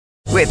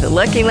With the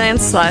Lucky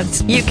Land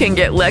Slots, you can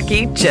get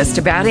lucky just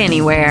about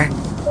anywhere.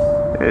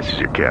 This is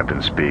your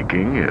captain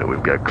speaking.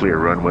 We've got clear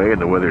runway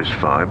and the weather's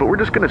fine, but we're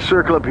just going to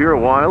circle up here a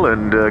while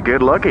and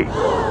get lucky.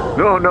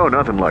 No,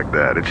 nothing like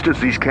that. It's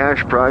just these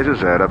cash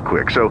prizes add up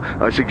quick. So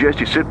I suggest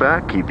you sit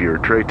back, keep your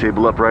tray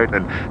table upright,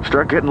 and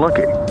start getting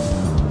lucky.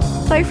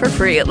 Play for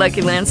free at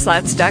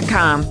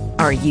LuckyLandSlots.com.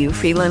 Are you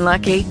feeling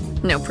lucky?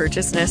 No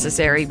purchase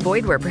necessary.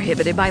 Void where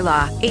prohibited by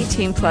law.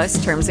 18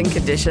 plus terms and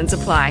conditions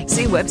apply.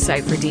 See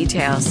website for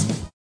details.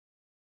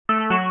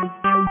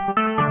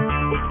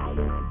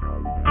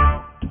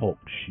 Talk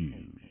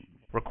shoes.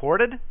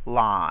 Recorded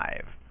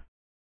live.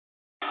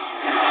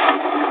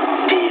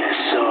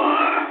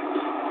 DSR.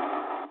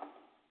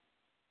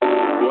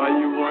 Why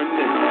you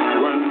running?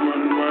 Running.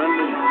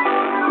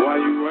 Why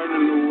you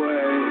running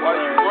away? Why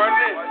you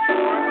running?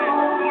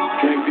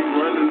 Can't be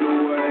running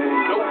away.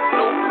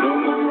 No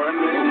more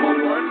running.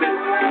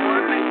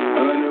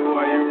 Honey,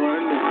 why you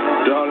running?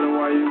 Darling,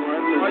 why you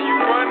running? Why you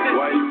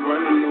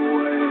running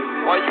away?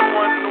 Why you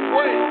running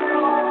away?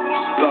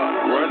 Stop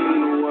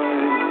running away.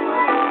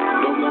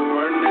 No more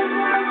running.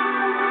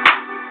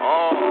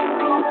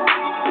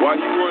 Why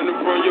you running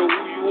from your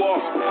who you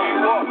are?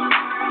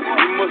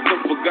 You must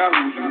have forgot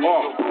who you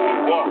are.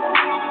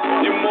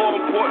 You're more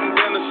important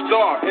than a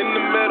star in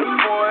the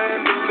metaphor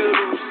and the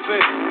literal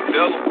sense.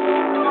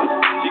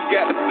 You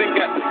gotta think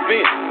out the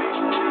fence.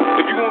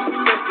 If you want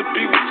success to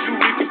be with you,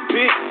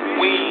 recompense.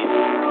 Win.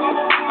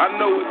 I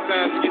know it's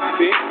time to get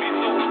tense.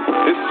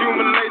 It's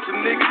human nature,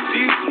 nigga.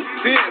 Jesus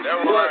tense.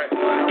 That's right.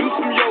 Do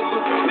some yoga,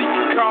 seek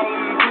your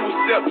calling and do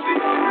accept it.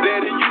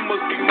 Daddy, you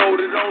must be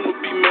molded on to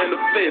be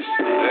manifest.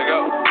 There you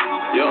go.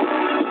 Yo,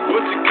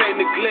 but you can't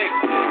neglect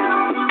it.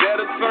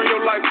 That'll turn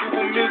your life to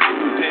a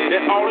misery.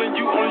 And all in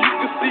you, only you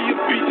can see it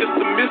be just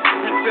a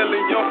mystery.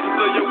 Telling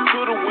youngsters of your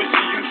coulda, wish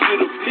you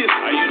should have pissed.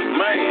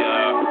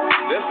 Man,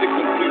 that's the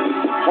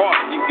completely apart.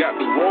 You got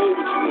the role,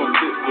 but you want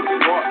fit for the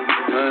part.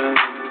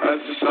 I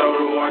just saw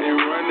her, why you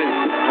running?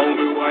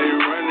 Homie, why you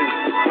running?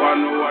 Why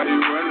you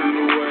running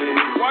away?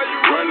 Why you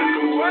running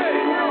away?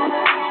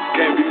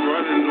 Can't be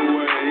running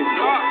away.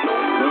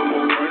 No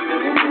more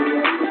running.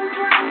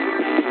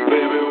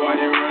 Baby, why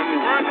you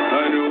running?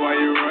 Honey, why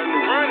you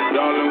running?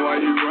 Darling, why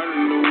you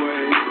running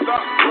away?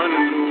 Stop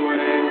running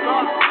away.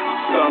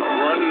 Stop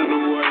running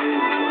away.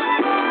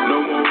 No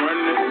more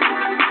running.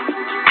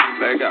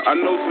 I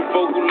know some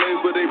folk who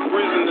labor they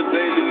prison the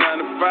daily 9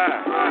 to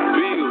 5.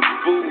 Bills,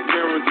 food,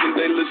 parents, and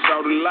they live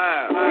out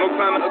alive. No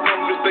time to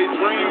accomplish their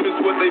dream is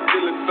what they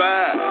feel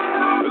inside.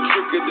 A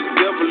trick of the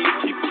devil to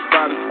keep us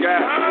by the sky.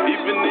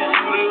 Even to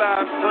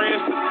utilize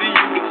friends to see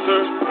you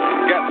deter.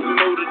 Got to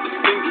know to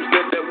distinguish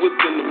that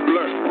within the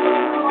blur.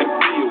 And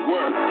be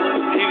aware,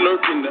 he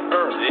lurking the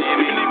earth. He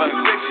need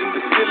protection to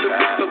seal it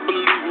with a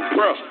believing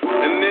prayer.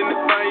 And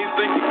anything you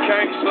think you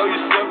can't, show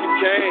yourself you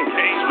can.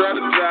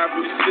 Strategize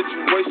for your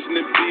situation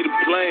and be the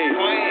plan.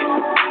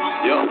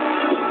 Yo,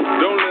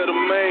 don't let a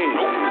man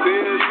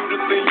tell you the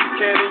thing you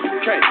can and you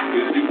can't.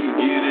 Cause you can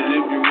get it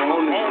if you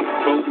want it.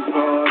 Focus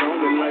hard on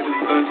it like the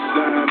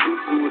sunshine.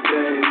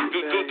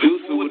 Do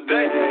so a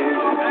day.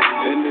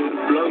 And it'll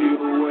blow you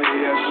away.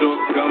 Our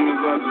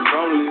shortcomings are just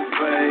only a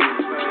phase.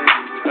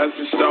 That's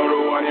the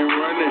shoulder, why you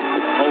running?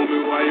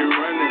 Homie, why you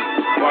running?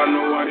 Why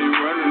you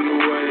running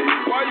away?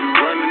 Why you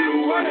running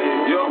away?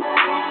 Yo,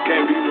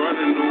 can't be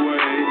running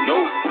away.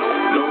 No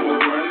more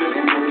running.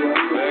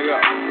 Leg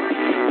up.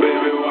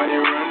 Baby, why you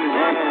running?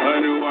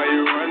 Honey, why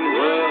you running?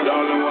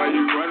 Darling, why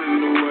you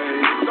running away?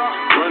 Stop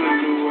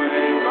running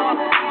away.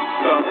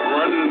 Stop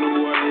running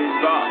away.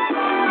 Stop.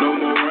 No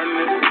more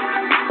running.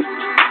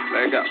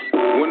 Leg up.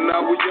 When I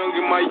was young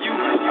in my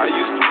youth, I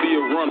used to be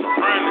a runner.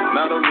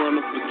 Not a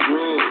runner for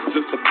drugs,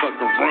 just a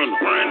fucking runner.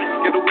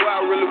 Get who I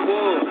really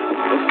was,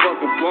 a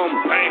fucking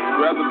bummer.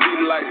 Rather be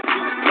like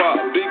Tupac,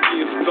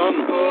 Biggie, and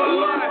Stunner. I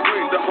learned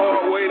quick the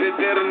hard way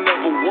that'll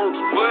never work.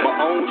 My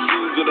own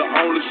shoes are the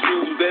only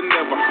shoes that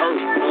never hurt.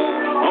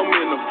 I'm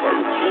in the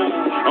first,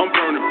 I'm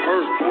burning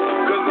purse.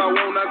 Cause I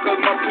won't, not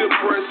cause my peer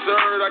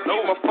pressured. I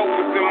keep my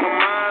focus in my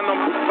mind, I'm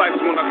precise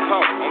when I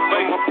talk.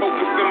 I'm my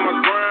focus in my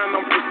grind,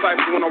 I'm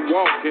precise when I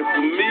walk. And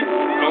for me,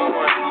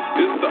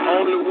 it's the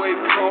only way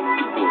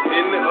comfortable.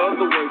 Any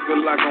other way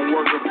feel like I'm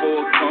working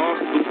for a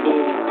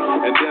constable.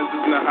 And that's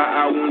just not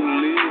how I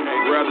wanna live.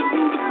 Rather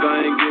do the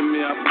thing, give me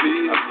I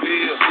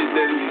feel shit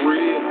that is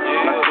real.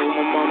 I told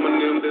my mama and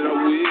them that I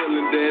will.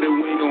 And daddy,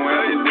 we ain't gon'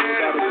 have to do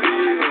without a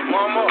bill.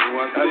 Mama,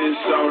 I said,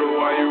 shout it,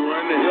 why you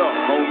running?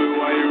 Homie,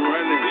 why you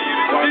running?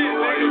 Why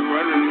you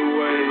running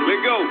away? Let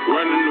go,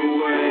 running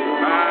away.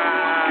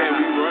 Can't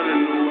be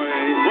running away.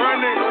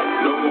 Running,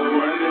 no more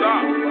running.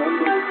 Stop.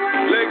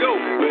 Let go.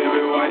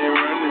 Baby, why you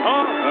running?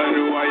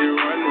 Honey, why you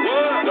running?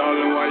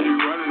 Darling, why you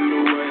running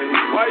away?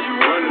 Why you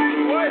running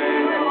away?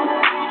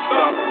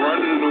 Stop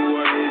running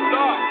away.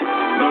 Stop.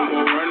 No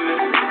more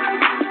running.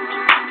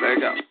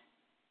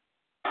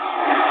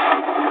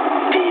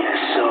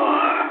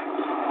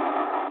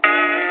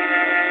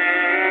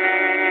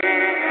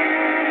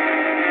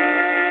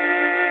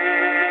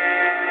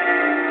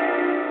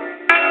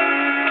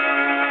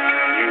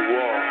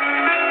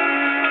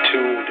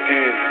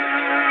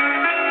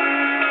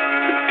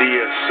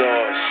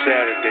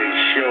 Saturday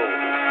show.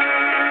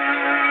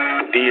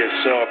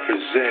 DSR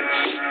presents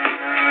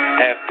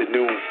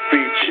Afternoon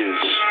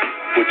Features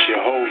with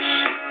your host,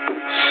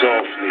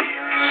 Softly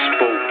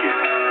Spoken.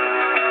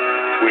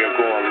 We are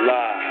going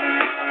live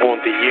on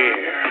the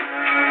air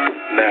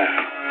now.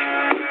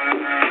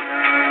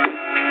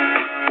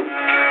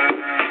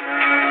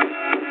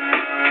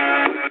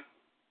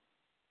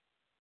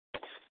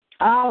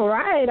 All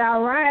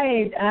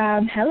right.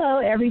 Hello,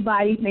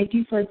 everybody. Thank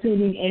you for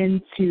tuning in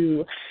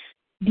to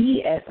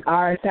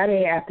DSR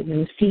Saturday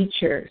Afternoon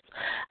Features.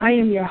 I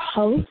am your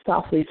host,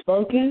 Softly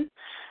Spoken.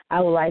 I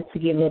would like to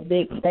give a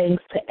big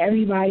thanks to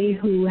everybody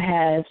who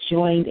has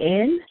joined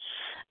in.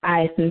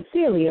 I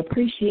sincerely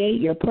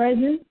appreciate your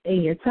presence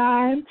and your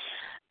time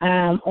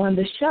on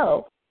the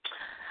show.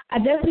 I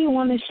definitely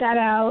want to shout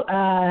out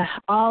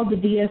all the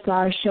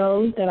DSR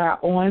shows that are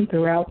on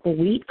throughout the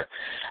week.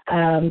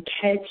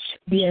 Catch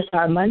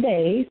DSR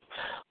Mondays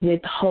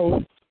with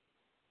host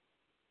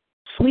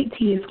Sweet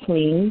Tea is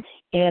Queen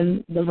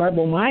and the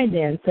Verbal Mind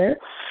Dancer.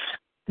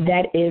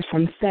 That is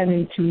from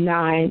 7 to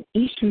 9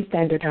 Eastern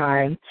Standard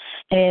Time.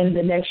 And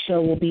the next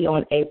show will be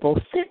on April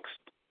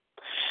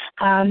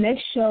 6th.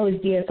 Next show is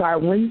DSR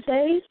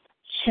Wednesdays.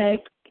 Check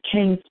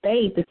King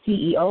Spade, the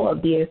CEO of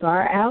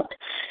DSR, out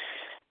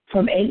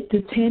from 8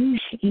 to 10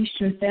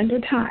 Eastern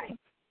Standard Time.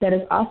 That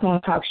is also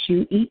on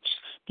TalkShoe. Each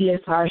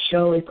DSR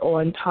show is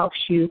on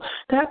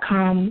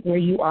TalkShoe.com, where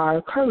you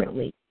are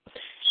currently.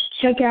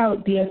 Check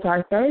out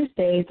DSR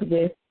Thursdays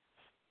with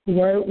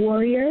Word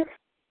Warrior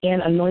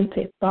and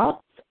Anointed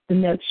Thoughts. The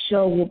next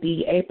show will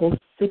be April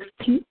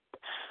 16th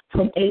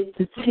from 8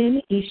 to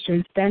 10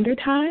 Eastern Standard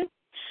Time.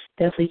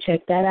 Definitely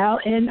check that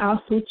out. And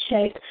also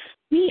check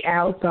me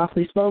out,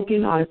 Softly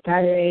Spoken, on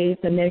Saturdays.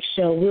 The next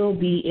show will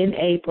be in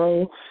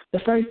April, the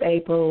first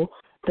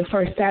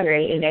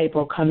Saturday in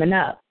April coming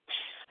up.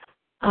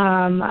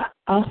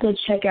 Also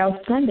check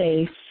out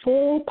Sunday,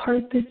 Full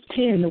Purpose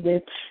 10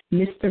 with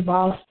Mr.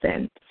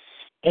 Boston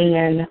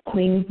and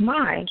Queen's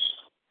Mind.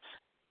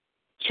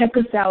 Check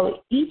us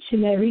out each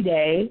and every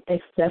day,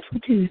 except for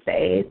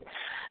Tuesdays,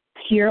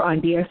 here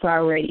on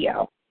DSR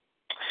Radio.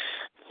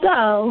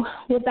 So,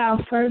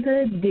 without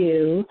further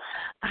ado,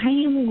 I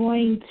am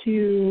going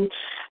to,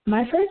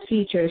 my first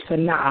feature is for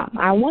Nam.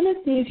 I want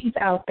to see if he's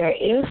out there.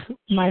 If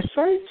my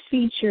first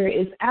feature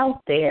is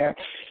out there,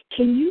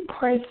 can you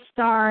press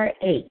star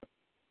 8?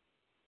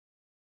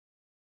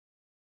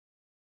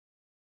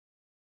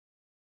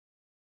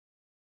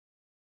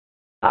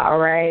 All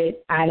right.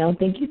 I don't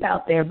think he's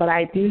out there, but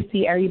I do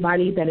see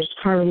everybody that is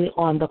currently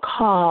on the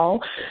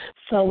call.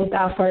 So,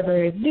 without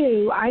further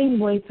ado, I am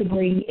going to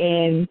bring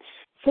in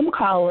some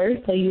callers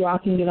so you all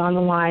can get on the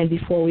line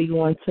before we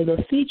go into the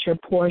feature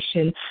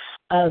portion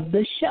of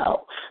the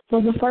show.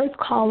 So the first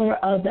caller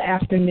of the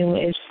afternoon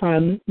is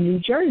from New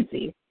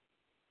Jersey.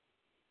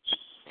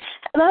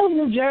 Hello,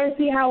 New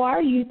Jersey. How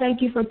are you? Thank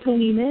you for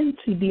tuning in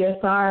to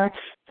DSR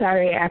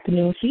Saturday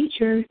Afternoon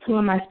Features. Who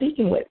am I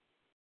speaking with?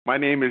 My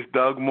name is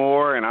Doug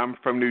Moore, and I'm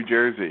from New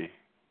Jersey.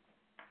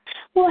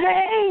 Well,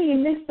 hey,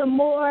 Mr.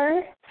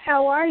 Moore.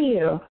 How are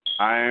you?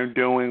 I am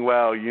doing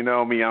well. You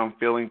know me. I'm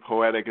feeling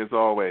poetic as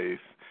always.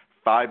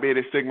 Phi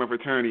Beta Sigma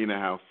fraternity in the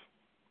house.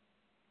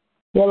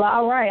 Well,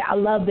 all right. I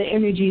love the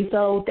energy.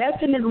 So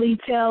definitely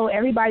tell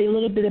everybody a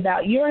little bit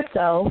about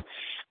yourself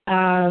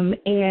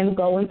and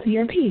go into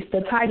your piece,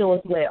 the title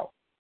as well.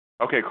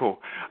 Okay, cool.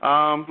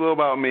 A little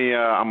about me.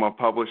 I'm a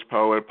published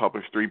poet,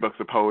 published 3 books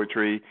of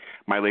poetry.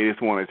 My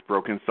latest one is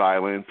Broken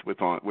Silence,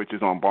 which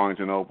is on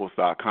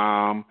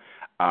barnesandnobles.com.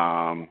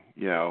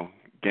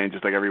 Again,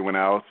 just like everyone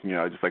else,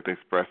 I just like to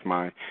express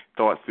my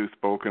thoughts through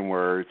spoken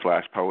word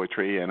 /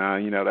 poetry, and,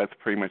 that's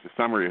pretty much a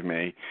summary of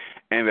me.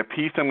 And the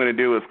piece I'm going to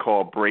do is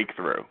called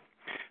Breakthrough.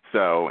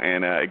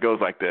 It goes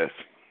like this.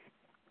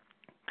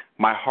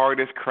 My heart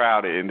is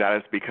crowded, and that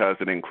is because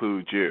it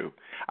includes you.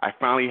 I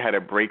finally had a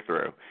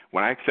breakthrough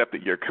when I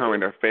accepted your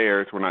current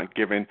affairs were not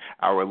giving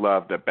our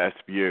love the best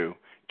view.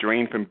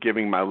 Drained from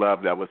giving my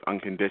love that was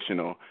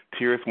unconditional.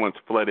 Tears once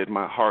flooded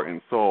my heart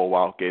and soul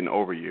while getting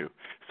over you.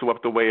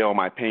 Swept away all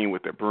my pain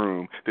with a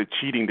broom. The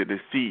cheating, the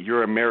deceit,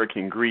 your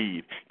American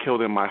greed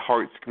killed in my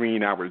heart's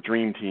green our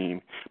dream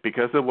team.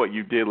 Because of what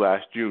you did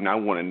last June, I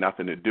wanted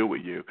nothing to do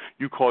with you.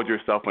 You called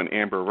yourself an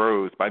amber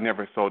rose, but I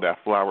never saw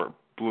that flower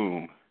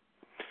bloom.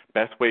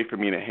 Best way for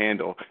me to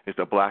handle is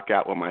to black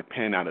out with my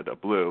pen out of the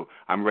blue.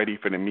 I'm ready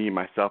for the me,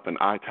 myself, and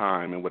I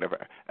time and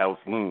whatever else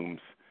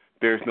looms.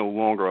 There's no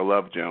longer a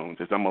Love Jones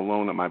as I'm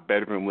alone in my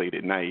bedroom late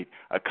at night,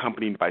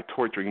 accompanied by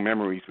torturing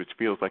memories which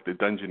feels like the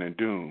dungeon of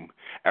doom.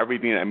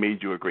 Everything that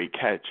made you a great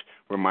catch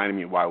reminded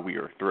me why we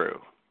are through.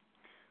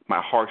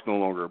 My heart's no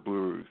longer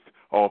bruised,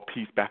 all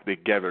pieced back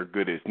together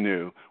good as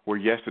new, where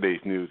yesterday's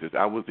news is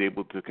I was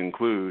able to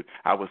conclude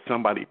I was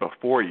somebody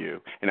before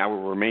you, and I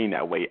will remain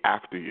that way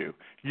after you.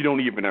 You don't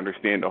even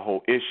understand the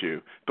whole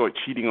issue. Thought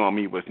cheating on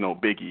me was no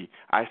biggie.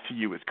 I see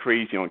you as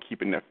crazy on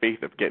keeping the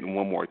faith of getting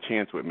one more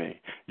chance with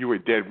me. You were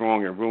dead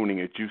wrong in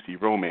ruining a juicy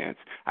romance.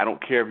 I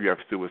don't care if you have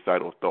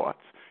suicidal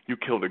thoughts. You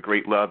killed a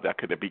great love that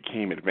could have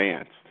became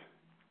advanced.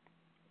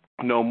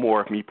 No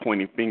more of me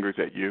pointing fingers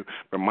at you,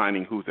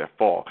 reminding who's at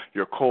fault.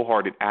 Your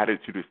cold-hearted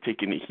attitude is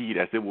taking the heat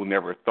as it will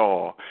never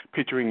thaw.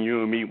 Picturing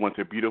you and me once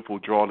a beautiful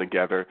draw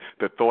together,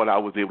 the thought I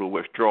was able to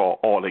withdraw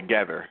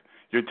altogether.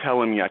 You're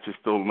telling me I should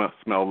still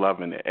smell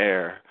love in the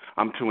air.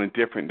 I'm too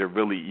indifferent to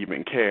really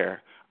even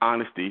care.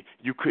 Honesty,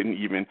 you couldn't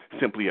even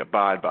simply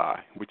abide by,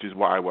 which is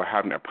why we're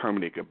having a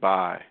permanent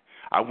goodbye.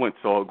 I once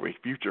saw a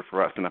great future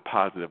for us in a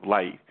positive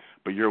light,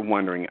 but your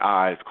wondering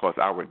eyes caused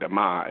our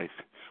demise.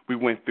 We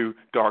went through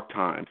dark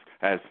times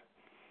as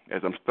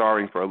I'm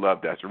starving for a love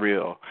that's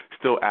real,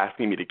 still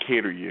asking me to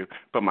cater you,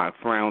 but my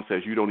frown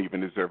says you don't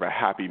even deserve a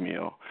happy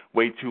meal.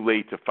 Way too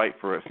late to fight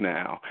for us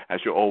now, as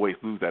you'll always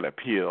lose that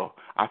appeal.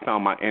 I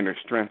found my inner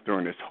strength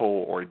during this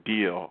whole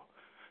ordeal.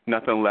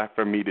 Nothing left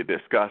for me to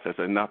discuss as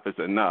enough is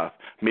enough.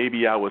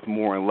 Maybe I was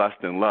more in lust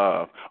than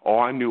love. All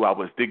I knew I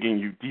was digging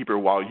you deeper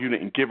while you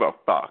didn't give a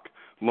fuck.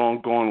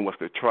 Long gone was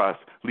the trust,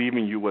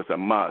 leaving you was a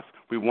must.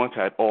 We once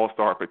had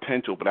all-star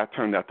potential, but that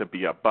turned out to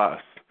be a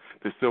bust.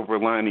 The silver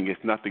lining is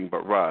nothing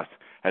but rust,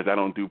 as I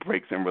don't do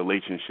breaks in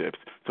relationships.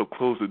 So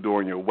close the door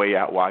on your way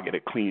out while I get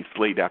a clean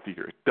slate after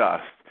your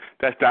dust.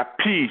 That's that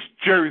peace,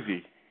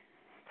 Jersey.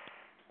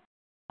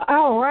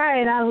 All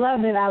right, I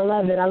love it. I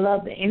love it. I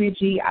love the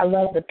energy. I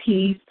love the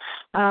piece.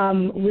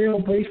 Real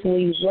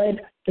briefly, what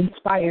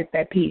inspired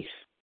that piece?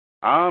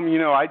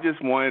 I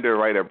just wanted to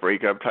write a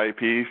breakup type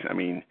piece.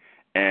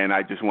 And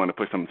I just wanted to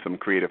put some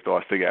creative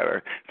thoughts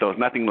together. So it's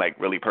nothing like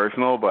really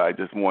personal, but I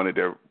just wanted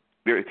to.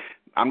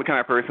 I'm the kind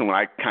of person when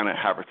I kind of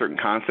have a certain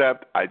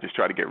concept, I just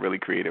try to get really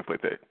creative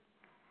with it.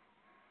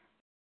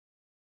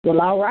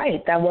 Well, all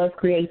right. That was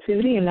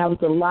creativity, and that was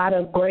a lot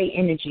of great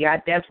energy. I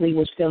definitely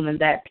was feeling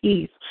that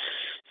piece.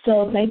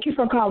 So thank you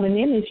for calling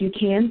in. If you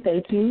can,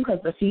 stay tuned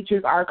because the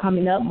features are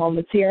coming up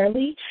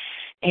momentarily.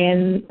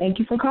 And thank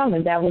you for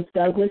calling. That was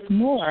Douglas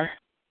Moore.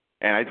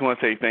 And I just want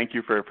to say thank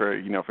you for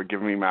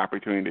giving me my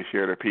opportunity to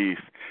share the piece.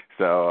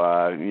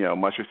 So,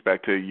 much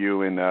respect to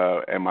you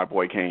and my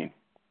boy Kane.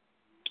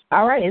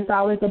 All right. It's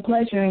always a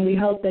pleasure, and we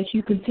hope that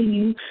you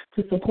continue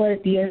to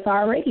support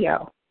DSR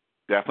Radio.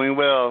 Definitely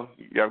will.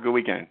 You have a good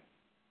weekend.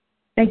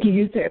 Thank you.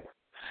 You too.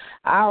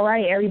 All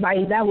right,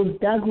 everybody. That was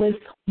Douglas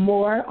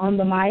Moore on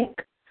the mic,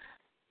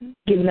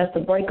 giving us the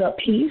breakup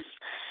piece.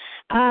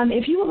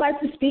 If you would like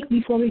to speak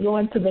before we go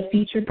into the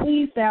feature,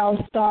 please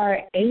dial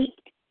 *8,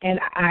 and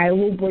I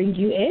will bring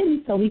you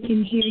in so we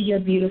can hear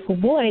your beautiful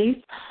voice.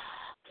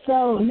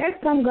 So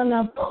next I'm going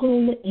to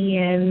pull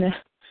in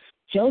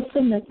Joseph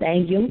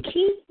Nathaniel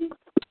King.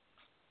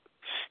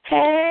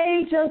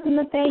 Hey, Joseph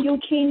Nathaniel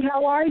King,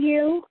 how are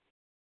you?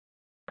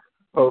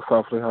 Oh,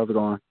 softly, how's it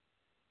going?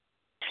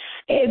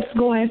 It's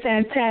going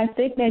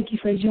fantastic. Thank you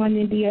for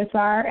joining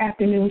DSR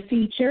Afternoon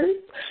Features.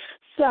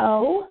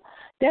 So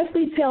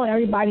definitely tell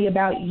everybody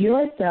about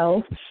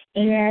yourself,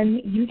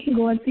 and you can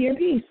go into your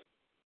piece.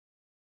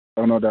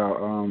 Oh, no doubt.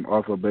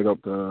 Also, big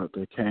up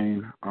the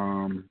Kane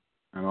and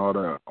all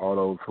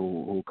those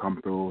who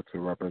come through to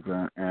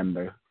represent and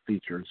the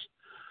features.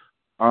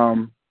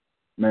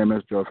 Name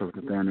is Joseph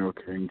Nathaniel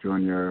King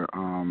Jr.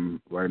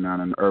 Right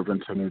now in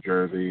Irvington, New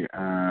Jersey,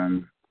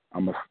 and I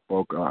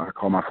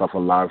call myself a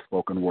live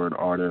spoken word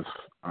artist.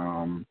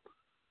 And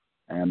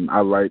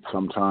I write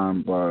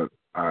sometimes, but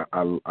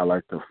I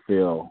like to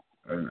feel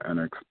and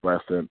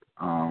express it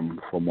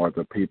from what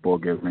the people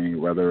give me,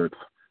 whether it's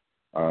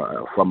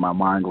from my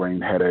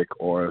migraine headache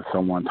or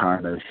someone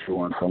tying their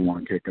shoe and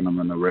someone kicking them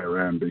in the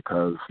rear end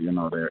because,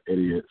 they're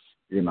idiots.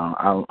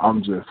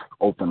 I'm just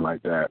open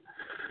like that.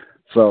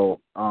 So,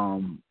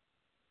 and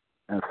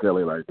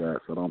silly like that.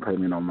 So don't pay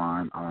me no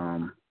mind.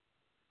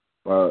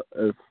 But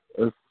it's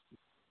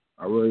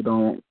I really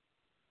don't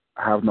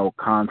have no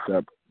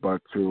concept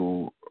but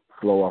to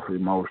flow off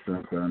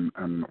emotions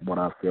and what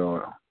I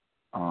feel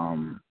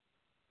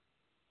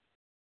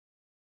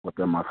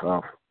within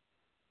myself.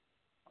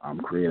 I'm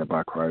created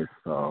by Christ,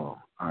 so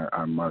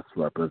I must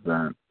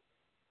represent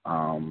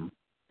to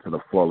the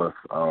fullest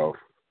of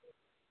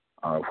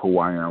who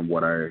I am,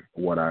 what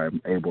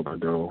I'm able to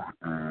do,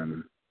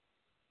 and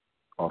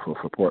also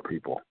support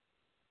people.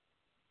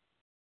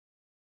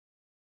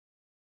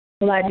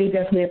 Well, I do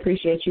definitely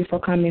appreciate you for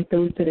coming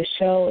through to the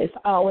show. It's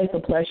always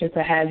a pleasure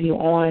to have you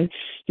on.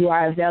 You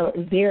are a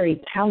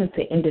very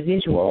talented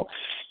individual.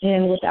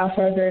 And without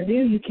further ado,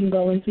 you can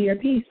go into your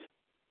piece.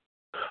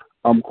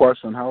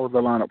 Question, how was the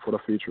lineup for the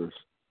features?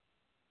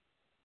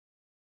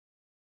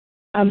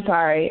 I'm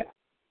sorry.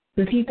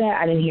 Repeat that.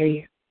 I didn't hear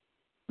you.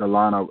 The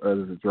lineup,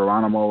 is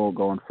Geronimo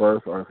going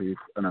first, or is he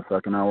in the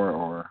second hour,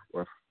 or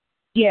what?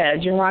 Yeah,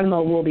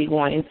 Geronimo will be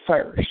going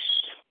first.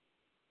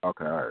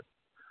 Okay, all right.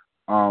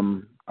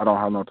 I don't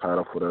have no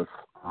title for this,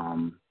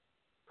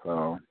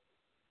 so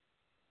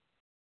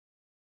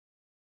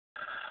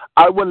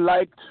I would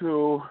like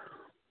to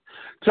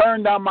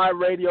turn down my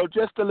radio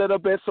just a little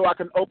bit so I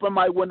can open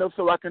my window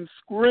so I can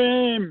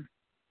scream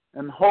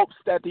in hopes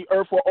that the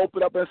earth will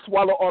open up and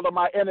swallow all of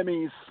my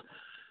enemies,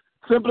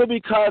 simply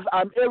because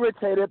I'm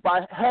irritated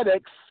by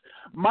headaches,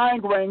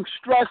 migraine,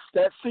 stress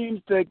that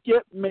seems to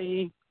get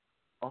me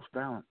off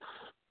balance.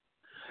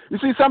 You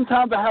see,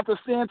 sometimes I have to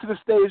stand to the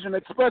stage and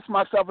express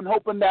myself and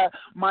hoping that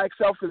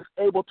myself is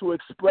able to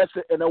express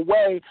it in a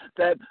way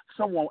that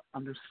someone will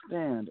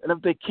understand. And if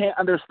they can't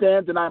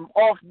understand, then I'm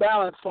off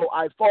balance, so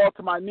I fall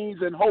to my knees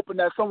and hoping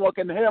that someone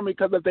can hear me,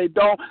 because if they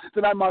don't,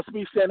 then I must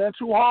be standing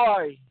too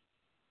high.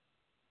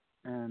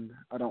 And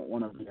I don't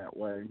want to be that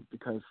way,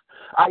 because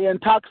I am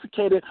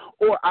intoxicated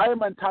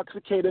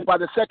by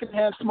the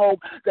secondhand smoke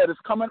that is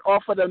coming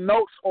off of the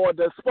notes or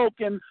the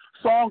spoken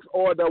songs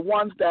or the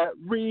ones that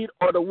read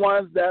or the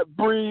ones that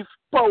breathe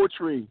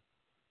poetry.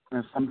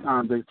 And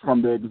sometimes it's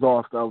from the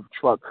exhaust of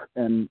trucks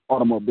and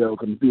automobiles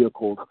and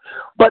vehicles.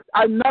 But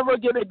I never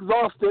get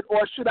exhausted,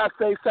 or should I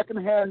say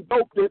secondhand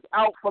doped it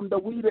out from the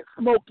weeded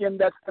smoking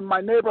that's in my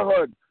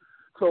neighborhood.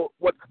 So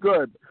what's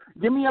good?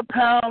 Give me a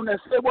pound and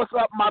say, what's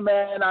up, my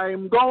man?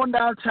 I'm going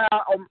downtown.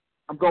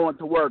 I'm going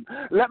to work.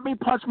 Let me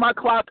punch my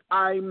clock.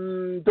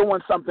 I'm doing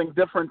something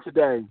different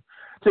today.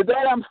 Today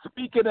I'm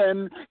speaking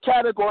in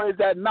categories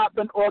that have not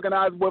been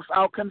organized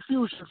without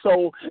confusion.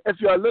 So if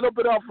you're a little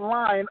bit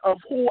offline of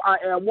who I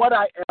am, what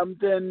I am,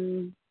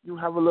 then you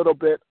have a little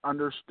bit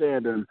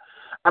understanding.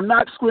 I'm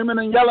not screaming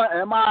and yelling,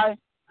 am I?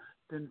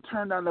 Then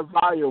turn down the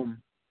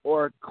volume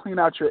or clean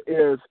out your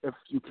ears if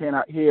you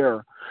cannot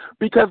hear.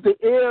 Because the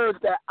ears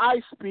that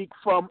I speak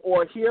from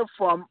or hear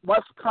from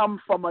must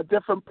come from a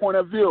different point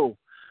of view.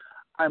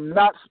 I'm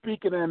not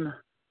speaking in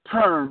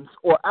terms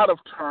or out of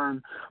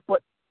turn,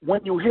 but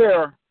when you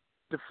hear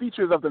the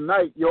features of the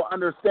night, you'll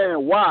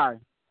understand why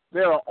they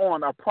are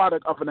on a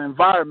product of an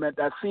environment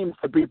that seems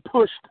to be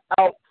pushed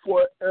out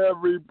for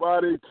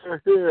everybody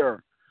to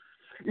hear.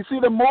 You see,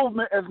 the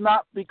movement is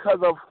not because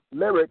of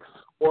lyrics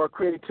or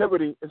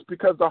creativity. It's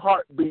because the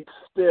heart beats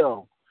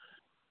still.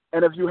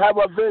 And if you have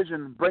a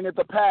vision, bring it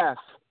to pass,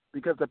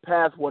 because the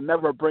past will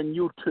never bring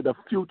you to the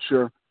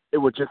future. It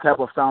will just have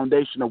a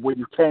foundation of where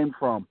you came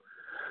from.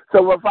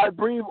 So if I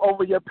breathe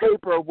over your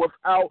paper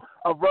without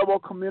a verbal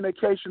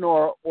communication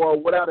or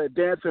without a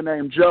dancer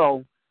named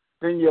Joe,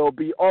 then you'll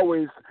be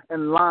always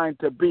in line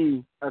to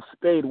be a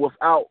Spade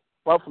without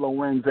buffalo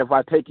wings. If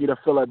I take you to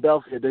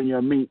Philadelphia, then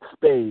you'll meet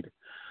Spade.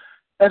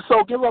 And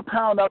so give a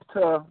pound up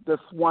to this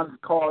one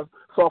called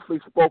Softly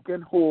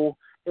Spoken, who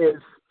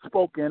is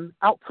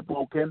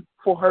outspoken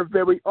for her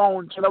very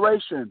own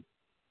generation,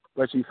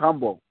 but she's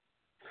humble.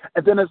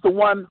 And then there's the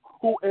one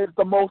who is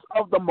the most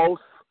of the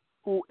most,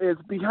 who is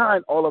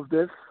behind all of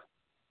this.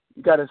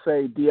 You got to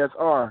say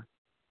DSR.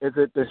 Is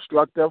it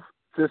destructive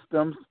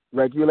systems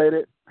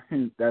regulated?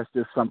 That's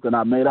just something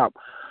I made up.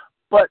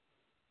 But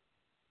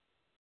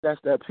that's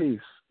that piece.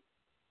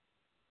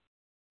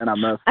 And I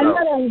messed up. I know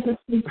that was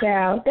a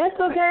freestyle. That's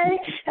okay.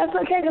 That's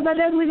okay, because I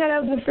definitely know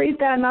that was a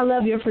freestyle, and I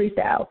love your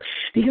freestyle.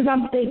 Because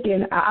I'm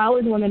thinking, I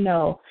always want to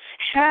know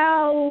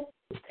how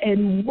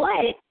and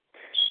what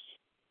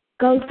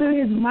goes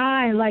through his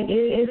mind. Like,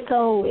 it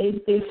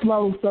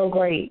flows so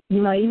great.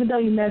 You know, even though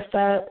you messed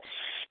up,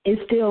 it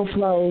still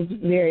flows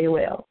very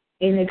well.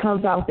 And it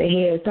comes off the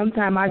head.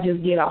 Sometimes I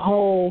just get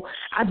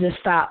I just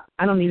stop.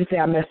 I don't even say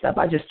I messed up.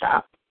 I just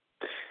stop.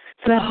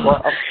 So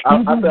well,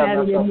 I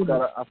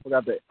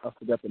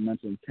forgot to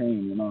mention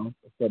Kane. You know,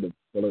 I said the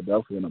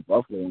Philadelphia and the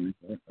Buffalo, and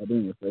I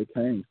didn't even say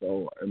Kane.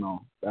 So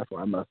that's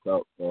why I messed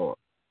up. So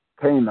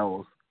Kane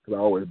knows, because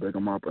I always bring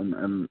him up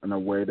in a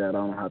way that I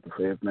don't have to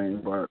say his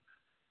name, but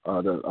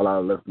there's a lot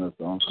of listeners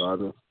don't.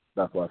 So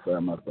that's why I say I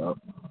messed up.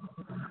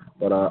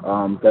 But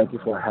thank you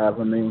for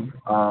having me,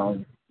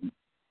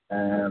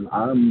 and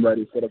I'm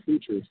ready for the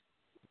features.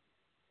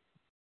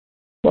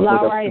 Well,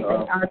 all right,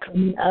 they are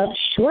coming up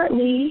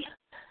shortly.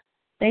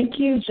 Thank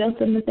you,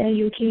 Joseph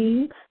Nathaniel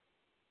King.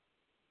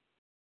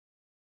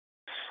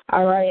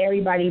 All right,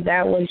 everybody,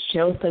 that was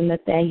Joseph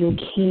Nathaniel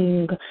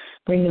King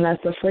bringing us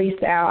a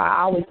freestyle.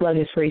 I always love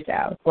his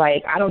freestyles.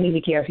 Like, I don't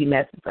even care if he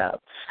messes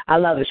up. I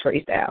love his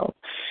freestyles.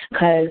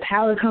 Because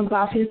how it comes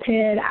off his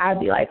head, I'd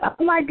be like,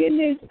 oh, my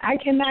goodness, I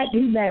cannot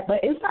do that. But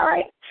it's all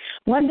right.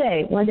 One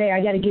day,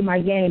 I got to get my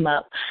game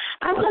up.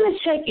 I'm going to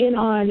check in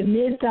on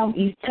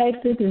Mid-Southeast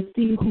Texas and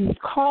see who's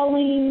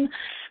calling.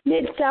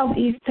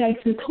 Mid-Southeast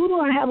Texas, who do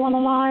I have on the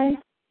line?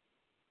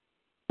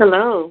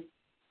 Hello.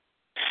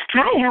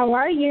 Hi, how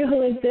are you?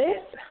 Who is this?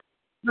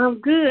 I'm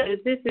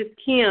good. This is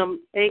Kim,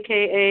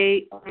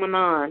 a.k.a.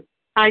 Manon.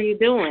 How you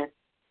doing?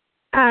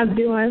 I'm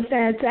doing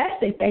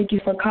fantastic. Thank you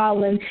for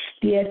calling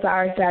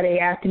DSR Saturday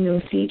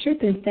Afternoon Features,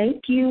 and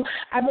thank you.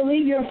 I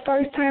believe you're a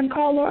first-time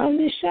caller on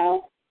this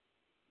show?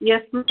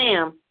 Yes,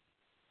 ma'am.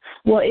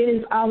 Well, it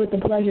is always a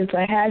pleasure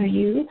to have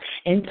you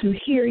and to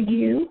hear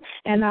you,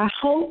 and I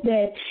hope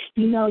that,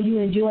 you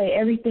enjoy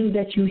everything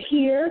that you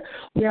hear.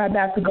 We're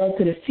about to go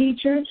to the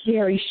features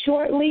very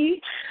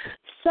shortly.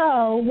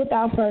 So,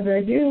 without further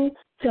ado,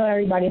 tell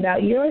everybody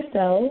about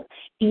yourself,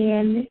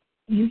 and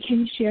you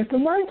can share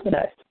some words with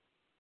us.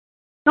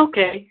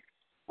 Okay.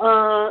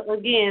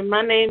 Again,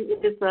 my name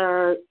is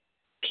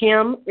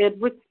Kim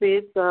Edward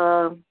Spitz,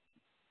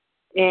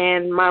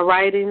 and my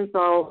writings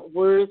are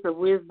Words of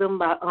Wisdom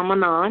by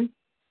Amanon.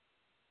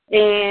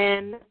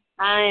 And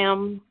I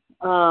am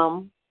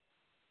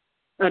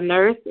a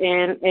nurse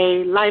and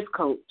a life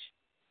coach.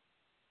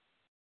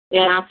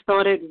 And I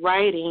started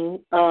writing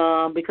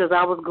because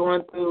I was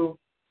going through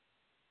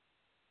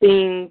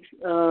things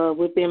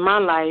within my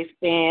life,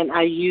 and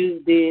I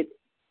used it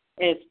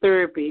as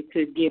therapy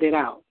to get it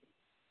out.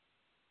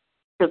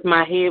 Because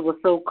my head was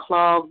so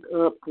clogged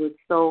up with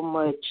so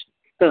much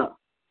stuff.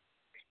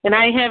 And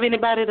I didn't have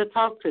anybody to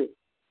talk to.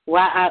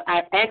 Well,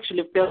 I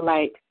actually felt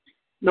like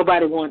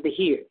nobody wanted to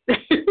hear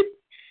it.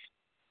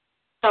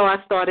 So I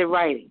started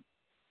writing.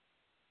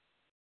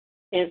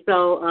 And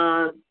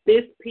so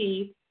this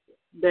piece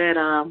that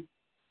I'm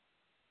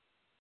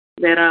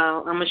going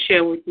to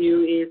share with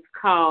you is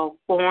called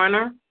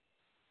Foreigner.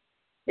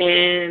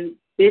 And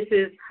this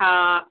is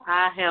how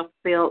I have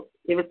felt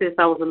ever since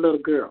I was a little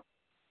girl.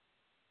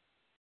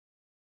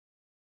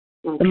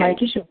 Okay. The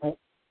mic is yours.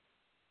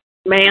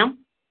 Ma'am?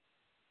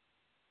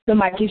 The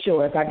mic is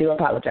yours. I do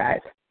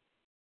apologize.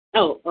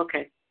 Oh,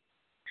 okay.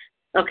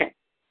 Okay.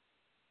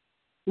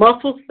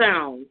 Muffled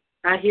sounds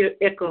I hear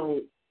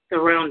echoed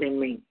surrounding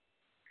me.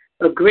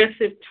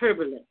 Aggressive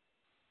turbulence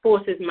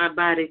forces my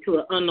body to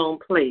an unknown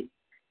place,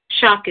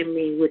 shocking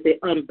me with the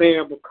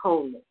unbearable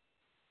coldness.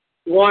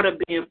 Water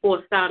being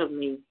forced out of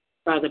me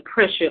by the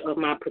pressure of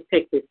my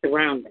protected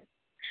surroundings.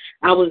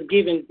 I was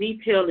given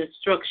detailed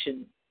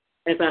instructions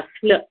as I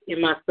slept in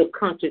my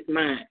subconscious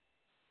mind.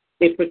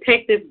 A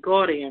protective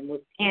guardian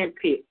was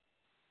handpicked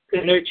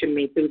to nurture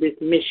me through this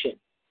mission,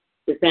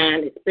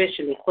 designed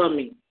especially for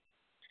me.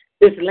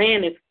 This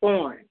land is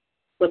foreign,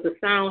 but the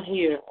sound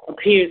here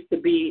appears to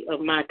be of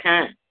my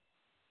kind.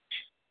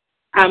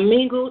 I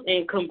mingled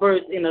and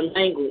conversed in a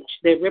language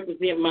that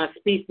represents my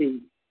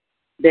species,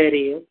 that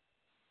is,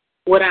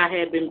 what I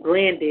had been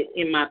branded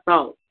in my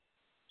thoughts.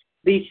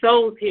 These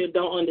souls here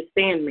don't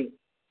understand me.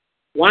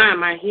 Why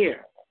am I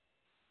here?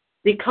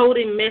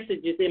 Decoding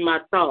messages in my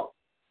thoughts,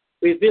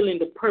 revealing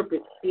the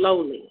purpose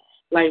slowly,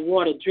 like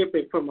water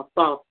dripping from a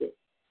faucet.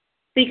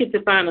 Seeking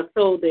to find a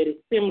soul that is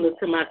similar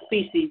to my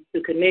species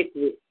to connect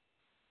with.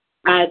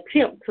 I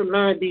attempt to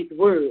learn these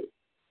words,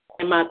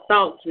 and my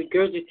thoughts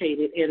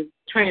regurgitated and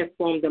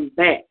transformed them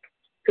back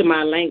to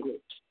my language.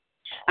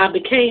 I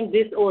became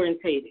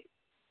disorientated.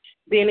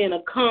 Then in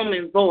a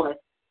calming voice,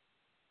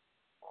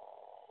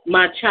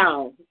 my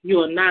child, you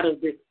are not of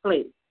this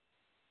place.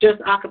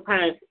 Just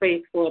occupying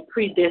space for a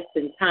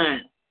predestined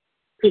time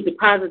to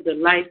deposit the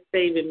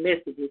life-saving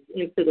messages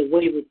into the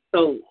wayward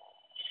soul.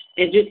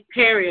 And just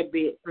tarry a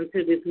bit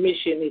until this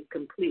mission is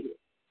completed.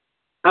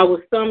 I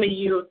will summon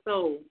your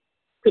soul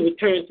to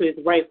return to its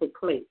rightful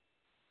place.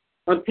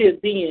 Until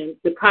then,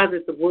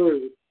 deposit the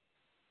words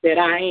that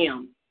I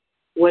am,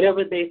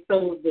 whatever their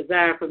souls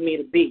desire for me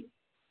to be.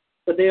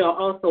 But there are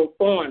also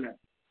foreigners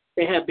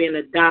that have been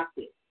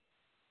adopted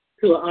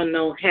to an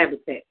unknown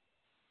habitat.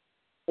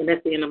 And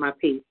that's the end of my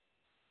piece.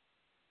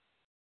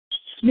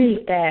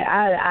 Speak that.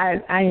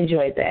 I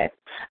enjoyed that.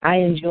 I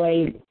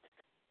enjoyed,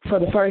 for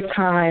the first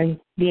time,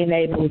 being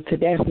able to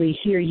definitely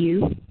hear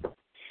you.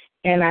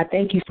 And I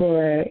thank you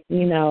for,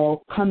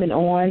 coming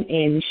on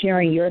and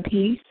sharing your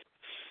piece.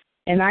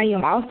 And I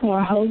am also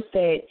a hope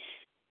that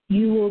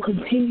you will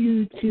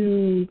continue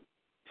to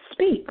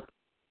speak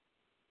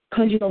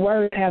because your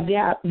words have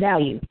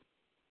value.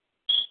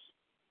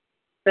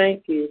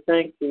 Thank you.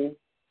 Thank you.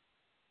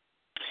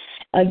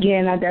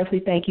 Again, I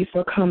definitely thank you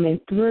for coming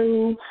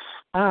through.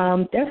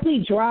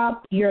 Definitely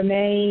drop your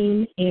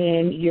name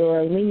and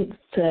your links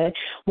to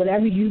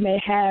whatever you may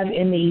have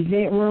in the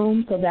event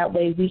room so that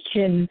way we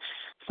can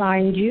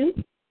find you.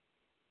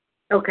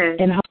 Okay.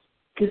 And hope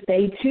to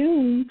stay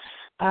tuned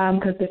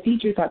because the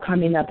features are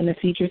coming up, and the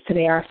features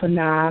today are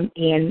Phenom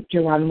and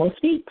Geronimo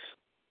Speaks.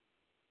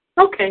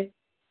 Okay.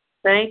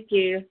 Thank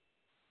you.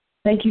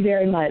 Thank you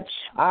very much.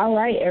 All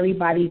right,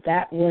 everybody,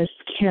 that was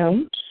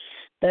Kim.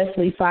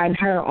 Definitely find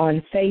her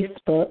on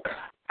Facebook.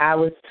 I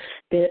was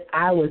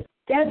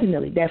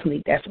definitely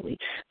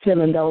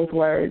feeling those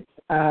words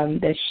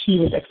that she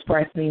was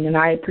expressing, and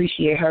I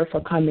appreciate her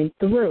for coming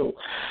through.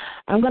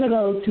 I'm going to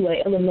go to an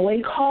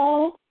Illinois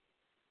call.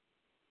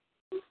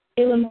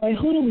 Illinois,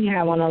 who do we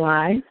have on the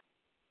line?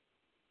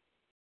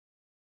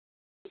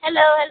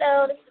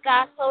 Hello, this is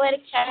God's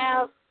Poetic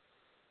Child.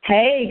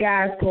 Hey,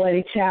 God's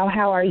Poetic Child,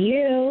 how are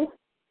you?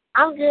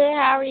 I'm good,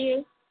 how are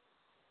you?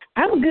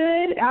 I'm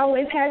good.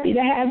 Always happy to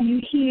have you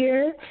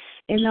here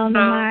and on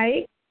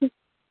the mic.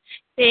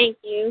 Thank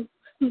you.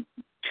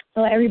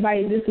 So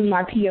everybody, this is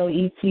my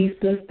POET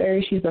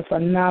sister. She's a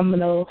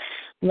phenomenal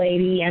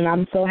lady, and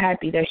I'm so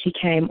happy that she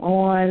came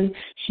on.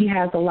 She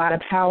has a lot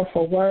of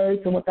powerful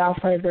words, and without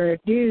further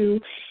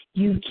ado,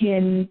 you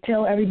can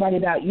tell everybody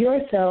about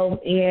yourself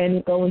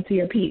and go into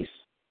your piece.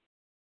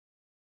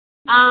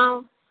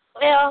 My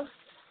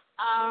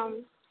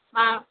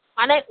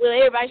name,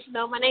 everybody should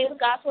know my name is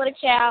God's Poetic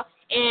Child,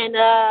 and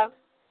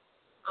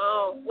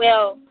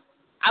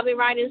I've been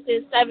writing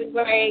since 7th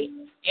grade,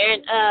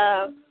 and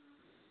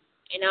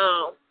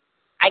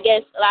I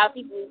guess a lot of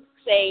people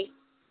say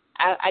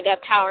I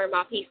got power in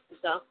my pieces,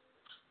 so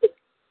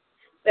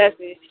that's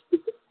it.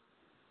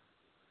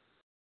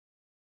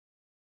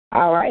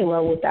 All right,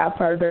 well, without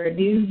further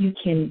ado, you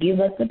can give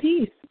us a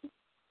piece.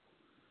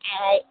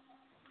 All right.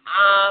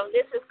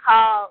 This is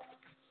called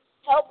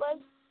help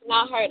us,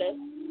 not hurt us.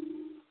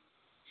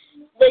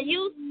 The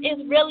youth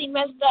is really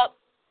messed up.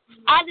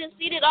 I just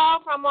see it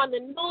all from on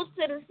the news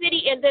to the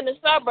city and then the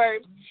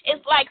suburbs.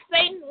 It's like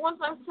Satan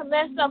wants us to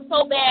mess up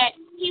so bad,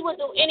 he would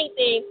do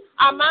anything.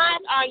 Our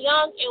minds are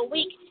young and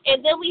weak, and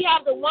then we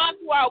have the ones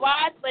who are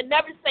wise but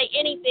never say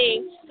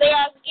anything. They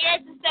are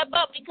scared to step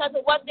up because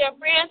of what their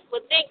friends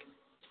would think.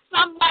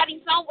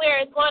 Somebody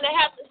somewhere is going to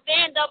have to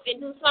stand up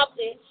and do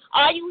something.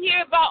 All you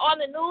hear about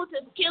on the news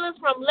is killers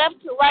from left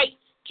to right,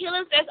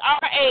 killers that's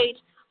our age,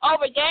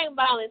 over gang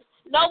violence.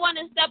 No one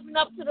is stepping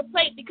up to the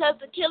plate because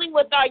the killing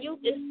with our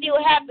youth is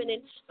still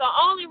happening. The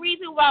only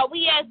reason why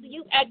we as the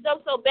youth act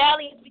up so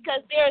badly is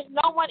because there is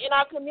no one in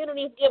our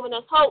communities giving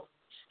us hope.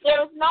 There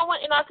is no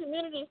one in our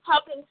communities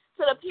talking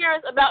to the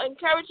parents about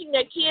encouraging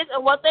their kids and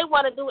what they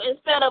want to do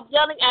instead of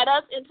yelling at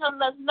us and telling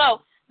us,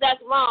 no,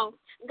 that's wrong.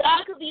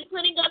 God could be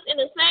putting us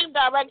in the same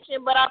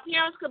direction, but our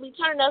parents could be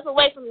turning us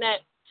away from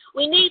that.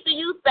 We need the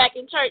youth back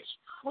in church.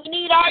 We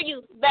need our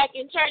youth back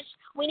in church.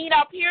 We need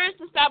our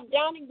parents to stop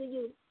downing the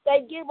youth.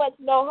 They give us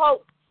no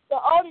hope. The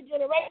older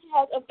generation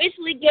has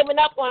officially given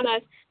up on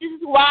us. This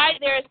is why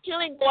there is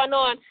killing going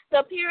on.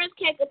 The parents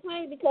can't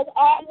complain because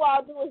all you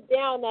all do is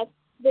down us,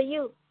 the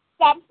youth.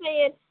 Stop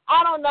saying,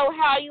 I don't know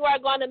how you are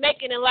going to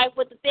make it in life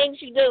with the things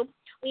you do.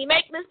 We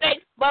make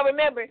mistakes, but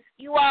remember,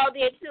 you all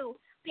did too.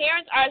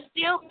 Parents are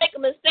still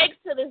making mistakes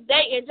to this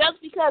day, and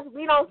just because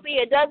we don't see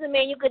it doesn't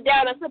mean you could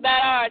down us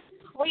about ours.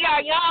 We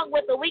are young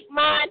with a weak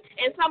mind,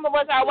 and some of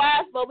us are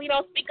wise, but we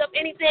don't speak up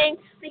anything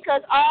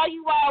because all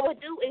you all would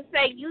do is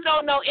say you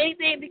don't know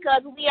anything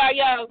because we are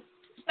young.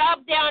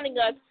 Stop downing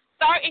us.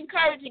 Start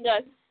encouraging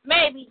us.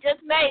 Maybe,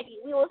 just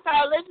maybe, we will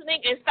start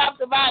listening and stop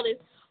the violence.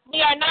 We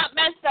are not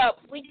messed up.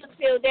 We just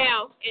feel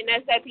down, and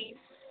that's that piece.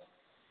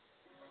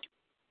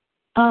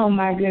 Oh,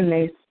 my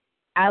goodness.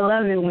 I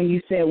love it when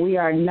you said we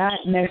are not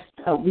messed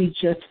up. We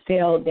just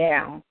fell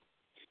down.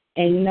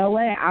 And you know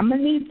what? I'm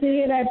going to need to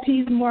hear that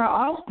piece more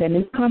often.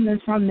 It's coming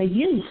from the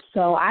youth.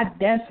 So I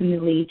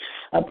definitely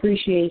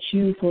appreciate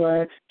you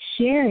for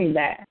sharing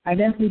that. I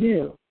definitely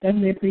do.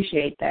 Definitely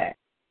appreciate that.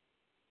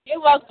 You're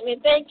welcome,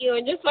 and thank you.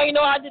 And just so you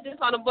know, I did this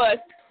on a bus.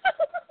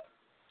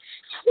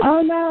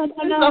 Oh, no.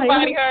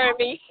 Nobody heard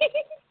me.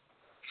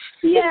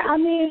 Yeah, I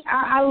mean,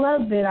 I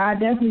love it. I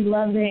definitely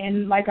love it.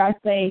 And like I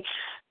say,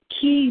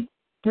 keep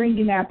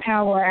bringing that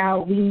power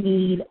out. We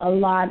need a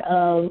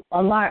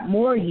lot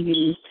more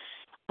youth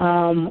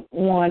on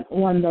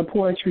the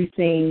poetry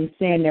scene,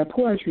 saying their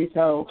poetry.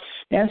 So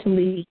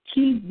definitely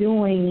keep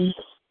doing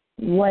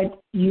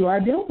what you are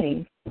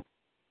doing.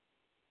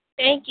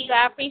 Thank you.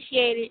 I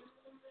appreciate it.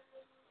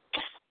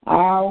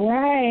 All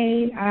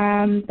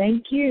right.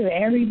 Thank you.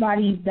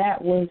 Everybody,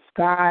 that was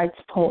God's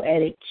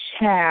Poetic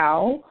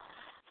Child,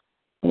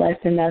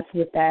 blessing us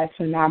with that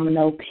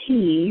phenomenal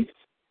piece.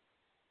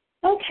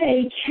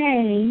 Okay,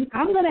 Kane,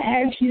 I'm going to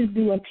ask you to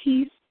do a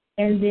piece,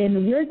 and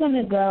then we're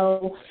going to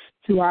go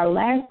to our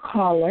last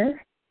caller,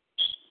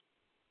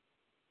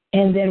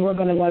 and then we're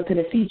going to go to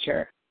the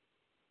feature.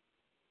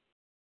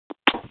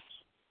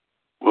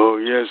 Well,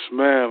 yes,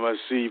 ma'am. I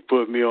see you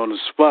put me on the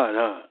spot,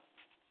 huh?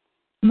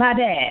 My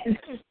dad.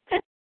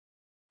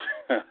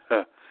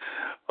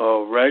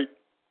 All right.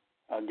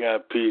 I got a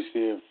piece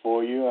here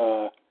for you.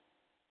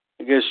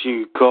 I guess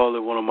you could call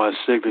it one of my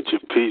signature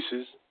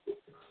pieces.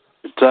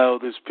 The title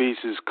of this piece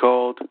is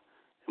called,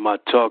 Am I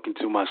Talking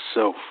to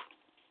Myself?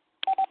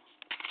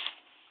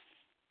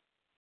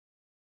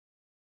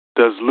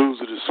 Does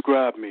loser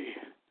describe me?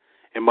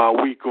 Am I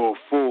weak or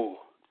full?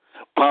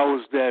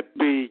 Powers that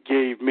be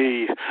gave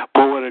me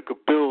poetic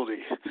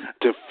ability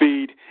to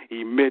feed,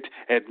 emit,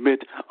 admit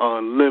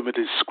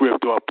unlimited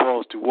script. Do I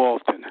pause too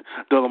often?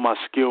 Dull my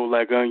skill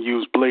like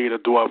unused blade, or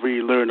do I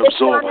relearn,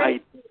 absorb,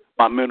 height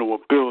my mental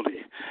ability?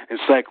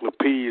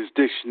 Encyclopedias,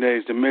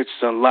 dictionaries, dimensions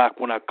unlock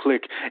when I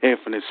click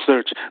infinite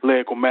search.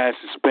 Lyrical mass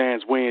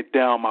expands, weighing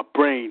down my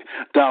brain.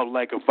 Doubt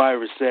like a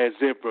virus as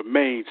it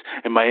remains.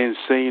 Am I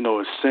insane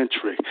or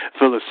eccentric?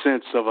 Feel a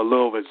sense of a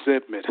little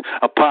resentment.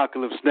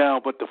 Apocalypse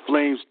now, but the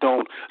flames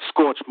don't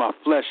scorch my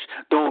flesh.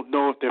 Don't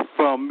know if they're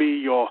from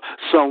me or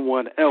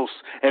someone else.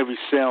 Every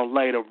sound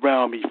light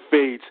around me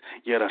fades,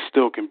 yet I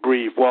still can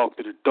breathe. Walk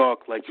through the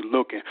dark like you're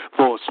looking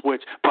for a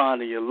switch.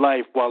 Ponder your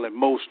life while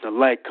emotional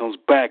light comes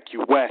back.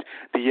 You at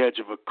the edge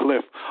of a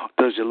cliff.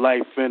 Does your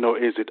life end or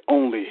is it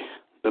only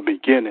the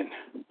beginning?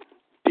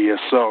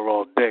 DSR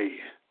all day.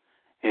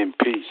 In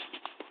peace.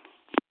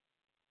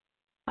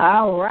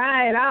 All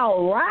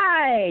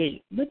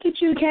right. Look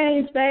at you,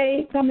 Kane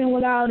Spade, coming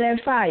with all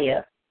that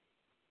fire.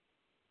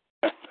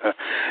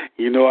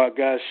 You know, I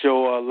got to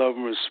show our love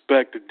and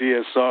respect. The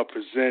DSR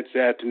presents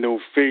afternoon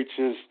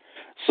features.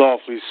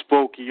 Softly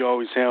spoken, you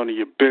always handle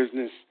your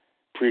business.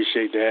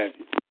 Appreciate that.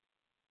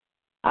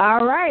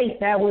 All right,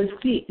 that was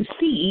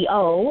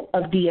CEO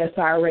of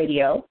DSR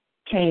Radio,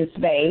 Kane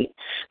Spade.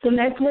 So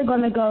next we're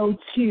going to go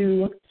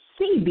to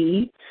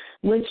CB,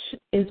 which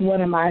is one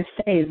of my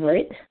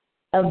favorite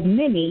of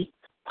many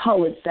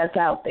poets that's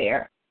out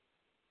there.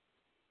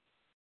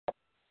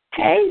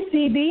 Hey,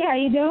 CB, how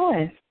you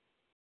doing?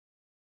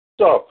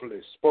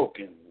 Softly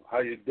spoken. How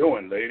you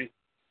doing, lady?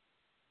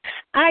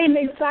 I am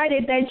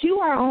excited that you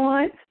are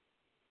on.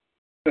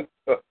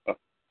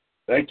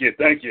 Thank you.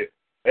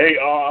 Hey,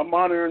 I'm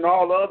honoring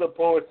all the other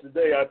poets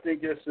today. I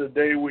think it's the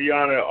day we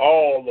honor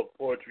all the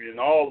poetry and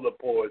all the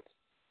poets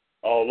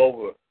all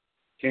over.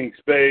 King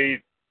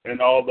Spade and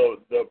all the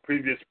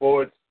previous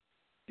poets.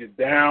 Get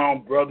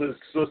down, brothers,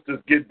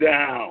 sisters, get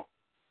down.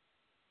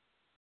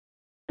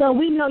 So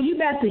we know you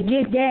got to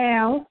get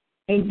down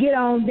and get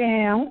on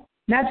down.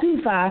 Not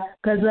too far,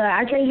 because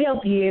I can't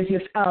help you if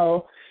you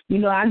fall.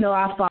 I know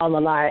I fall a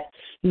lot.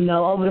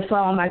 Over the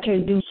phone I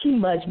can't do too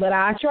much, but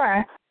I'll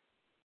try.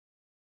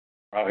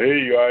 I hear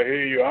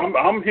you.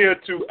 I'm here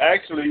to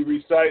actually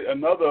recite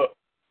another.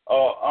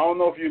 I don't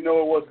know if you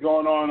know what's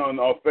going on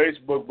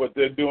Facebook, but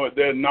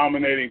they're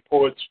nominating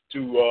poets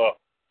to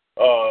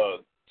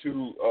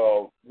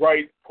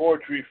write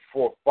poetry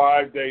for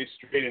 5 days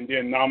straight, and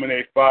then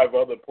nominate 5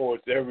 other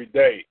poets every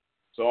day.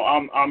 So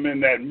I'm in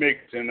that mix,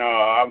 and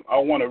I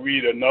want to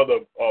read another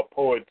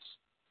poet's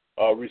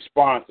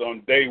response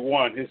on day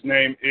 1. His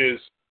name is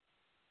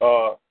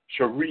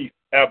Sharif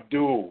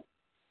Abdul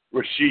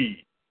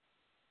Rashid.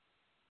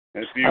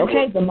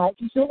 Okay, the mic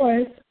is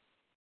yours.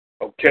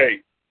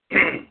 Okay.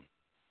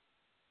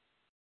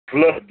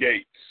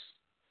 Floodgates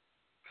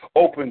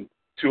open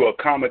to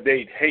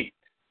accommodate hate.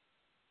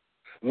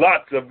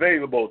 Lots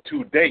available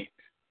to date.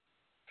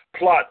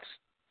 Plots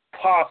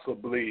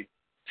possibly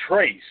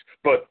trace,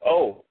 but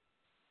oh,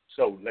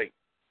 so late.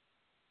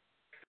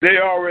 They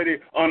already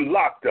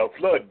unlocked the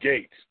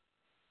floodgates.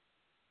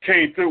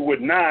 Came through with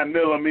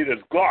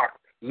 9mm Glock,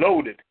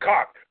 loaded,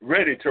 cocked,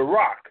 ready to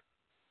rock.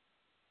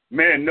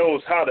 Man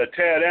knows how to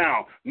tear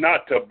down,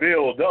 not to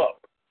build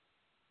up.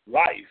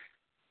 Life.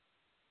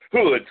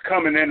 Hoods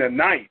coming in the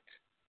night.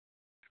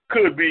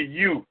 Could be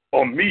you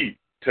or me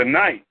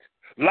tonight.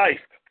 Life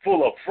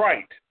full of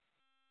fright.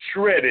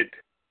 Shredded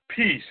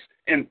peace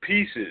in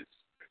pieces.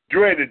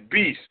 Dreaded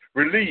beast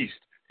released.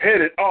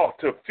 Headed off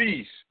to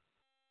feast.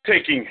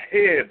 Taking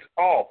heads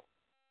off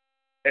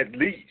at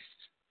least.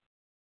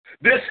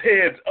 This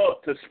heads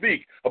up to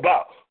speak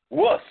about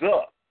what's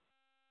up.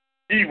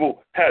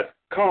 Evil has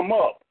come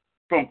up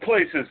from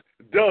places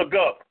dug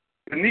up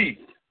beneath.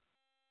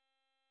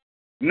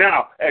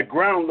 Now at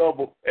ground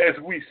level as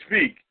we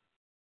speak,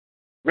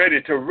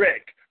 ready to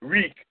wreck,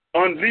 wreak,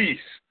 unleash,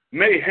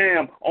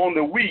 mayhem on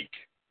the weak.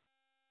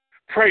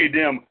 Pray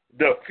them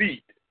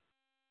defeat.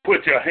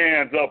 Put your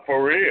hands up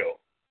for real.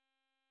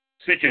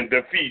 Seeking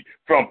defeat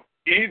from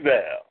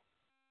evil.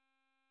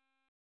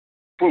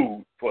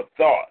 Food for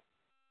thought.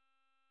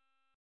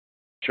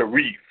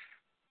 Sharif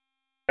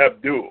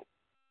Abdul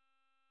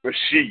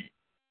Rashid.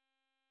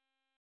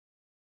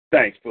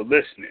 Thanks for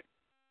listening.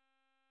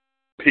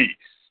 Peace.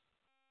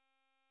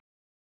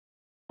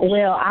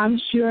 Well, I'm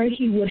sure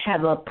he would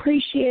have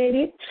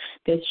appreciated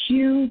that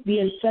you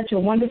did such a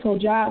wonderful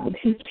job with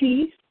his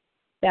piece.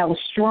 That was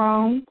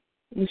strong.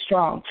 It was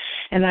strong.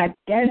 And I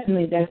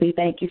definitely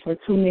thank you for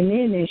tuning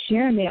in and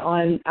sharing it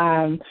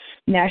on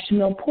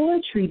National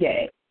Poetry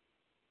Day.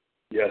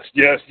 Yes.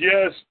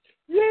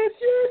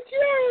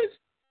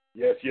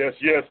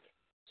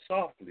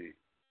 Softly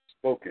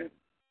spoken.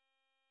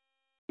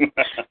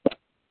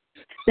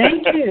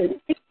 Thank you.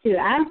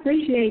 I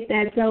appreciate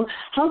that. So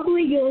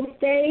hopefully you'll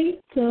stay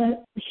to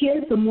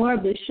hear some more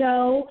of the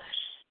show.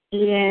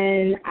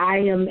 And I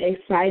am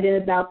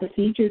excited about the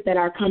features that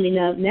are coming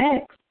up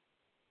next.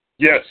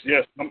 Yes.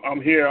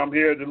 I'm here. I'm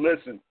here to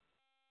listen.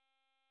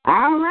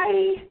 All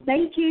righty.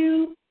 Thank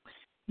you.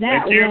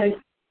 That was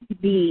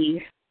the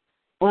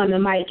On the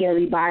Mic,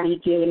 everybody,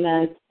 giving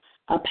us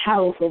a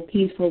powerful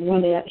piece for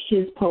one of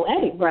his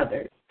poetic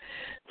brothers.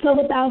 So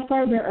without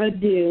further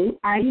ado,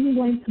 I am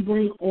going to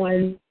bring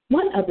on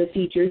one of the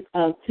features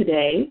of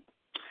today,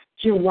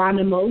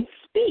 Geronimo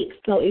Speaks.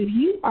 So if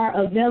you are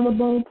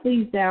available,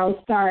 please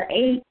dial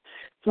 *8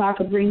 so I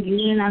can bring you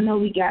in. I know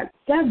we got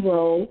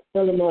several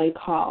Illinois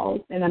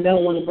calls, and I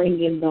don't want to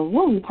bring in the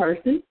wrong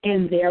person,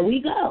 and there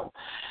we go.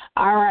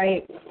 All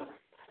right.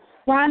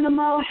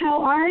 Geronimo,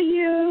 how are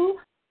you?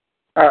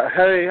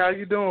 Hey, how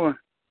you doing?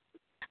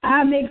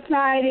 I'm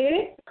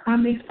excited.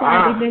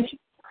 That you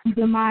have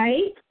the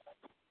mic.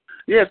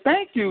 Yeah,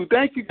 thank you.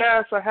 Thank you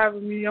guys for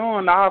having me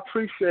on. I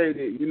appreciate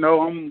it.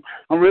 I'm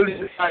really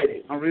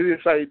excited. I'm really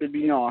excited to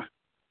be on.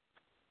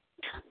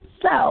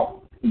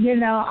 So,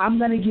 I'm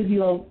going to give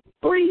you a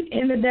brief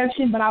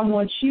introduction, but I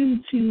want you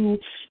to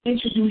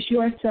introduce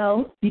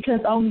yourself because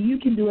only you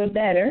can do it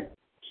better.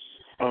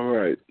 All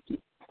right.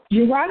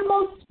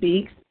 Geronimo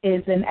Speaks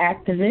is an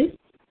activist.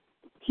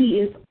 He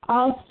is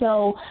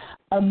also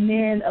a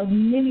man of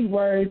many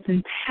words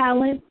and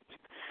talents.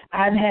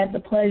 I've had the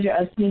pleasure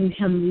of seeing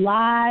him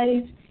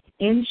live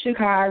in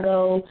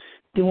Chicago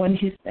doing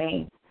his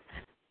thing.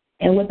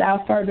 And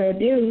without further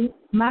ado,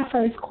 my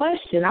first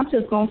question, I'm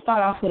just going to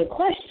start off with a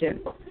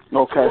question.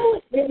 Okay. Who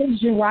is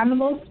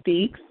Geronimo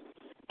Speaks,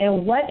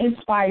 and what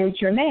inspired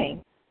your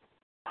name?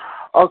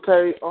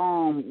 Okay,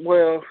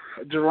 well,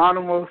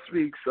 Geronimo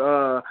Speaks,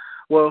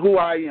 who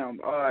I am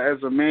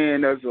as a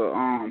man, as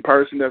a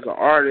person, as an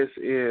artist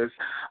is,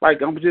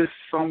 I'm just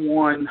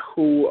someone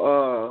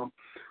who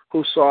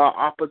who saw an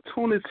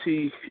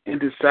opportunity and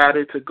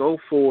decided to go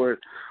for it.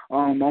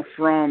 I'm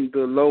from the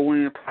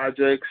low-end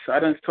projects. I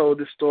done told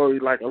this story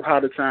like a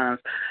lot of times.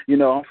 You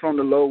know, I'm from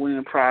the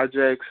low-end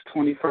projects,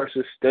 21st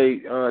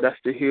Estate. That's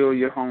the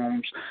Hillier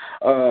homes.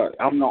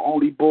 I'm the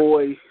only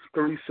boy,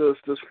 3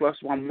 sisters, plus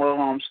my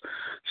mom's.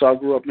 So I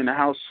grew up in a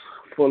house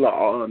full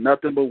of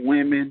nothing but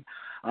women.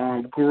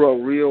 Grew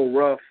up real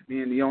rough,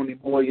 being the only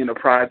boy in the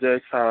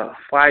projects,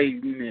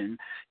 fighting and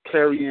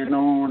carrying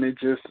on and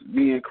just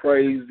being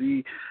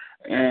crazy.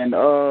 And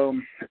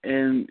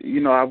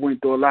you know, I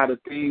went through a lot of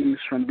things,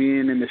 from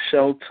being in the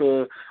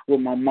shelter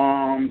with my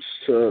moms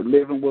to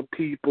living with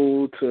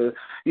people to,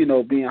 you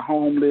know, being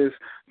homeless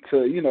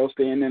to, you know,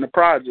 staying in the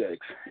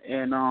projects.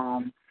 And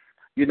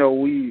you know,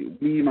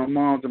 me, my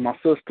mom, and my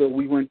sister,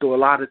 we went through a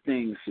lot of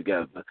things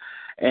together.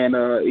 And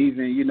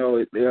even, you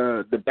know,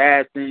 the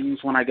bad things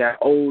when I got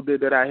older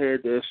that I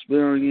had to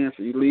experience,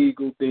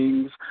 illegal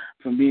things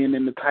from being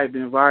in the type of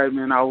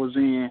environment I was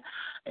in.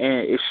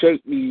 And it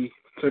shaped me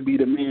to be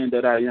the man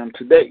that I am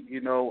today.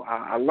 You know,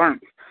 I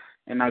learned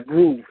and I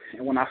grew.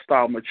 And when I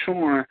started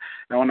maturing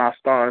and when I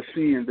started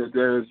seeing that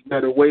there's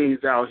better ways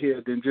out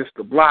here than just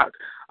the block,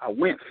 I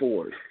went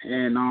for it.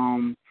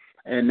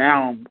 And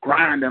now I'm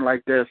grinding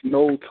like there's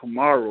no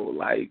tomorrow,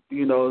 like,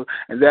 you know,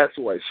 and that's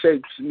what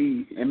shapes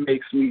me and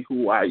makes me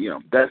who I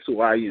am. That's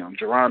who I am.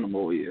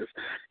 Geronimo is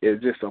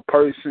just a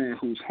person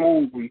who's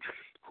hungry,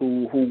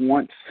 who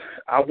wants.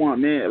 I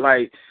want, man.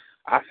 Like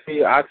I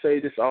say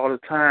this all the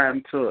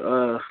time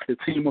to the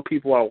team of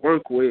people I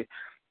work with.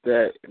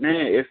 That,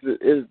 man,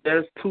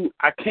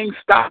 I can't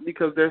stop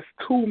because there's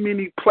too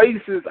many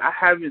places I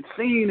haven't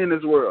seen in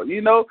this world.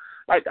 You know.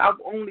 Like,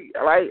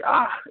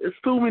 it's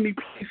too many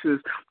places.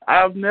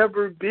 I've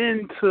never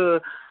been to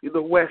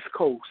the West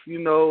Coast, you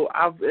know.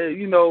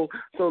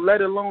 So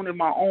let alone in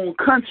my own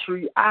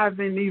country, I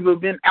haven't even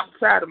been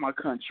outside of my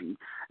country.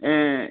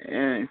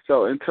 And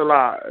so until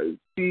I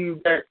see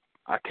that,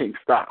 I can't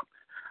stop.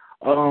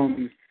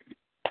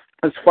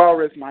 As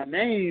far as my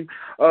name,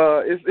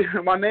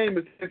 my name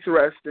is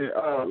interesting.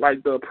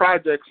 Like the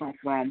projects I'm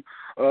from,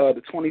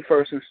 the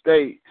 21st and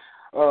State.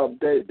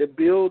 The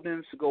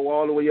buildings go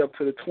all the way up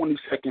to the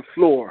 22nd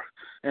floor,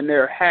 and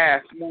they're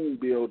half-moon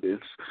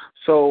buildings.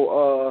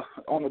 So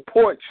on the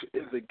porch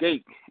is a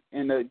gate,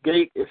 and the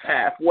gate is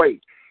halfway.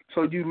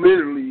 So you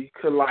literally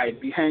could, like,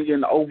 be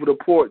hanging over the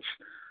porch,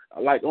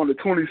 like, on the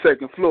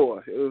 22nd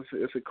floor.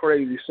 It's a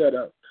crazy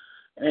setup.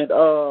 And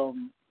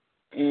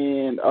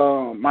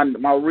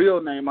my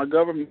real name, my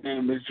government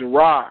name is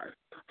Gerard.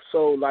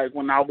 So, like,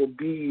 when I'll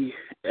be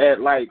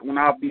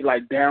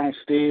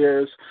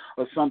downstairs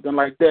or something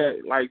like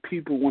that, like,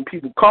 when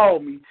people call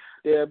me,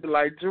 they'll be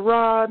like,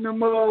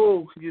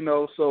 Geronimo, you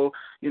know. So,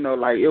 you know,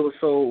 like, it was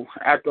so,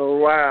 after a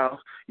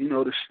while, you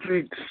know, the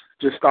streets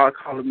just started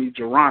calling me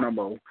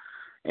Geronimo.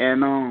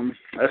 And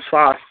as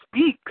far as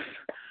Speaks,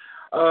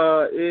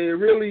 it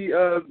really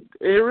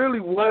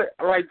was,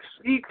 like,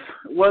 Speaks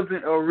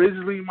wasn't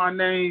originally my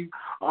name.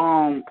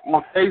 On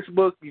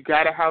Facebook, you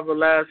got to have a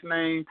last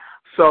name.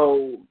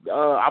 So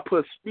I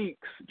put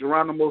Speaks,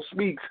 Geronimo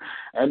Speaks,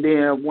 and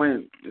then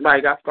when,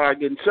 like, I started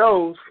getting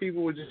shows,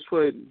 people would just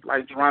put,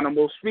 like,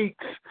 Geronimo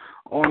Speaks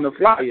on the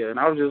flyer, and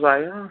I was just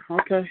like, oh,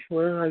 okay,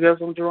 well, I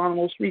guess I'm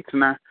Geronimo Speaks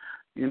now,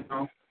 you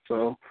know.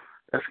 So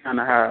that's kind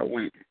of how it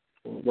went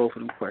for both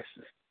of them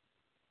questions.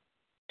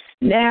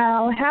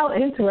 Now, how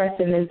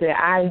interesting is it?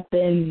 I've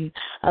been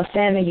a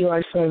fan of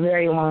yours for a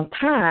very long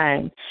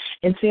time.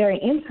 It's very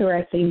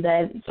interesting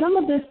that some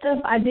of this stuff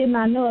I did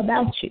not know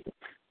about you.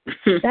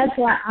 That's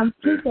why I'm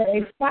super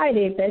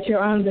excited that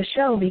you're on the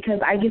show, because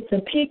I get to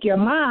pick your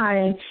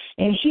mind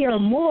and hear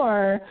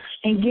more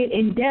and get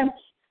in depth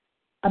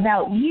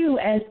about you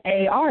as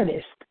an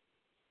artist.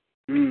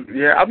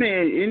 Yeah, I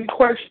mean, any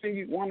question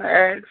you want to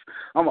ask,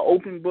 I'm an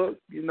open book.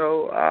 You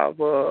know,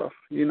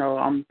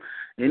 I'm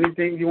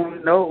anything you want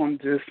to know. I'm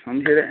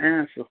here to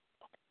answer.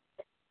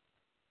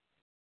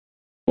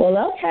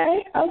 Well,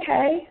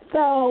 okay.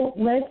 So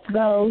let's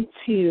go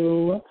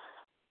to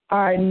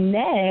our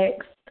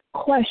next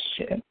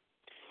question.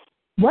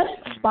 What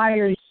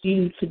inspires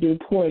you to do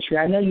poetry?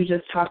 I know you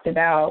just talked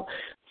about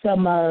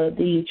some of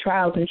the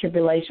trials and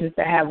tribulations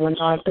that have went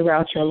on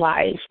throughout your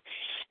life,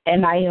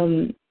 and I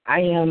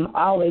am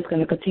always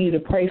going to continue to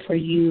pray for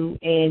you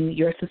and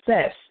your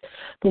success.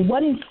 But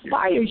what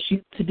inspires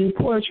you to do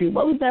poetry?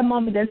 What was that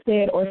moment that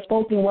said, or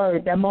spoken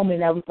word, that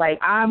moment that was like,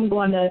 I'm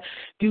going to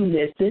do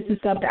this. This is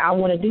something I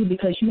want to do,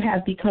 because you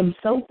have become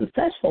so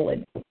successful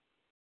in it.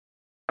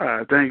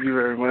 Thank you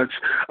very much.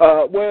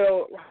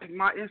 Well,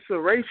 my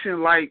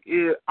inspiration,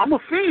 I'm a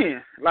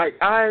fan. Like,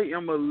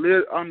 I'm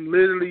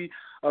literally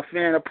a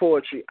fan of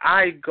poetry.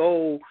 I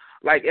go,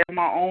 like, at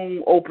my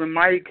own open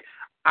mic,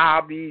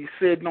 I'll be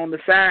sitting on the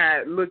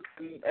side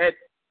looking at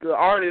the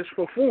artist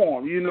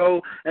perform, you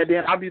know, and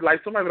then I'll be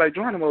like, somebody be like,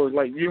 Geronimo,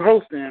 like, you're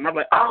hosting. And I'm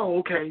like, oh,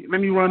 okay,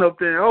 let me run up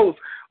there and host.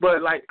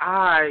 But, like,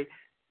 I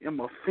am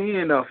a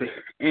fan of it,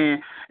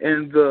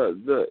 and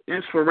the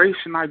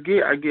inspiration I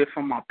get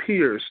from my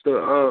peers,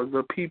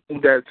 the people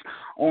that's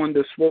on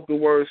the spoken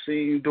word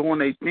scene doing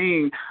their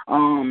thing,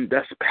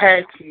 that's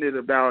passionate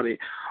about it.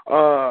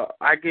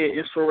 I get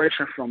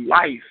inspiration from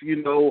life.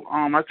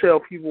 I tell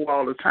people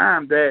all the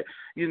time that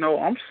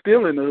I'm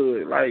still in the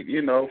hood. Like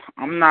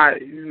I'm not. I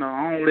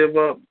don't live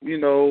up.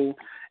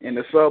 In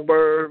the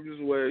suburbs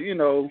where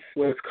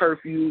it's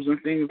curfews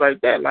and things like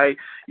that. Like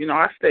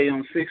I stay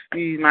on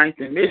 69th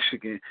in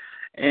Michigan,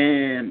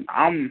 and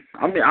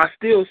I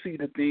still see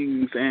the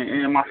things,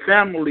 and my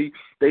family,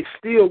 they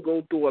still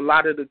go through a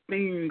lot of the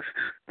things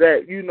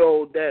that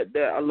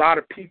that a lot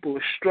of people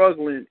are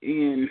struggling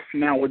in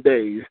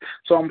nowadays.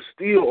 So I'm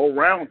still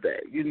around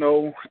that,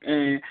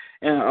 and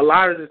a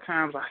lot of the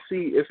times I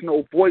see it's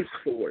no voice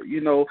for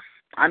it,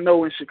 I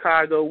know in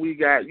Chicago we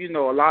got,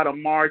 a lot of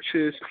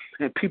marches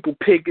and people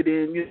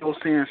picketing,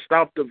 saying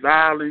stop the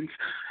violence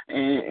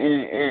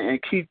and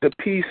keep the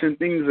peace and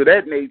things of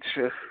that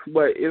nature.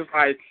 But it's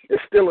like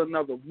it's still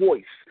another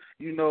voice,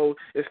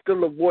 it's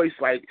still a voice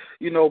like,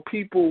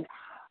 people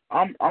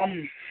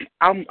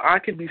I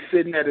could be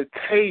sitting at a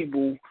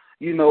table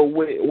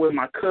with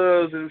my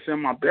cousins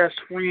and my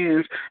best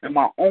friends and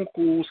my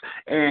uncles,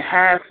 and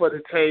half of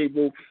the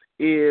table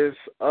is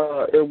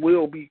it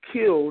will be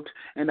killed,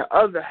 and the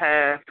other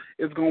half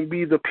is going to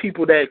be the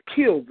people that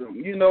killed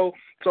them,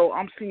 So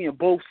I'm seeing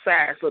both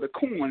sides of the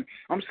coin.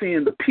 I'm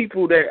seeing the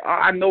people that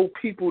I know,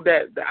 people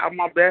that are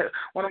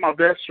one of my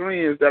best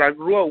friends that I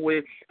grew up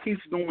with, he's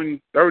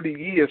doing 30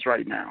 years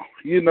right now,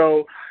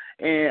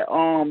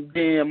 and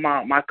then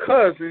my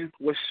cousin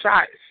was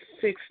shot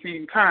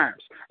 16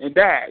 times and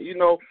died,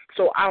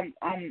 So I'm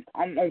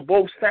on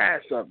both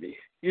sides of it.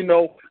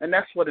 And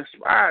that's what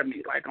inspired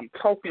me. Like I'm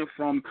talking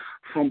from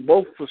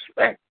both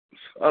perspectives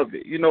of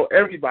it.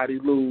 Everybody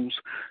lose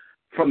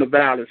from the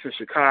violence in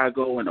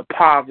Chicago and the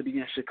poverty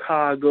in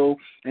Chicago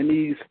and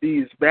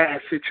these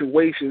bad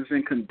situations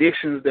and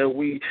conditions that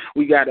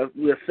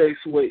we're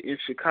faced with in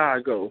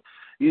Chicago.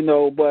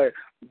 But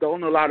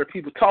don't a lot of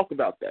people talk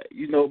about that,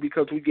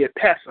 because we get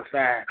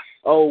pacified.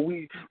 Oh,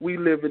 we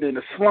living in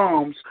the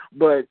slums,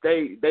 but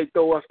they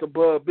throw us the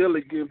Bud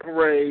Billigan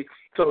parade,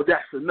 so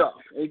that's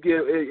enough. And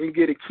get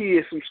the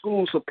kids some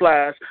school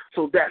supplies,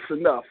 so that's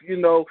enough,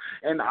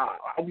 And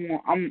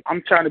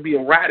I'm trying to be a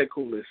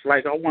radicalist.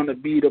 Like I want to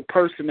be the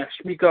person that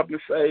speak up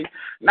and say,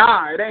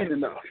 nah, it ain't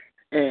enough.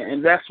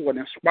 And that's what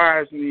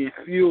inspires me and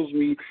fuels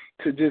me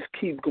to just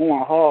keep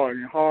going hard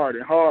and hard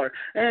and hard,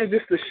 and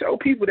just to show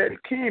people that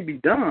it can be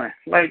done.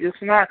 Like it's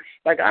not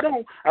like I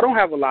don't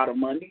have a lot of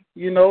money,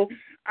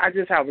 I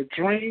just have a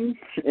dream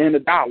and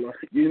 $1,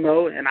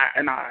 and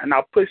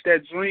I push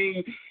that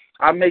dream.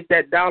 I make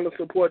that dollar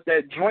support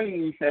that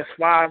dream as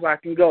far as I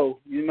can go,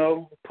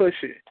 push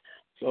it.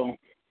 So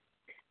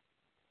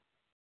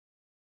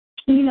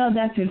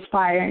that's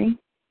inspiring,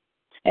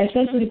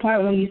 especially the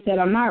part when you said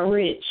I'm not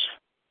rich,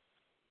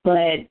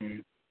 but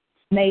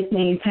make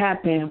things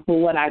happen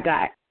for what I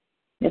got.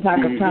 If I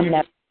could sum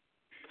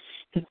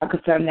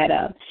that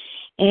up.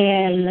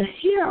 And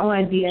here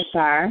on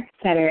DSR,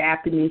 Saturday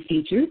Afternoon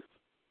Features,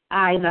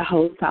 I, the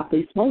host,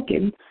 Softly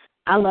Spoken,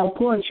 I love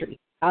poetry.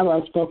 I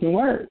love spoken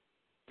word.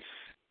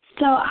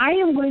 So I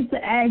am going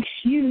to ask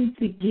you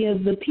to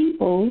give the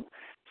people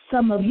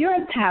some of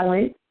your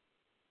talent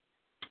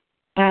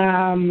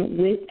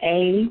with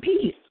a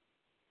piece.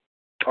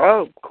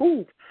 Oh,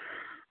 cool.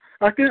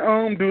 I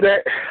can do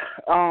that.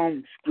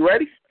 You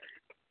ready?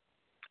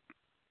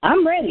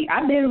 I'm ready.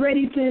 I've been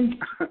ready since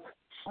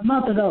a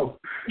month ago.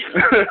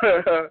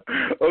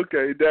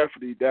 Okay,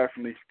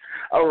 definitely.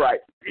 All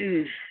right.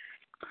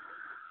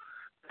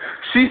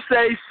 She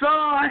say,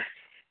 son,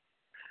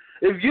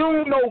 if you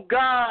don't know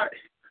God,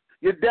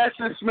 you're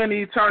destined to spend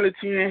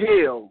eternity in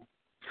hell.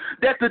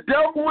 That the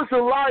devil is a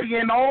liar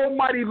and the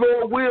Almighty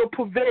Lord will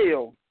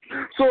prevail.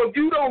 So if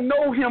you don't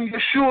know him,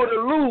 you're sure to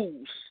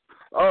lose.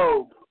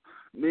 Oh,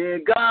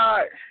 man,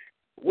 God,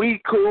 we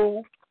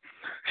cool.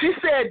 She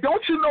said,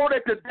 don't you know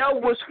that the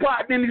devil was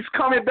plotting and he's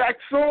coming back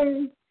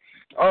soon?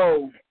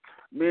 Oh,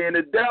 man,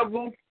 the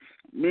devil,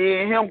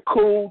 me and him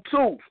cool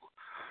too.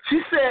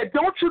 She said,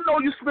 don't you know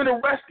you spend the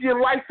rest of your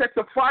life at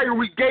the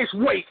fiery gates?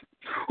 Wait,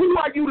 who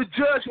are you to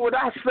judge what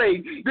I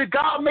say? Did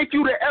God make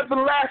you the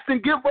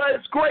everlasting giver of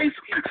his grace?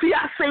 See,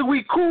 I say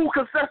we cool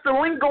because that's the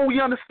lingo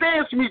he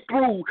understands me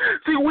through.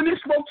 See, when he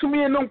spoke to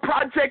me in them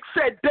project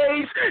set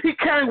days, he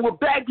came with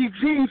baggy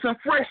jeans and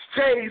fresh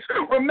J's.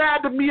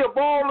 Reminded me of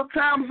all the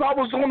times I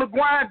was on the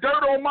grind,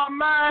 dirt on my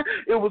mind.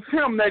 It was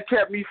him that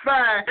kept me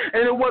fine.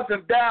 And it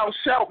wasn't thou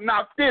shalt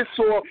not this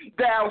or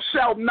thou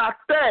shalt not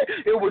that.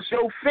 It was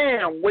your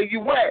fam, where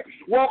you at?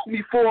 Walk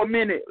me for a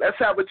minute. Let's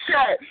have a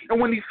chat. And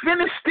when he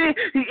finished it,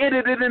 he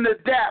ended it in the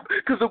dap.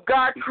 Because if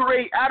God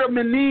create Adam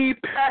and Eve,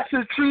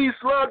 passive trees,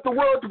 loved the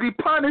world to be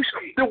punished,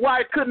 then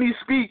why couldn't he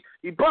speak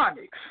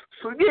Ebonics?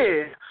 So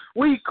yeah,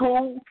 we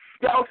cool.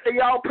 Y'all say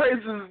y'all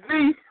praises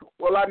V.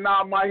 Well, I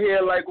nod my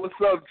head like, what's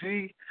up,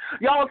 G?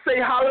 Y'all say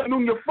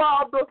hallelujah,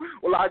 Father.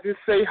 Well, I just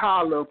say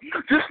holla.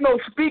 Just know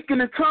speaking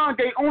in tongue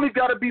ain't only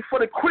got to be for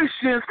the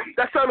Christians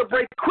that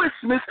celebrate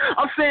Christmas.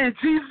 I'm saying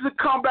Jesus will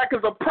come back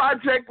as a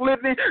project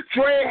living,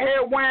 dread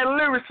hair wearing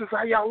lyricist.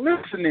 Are y'all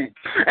listening?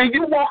 And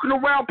you walking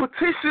around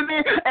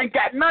petitioning and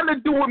got nothing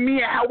to do with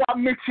me and how I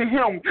mention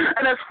him.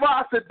 And as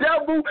far as the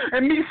devil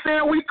and me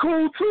saying we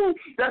cool too,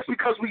 that's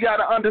because we got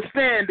to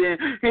understand it.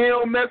 He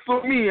don't mess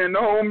with me and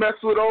don't mess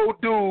with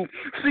old dude.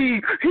 See,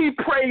 he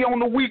pray on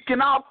the week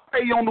and I'll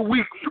pray on the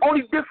week.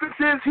 Only difference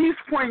is he's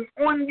praying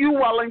on you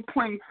while I'm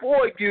praying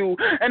for you.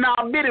 And I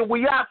admit it,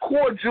 we are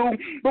cordial,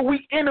 but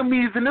we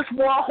enemies. And this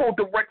war I hold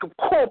the rank of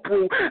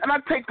corporal. And I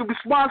take the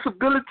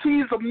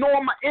responsibilities of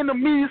knowing my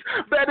enemies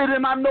better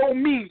than I know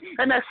me.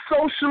 And that's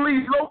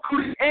socially,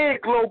 locally, and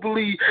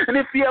globally. And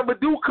if you ever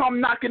do come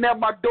knocking at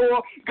my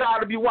door, God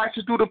will be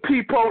watching through the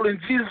peephole and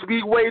Jesus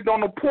be waved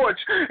on the porch.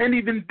 And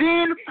even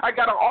then, I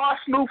got an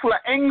arsenal full of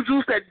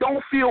angels that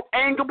don't feel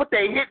anger, but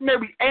they hitting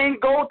every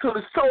angle till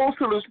the soul,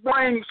 till his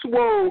brain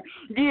swole.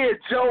 Yeah,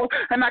 Joe,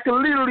 and I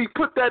can literally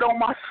put that on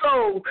my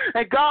soul.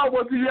 And God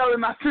wasn't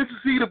yelling, I sense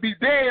to be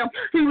damned.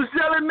 He was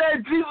yelling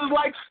at Jesus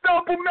like,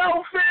 stump him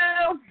out,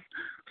 fam.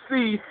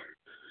 See,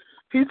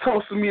 he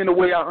toasted me in a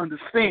way I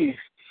understand.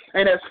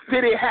 And that's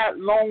fitted hat,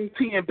 long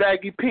tee, and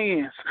baggy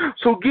pants.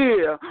 So,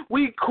 yeah,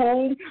 we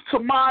cool.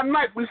 Tomorrow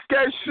night, we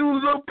skate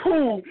shoes or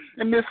pool.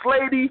 And Miss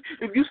Lady,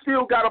 if you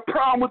still got a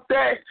problem with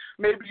that,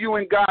 maybe you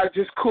and God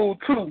just cool,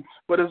 too.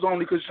 But it's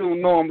only because you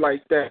don't know him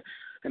like that.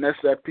 And that's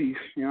that piece.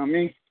 You know what I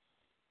mean?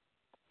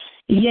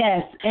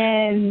 Yes,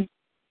 and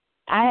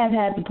I have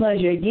had the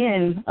pleasure,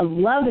 again, of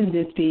loving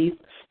this piece.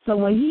 So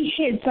when he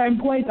hit certain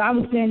points, I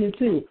was saying it,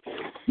 too.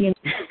 You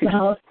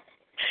know, so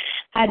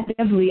I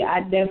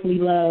definitely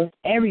love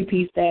every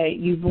piece that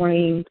you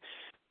bring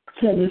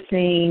to the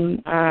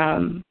scene.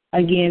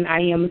 Again, I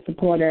am a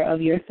supporter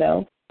of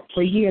yourself.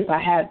 For years I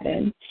have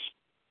been.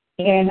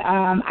 And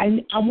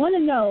I want to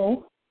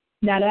know,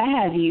 now that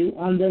I have you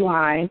on the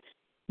line,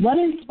 what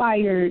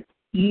inspired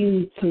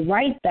you to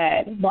write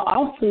that, but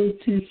also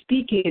to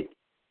speak it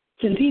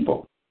to the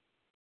people?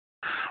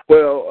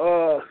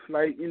 Well,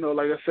 like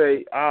I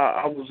say,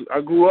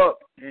 I grew up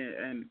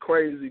in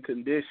crazy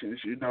conditions,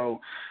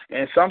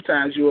 and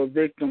sometimes you're a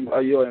victim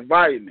of your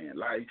environment.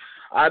 Like,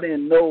 I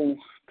didn't know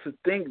to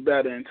think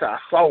better until I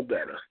saw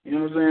better. You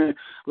know what I'm saying?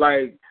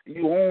 Like,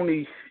 you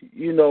only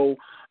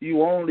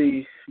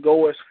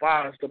go as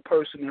far as the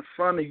person in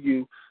front of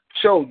you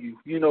show you,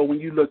 when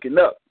you're looking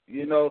up.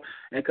 And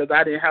because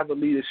I didn't have a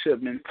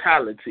leadership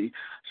mentality.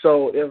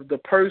 So if the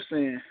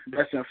person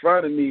that's in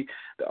front of me,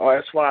 or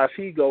as far as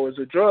he goes, is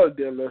a drug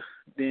dealer,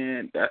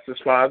 then that's as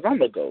far as I'm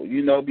going to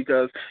go,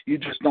 because you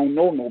just don't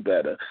know no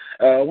better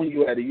when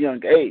you're at a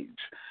young age.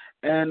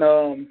 And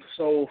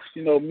so,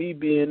 me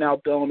being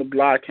out there on the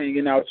block,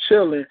 hanging out,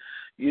 chilling,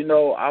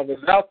 I was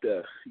out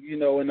there,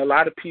 and a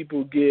lot of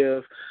people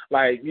give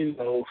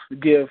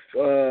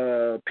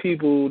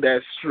people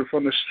that's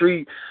from the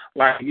street,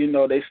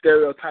 they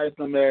stereotype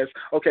them as,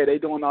 okay, they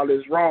doing all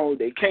this wrong,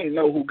 they can't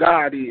know who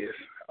God is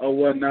or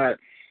whatnot.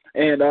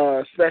 And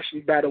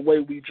especially by the way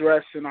we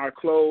dress in our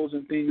clothes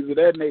and things of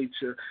that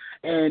nature.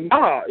 And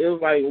it was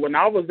like when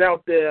I was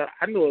out there,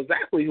 I knew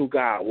exactly who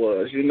God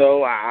was.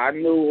 I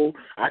knew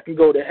I can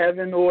go to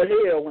heaven or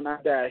hell when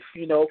I die.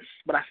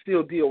 But I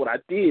still did what I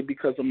did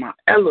because of my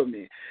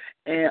element.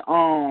 And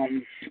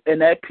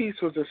that piece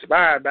was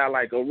inspired by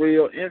like a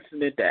real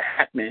incident that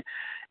happened.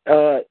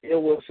 It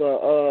was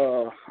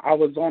I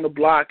was on the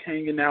block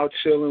hanging out,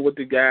 chilling with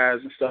the guys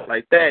and stuff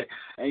like that.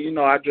 And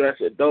I dress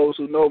it. Those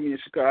who know me in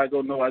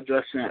Chicago know I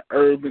dress in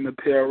urban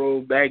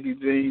apparel, baggy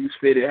jeans,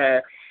 fitted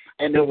hat.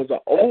 And there was an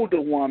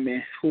older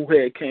woman who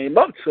had came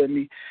up to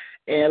me,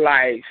 and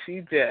like she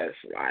just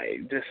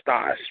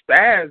started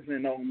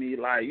spazzing on me,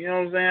 like, you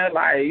know what I'm saying?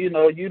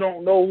 Like, you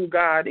don't know who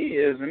God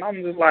is. And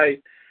I'm just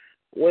like,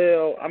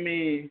 well, I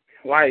mean,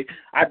 like,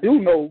 I do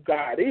know who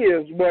God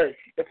is, but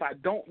if I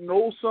don't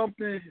know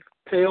something,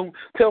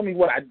 tell me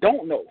what I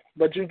don't know.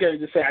 But you can't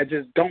just say I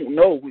just don't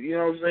know. You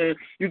know what I'm saying?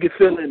 You can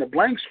fill in the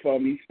blanks for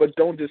me, but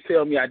don't just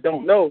tell me I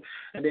don't know.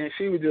 And then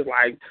she was just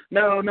like,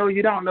 no,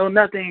 you don't know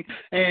nothing.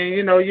 And,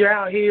 you're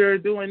out here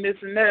doing this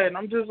and that. And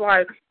I'm just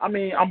like, I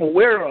mean, I'm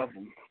aware of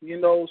them,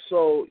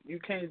 so you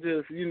can't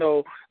just,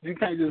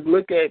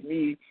 look at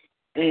me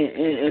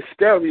and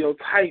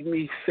stereotype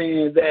me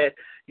saying that,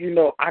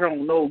 I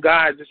don't know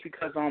God just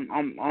because I'm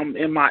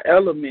in my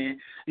element.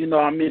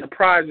 I'm in the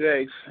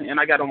projects and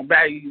I got on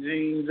baggy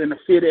jeans and a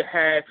fitted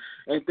hat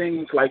and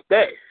things like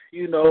that,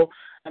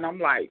 And I'm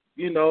like,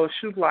 she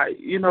was like,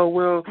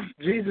 well,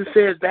 Jesus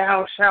says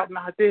thou shalt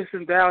not this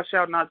and thou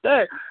shalt not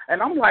that.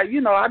 And I'm like,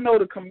 I know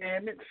the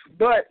commandments,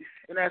 but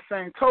in that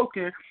same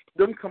token,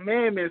 them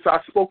commandments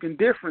are spoken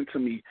different to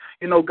me.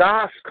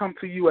 God's come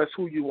to you as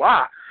who you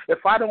are.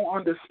 If I don't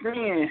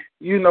understand,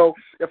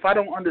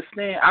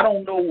 I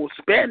don't know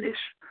Spanish.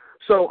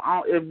 So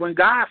when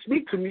God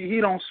speaks to me,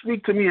 he don't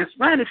speak to me in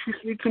Spanish, he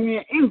speaks to me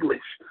in English,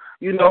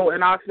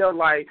 and I feel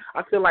like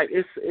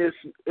it's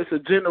a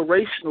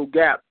generational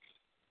gap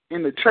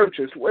in the church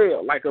as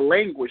well, like a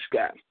language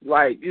guy.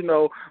 Like, you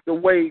know, the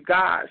way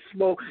God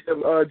spoke,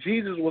 if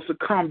Jesus was to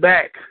come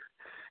back,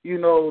 you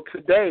know,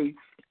 today,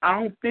 I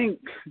don't think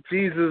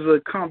Jesus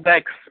would come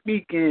back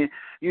speaking,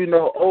 you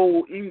know,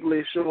 Old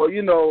English or,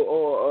 you know,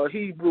 or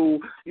Hebrew,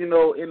 you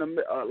know, in a,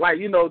 like,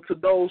 you know, to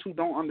those who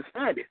don't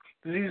understand it.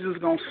 Jesus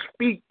is going to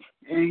speak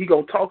and he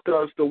going to talk to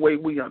us the way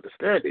we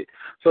understand it.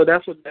 So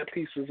that's what that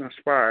piece was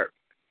inspired.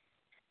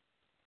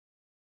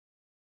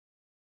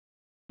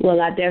 Well,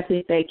 I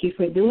definitely thank you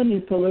for doing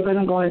this. So we're going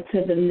to go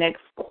into the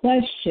next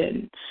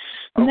question.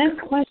 The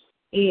next question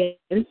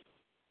is,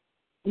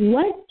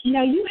 what, you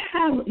know, you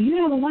have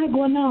a lot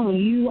going on.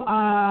 You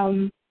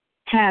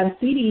have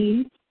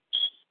CDs.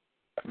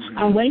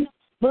 I'm waiting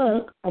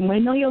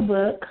on your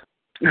book.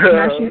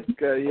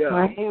 Okay, yeah.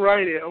 I'm gonna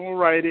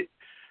write it.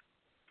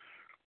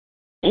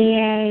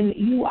 And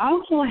you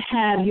also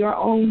have your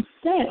own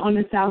set on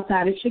the south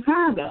side of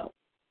Chicago.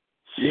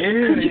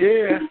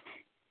 Yeah.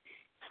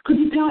 Could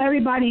you tell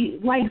everybody,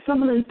 like,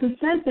 some of the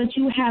success that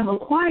you have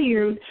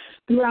acquired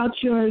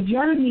throughout your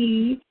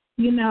journey,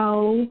 you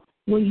know,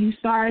 when you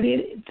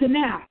started to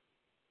now?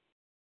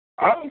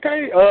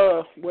 Okay.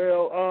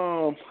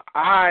 Well,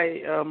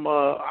 I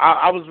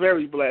was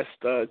very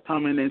blessed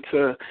coming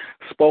into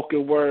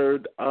spoken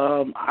word.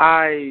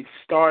 I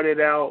started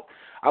out.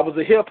 I was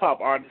a hip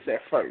hop artist at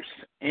first,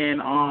 and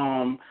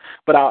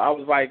but I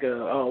was like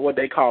a what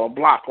they call a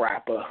block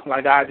rapper.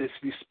 Like, I just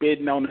be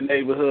spitting on the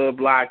neighborhood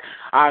block.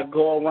 I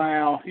go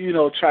around, you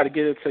know, try to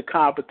get into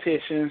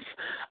competitions.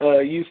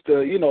 Used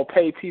to, you know,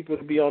 pay people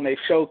to be on their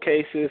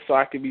showcases so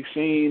I could be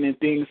seen and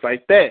things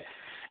like that.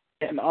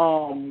 And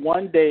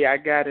one day I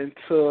got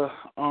into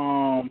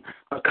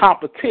a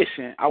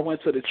competition. I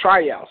went to the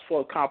tryouts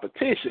for a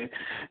competition,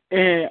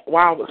 and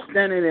while I was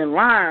standing in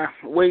line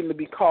waiting to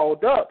be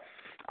called up,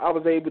 I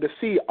was able to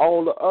see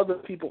all the other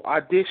people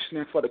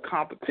auditioning for the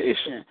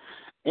competition,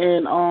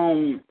 and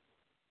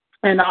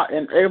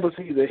it was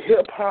either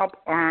hip hop,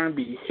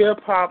 R&B, hip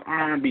hop,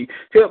 R&B,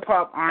 hip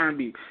hop,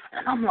 R&B,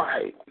 and I'm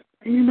like,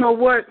 you know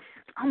what?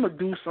 I'm gonna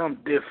do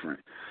something different.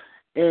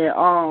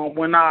 And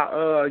when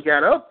I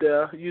got up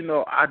there, you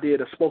know, I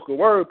did a spoken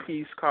word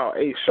piece called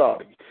A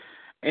Shawty.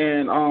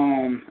 And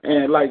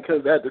like,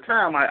 because at the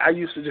time I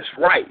used to just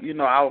write, you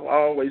know, I've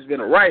always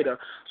been a writer,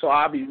 so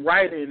I'll be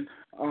writing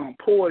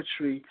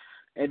poetry,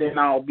 and then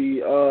I'll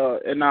be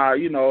and I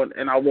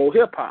wrote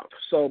hip hop.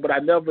 So, but I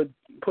never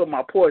put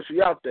my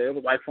poetry out there. It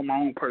was like for my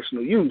own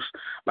personal use,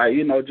 like,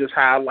 you know, just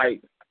how I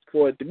like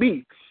for it to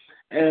be.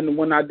 And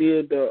when I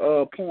did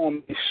the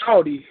poem A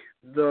Shawty,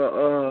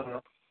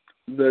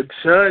 the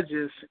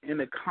judges in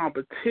the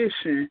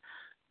competition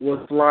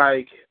was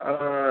like,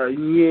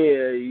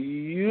 yeah,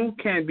 you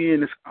can't be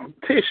in this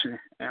competition.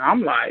 And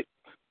I'm like,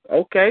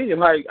 okay.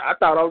 And like, I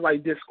thought I was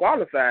like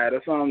disqualified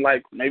or something,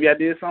 like maybe I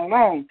did something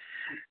wrong.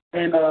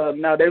 And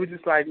now they were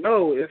just like,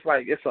 no, it's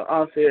like, it's an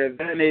unfair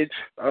advantage.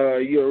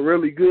 You're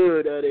really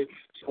good at it,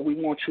 so we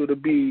want you to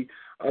be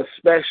a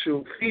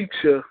special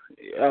feature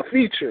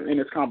in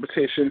this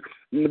competition,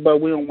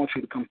 but we don't want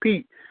you to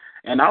compete.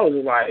 And I was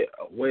like,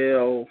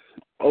 well,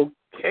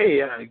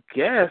 okay, I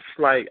guess.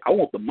 Like, I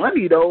want the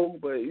money though,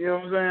 but you know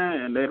what I'm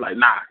saying? And they're like,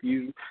 nah,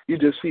 you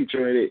just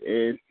feature in it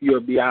and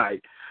you'll be all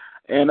right.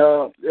 And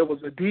there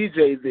was a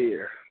DJ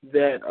there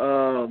that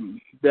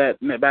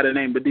by the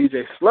name of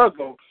DJ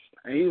Sluggo,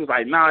 and he was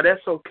like, nah,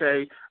 that's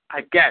okay,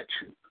 I got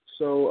you.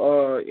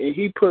 So and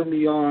he put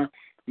me on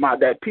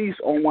that piece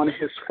on one of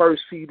his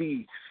first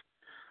CDs.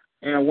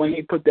 And when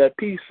he put that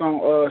piece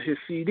on his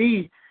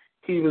CD,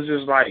 he was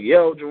just like,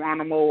 yo,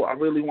 Geronimo, I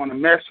really want to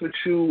mess with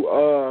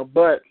you,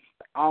 but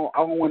I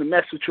don't want to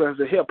mess with you as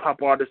a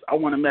hip-hop artist. I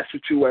want to mess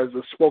with you as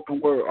a spoken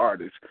word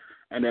artist.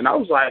 And then I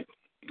was like,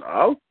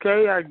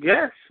 okay, I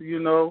guess, you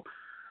know.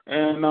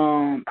 And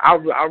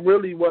I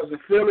really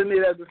wasn't feeling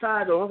it at the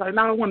time. So I was like,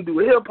 nah, I want to do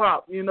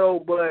hip-hop, you know.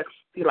 But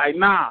he like,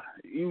 nah,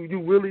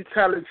 you really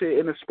talented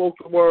in the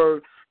spoken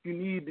word. You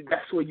need,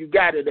 that's where you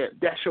got it at.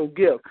 That's your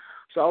gift.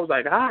 So I was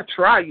like, I'll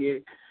try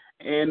it.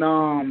 And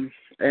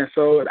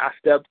so I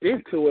stepped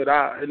into it.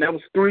 And that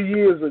was 3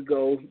 years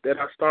ago that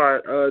I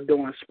started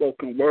doing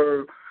spoken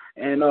word.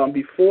 And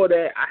before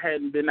that, I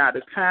hadn't been out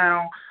of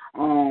town.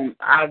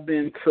 I've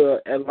been to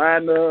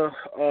Atlanta,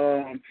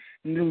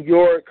 New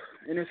York,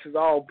 and this is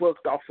all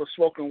booked off of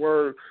spoken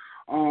word.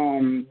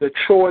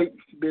 Detroit,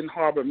 Ben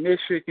Harbor,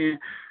 Michigan,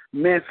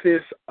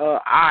 Memphis,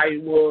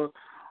 Iowa,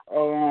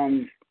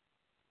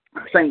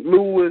 St.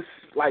 Louis,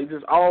 like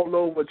just all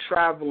over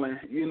traveling,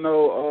 you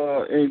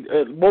know,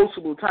 and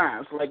multiple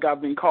times. Like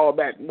I've been called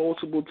back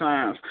multiple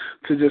times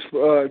to just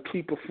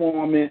keep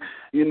performing,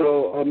 you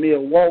know,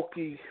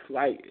 Milwaukee,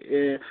 like,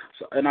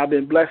 and I've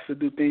been blessed to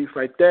do things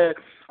like that.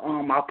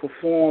 I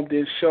performed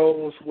in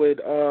shows with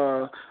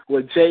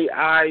Jay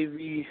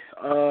Ivy,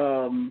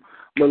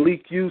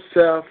 Malik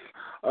Youssef,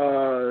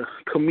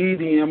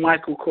 comedian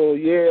Michael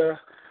Collier.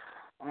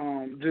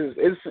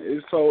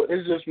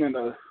 It's just been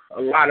a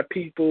lot of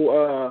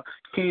people.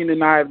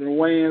 Keenan Ivan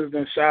Wayans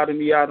been shouting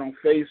me out on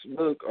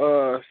Facebook.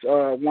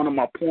 One of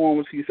my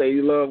poems, he said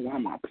he loved one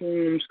of my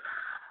poems.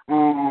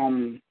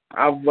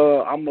 I'm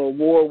an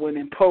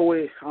award-winning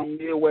poet. I'm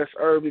Midwest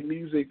Urban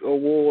Music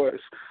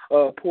Awards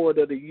Poet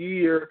of the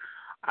Year.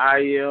 I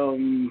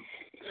am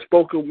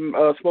Spoken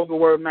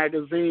Word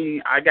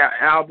Magazine. I got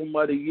Album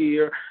of the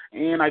Year,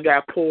 and I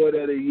got Poet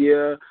of the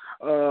Year,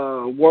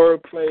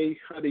 Wordplay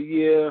of the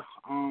Year,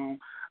 a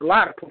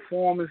lot of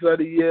Performance of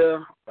the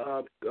Year,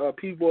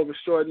 People of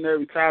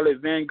Extraordinary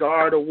Talent,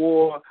 Vanguard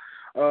Award.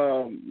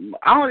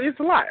 It's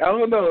a lot. I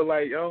don't know.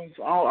 Like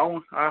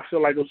I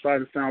feel like I'm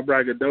starting to sound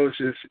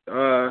braggadocious.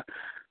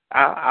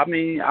 I'm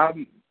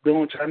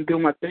trying to do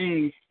my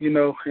thing,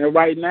 And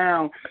right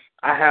now,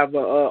 I have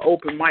a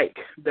open mic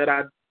that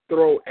I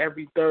throw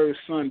every third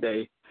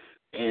Sunday,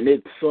 and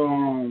it's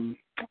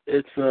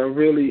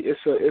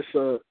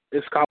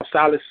called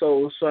Solid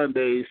Soul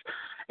Sundays.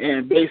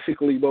 And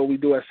basically what we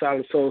do at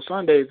Solid Soul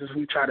Sundays is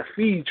we try to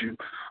feed you.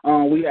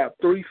 We have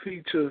 3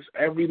 features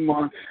every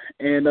month,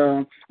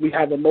 and we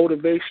have a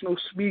motivational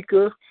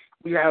speaker.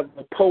 We have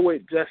a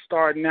poet just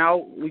starting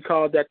out. We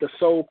call that the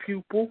Soul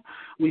Pupil.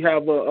 We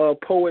have a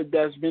poet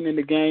that's been in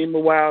the game a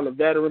while, a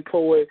veteran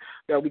poet,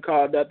 that we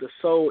call that the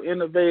Soul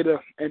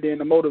Innovator. And then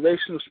the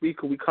motivational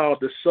speaker, we call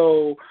the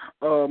Soul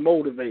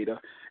Motivator.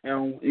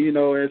 And,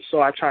 and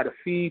so I try to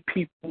feed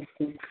people,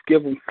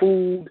 give them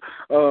food,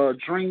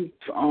 drinks.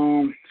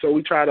 So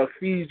we try to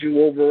feed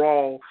you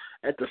overall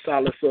at the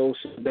Solid Soul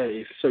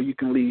Sundays so you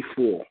can leave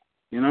full,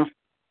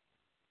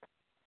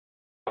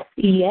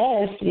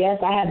 Yes,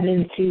 I have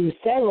been to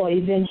several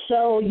events.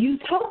 So you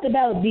talked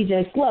about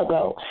DJ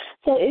Sluggo.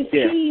 So is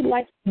he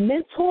like a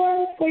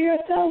mentor for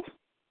yourself?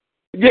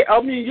 Yeah,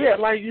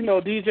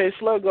 DJ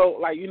Sluggo,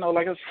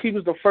 he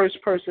was the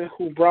first person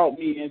who brought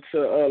me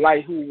into,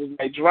 who was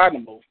like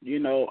Geronimo.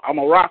 I'm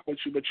a rock with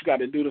you, but you got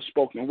to do the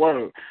spoken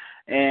word.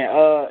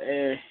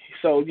 And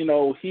so,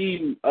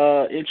 he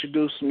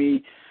introduced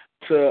me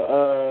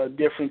to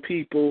different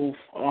people.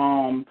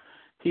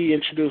 He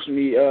introduced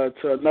me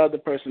to another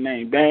person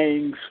named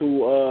Bangs,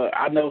 who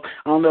I don't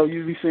know if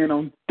you be seeing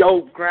them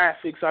dope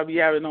graphics I be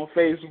having on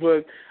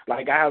Facebook.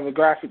 Like I have a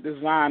graphic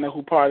designer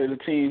who part of the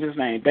team. His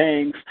name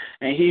Bangs,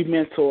 and he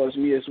mentors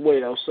me as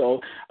well. So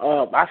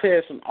I've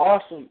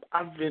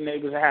been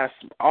able to have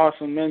some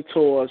awesome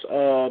mentors.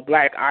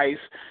 Black Ice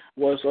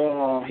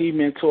he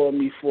mentored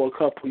me for a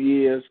couple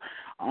years.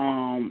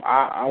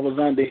 I was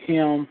under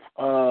him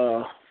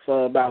for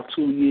about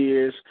 2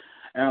 years.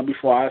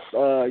 Before I,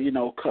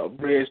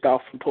 bridged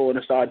off from poet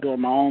and started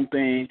doing my own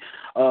thing.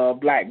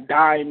 Black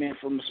Diamond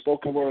from the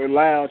Spoken Word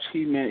Lounge,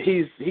 he's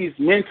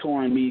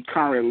mentoring me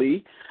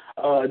currently.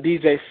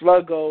 DJ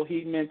Sluggo,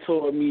 he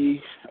mentored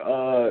me.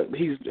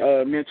 He's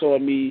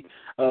mentored me.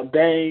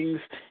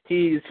 Bangs,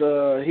 he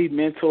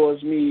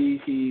mentors me.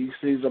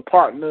 He's a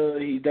partner.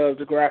 He does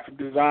the graphic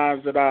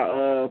designs that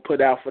I put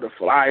out for the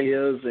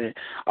flyers and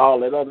all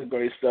that other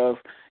great stuff.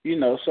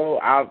 So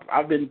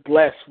I've been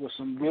blessed with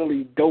some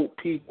really dope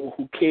people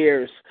who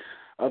cares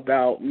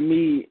about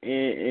me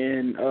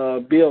and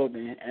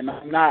building. And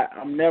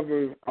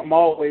I'm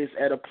always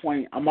at a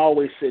point, I'm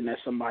always sitting at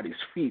somebody's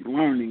feet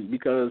learning,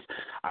 because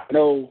I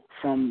know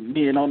from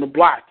being on the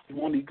block, you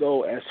only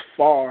go as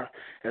far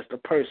as the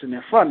person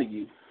in front of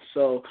you.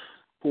 So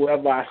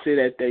whoever I sit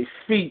at their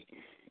feet,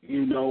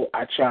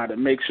 I try to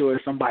make sure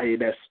it's somebody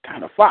that's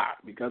kind of far,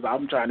 because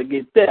I'm trying to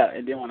get there.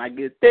 And then when I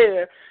get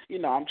there,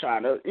 I'm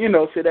trying to,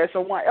 sit at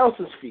someone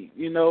else's feet,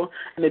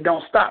 and it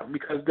don't stop,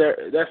 because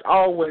there's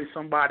always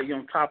somebody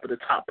on top of the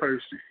top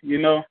person,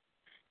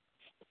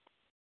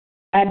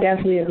 I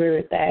definitely agree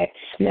with that.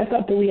 And that's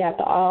something we have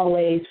to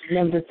always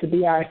remember, to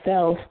be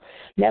ourselves,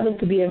 never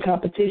to be in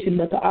competition,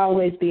 but to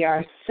always be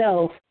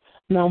ourselves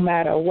no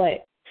matter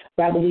what.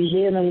 Whether we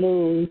win or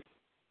lose,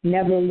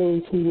 never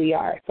lose who we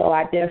are. So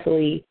I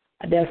definitely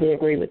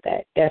agree with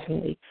that.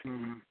 Definitely.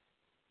 Mm-hmm.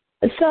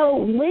 So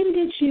when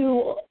did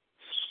you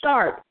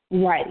start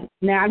writing?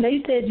 Now, I know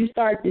you said you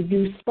started to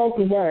do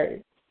spoken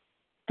word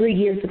 3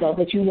 years ago,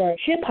 but you were a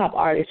hip-hop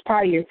artist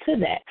prior to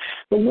that.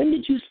 But when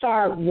did you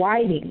start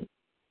writing?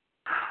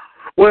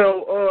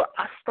 Well,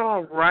 I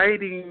started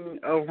writing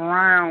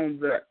around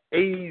the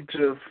age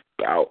of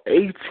about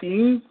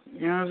 18,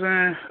 you know what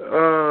I'm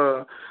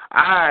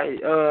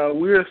saying?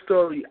 Weird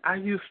story, I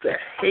used to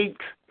hate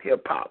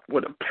hip-hop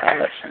with a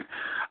passion.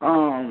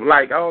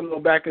 I don't know,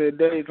 back in the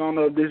days, I don't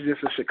know if this is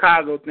just a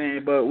Chicago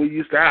thing, but we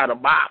used to have the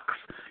box,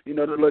 the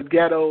little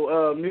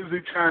ghetto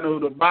music channel,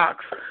 the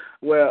box,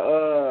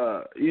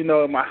 where,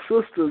 my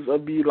sisters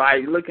would be,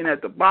 looking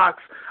at the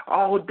box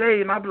all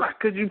day, and I'd be like,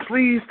 could you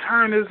please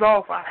turn this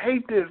off? I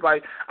hate this. I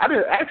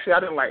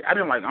didn't like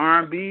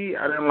R&B.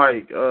 I didn't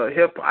like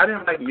hip-hop. I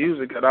didn't like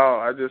music at all.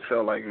 I just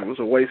felt like it was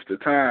a waste of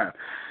time.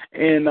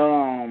 And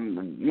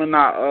when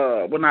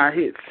I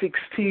hit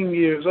 16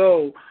 years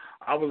old,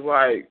 I was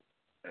like,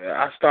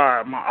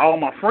 all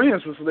my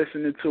friends was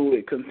listening to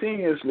it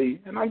continuously,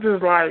 and I'm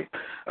just man,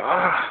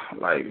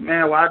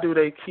 why do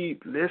they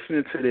keep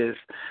listening to this?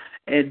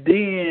 And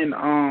then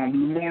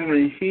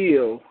Lauryn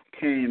Hill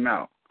came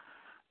out,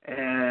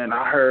 and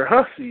I heard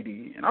her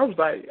CD, and I was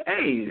like,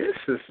 hey, this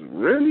is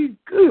really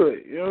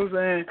good, you know what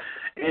I'm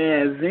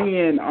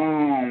saying?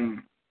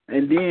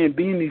 And then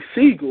Beanie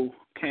Siegel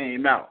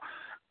came out.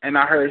 And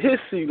I heard his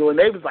single, and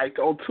they was like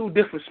on two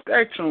different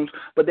spectrums,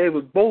 but they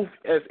was both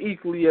as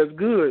equally as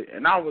good.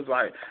 And I was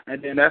like,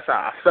 and then that's how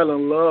I fell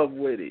in love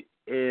with it.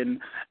 And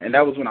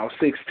that was when I was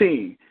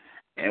 16.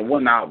 And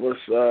when I was,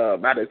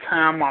 by the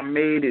time I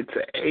made it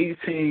to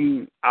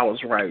 18, I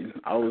was writing.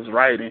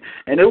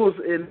 And I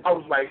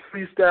was like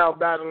freestyle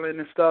battling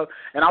and stuff,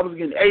 and I was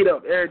getting ate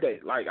up every day.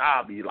 Like,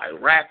 I'll be like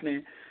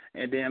rapping,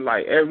 and then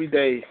like every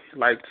day,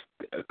 like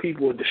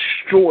people would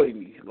destroy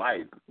me,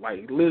 like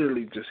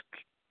literally just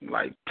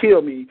like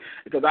kill me,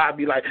 because I'd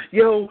be like,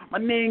 yo, my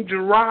name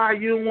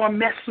Gerard, you don't want to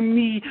mess with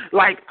me,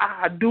 like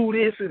I do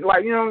this, and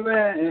like, you know what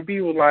I'm saying? And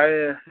people like,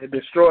 it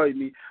destroyed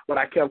me, but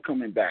I kept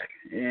coming back.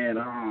 And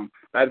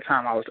by the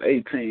time I was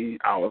 18,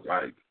 I was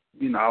like,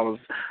 I was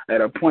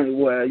at a point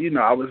where,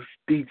 I was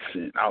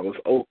decent, I was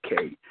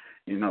okay,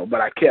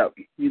 but I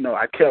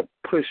kept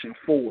pushing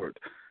forward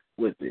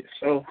with it.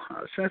 So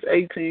since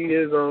 18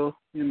 years old,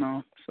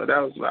 so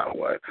that was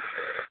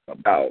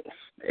about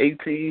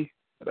 18.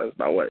 That's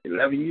about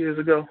 11 years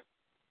ago.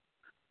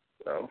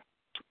 So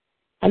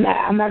I'm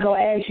not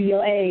gonna ask you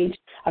your age.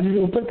 I'm just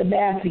gonna put the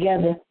math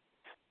together.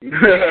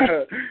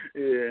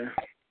 Yeah.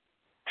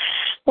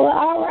 Well,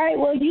 all right.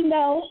 Well,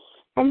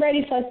 I'm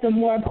ready for some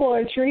more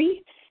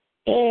poetry,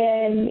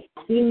 and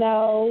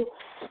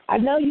I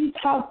know you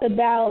talked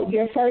about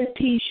your first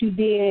piece you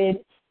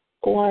did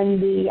on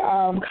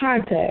the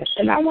contest,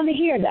 and I want to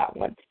hear that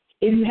one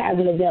if you have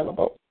it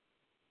available.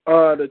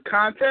 The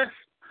contest.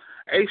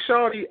 Hey,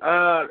 Shorty,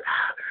 I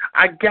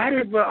got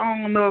it, but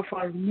I don't know if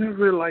I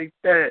remember it like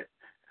that.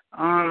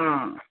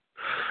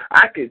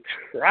 I could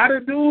try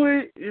to do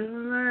it. I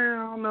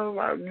don't know if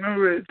I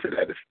remember it to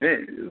that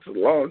extent. It's a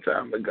long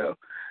time ago.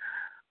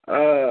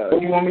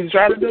 You want me to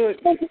try to do it?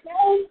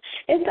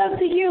 It's up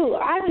to you.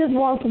 I just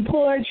want some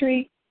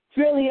poetry. It's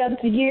really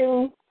up to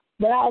you,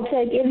 but I'll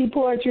take any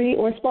poetry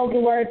or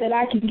spoken word that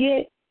I can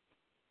get.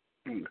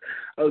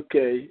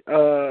 Okay.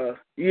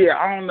 Yeah,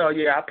 I don't know.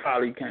 Yeah, I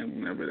probably can't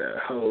remember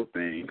that whole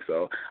thing.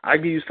 So I'll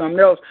give you something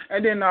else,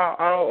 and then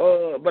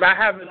I'll but I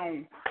have it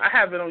on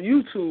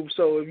YouTube.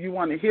 So if you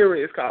want to hear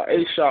it, it's called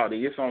A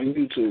Shawty. It's on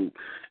YouTube,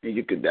 and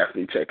you can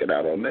definitely check it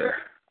out on there.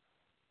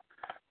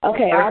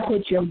 Okay, I'll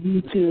put your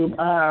YouTube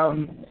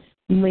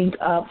link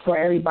up for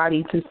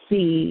everybody to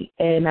see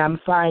and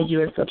find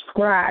you and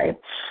subscribe.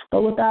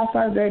 But without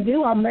further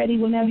ado, I'm ready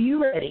whenever you're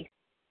ready.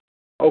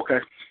 Okay.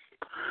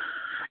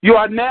 You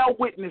are now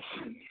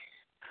witnessing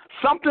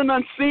something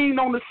unseen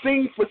on the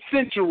scene for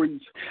centuries.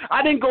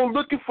 I didn't go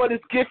looking for this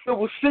gift, it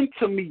was sent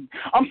to me.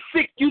 I'm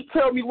sick, you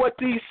tell me what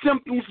these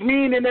symptoms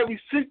mean, and every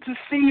sentence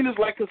seen is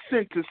like a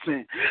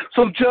sentencing.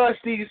 So judge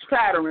these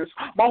patterns.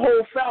 My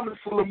whole family's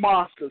full of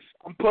monsters.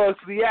 I'm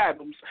Pugsley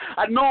Adams.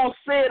 I know I'm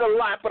said a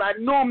lot, but I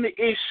know I'm the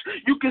ish.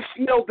 You can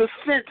smell the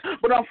scent,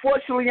 but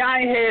unfortunately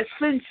I ain't had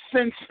sense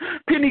since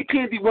penny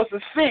candy was a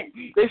scent.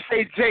 They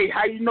say, Jay,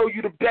 how you know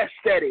you the best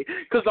at it?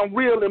 Because I'm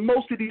real and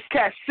most of these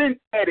cats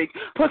synthetic.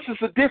 Plus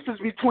it's a difference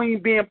between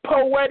being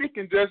poetic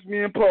and just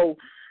being poetic.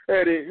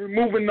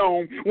 Moving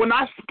on. When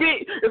I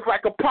spit, it's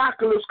like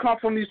apocalypse come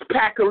from these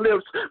pack of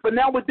lips. But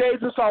nowadays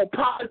it's all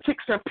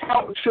politics and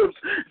power trips.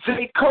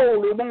 J.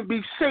 Cole, it won't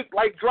be shaped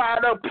like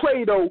dried up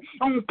Play-Doh.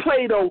 On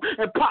Play-Doh.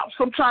 And Pops,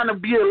 I'm trying to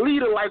be a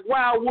leader like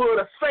Wildwood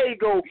or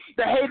Fago.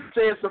 The hater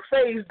says it's a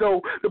phase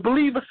though. The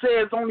believer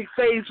says only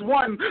phase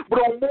one. But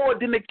on more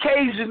than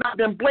occasion, I've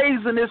been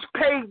blazing this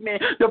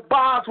pavement. The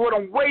bars what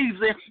I'm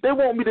raising. They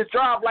want me to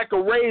drive like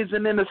a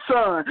raisin in the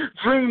sun.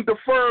 Dream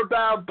deferred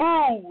by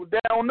boo. They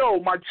don't know.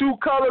 My true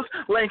colors,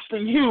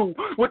 Langston Hugh.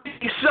 With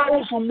these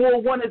shows, we're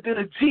more wanted than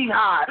a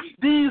jihad.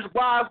 These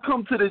bars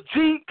come to the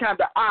G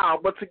kind of aisle,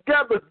 but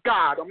together,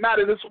 God, I'm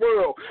out of this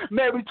world.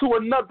 Married to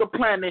another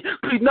planet.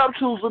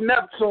 Prenuptials with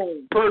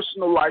Neptune.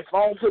 Personal life,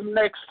 on to the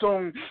next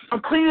tune.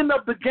 I'm cleaning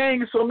up the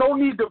gang, so no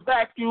need to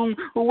vacuum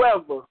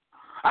whoever.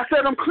 I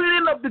said I'm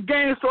cleaning up the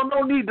game, so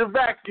no need to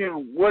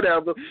vacuum.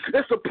 Whatever.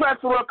 It's a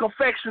plethora of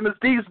confectioners.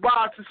 These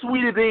bars are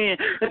sweeter than.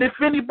 And if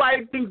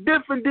anybody think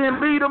different,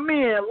 then lead them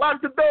in.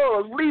 Lock the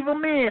doors, leave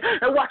them in,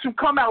 and watch them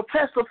come out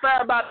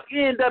testify by the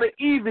end of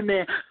the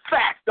evening.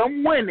 Fact,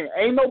 I'm winning.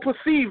 Ain't no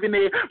perceiving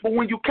it. But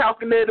when you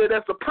calculate it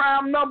as a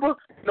prime number,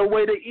 no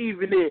way to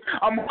even it.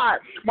 I'm hot.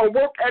 My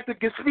work ethic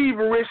is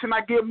feverish, and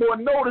I get more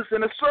notice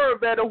than a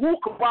serve at a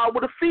hookah bar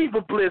with a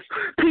fever bliss.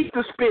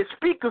 Pizza spit,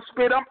 speaker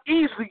spit, I'm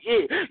easily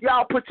it.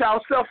 Y'all put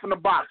yourself in the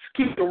box.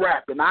 Keep the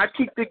rapping. I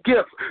keep the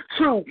gift.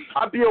 True,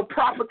 I be a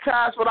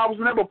prophetized, but I was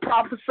never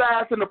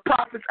prophesized, and the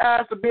prophet's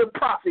asked to be a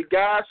prophet,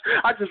 guys.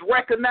 I just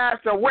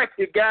recognized and wrecked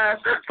it, guys.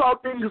 Saw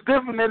things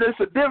different, and there's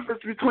a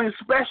difference between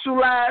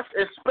specialized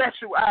and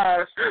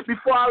specialized.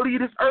 Before I leave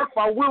this earth,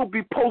 I will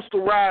be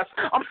posterized.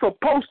 I'm so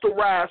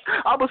posterized.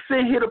 I was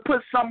sitting here to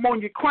put something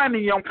on your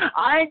cranium.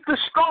 I ain't the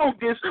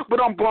strongest,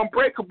 but I'm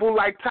unbreakable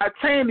like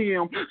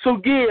titanium.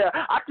 So yeah,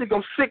 I think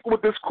I'm sick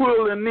with this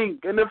quill and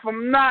ink. And if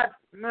I'm not,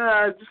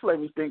 just let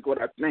me think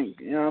what I think.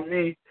 You know what I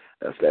mean?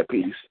 That's that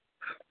piece.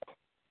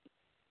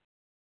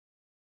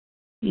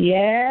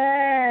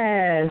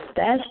 Yes.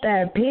 that's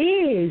that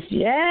piece.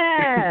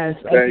 Yes.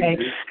 Okay.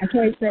 I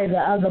can't say the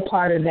other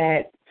part of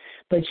that,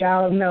 but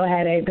y'all know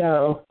how that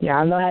go.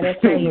 Y'all know how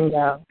that saying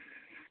go.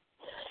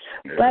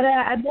 But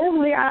I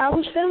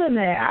was feeling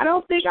that. I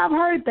don't think I've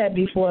heard that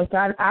before, so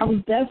I was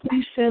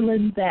definitely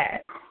feeling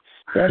that.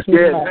 That's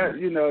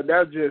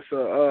that's just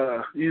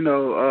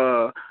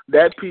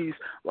that piece.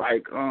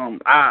 Like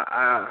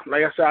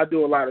like I said, I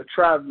do a lot of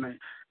traveling,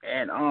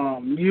 and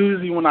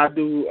usually when I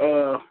do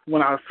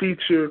when I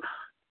feature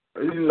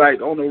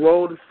like on the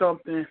road or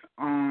something,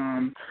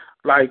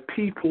 like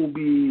people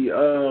be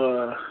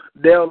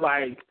they'll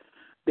like.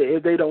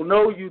 If they don't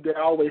know you, they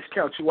always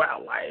count you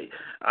out. Like,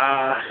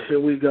 here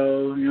we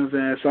go. You know what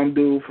I'm saying? Some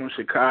dude from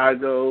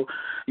Chicago,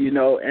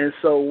 And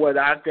so what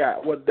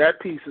that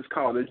piece is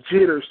called a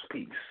jitters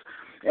piece.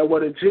 And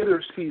what a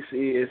jitters piece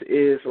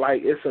is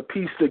like it's a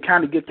piece to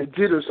kind of get the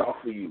jitters off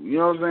of you. You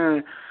know what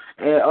I'm saying?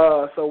 And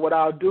so what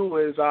I'll do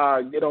is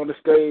I get on the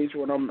stage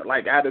when I'm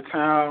like out of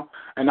town,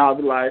 and I'll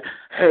be like,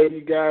 "Hey,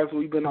 you guys,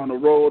 we've been on the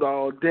road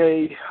all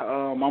day.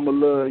 I'm a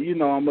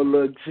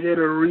little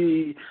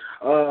jittery."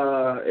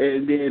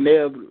 And then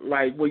they'll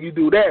like when you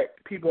do that,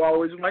 people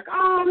always like,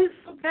 "Oh, it's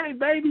okay,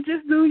 baby,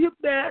 just do your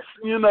best,"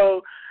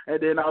 And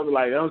then I was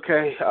like,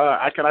 "Okay,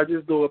 can I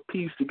just do a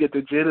piece to get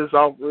the jitters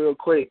off real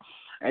quick?"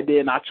 And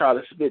then I try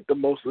to spit the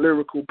most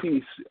lyrical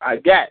piece I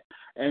got,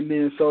 and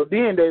then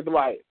they be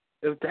like,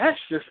 if that's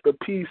just the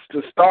piece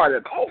to start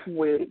it off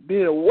with,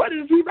 then what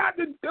is he about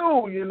to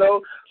do,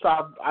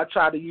 So I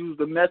try to use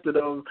the method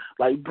of,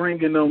 like,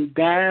 bringing them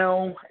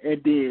down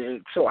and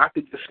then so I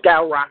could just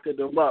skyrocket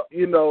them up,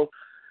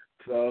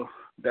 So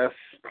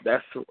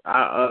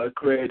I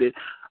created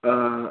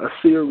a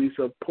series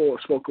of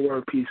spoken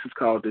word pieces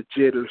called the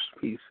Jitters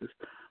pieces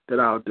that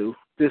I'll do.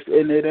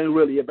 And it ain't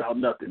really about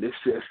nothing. It's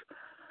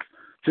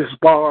just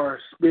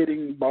bars,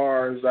 spitting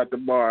bars at the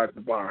bar,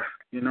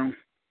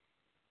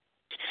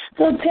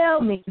 So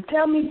tell me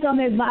some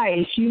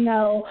advice.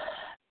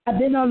 I've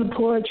been on the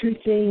poetry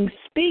thing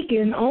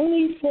speaking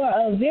only for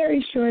a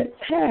very short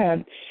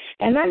time,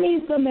 and I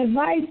need some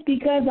advice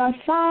because I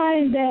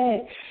find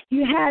that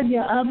you have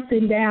your ups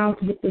and downs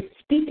with the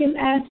speaking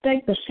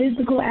aspect, the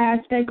physical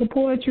aspect of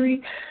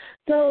poetry.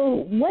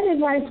 So what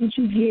advice would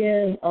you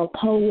give a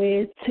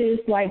poetess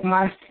like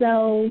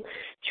myself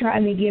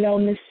trying to get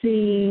on the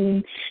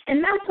scene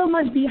and not so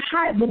much be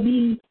hot but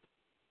be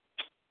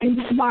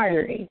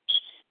inspiring?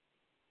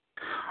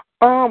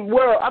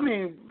 Well, I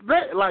mean,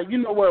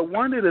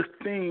 one of the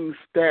things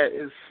that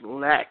is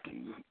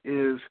lacking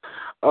is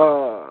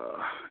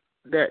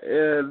that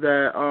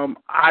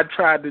I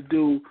tried to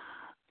do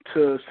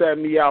to set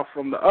me out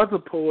from the other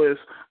poets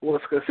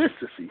was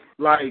consistency.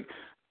 Like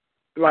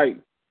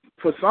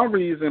for some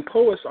reason,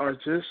 poets are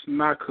just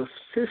not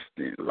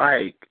consistent.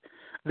 Like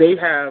they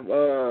have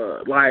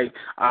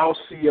I'll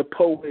see a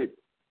poet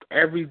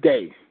every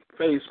day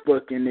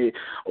Facebooking it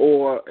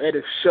or at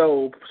a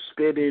show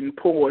spitting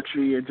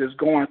poetry and just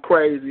going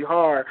crazy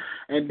hard,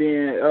 and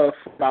then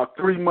for about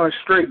 3 months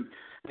straight,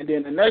 and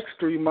then the next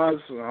 3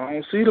 months I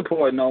don't see the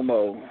poet no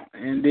more,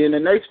 and then the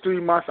next 3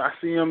 months I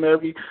see them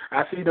every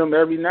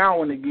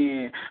now and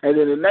again, and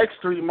then the next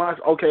 3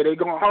 months they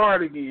going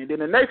hard again, then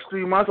the next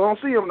 3 months I don't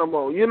see them no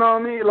more. You know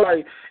what I mean?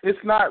 Like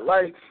it's not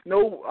like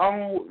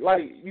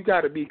you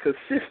got to be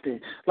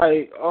consistent.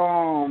 Like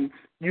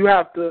you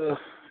have to.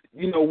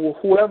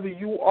 Whoever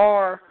you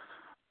are,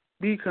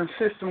 be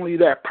consistently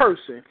that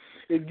person.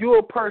 If you're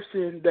a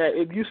person that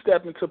if you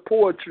step into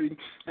poetry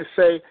and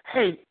say,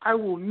 hey, I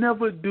will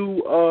never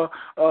do a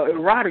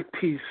erotic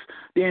piece,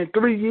 then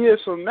 3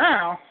 years from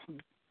now,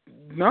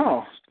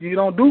 no, you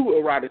don't do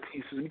erotic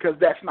pieces because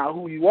that's not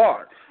who you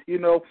are.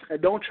 And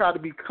don't try to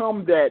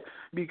become that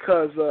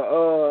because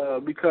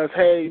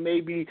hey,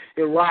 maybe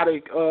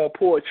erotic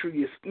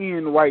poetry is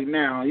in right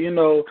now. You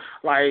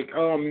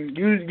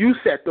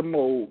set the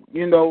mold.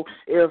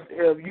 If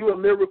you're a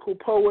lyrical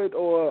poet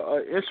or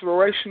an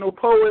inspirational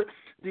poet,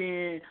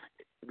 then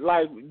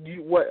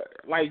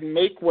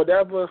make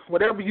whatever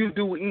you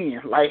do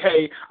in. Like,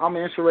 hey, I'm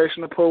an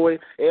inspirational poet.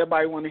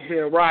 Everybody want to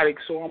hear erotic,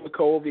 so I'm gonna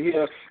go over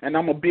here and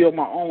I'm gonna build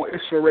my own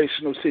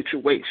inspirational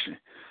situation.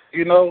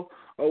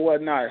 Or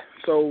whatnot.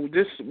 So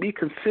just be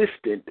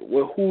consistent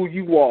with who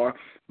you are.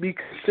 Be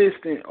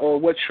consistent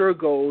on what your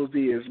goals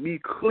is. Be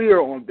clear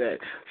on that.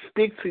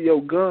 Stick to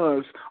your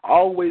guns.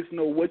 Always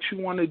know what you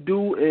want to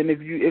do, and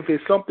if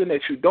it's something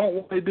that you don't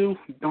want to do,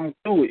 don't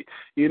do it.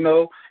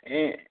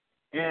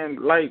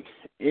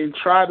 And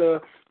try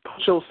to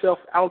put yourself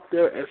out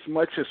there as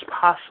much as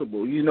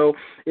possible.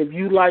 If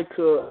you like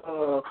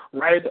to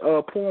write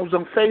poems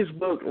on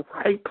Facebook,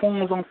 write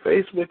poems on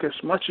Facebook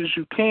as much as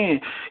you can.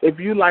 If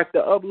you like to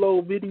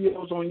upload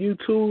videos on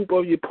YouTube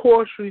of your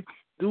poetry,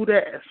 do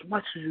that as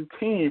much as you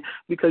can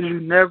because you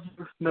never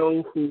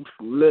know who's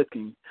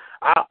looking.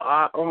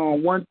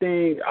 One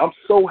thing I'm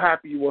so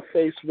happy what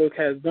Facebook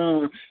has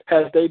done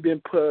has they been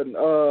putting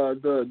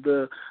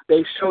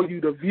they show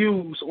you the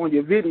views on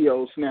your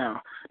videos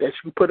now that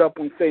you put up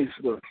on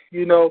Facebook,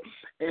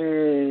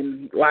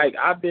 and like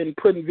I've been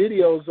putting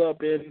videos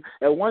up, and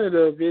at one of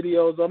the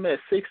videos I'm at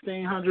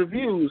 1,600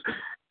 views.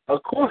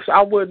 Of course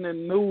I wouldn't have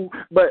knew,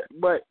 but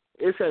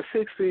it's at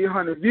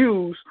 1,600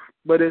 views,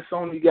 but it's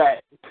only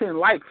got 10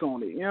 likes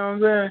on it. You know what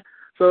I'm saying?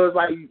 So it's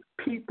like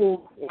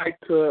people like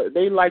to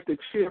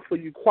cheer for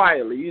you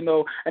quietly, and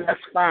that's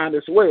fine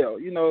as well.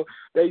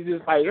 They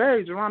just like,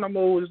 hey,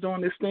 Geronimo is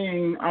doing this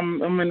thing.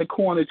 I'm in the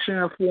corner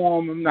cheering for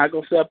him. I'm not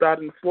gonna step out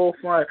in the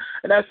forefront,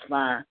 and that's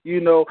fine,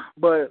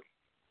 But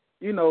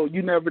you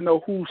never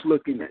know who's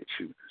looking at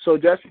you. So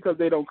just because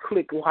they don't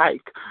click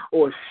like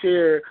or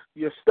share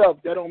your stuff,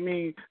 that don't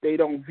mean they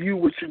don't view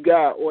what you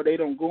got or they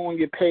don't go on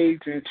your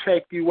page and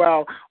check you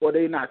out or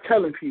they not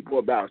telling people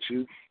about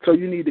you. So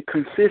you need to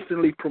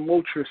consistently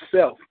promote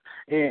yourself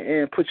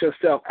and put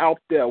yourself out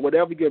there,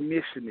 whatever your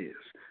mission is,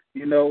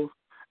 And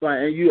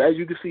as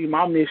you can see,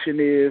 my mission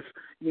is,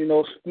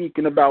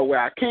 speaking about where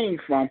I came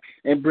from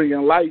and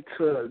bringing light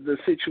to the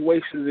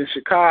situations in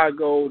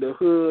Chicago, the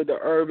hood, the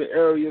urban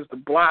areas, the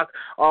block,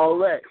 all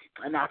that.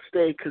 And I've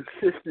stayed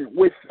consistent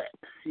with that,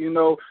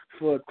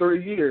 for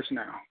 3 years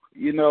now,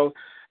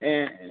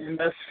 and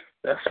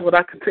that's what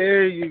I can tell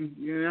you,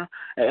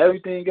 and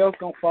everything else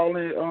gonna fall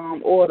in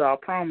order, I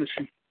promise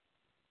you.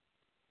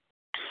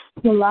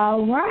 Well,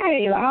 all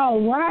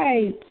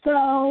right.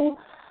 So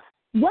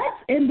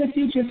what's in the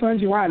future for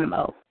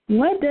Geronimo?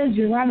 What does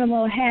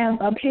Geronimo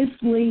have up his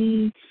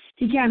sleeve?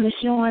 He kind of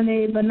showing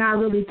it, but not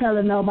really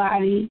telling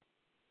nobody.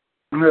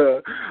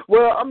 Well,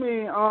 I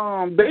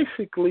mean,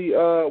 basically,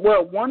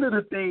 one of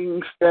the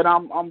things that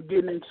I'm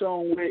getting in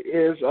tune with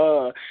is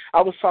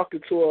I was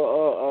talking to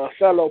a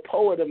fellow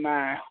poet of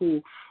mine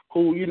who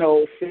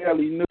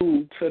fairly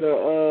new to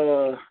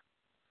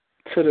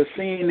the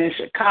scene in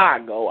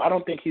Chicago. I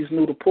don't think he's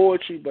new to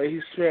poetry, but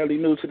he's fairly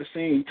new to the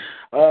scene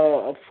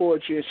of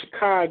poetry in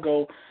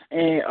Chicago.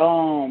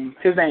 And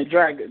his name's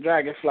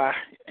Dragonfly.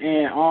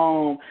 And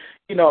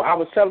I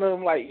was telling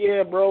him like,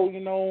 yeah, bro,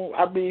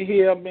 I've been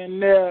here, I've been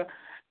there.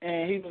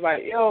 And he was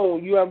like, yo,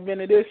 you ever been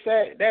to this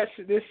set, that's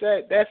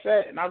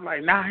that? And I was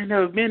like, nah, I ain't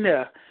never been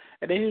there.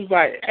 And then he was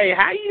like, hey,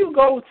 how you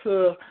go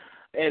to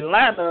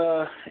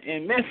Atlanta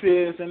and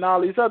Memphis and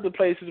all these other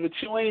places, but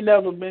you ain't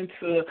never been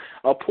to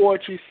a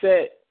poetry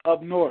set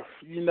up north,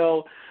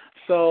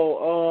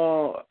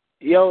 So,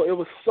 it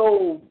was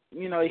so,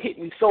 it hit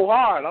me so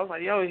hard. I was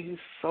like, yo, he's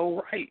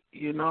so right,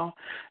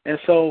 And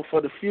so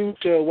for the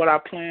future, what I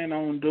plan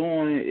on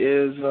doing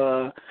is,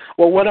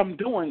 what I'm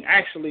doing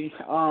actually,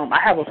 I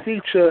have a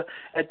feature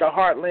at the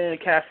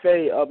Heartland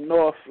Cafe up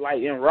north,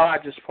 like in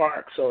Rogers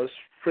Park, so it's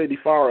pretty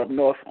far up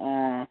north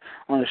in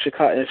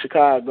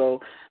Chicago,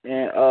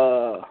 and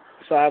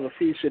so I have a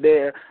feature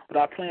there. But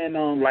I plan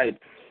on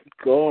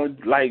going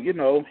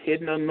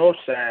hitting the north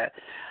side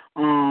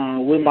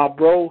with my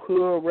bro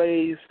Hood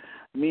Rays.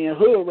 Me and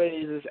Hood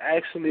Rays is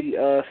actually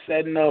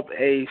setting up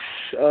a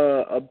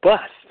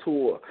bus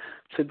tour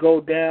to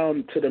go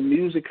down to the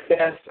music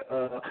fest.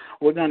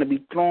 We're going to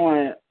be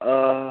throwing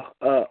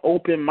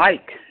open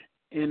mic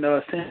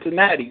in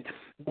Cincinnati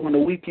on the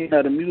weekend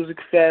of the music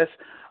fest.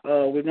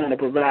 We're going to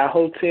provide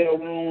hotel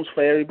rooms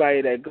for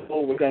everybody that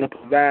go. We're going to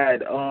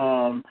provide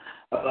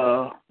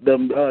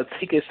the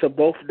tickets to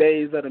both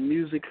days of the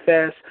music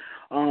fest.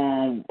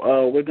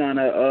 We're going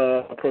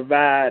to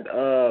provide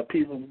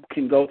people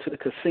can go to the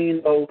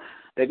casino.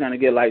 They're going to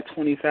get like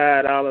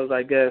 $25,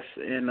 I guess,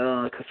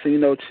 in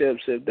casino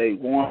chips if they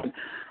want.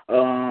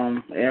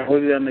 And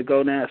we're going to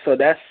go down. So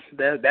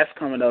that's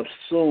coming up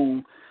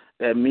soon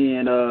that me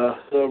and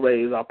Hood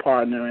Rays are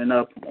partnering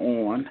up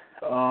on.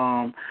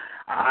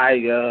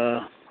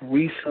 I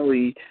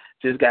recently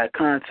just got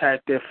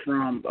contacted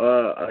from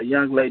a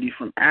young lady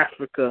from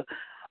Africa.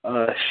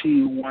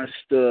 She wants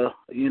to,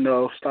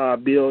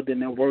 start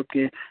building and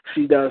working.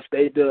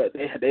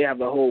 They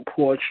have a whole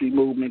poetry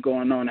movement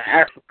going on in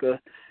Africa,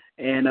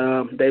 and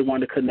they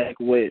want to connect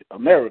with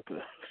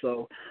America.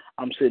 So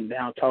I'm sitting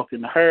down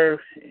talking to her,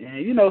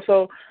 and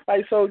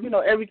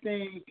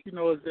everything,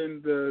 is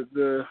in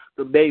the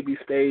baby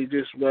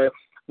stages, but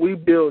we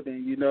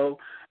building,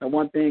 and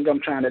one thing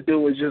I'm trying to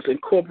do is just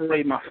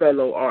incorporate my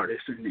fellow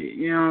artists in it,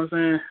 you know what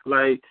I'm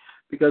saying?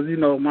 Because,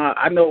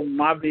 I know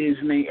my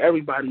vision ain't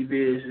everybody's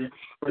vision,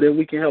 but if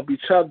we can help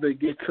each other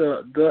get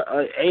to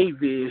a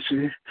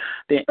vision,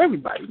 then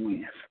everybody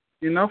wins,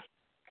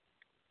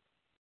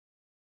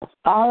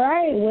 All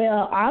right.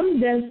 Well, I'm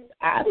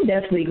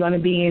definitely going to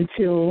be in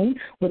tune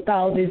with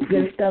all this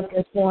good stuff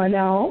that's going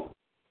on.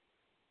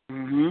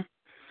 Mhm.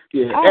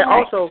 Yeah. All and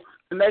right. Also,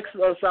 the next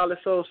Solid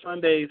Soul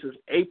Sundays is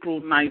April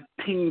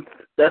 19th.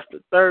 That's the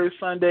third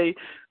Sunday.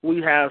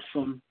 We have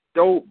some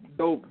dope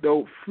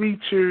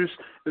features.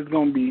 It's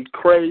gonna be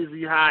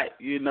crazy hot.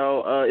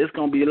 It's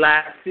gonna be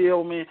live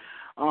filming.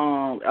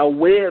 A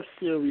web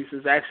series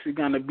is actually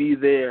gonna be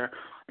there.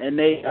 and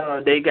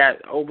they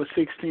got over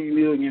 16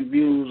 million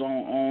views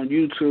on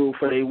YouTube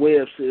for their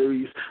web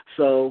series.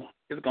 So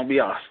it's gonna be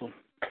awesome.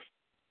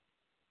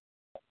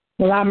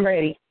 Well, I'm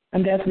ready.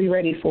 I'm definitely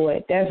ready for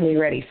it. Definitely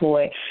ready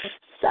for it.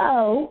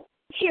 So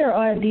here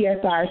on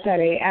DSR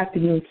Saturday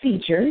Afternoon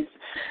Features,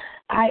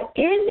 I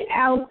end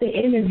out the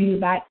interview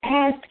by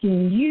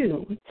asking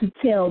you to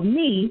tell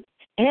me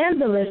and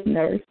the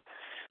listeners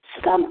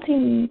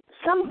something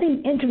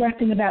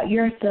interesting about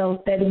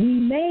yourself that we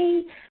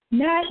may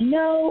not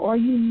know or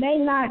you may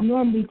not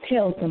normally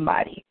tell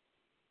somebody.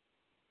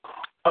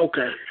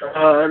 Okay,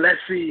 let's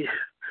see.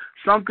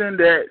 Something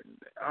that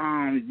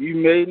you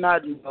may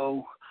not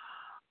know,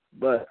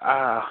 but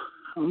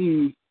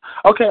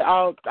okay,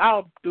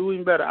 I'll do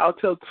even better. I'll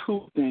tell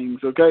two things.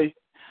 Okay,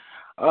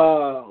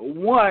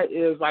 one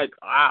is like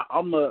I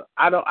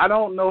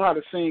don't know how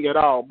to sing at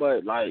all,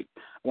 but like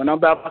when I'm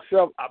by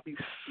myself, I'll be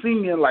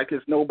singing like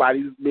it's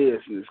nobody's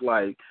business.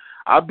 Like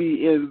I'll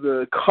be in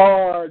the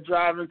car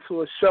driving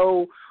to a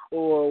show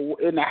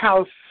or in the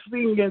house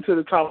singing to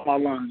the top of my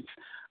lungs.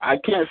 I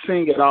can't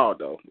sing at all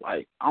though.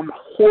 Like I'm a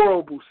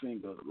horrible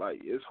singer. Like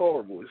it's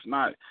horrible. It's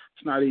not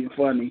even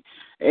funny.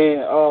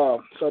 And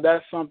so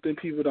that's something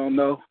people don't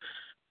know.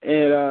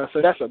 And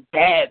so that's a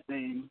bad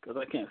thing because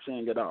I can't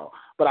sing at all.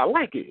 But I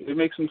like it. It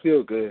makes me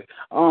feel good.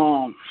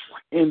 And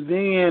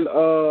then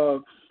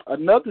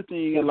another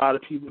thing a lot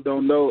of people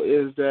don't know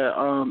is that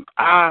I'm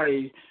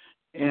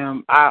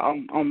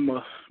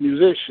a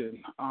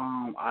musician.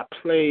 I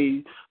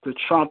play the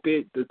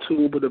trumpet, the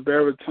tuba, the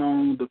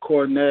baritone, the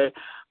cornet,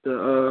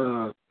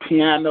 the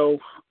piano.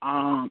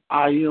 I'm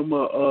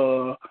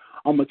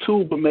a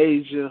tuba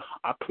major.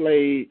 I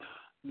played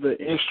the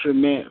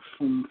instrument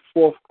from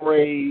 4th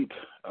grade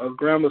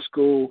grammar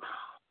school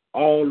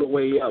all the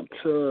way up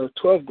to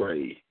 12th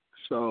grade.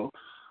 So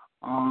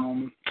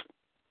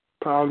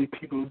probably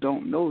people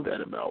don't know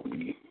that about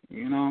me,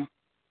 you know.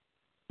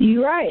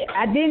 You're right.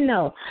 I didn't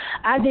know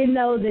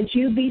that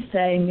you be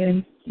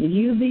singing.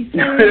 You be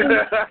singing.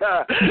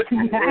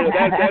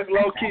 Yeah, that's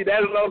low key.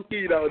 That's low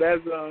key though.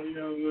 That's you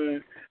know what I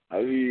mean.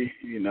 I mean,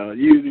 you know,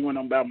 usually when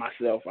I'm by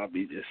myself, I'll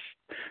be just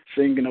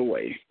singing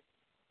away.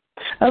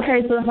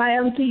 Okay, so if I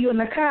ever see you in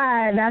the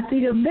car and I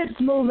see the lips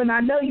moving,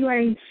 I know you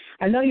ain't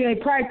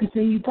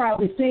practicing. You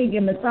probably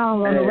singing the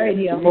song on the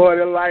radio. More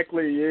than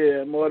likely,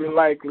 yeah. More than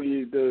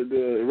likely,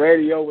 the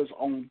radio is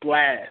on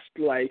blast.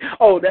 Like,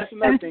 oh, that's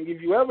another thing.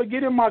 If you ever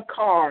get in my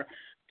car,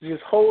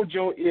 just hold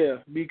your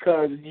ear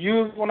because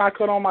usually when I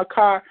cut on my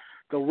car,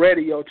 the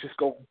radio just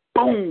go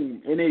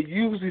boom, and it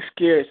usually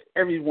scares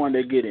everyone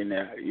that get in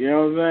there. You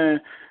know what I'm saying?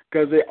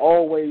 Because it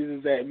always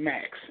is at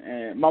max.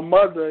 And my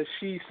mother,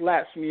 she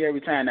slaps me every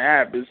time that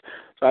happens,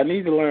 so I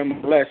need to learn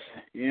my lesson.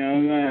 You know what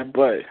I'm saying?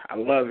 But I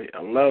love it.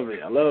 I love it.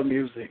 I love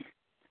music.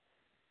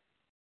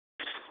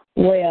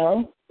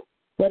 Well,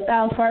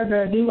 without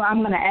further ado,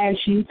 I'm going to ask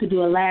you to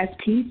do a last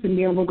piece, and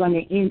then we're going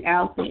to end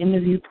out the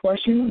interview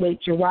portion with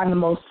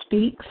Geronimo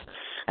Speaks.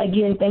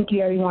 Again, thank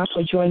you, everyone,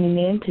 for joining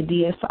in to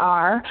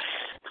DSR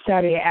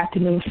Saturday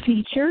Afternoon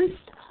Features.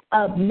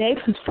 Up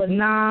next is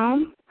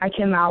Phenom. I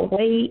cannot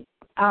wait.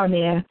 Oh,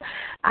 man,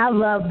 I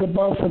love the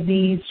both of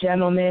these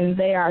gentlemen.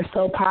 They are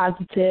so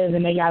positive,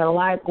 and they got a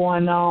lot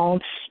going on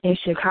in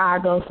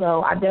Chicago,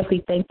 so I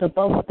definitely thank the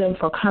both of them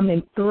for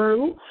coming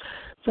through.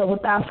 So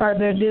without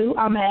further ado,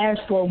 I'm going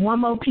to ask for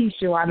one more piece,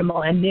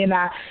 Geronimo, and then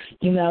I'm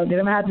going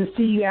to have to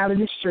see you out in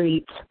the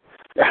streets.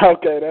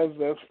 Okay,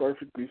 that's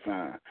perfectly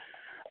fine.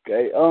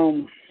 Okay,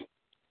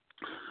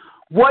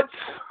 what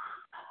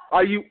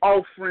are you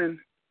offering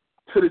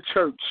to the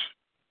church?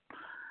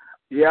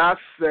 Yeah, I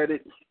said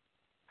it.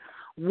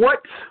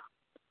 What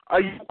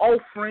are you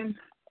offering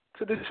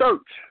to the church?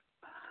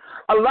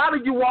 A lot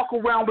of you walk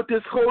around with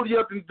this holy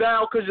up and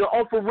down because you're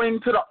offering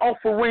to the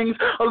offerings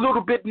a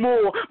little bit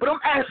more. But I'm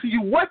asking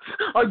you, what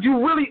are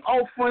you really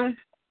offering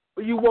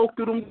when you walk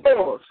through them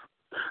doors?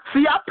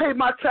 See, I pay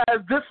my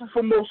tithes different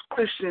from most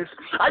Christians.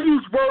 I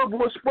use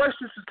verbal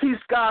expressions to teach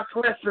God's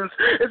lessons.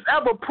 It's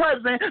ever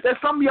present that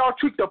some of y'all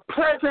treat the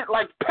present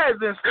like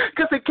peasants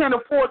because they can't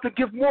afford to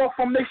give more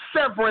from their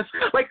severance.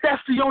 Like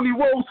that's the only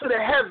road to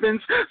the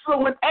heavens.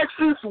 So in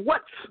essence,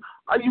 what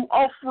are you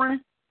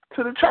offering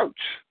to the church?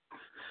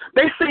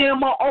 They say in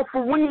my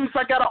offerings,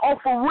 I got to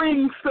offer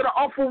rings to the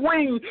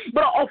offering,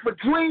 but I offer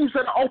dreams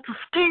and I offer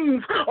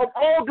schemes of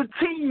all the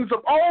teams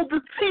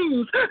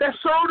that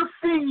serve the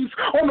fiends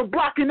on the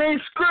block and they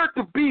ain't scared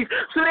to beef.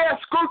 So they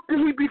ask to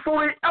me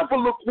before they ever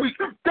look weak.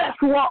 That's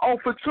who I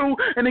offer to.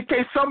 And in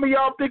case some of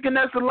y'all thinking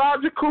that's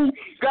illogical,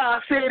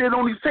 God said it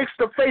only takes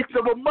the faith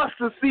of a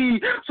mustard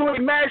seed. So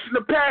imagine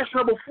the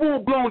passion of a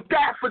full-blown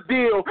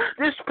daffodil.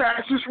 This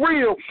passion's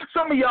real.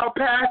 Some of y'all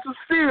pastors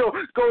still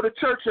go to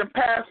church and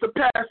pass the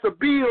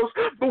bills,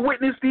 but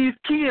witness these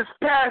kids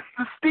pass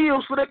the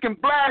steel so they can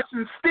blast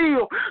and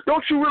steal.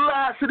 Don't you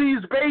realize to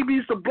these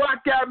babies the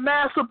blackout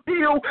mass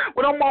appeal?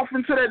 What I'm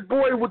offering to that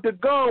boy with the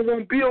gun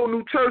won't build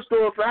new church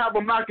doors to have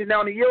them knocking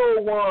down the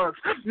old ones.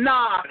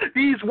 Nah,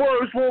 these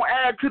words won't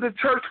add to the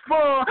church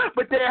fun,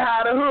 but they'll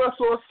have the hood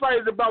so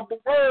excited about the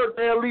word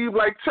they'll leave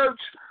like church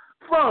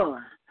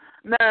fun.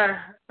 Nah,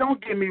 don't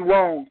get me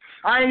wrong.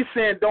 I ain't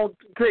saying don't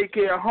take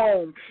care of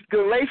home.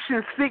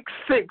 Galatians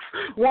 6:6.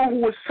 One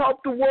who has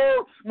taught the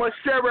world must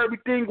share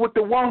everything with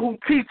the one who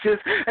teaches.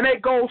 And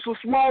that goes for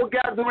small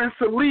gatherings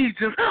to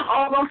legions.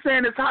 All I'm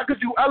saying is, how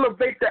could you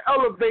elevate the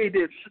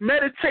elevated?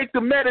 Meditate the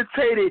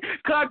meditated.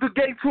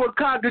 Congregate to a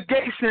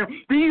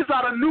congregation. These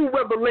are the new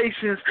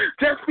revelations.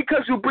 Just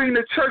because you bring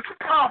the church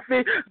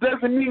prophet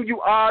doesn't mean you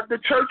are the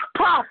church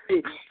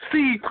prophet.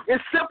 See,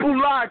 it's simple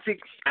logic.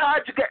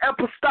 Conjugate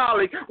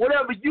apostolic.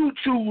 Whatever you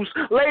choose.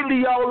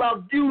 Lately, all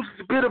I've used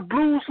is a bit of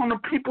blues from the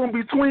people in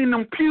between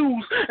them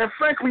pews. And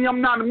frankly, I'm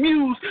not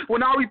amused.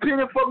 When I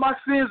repented for my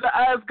sins,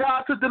 I asked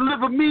God to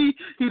deliver me.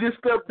 He just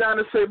stepped down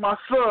and said, my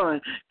son,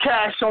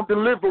 cash on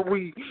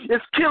delivery.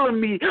 It's killing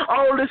me.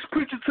 All this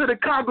preaching to the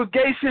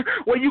congregation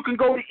where you can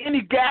go to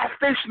any gas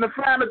station to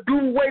find a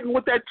dude waiting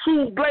with that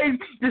tool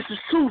blade. This is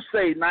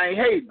Tuesday, and I ain't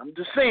hating. I'm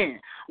just saying,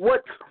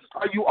 what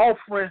are you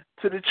offering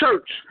to the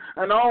church?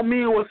 And I don't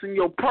mean what's in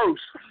your purse.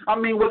 I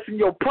mean what's in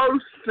your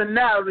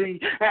personality.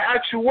 And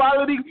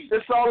actuality,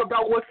 it's all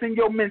about what's in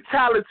your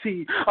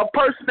mentality. A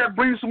person that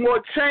brings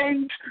more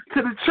change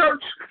to the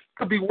church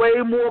could be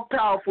way more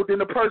powerful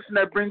than a person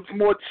that brings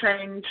more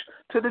change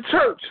to the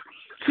church.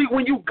 See,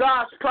 when you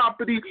God's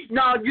property,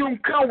 now you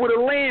don't come with a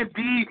land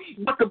deed,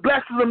 but the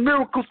blessings and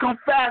miracles come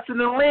faster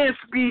than land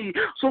speed.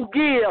 So,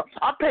 yeah,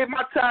 I pay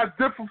my tithes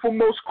different from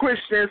most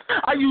Christians.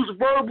 I use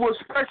verbal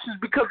expressions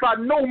because I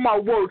know my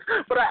words.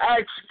 But I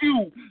ask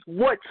you,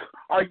 what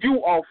are you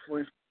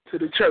offering to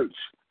the church?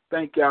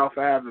 Thank y'all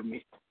for having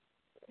me.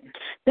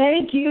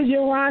 Thank you,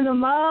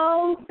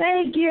 Geronimo.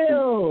 Thank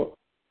you.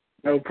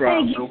 No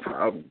problem. No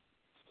problem.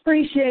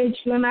 Appreciate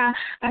you, and I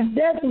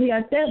definitely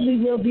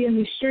will be in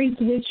the streets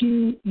with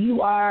you.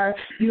 You're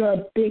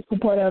a big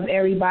supporter of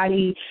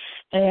everybody,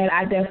 and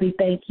I definitely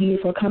thank you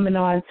for coming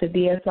on to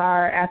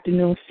DSR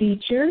Afternoon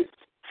Features.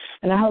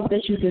 And I hope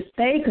that you can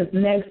stay, because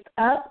next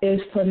up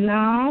is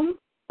Phenom.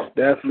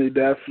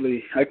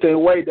 Definitely. I can't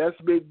wait. That's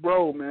Big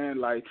Bro, man.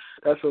 Like,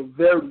 that's a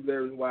very,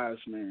 very wise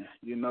man,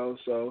 you know.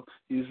 So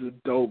he's a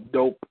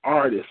dope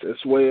artist as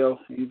well.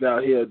 He's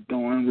out here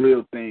doing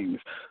real things.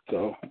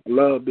 So I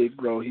love Big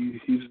Bro.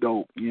 He's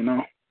dope, you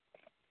know.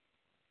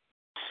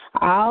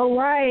 All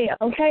right.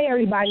 Okay,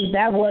 everybody.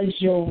 That was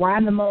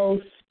Geronimo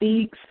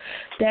Speaks.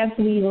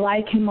 Definitely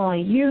like him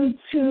on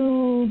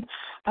YouTube.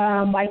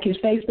 Like his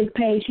Facebook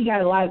page. He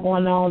got a lot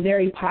going on.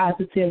 Very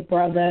positive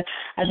brother.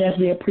 I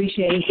definitely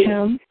appreciate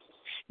him.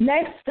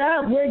 Next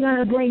up, we're going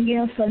to bring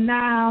in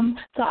Phenom.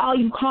 To all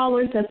you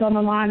callers that's on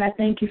the line, I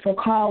thank you for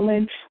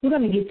calling. We're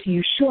going to get to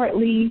you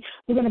shortly.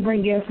 We're going to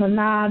bring in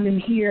Phenom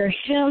and hear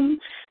him,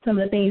 some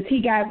of the things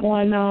he got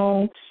going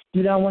on.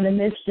 You don't want to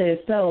miss this.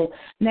 So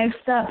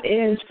next up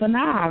is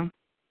Phenom.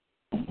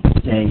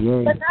 Hey.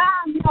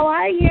 Phenom, how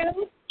are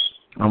you?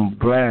 I'm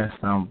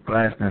blessed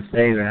and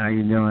saving. How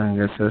you doing,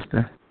 good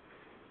sister?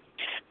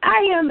 I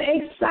am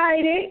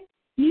excited.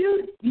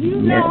 You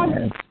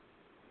know.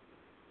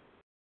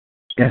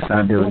 Yes,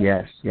 I do.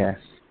 Yes.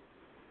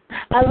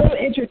 A little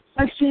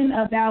introduction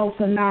about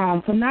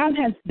Phenom. Phenom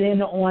has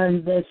been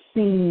on the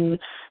scene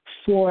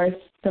for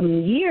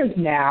some years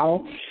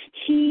now.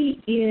 He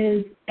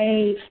is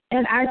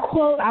and I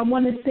quote, I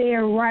want to say it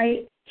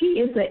right, he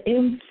is an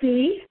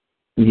MC.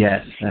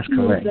 Yes, that's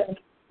correct.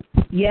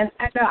 Yes,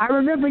 I know. I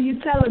remember you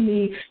telling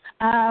me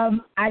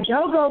I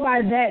don't go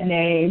by that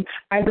name.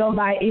 I go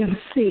by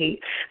MC.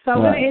 So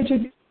I'm going to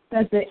introduce you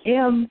as the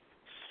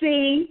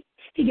MC.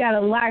 He got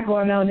a lot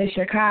going on in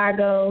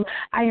Chicago.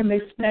 I am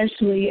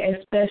especially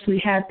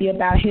happy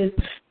about his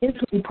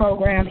mentoring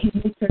program he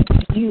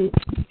mentored youth.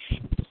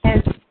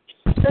 And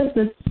just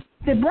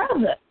the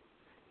brother.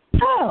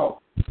 So,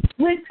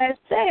 with that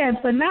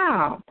said, for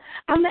now,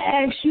 I'm going to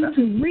ask you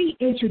to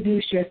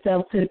reintroduce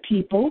yourself to the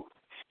people,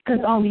 because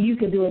only you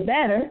can do it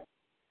better.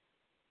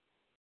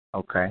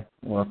 Okay,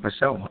 well, for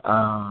sure.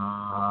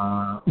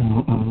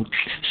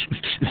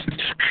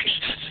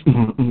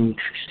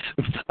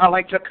 I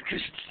like to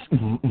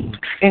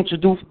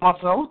introduce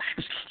myself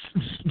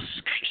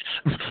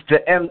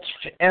to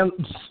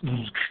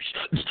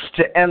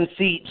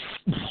MC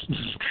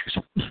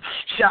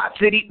Shot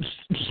City.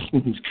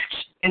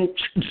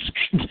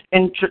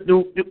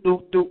 Introduce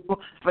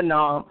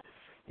Phenom.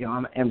 You know,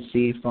 I'm an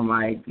MC from,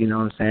 like, you know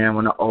what I'm saying,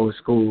 when the old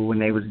school, when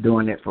they was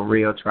doing it for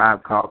real.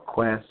 Tribe Called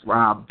Quest,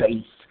 Rob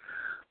Bass,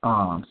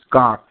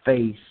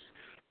 Scarface,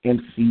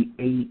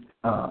 MC8,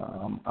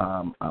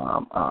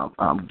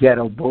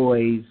 Ghetto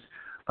Boys,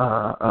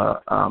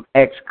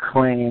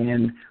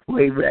 X-Clan,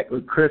 way back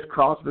when Chris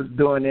Cross was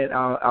doing it.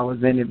 I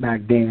was in it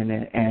back then,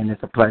 and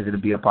it's a pleasure to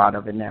be a part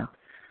of it now.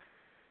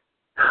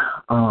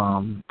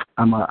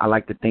 I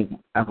like to think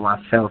of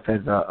myself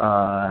as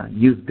a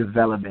youth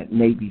development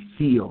Navy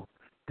SEAL,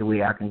 the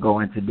way I can go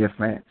into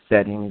different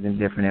settings and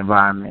different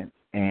environments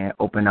and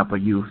open up a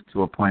youth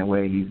to a point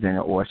where he's in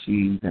or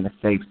she's in a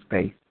safe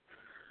space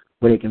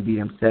where they can be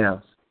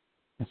themselves.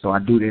 And so I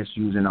do this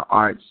using the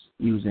arts,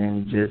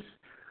 using just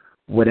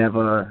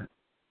whatever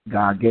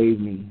God gave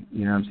me,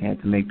 you know what I'm saying,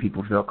 to make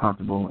people feel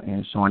comfortable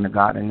and showing the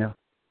God in them.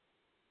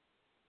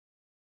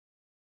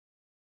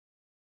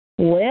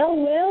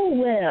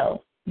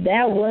 Well.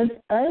 That was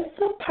a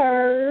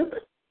superb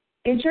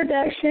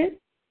introduction.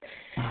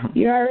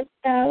 You already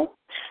know.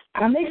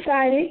 I'm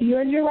excited. You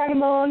and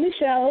Geronimo on the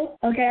show.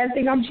 Okay, I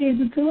think I'm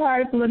cheesing too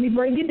hard, so let me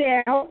bring it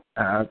down.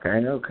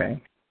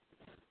 Okay.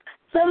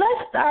 So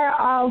let's start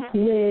off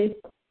with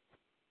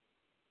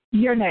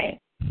your name.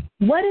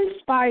 What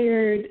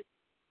inspired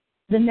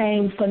the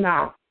name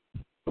Phenom?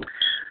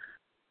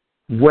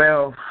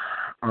 Well,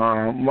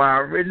 my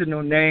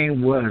original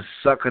name was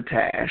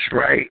Succotash,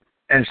 right?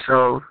 And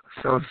so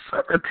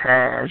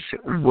Succotash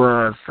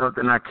was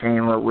something I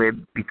came up with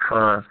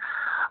because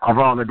of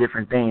all the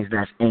different things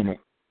that's in it.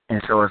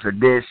 And so it's a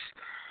dish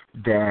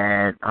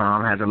that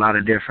has a lot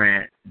of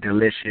different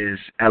delicious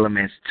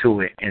elements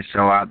to it. And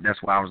so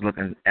that's why I was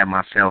looking at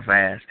myself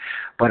as.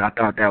 But I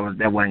thought that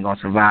wasn't going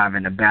to survive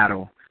in the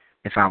battle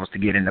if I was to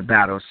get in the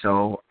battle.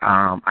 So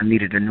I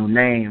needed a new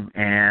name.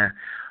 And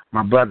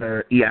my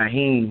brother,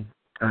 Iahim,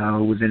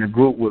 who was in a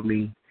group with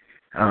me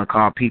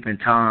called Peeping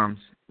Toms,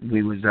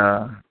 we was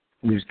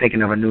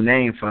thinking of a new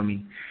name for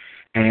me.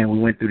 And we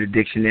went through the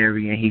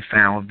dictionary, and he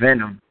found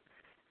Venom.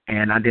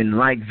 And I didn't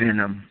like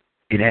Venom.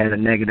 It had a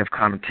negative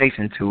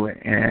connotation to it.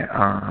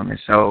 And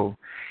so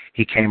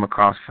he came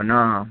across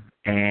Phenom.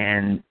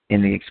 And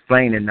in the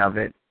explaining of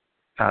it,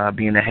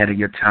 being ahead of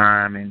your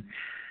time and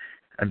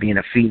being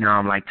a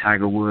phenom like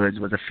Tiger Woods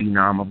was a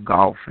phenom of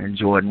golf and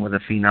Jordan was a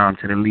phenom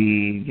to the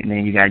league. And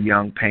then you got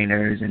young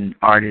painters and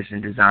artists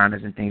and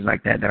designers and things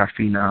like that are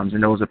phenoms.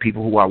 And those are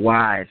people who are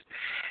wise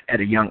at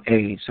a young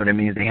age. So that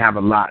means they have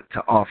a lot to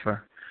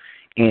offer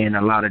in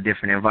a lot of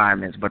different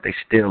environments, but they're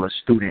still a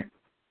student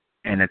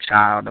and a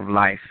child of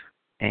life.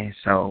 And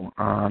so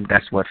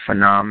that's what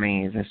Phenom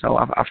means. And so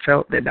I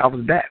felt that I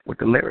was that with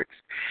the lyrics.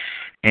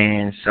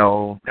 And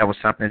so that was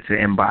something to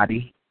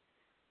embody.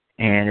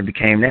 And it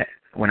became that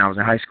when I was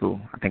in high school.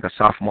 I think a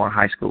sophomore in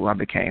high school, I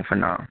became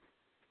Phenom.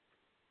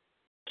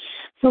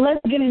 So let's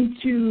get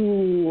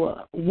into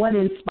what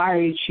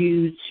inspired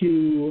you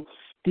to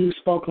do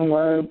spoken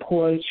word,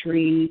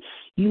 poetry.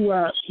 You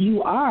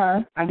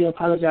are, I do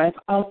apologize,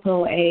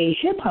 also a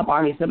hip-hop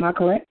artist. Am I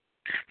correct?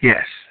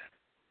 Yes.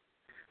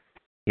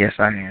 Yes,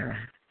 I am.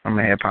 I'm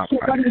a hip-hop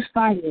artist.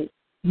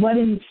 What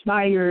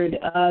inspired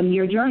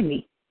your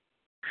journey?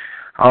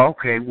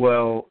 Okay,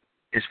 well,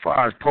 as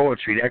far as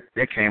poetry,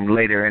 that came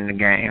later in the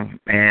game,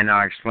 and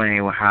I'll explain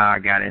how I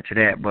got into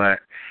that. But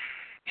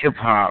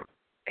hip-hop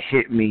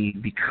hit me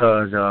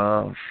because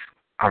of,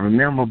 I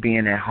remember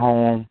being at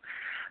home,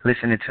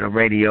 listening to the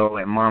radio,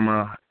 and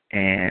Mama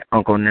and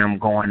Uncle and them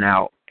going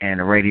out,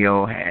 and the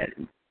radio had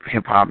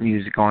hip-hop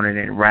music on it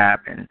and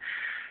rap and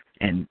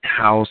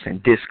house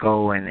and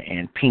disco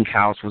and Pink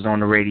House was on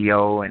the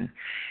radio, and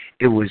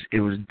it was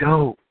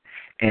dope.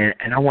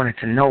 And I wanted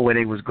to know where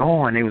they was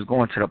going. They was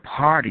going to the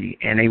party,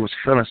 and they was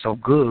feeling so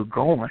good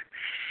going.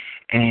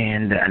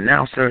 And the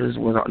announcers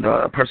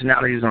the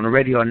personalities on the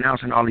radio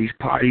announcing all these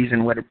parties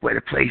and where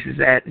the place is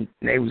at, and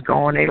they was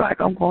going. They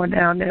like, I'm going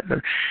down there to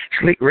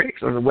Slick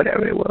Rick's or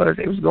whatever it was.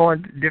 They was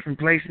going to different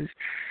places,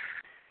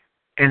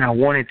 and I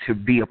wanted to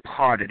be a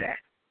part of that.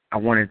 I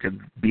wanted to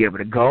be able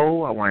to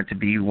go. I wanted to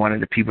be one of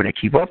the people that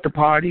keep up the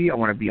party. I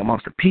want to be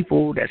amongst the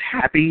people that's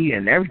happy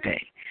and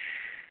everything.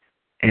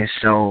 And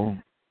so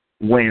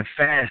when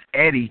Fast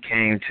Eddie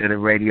came to the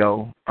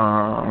radio,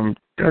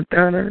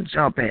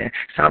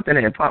 something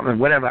in apartment,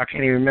 whatever, I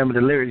can't even remember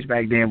the lyrics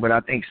back then, but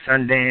I think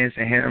Sundance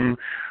and him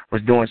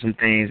was doing some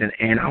things,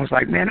 and I was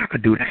like, man, I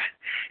could do that.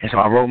 And so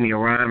I wrote me a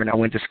rhyme, and I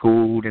went to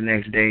school the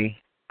next day,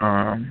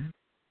 and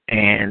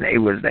they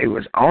was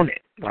on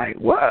it, like,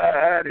 what?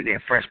 And then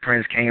Fresh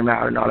Prince came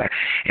out and all that,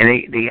 and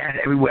they asked,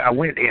 everywhere I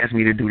went, they asked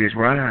me to do this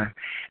rhyme.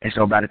 And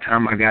so by the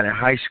time I got in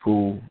high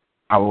school,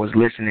 I was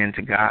listening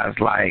to guys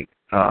like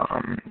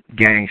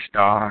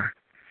Gangstar,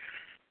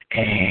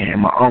 and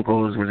my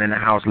uncles was in the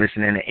house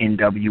listening to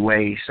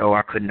NWA, so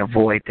I couldn't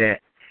avoid that.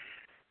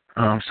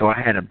 So I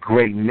had a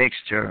great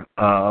mixture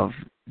of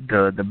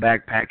the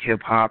backpack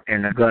hip-hop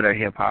and the gutter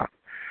hip-hop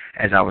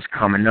as I was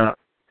coming up.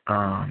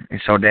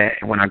 And so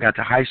that when I got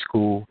to high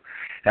school,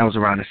 that was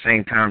around the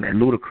same time that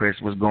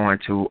Ludacris was going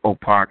to Oak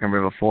Park and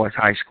River Forest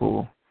High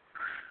School.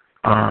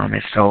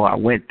 And so I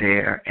went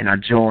there, and I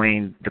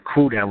joined the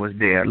crew that was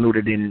there.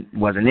 Luda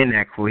wasn't in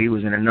that crew. He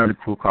was in another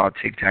crew called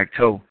Tic Tac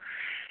Toe.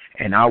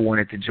 And I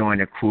wanted to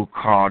join a crew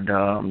called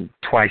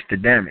Twice the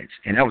Damage.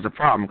 And that was a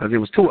problem because there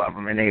was two of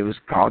them, and they was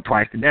called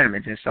Twice the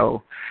Damage. And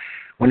so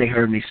when they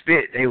heard me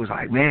spit, they was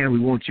like, man, we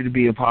want you to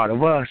be a part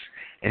of us.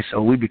 And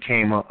so we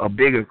became a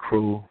bigger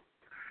crew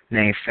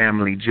named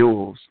Family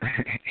Jewels.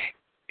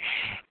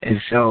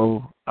 And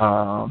so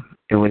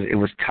it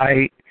was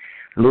tight.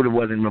 Luda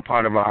wasn't a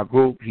part of our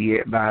group.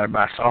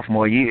 By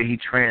sophomore year, he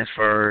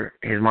transferred.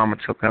 His mama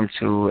took him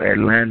to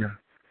Atlanta,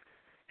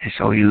 and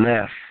so he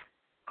left.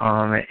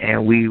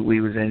 And we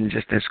was in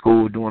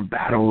school doing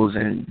battles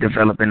and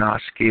developing our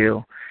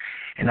skill.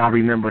 And I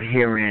remember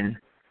hearing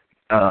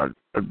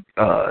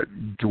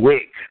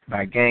Dwick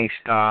by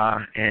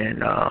Gangstar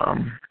and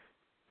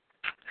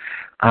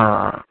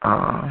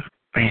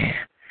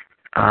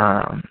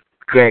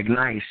Greg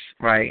Nice,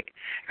 right?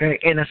 Greg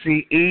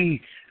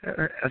NCE.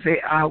 I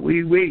say,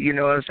 we, you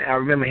know what I'm saying? I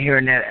remember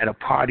hearing that at a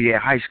party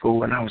at high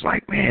school, and I was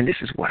like, man, this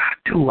is what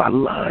I do. I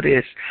love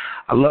this.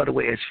 I love the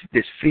way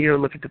this feel.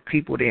 Look at the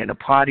people there in the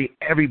party.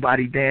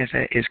 Everybody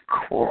dancing. It's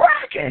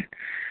cracking.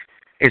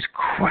 It's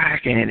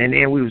cracking. And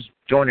then we was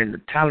joining the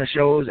talent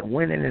shows and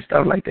winning and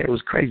stuff like that. It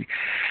was crazy.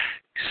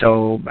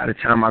 So by the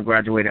time I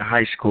graduated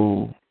high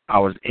school, I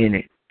was in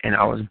it, and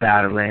I was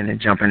battling and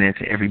jumping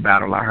into every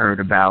battle I heard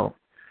about.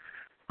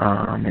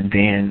 And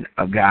then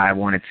a guy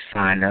wanted to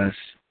sign us,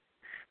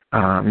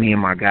 me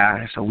and my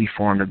guy, so we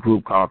formed a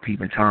group called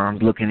Peeping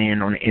Toms, looking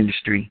in on the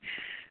industry.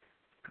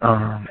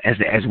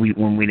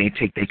 When they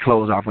take their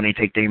clothes off, when they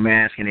take their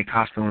masks and their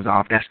costumes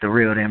off, that's the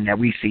real them that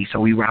we see.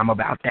 So we rhyme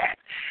about that,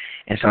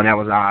 and so that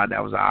was our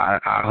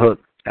hook,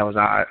 that was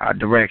our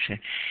direction,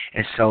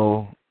 and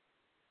so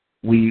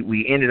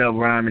we ended up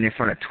rhyming in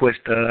front of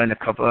Twister and a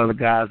couple other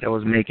guys that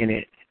was making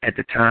it at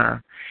the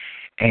time,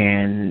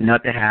 and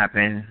nothing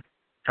happened.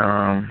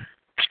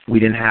 We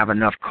didn't have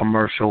enough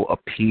commercial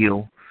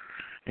appeal.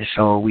 And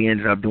so we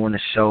ended up doing the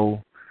show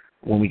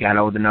when we got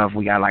old enough.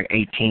 We got like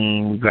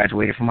 18. We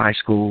graduated from high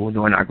school.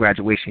 During our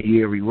graduation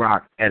year, we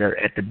rocked at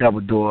the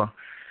Double Door.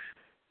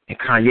 And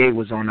Kanye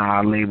was on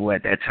our label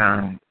at that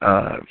time.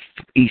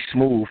 E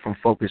Smooth from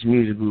Focus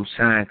Music Group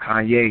signed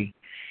Kanye,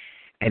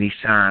 and he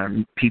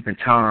signed Peeping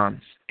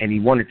Toms. And he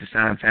wanted to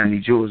sign Family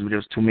Jewels, but there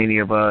was too many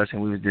of us,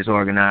 and we was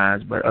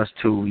disorganized. But us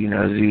two, you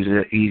know, it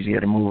was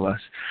easier to move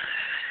us.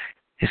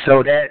 And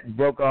so that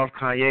broke off.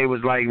 Kanye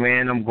was like,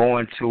 man, I'm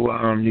going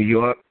to New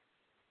York.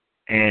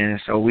 And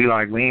so we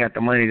ain't got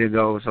the money to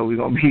go, so we're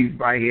going to be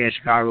right here in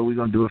Chicago. We're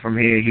going to do it from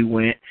here. He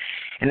went.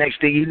 And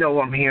next thing you know,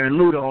 I'm hearing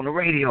Luda on the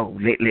radio.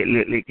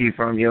 Lick you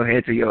from your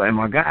head to your. And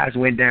my guys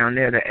went down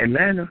there to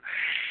Atlanta.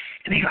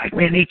 And they like,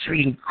 man, they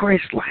treating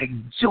Chris like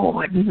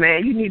Jordan,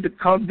 man. You need to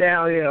come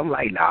down here. I'm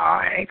like, nah,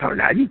 I ain't coming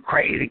down. You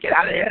crazy. Get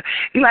out of here.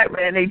 He like,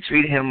 man, they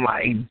treat him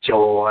like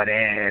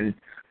Jordan.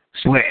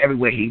 Swear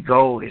everywhere he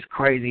go, it's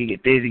crazy. He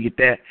get this, he get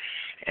that.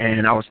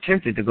 And I was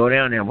tempted to go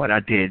down there, but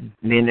I did.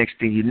 And then next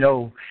thing you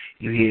know,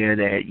 you hear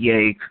that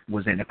Ye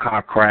was in a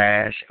car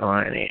crash,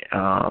 and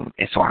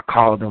so I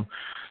called him.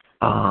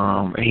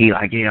 And he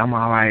like, yeah, I'm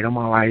all right.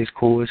 It's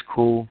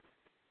cool.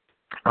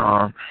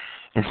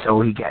 And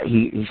so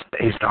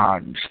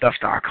stuff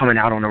started coming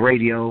out on the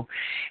radio,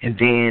 and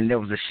then there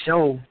was a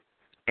show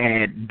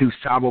at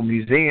DuSable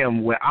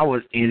Museum where I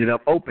ended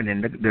up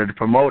opening. The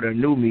promoter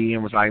knew me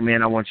and was like,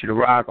 man, I want you to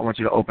rock. I want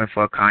you to open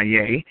for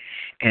Kanye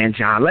and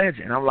John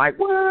Legend. I'm like,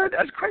 what?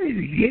 That's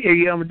crazy.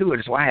 Yeah, I'm going to do it.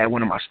 So I had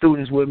one of my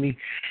students with me,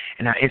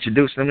 and I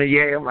introduced him to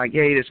Ye. I'm like,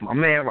 yeah, this is my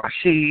man,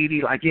 Rashid.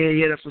 He like,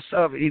 yeah, that's what's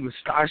up. He was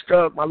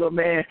starstruck, my little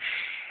man.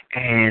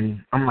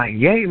 And I'm like,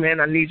 yeah, man,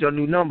 I need your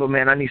new number,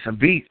 man. I need some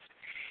beats.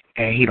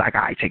 And he like,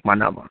 all right, take my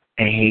number.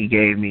 And he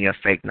gave me a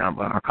fake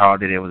number. I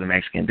called it. It was a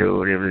Mexican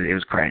dude. It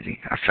was crazy.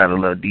 I felt a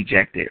little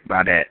dejected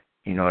by that.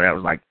 You know, that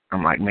was like,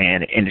 I'm like,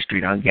 man, the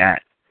industry done got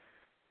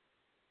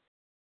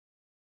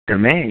the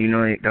man, you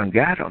know, it done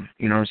got him.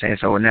 You know what I'm saying?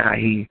 So now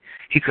he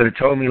could have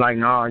told me like,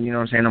 no, you know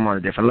what I'm saying, I'm on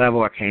a different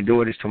level. I can't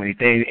do it. There's too many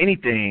things.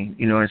 Anything,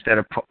 you know, instead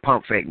of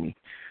pump fake me.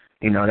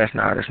 You know, that's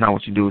not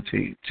what you do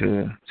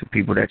to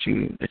people that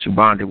you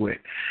bonded with.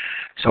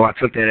 So I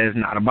took that as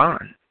not a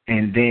bond.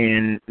 And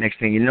then next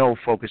thing you know,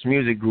 Focus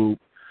Music Group,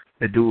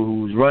 the dude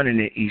who was running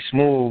it, E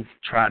Smooth,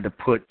 tried to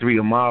put three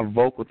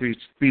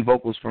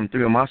vocals from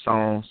 3 of my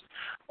songs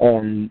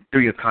on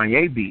 3 of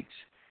Kanye beats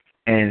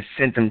and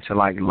sent them to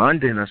like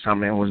London or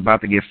something, and was about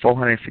to get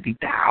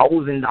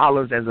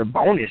 $450,000 as a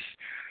bonus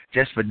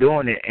just for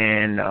doing it.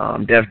 And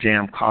Def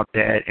Jam caught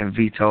that and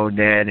vetoed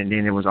that, and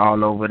then it was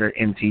all over the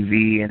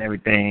MTV and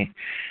everything.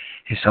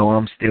 And so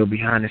I'm still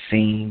behind the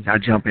scenes. I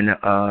jump in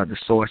the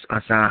Source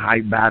Unsigned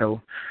Hype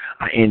battle.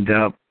 I end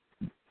up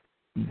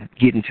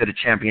getting to the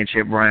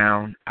championship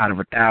round out of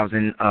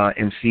 1,000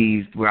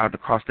 MCs throughout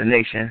across the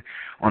nation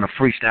on a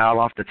freestyle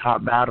off the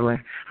top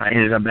battling. I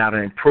ended up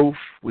battling Proof.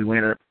 We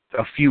went a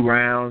few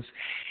rounds.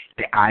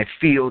 I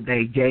feel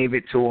they gave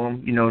it to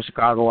him. You know,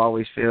 Chicago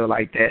always feel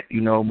like that,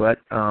 you know, but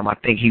I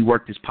think he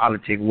worked his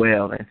politic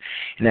well, and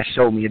that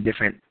showed me a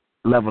different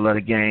level of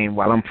the game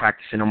while I'm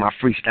practicing on my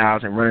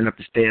freestyles and running up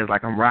the stairs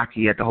like I'm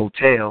Rocky at the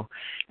hotel,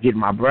 getting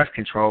my breath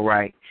control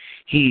right.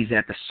 He's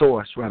at the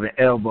Source rubbing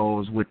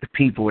elbows with the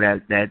people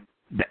that the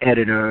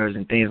editors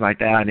and things like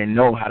that. I didn't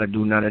know how to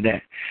do none of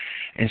that.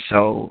 And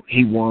so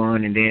he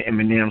won, and then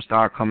Eminem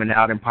started coming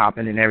out and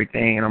popping and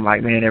everything. And I'm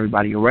like, man,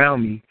 everybody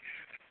around me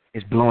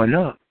is blowing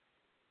up,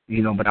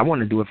 you know, but I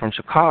want to do it from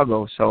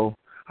Chicago. So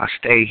I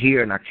stayed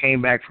here, and I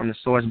came back from the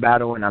Source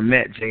battle, and I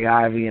met Jay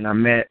Ivy, and I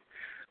met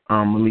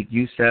Malik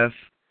Youssef,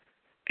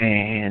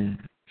 and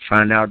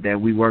found out that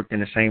we worked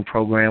in the same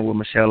program with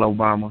Michelle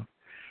Obama.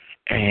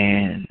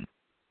 And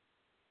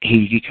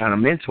he kind of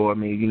mentored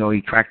me. You know, he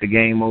cracked the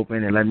game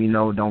open and let me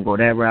know, don't go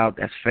that route.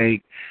 That's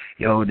fake.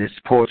 Yo, this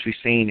poetry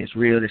scene is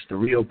real. It's the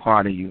real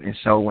part of you. And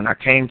so when I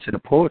came to the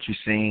poetry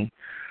scene,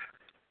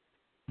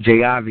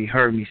 Jay Ivy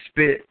heard me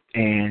spit,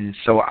 and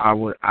so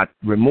I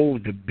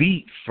removed the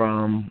beat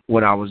from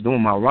what I was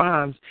doing, my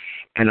rhymes,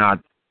 and I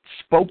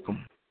spoke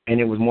them, and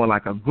it was more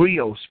like a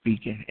griot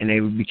speaking, and they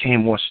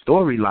became more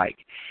story-like.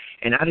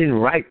 And I didn't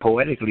write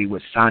poetically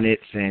with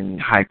sonnets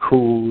and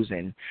haikus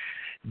and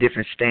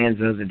different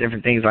stanzas and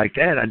different things like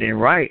that. I didn't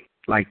write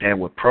like that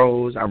with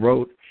prose. I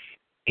wrote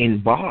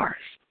in bars.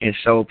 And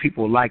so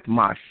people liked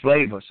my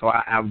flavor, so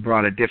I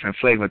brought a different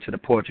flavor to the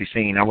poetry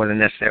scene. I wasn't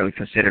necessarily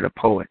considered a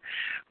poet.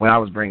 What I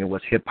was bringing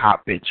was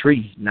hip-hop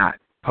tree, not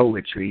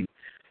poetry.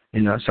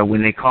 You know, so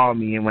when they call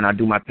me and when I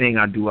do my thing,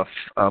 I do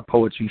a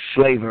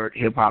poetry-flavored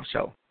hip-hop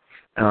show.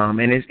 And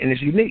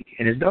it's unique,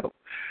 and it's dope.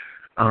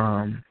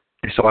 And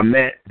so I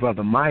met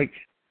Brother Mike,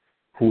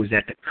 who was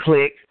at the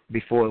Click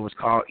before it was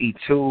called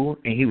E2,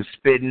 and he was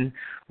spitting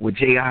with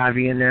J.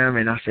 Ivy and them.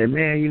 And I said,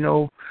 man, you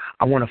know,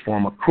 I want to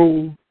form a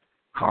crew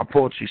called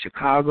Poetry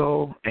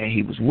Chicago, and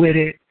he was with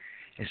it.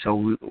 And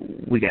so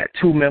we got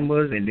 2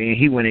 members, and then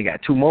he went and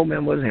got 2 more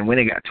members, and when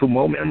they got 2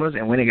 more members,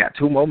 and when they got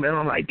 2 more members,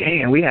 I'm like,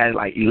 damn, we had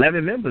like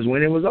 11 members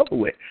when it was over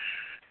with.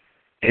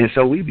 And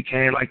so we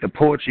became like the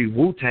poetry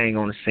Wu-Tang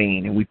on the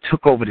scene, and we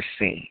took over the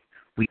scene.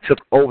 We took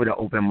over the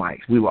open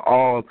mics. We would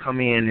all come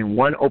in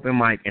one open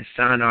mic and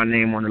sign our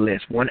name on the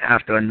list, one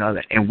after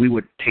another, and we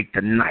would take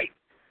the night.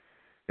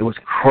 It was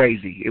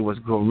crazy. It was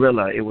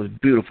guerrilla. It was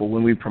beautiful.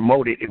 When we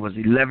promoted, it was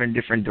 11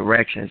 different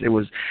directions. It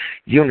was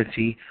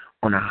unity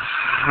on a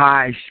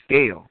high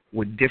scale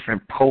with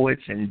different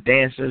poets and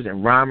dancers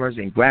and rhymers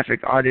and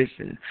graphic artists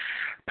and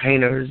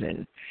painters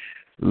and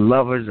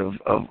lovers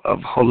of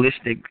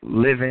holistic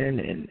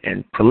living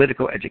and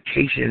political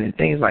education and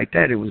things like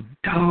that. It was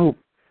dope.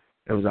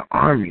 It was an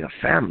army, a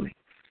family.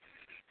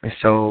 And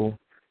so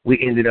we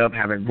ended up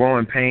having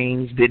growing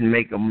pains, didn't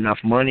make enough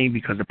money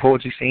because the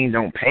poetry scene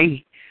don't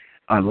pay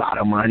a lot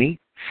of money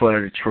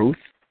for the truth,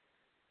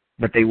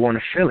 but they want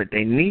to feel it.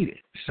 They need it.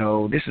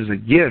 So this is a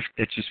gift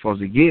that you're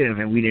supposed to give,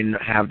 and we didn't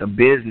have the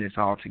business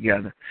all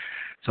together.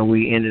 So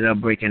we ended up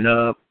breaking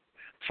up,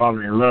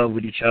 falling in love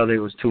with each other. It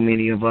was too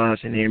many of us,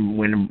 and then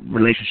when the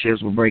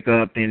relationships would break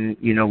up, then,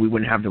 you know, we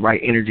wouldn't have the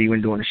right energy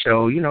when doing the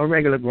show. You know,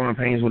 regular growing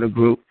pains with a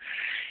group.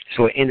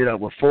 So it ended up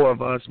with 4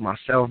 of us,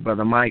 myself,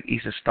 Brother Mike,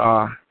 Issa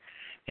Star,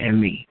 and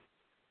me.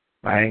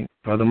 Right?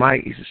 Brother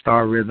Mike, Issa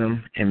Star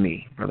Rhythm, and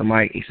me. Brother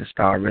Mike, Issa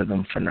Star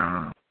Rhythm,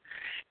 Phenom.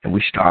 And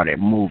we started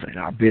moving.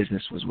 Our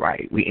business was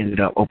right. We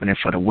ended up opening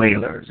for the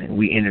Wailers, and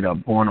we ended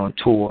up going on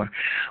tour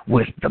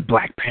with the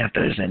Black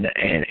Panthers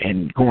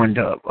and going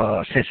to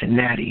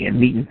Cincinnati and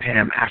meeting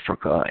Pam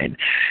Africa. And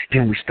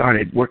then we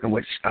started working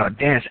with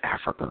Dance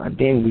Africa. And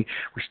then we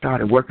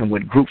started working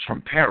with groups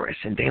from Paris.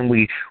 And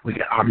then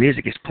our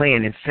music is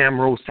playing in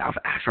Samro, South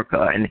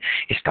Africa. And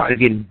it started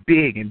getting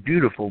big and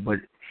beautiful. But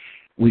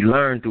we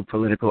learned through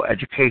political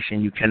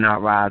education you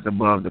cannot rise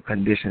above the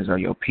conditions of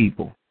your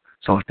people.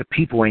 So if the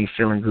people ain't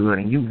feeling good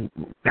and you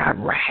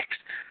got racks,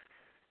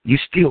 you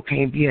still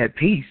can't be at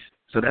peace.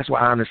 So that's why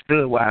I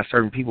understood why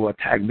certain people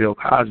attacked Bill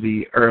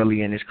Cosby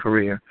early in his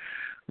career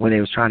when they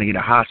was trying to get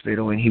a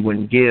hospital and he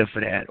wouldn't give for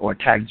that, or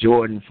attacked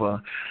Jordan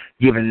for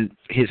giving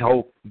his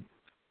whole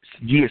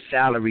year's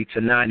salary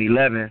to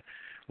 9/11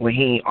 when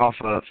he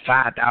offered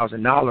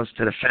 $5,000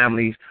 to the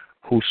families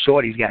whose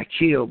shorties got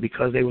killed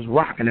because they was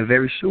rocking the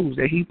very shoes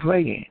that he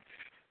played in.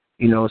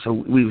 You know, so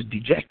we was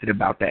dejected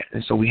about that.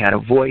 And so we had a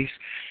voice.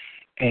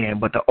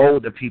 But the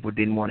older people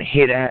didn't want to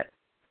hear that.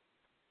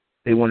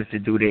 They wanted to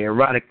do their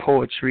erotic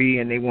poetry,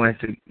 and they wanted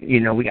to,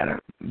 you know, we got to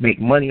make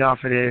money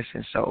off of this.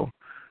 And so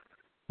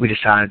we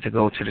decided to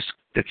go to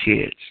the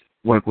kids,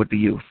 work with the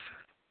youth.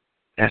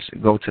 That's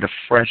go to the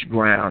fresh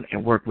ground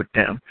and work with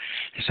them.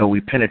 And so we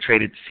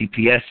penetrated the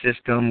CPS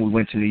system. We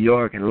went to New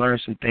York and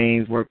learned some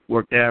things,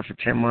 worked there for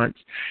 10 months,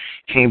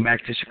 came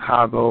back to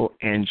Chicago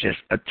and just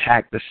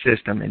attacked the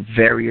system in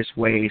various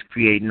ways,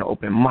 creating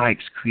open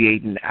mics,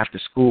 creating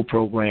after-school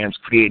programs,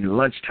 creating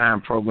lunchtime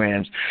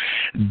programs,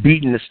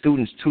 beating the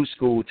students to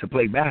school to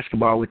play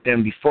basketball with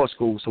them before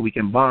school so we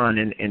can bond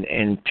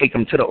and take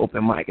them to the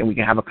open mic and we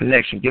can have a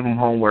connection, give them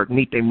homework,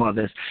 meet their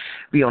mothers,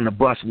 be on the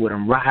bus with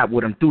them, ride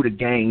with them through the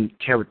gang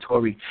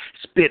territory,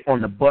 spit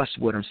on the bus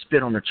with them,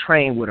 spit on the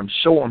train with them,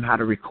 show them how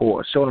to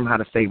record, show them how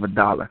to save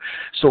 $1,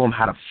 show them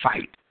how to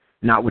fight,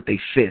 not with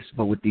their fists,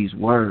 but with these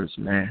words,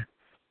 man.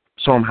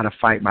 Show them how to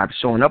fight by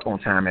showing up on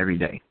time every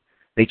day.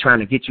 They trying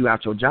to get you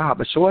out your job,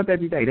 but show up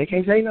every day. They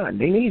can't say nothing.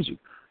 They need you.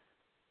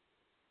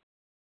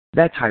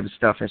 That type of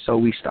stuff. And so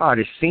we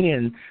started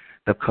seeing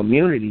the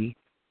community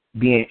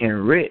being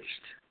enriched.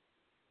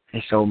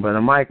 And so Brother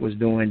Mike was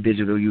doing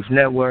Digital Youth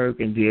Network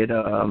and did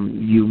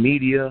U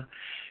Media.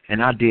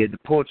 And I did the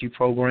poetry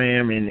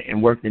program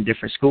and worked in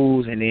different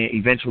schools, and then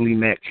eventually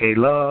met K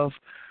Love,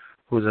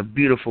 who was a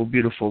beautiful,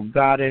 beautiful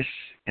goddess,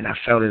 and I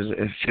felt as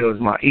if she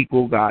was my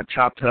equal. God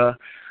chopped her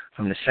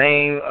from the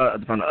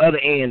other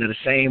end of the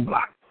same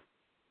block,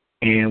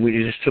 and we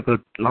just took a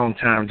long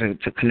time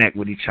to connect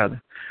with each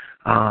other.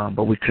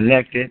 But we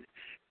connected,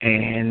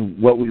 and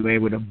what we were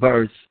able to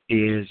birth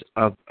is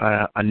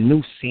a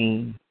new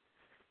scene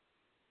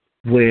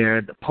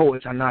where the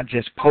poets are not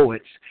just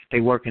poets. They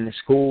work in the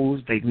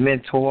schools, they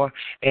mentor,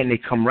 and they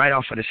come right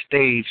off of the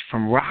stage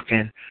from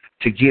rocking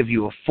to give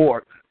you a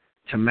fork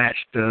to match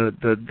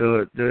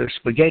the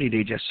spaghetti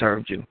they just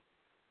served you.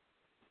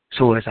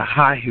 So it's a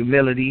high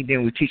humility.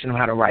 Then we're teaching them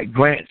how to write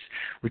grants.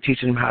 We're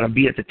teaching them how to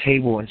be at the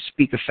table and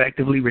speak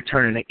effectively,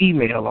 returning an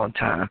email on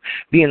time,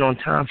 being on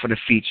time for the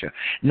feature,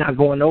 not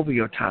going over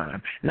your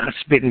time, not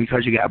spitting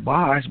because you got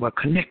bars, but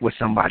connect with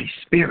somebody's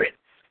spirit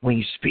when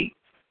you speak.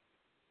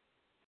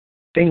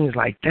 Things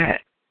like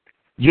that.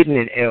 Getting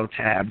an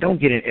L-tab.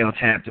 Don't get an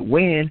L-tab to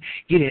win.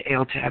 Get an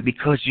L-tab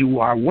because you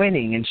are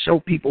winning and show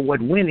people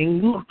what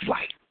winning looks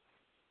like.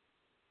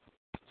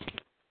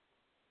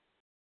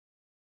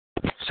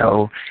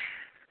 So,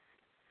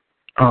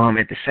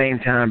 at the same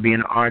time, being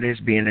an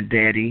artist, being a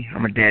daddy,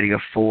 I'm a daddy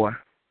of 4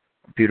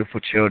 beautiful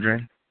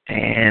children.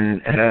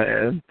 And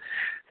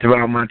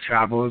throughout my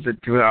travels and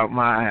throughout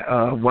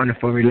my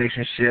wonderful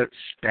relationships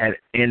that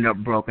end up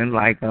broken,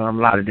 like a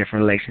lot of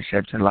different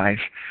relationships in life,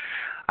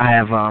 I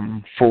have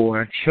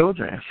 4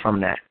 children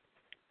from that.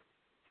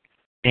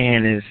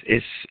 And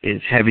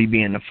it's heavy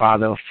being the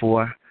father of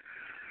 4.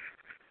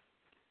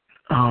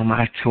 I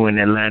have 2 in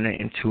Atlanta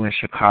and 2 in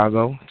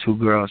Chicago, 2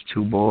 girls,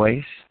 2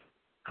 boys,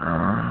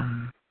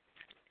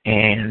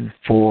 and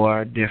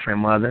 4 different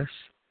mothers.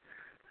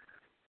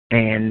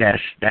 And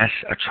that's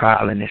a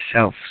trial in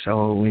itself.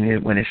 So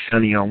when it's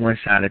sunny on one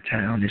side of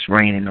town, it's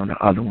raining on the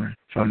other one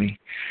for me.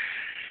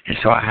 And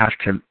so I have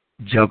to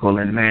juggle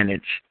and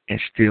manage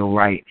and still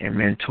write and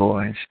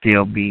mentor and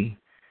still be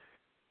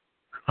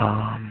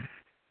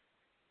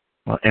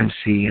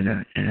MC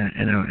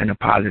and a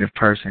positive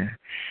person.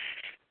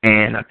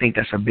 And I think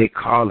that's a big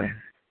calling.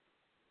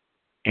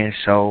 And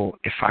so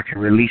if I can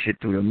release it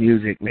through the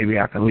music, maybe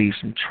I can leave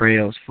some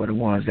trails for the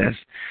ones that's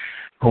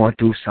going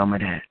through some of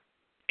that.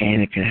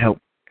 And it can help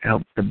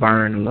the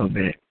burn a little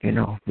bit, be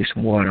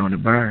some water on the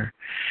burn.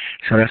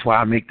 So that's why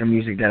I make the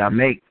music that I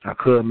make. I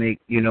could make,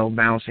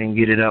 bouncing,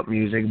 get it up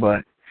music,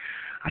 but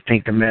I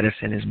think the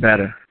medicine is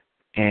better.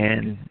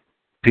 And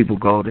people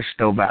go to the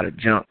store buy the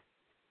junk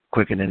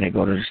quicker than they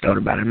go to the store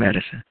to buy the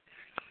medicine.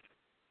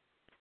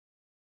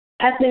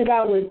 I think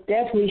I would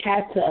definitely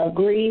have to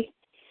agree,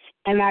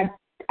 and I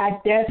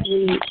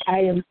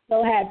am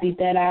so happy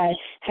that I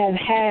have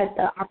had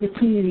the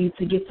opportunity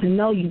to get to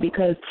know you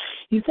because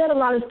you said a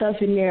lot of stuff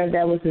in there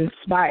that was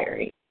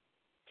inspiring,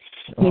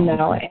 and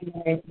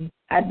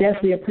I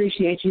definitely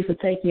appreciate you for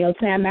taking your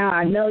time out.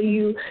 I know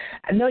you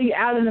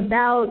out and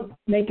about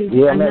making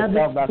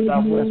another about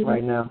Southwest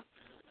right now.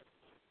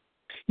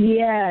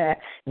 Yeah.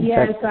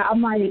 So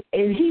I'm like,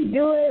 if he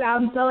do it,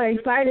 I'm so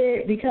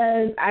excited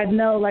because I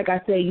know, like I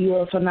said,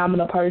 you're a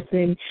phenomenal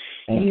person.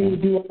 Mm-hmm. You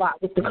do a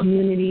lot with the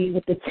community,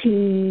 with the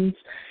teams,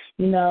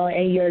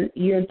 and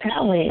your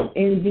talent.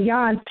 And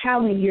beyond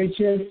talent, you're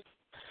just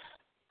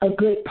a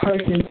good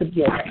person to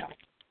be around.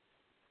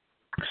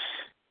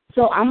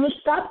 So I'm going to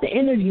stop the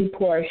interview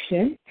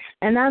portion,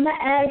 and I'm going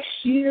to ask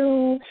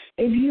you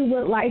if you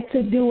would like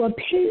to do a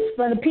piece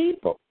for the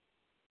people.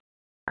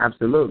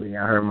 Absolutely.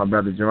 I heard my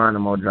brother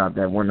Geronimo drop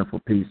that wonderful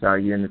piece, Are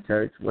You in the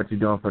Church? What You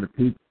Doing for the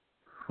People?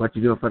 What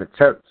You Doing for the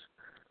Church?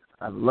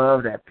 I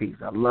love that piece.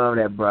 I love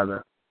that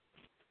brother.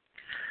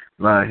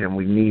 Love him.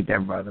 We need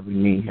that brother. We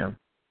need him.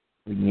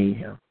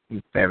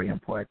 He's very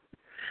important.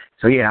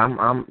 So I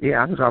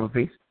can drop a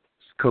piece.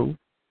 It's cool.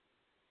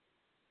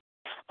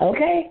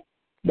 Okay.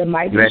 The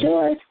mic is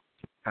yours.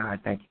 All right,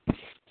 thank you.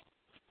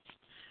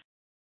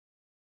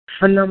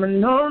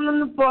 Phenomenon on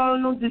the ball,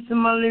 no dissing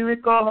my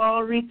lyrical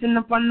hall, reaching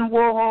up on the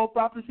wall,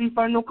 prophecy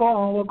final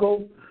call will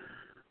go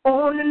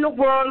on in the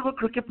world with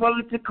crooked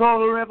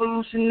political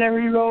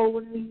revolutionary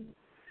role.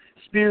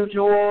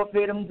 Spiritual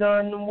warfare, them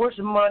done, them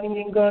worship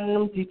money and gun,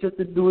 them teach us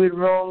to do it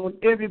wrong with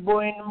every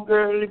boy and them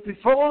girl. If we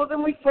fall,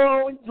 then we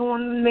fall, we do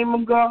in the name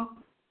of God.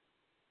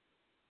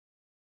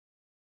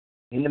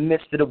 In the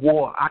midst of the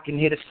war, I can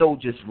hear the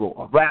soldiers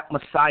roar. Rap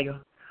Messiah,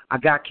 I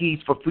got keys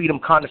for freedom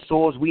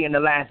connoisseurs, we in the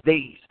last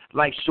days.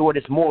 Life short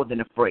is more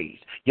than a phrase.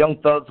 Young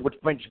thugs with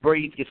French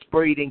braids get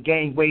sprayed in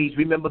gangways.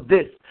 Remember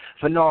this,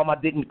 for Norm I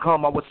didn't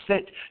come. I was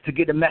sent to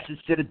get a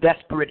message to the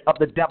desperate of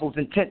the devil's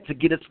intent to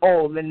get us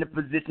all in the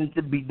position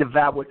to be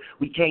devoured.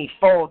 We can't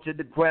fall to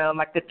the ground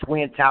like the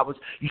Twin Towers.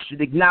 You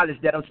should acknowledge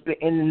that I'm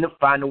spitting in the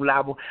final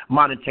hour.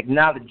 Modern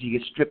technology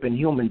is stripping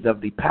humans of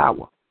their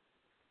power.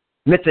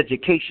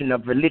 Miseducation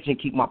of religion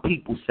keep my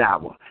people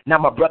sour. Now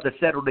my brothers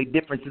settle their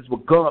differences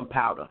with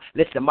gunpowder.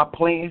 Listen, my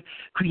plan,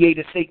 create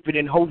a sacred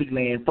and holy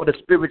land for the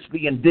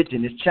spiritually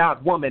indigenous,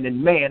 child, woman,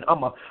 and man.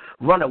 I'm a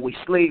runaway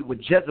slave with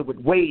Jesuit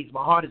ways.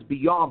 My heart is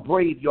beyond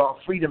brave. Y'all,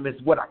 freedom is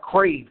what I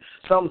crave.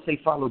 Some say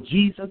follow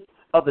Jesus,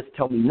 others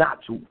tell me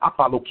not to. I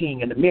follow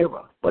King in the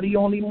mirror, but he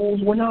only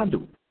moves when I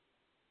do.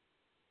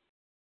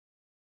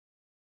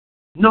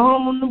 No,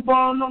 I'm on the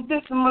ball, no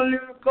dissing my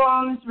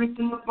lyrical, it's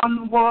written up on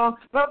the wall.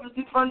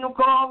 Prophecy from the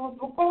call,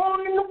 will go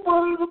on in the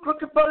world, with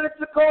crooked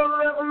political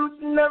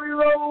revolutionary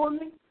role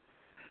with me.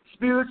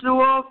 Spiritual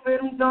warfare,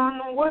 them done,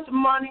 them worship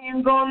money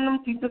and gone,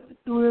 them teach us to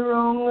do it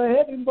wrong.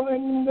 Everybody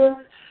in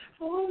there,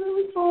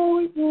 all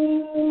we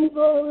do,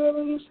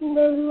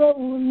 revolutionary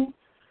role with me.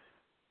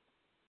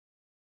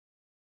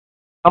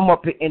 I'm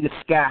up here in the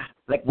sky,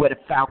 like where the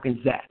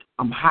Falcons at.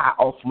 I'm high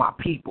off my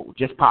people.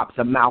 Just pop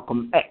some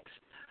Malcolm X.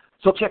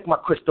 So check my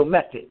crystal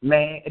method,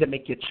 man. It'll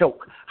make you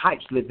choke.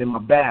 Hypes live in my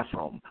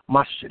bathroom.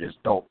 My shit is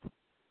dope.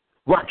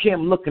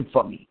 Rakim looking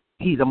for me.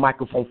 He's a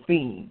microphone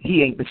fiend.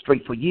 He ain't been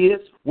straight for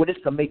years. Well, this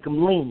can make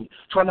him lean.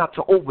 Try not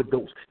to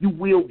overdose. You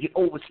will get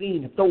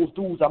overseen. If those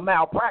dudes are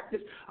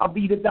malpractice, I'll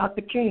be the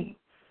Dr. King.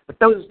 But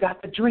those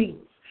got the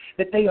dreams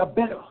that they are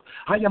better.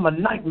 I am a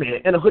nightmare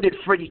in a hooded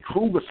Freddy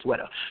Krueger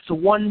sweater. So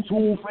 1,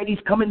 2, Freddy's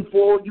coming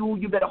for you.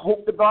 You better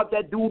hope to God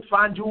that dude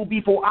find you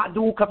before I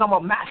do, because I'm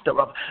a master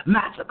of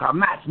massacre,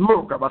 mass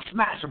murder, a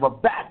smasher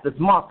of bastards,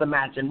 monster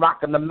matching,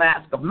 rocking the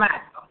mask of master.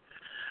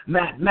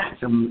 Mad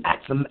Maxim,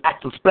 Axum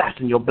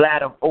splashing your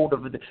bladder,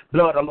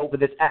 blood all over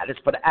this atlas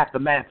for the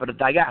aftermath for the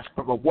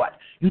diaspora. What?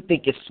 You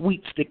think it's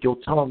sweet? Stick your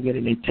tongue in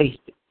it and taste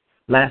it.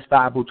 Last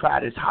five who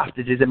tried as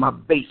hostages in my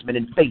basement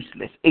and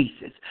faceless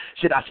aces.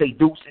 Should I say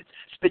deuces?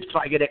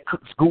 Spitfire that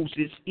cooks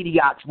gooses.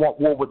 Idiots want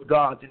war with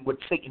gods, and with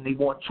Satan they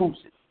want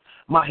truces.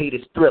 My hate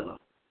is Thriller,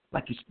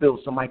 like you spilled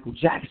some Michael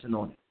Jackson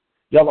on it.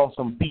 Y'all on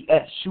some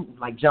BS shooting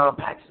like John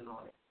Paxson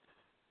on it.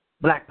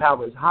 Black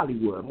power is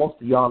Hollywood.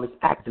 Most of y'all is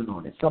acting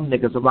on it. Some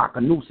niggas will rock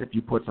a noose if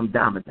you put some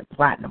diamonds and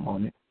platinum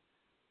on it.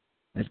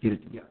 Let's get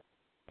it together.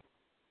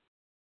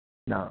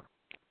 No.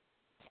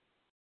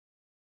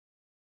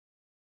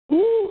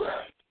 Ooh.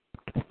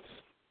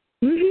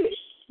 Mm-hmm.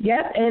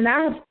 Yep, and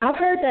I've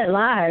heard that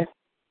live.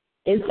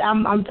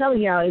 I'm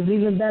telling y'all, it's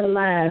even better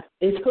live.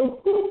 It's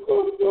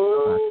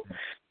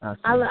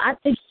I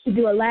think you should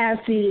do a live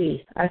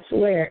CD. I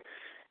swear.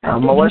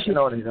 I'm working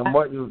on it.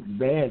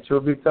 Man,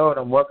 truth be told,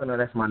 I'm working on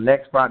it. That's my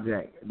next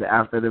project.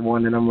 After the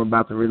one that I'm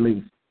about to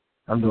release.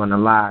 I'm doing a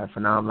live, for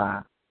now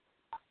live.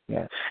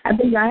 Yeah. I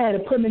think I had a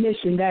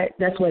premonition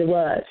that's what it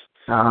was.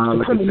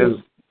 Look at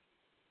you.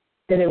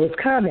 That it was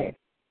coming.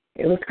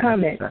 It was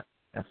coming.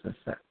 That's what's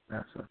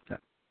up.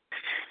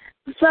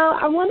 So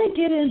I want to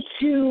get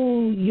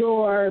into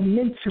your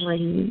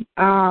mentoring.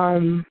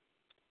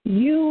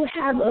 You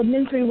have a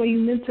mentoring where you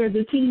mentor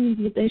the teams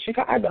within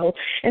Chicago,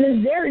 and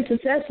it's very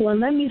successful. And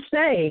let me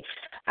say,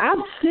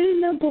 I've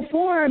seen them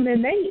perform,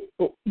 and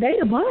they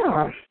a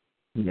bomb.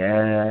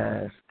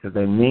 Yes, because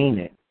they mean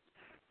it.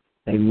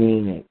 They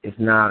mean it. It's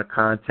not a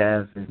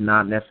contest. It's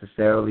not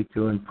necessarily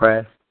to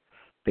impress.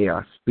 They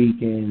are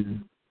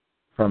speaking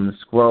from the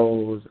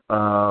scrolls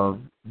of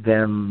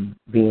them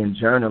being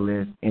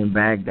journalists in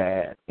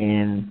Baghdad,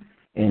 in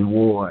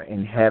war,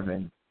 in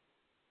heaven.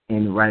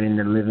 And right in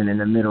the living in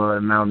the middle of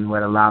the mountain where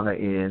the lava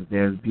is,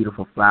 there's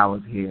beautiful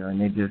flowers here, and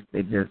they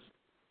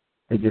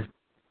just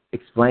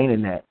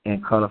explaining that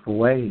in colorful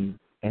ways,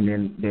 and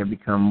then they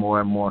become more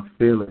and more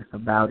fearless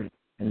about it,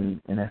 and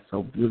that's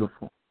so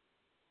beautiful.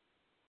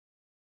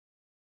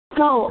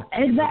 So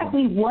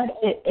exactly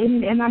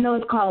and I know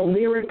it's called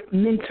lyric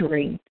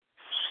mentoring.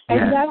 Yes,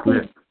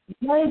 exactly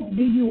what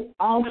do you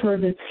offer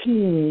the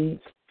teens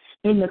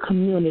in the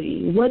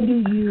community? What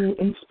do you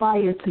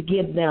inspire to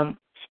give them?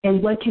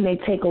 And what can they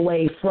take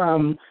away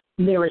from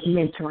lyric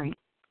mentoring?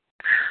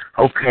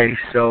 Okay,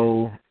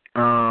 so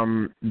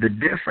the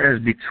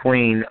difference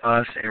between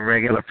us and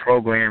regular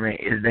programming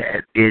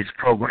is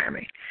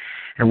programming.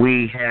 And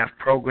we have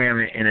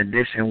programming in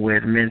addition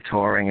with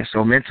mentoring. And so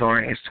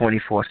mentoring is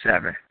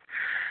 24/7.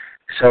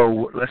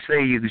 So let's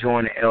say you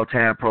join the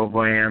LTAB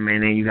program,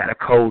 and then you got a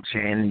coach,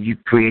 and you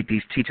create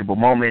these teachable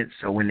moments.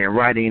 So when they're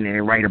writing, and they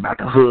write about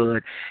the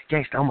hood,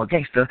 gangster, I'm a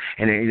gangster,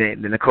 and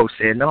then the coach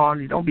said, no,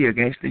 you don't be a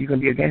gangster. You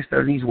can be a gangster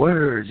of these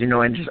words,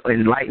 and just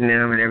enlighten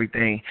them and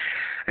everything.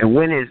 And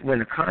when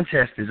the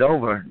contest is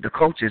over, the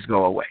coaches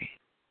go away,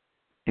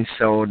 and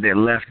so they're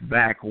left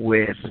back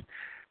with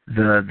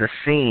the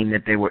scene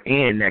that they were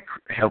in that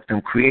helped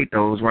them create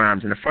those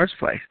rhymes in the first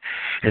place.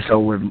 And so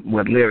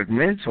with lyric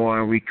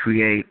mentoring, we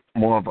create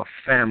more of a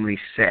family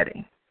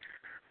setting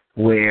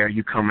where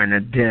you come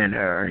into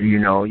dinner,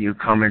 you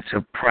come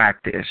into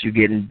practice, you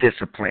getting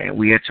disciplined.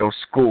 We at your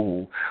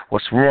school.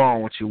 What's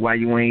wrong with you? Why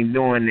you ain't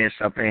doing this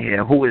up in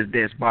here? Who is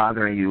this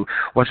bothering you?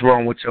 What's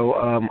wrong with your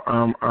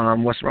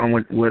what's wrong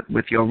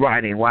with your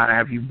writing? Why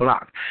have you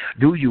blocked?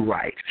 Do you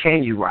write?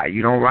 Can you write?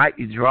 You don't write,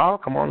 you draw?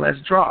 Come on, let's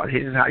draw.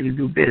 Here's how you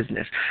do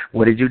business.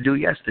 What did you do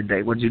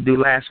yesterday? What did you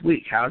do last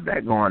week? How's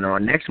that going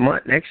on? Next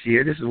month, next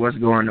year, this is what's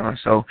going on.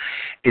 So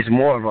it's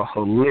more of a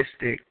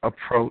holistic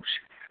approach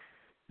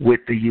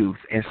with the youth.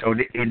 And so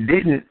it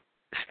didn't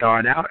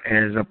start out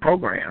as a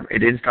program. It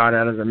didn't start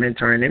out as a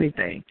mentoring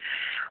anything.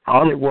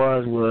 All it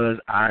was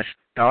I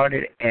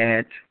started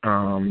at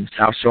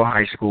South Shore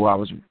High School. I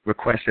was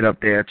requested up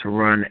there to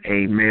run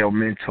a male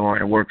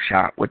mentoring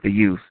workshop with the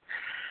youth,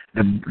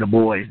 the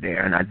boys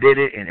there. And I did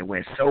it, and it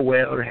went so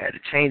well. They had the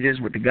changes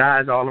with the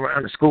guys all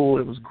around the school.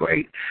 It was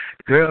great.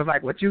 The girls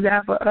like, what you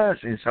got for us?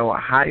 And so I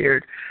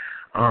hired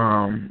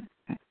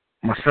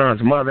my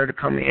son's mother to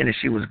come in, and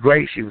she was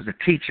great. She was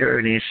a teacher,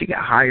 and then she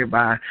got hired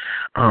by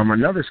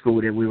another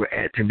school that we were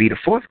at to be the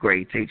fourth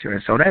grade teacher,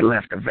 and so that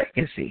left a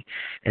vacancy.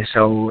 And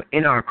so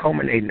in our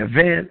culminating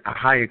event, I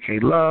hired K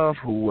Love,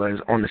 who was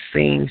on the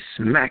scene,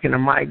 smacking the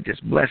mic,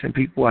 just blessing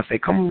people. I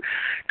said, come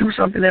do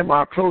something at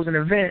my closing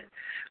event.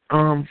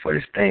 for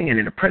this thing, and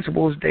then the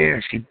principal was there,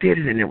 and she did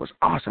it, and it was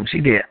awesome. She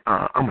did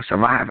I'm a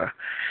Survivor,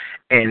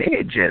 and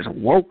it just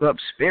woke up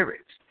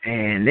spirits.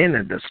 And then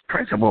the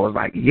principal was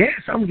like, yes,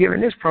 I'm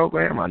giving this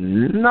program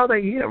another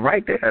year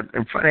right there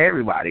in front of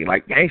everybody,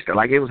 like gangster,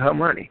 like it was her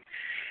money.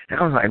 And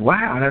I was like,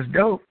 wow, that's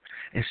dope.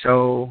 And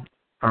so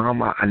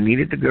I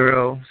needed the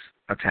girls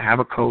to have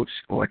a coach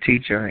or a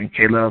teacher, and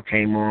K-Love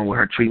came on with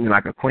her Treat Me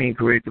Like a Queen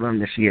curriculum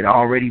that she had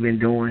already been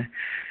doing.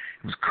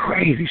 It was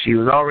crazy. She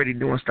was already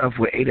doing stuff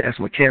with Ada S.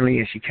 McKinley,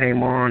 and she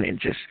came on and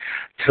just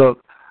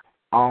took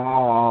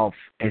off.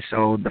 And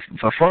so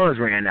the funds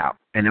ran out,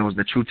 and it was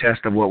the true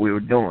test of what we were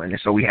doing. And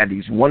so we had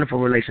these wonderful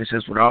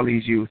relationships with all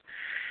these youth,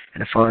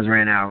 and the funds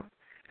ran out.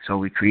 So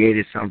we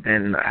created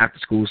something, after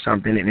school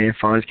something, and then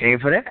funds came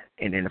for that.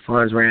 And then the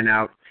funds ran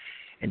out,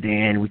 and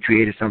then we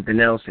created something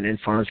else, and then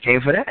funds came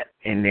for that.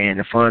 And then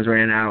the funds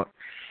ran out.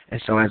 And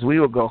so as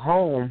we would go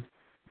home,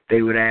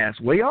 they would ask,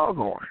 where y'all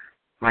going?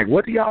 Like,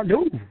 what do y'all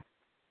do?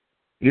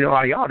 You know,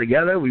 are y'all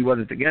together? We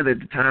wasn't together at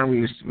the time.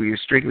 We were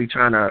strictly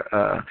trying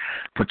to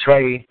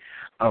portray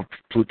a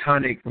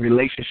platonic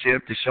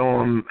relationship to show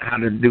them how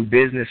to do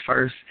business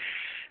first.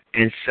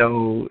 And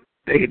so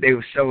they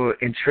were so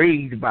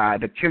intrigued by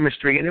the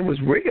chemistry, and it was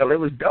real. It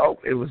was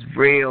dope. It was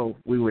real.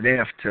 We were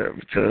there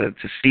to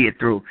see it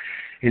through,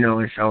 you know.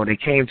 And so they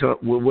came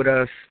with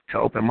us to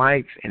open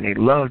mics, and they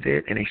loved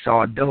it. And they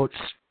saw adults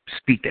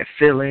speak their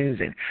feelings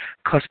and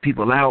cuss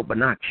people out, but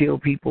not kill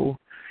people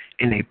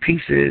in their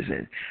pieces,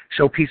 and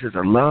show pieces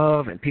of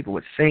love, and people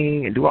would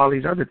sing and do all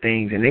these other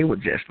things, and they were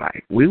just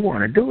like, we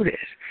want to do this.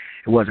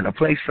 It wasn't a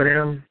place for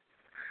them.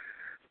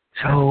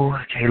 So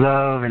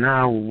K-Love and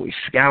I, we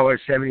scoured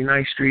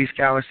 79th Street,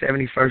 scoured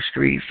 71st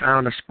Street,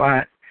 found a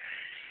spot.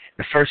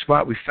 The first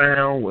spot we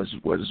found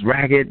was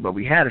ragged, but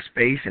we had a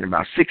space, and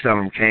about 6 of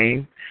them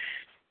came.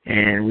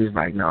 And we was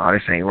like, no,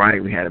 this ain't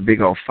right. We had a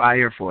big old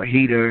fire for a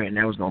heater, and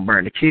that was going to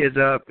burn the kids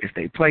up if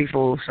they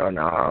playful. So,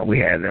 no,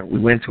 we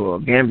went to a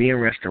Gambian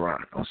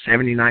restaurant on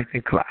 79th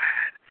and Clyde.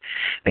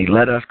 They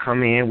let us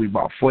come in. We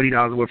bought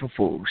 $40 worth of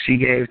food. She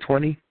gave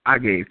 $20. I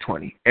gave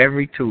 $20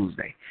 every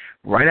Tuesday.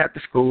 Right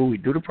after school, we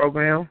do the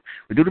program.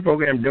 We do the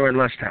program during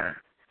lunchtime.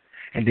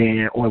 And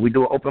then, or we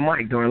do an open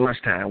mic during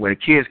lunchtime where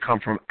the kids come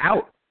from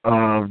out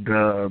of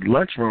the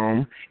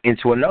lunchroom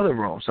into another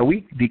room. So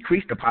we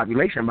decreased the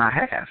population by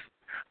half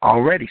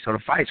already, so the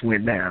fights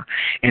went down.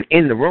 And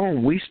in the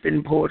room, we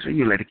spitting poetry.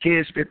 You let the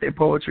kids spit their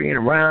poetry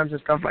and rhymes and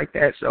stuff like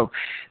that. So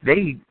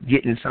they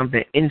getting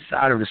something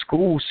inside of the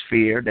school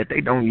sphere that they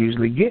don't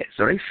usually get.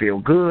 So they feel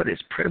good.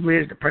 It's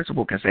privileged. The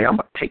principal can say, I'm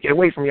going to take it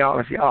away from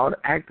y'all if y'all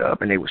act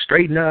up. And they would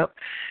straighten up,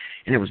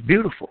 and it was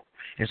beautiful.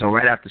 And so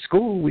right after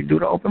school, we do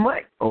the open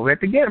mic over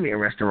at the Gambian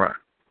restaurant,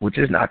 which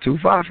is not too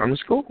far from the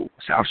school,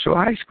 South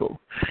Shore High School.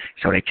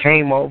 So they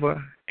came over,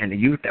 and the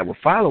youth that would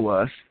follow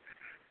us,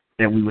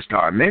 then we would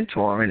start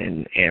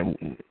mentoring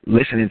and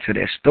listening to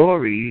their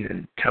stories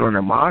and telling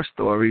them our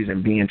stories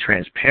and being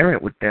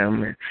transparent with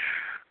them and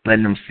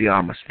letting them see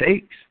our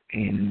mistakes.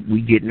 And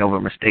we getting over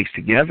mistakes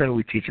together.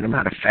 We teaching them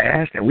how to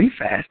fast, and we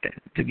fasting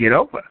to get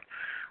over.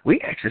 We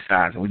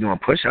exercise, and we doing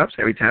push-ups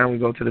every time we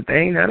go to the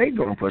thing. Now they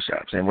doing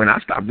push-ups. And when I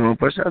stop doing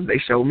push-ups, they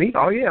show me,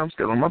 oh, yeah, I'm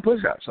still on my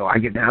push-ups. So I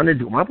get down and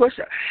do my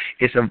push-ups.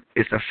 It's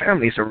a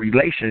family. It's a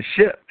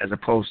relationship as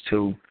opposed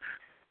to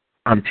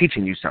I'm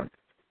teaching you something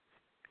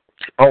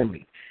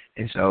only.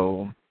 And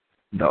so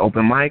the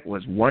open mic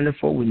was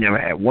wonderful. We never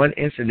had one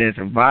incident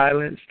of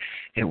violence.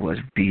 It was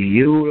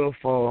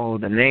beautiful.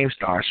 The name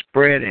started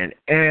spreading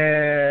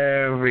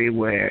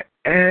everywhere,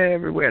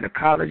 the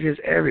colleges,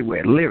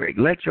 everywhere. Lyric,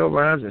 let your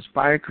rhymes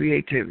inspire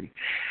creativity,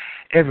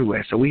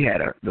 everywhere. So we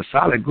had the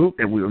solid group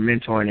that we were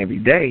mentoring every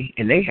day,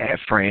 and they had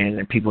friends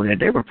and people that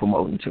they were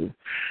promoting to.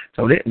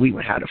 So that we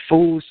would have the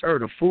food, serve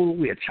the food.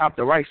 We had chopped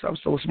the rice up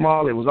so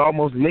small it was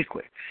almost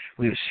liquid.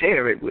 We would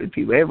share it with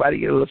people. Everybody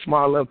get a little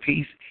small little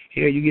piece.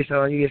 Here, you get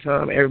some, you get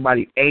some.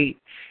 Everybody ate.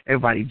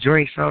 Everybody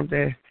drank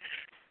something,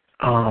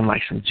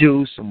 like some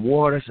juice, some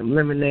water, some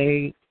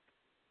lemonade.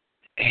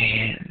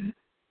 And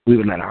we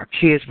would let our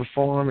kids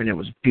perform, and it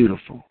was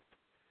beautiful.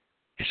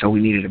 And so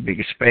we needed a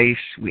bigger space.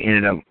 We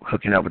ended up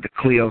hooking up with the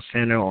Clio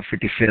Center on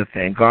 55th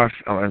and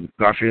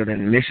Garfield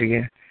in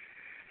Michigan.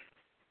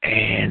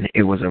 And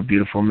it was a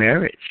beautiful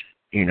marriage,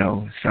 you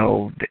know.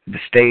 So the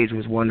stage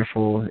was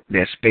wonderful.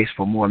 There's space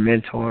for more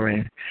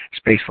mentoring,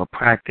 space for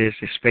practice,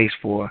 there's space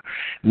for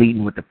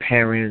meeting with the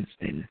parents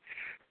and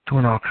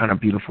doing all kind of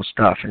beautiful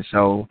stuff. And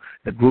so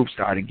the group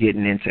started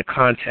getting into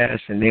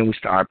contests, and then we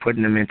started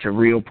putting them into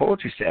real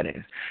poetry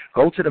settings.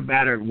 Go to the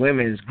battered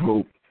women's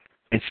group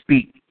and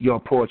speak your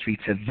poetry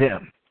to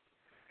them.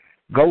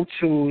 Go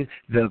to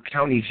the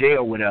county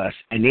jail with us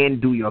and then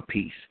do your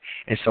piece.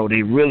 And so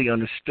they really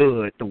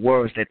understood the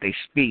words that they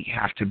speak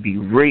have to be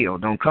real.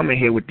 Don't come in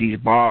here with these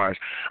bars,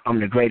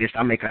 I'm the greatest,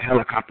 I make a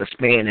helicopter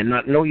spin, and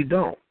not, no, you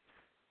don't.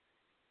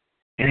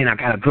 And then I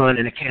got a gun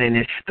and a cannon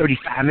in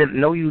 35 minutes.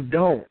 No, you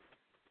don't.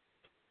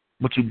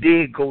 But you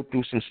did go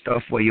through some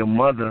stuff where your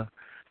mother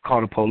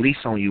called the police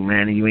on you,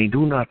 man, and you ain't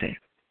do nothing.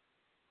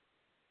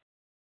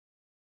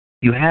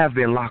 You have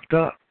been locked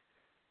up.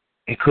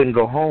 and couldn't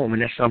go home,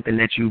 and that's something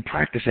that you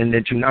practice and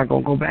that you're not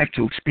going to go back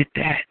to. Spit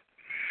that.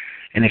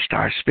 And they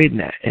start spitting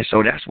that. And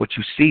so that's what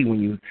you see when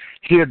you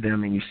hear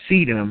them and you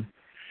see them.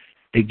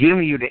 They're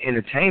giving you the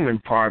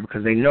entertainment part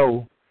because they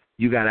know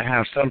you got to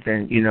have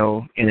something, in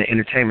an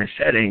entertainment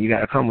setting. You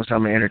got to come with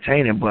something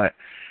entertaining. But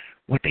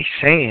what they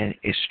saying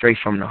is straight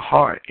from the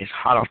heart. It's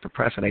hot off the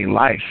press of their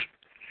life.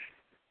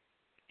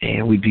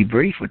 And we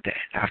debrief with that.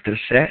 After the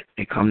set,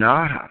 they come to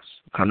our house,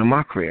 come to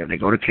my crib. They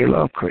go to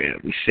K-Love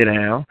crib. We sit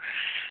down,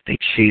 they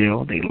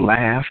chill, they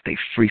laugh, they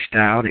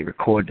freestyle, they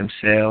record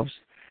themselves,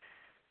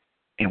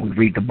 and we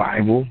read the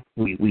Bible.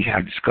 We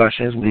have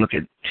discussions. We look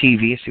at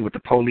TV and see what the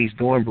police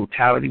doing,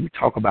 brutality. We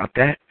talk about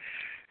that.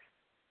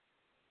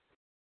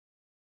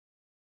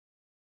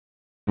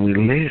 And we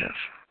live.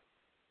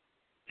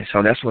 And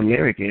so that's what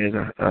lyric is,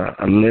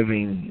 a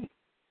living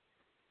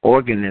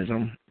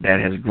organism that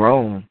has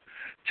grown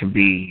to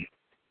be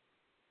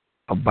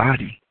a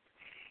body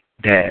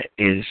that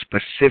is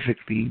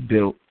specifically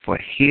built for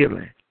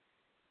healing.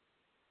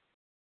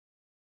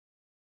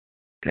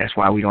 That's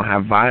why we don't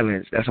have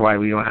violence. That's why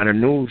we don't have the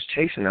news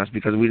chasing us,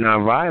 because we're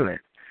not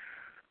violent.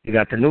 You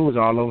got the news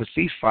all over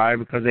ceasefire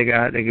because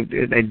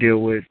they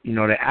deal with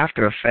the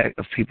after effect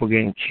of people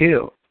getting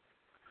killed.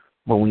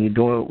 But when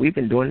we've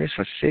been doing this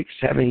for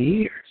 6-7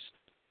 years.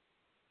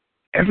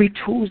 Every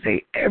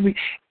Tuesday,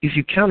 if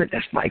you count it,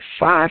 that's like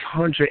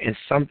 500 and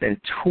something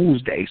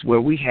Tuesdays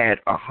where we had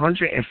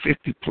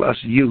 150 plus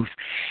youth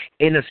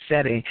in a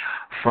setting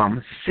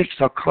from 6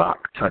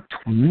 o'clock to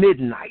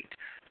midnight,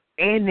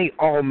 and they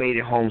all made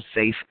it home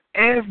safe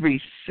every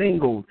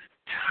single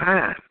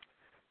time,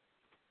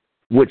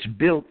 which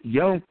built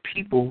young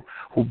people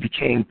who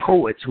became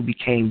poets, who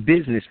became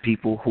business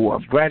people, who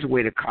have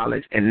graduated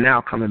college and now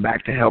coming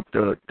back to help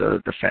the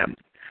family.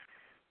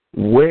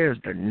 Where's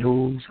the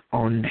news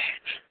on that?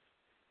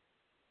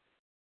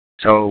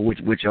 So,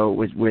 what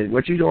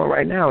you're doing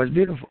right now is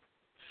beautiful.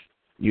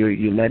 You're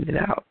letting it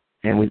out,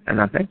 and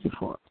I thank you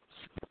for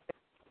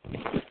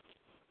it.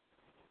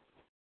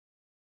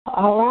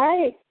 All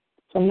right.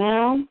 So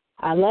now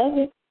I love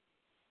it.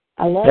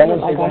 I want to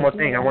say one more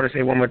thing. I want to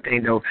say one more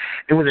thing, though.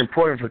 It was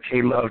important for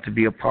K-Love to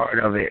be a part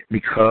of it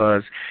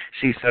because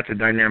she's such a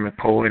dynamic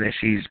poet and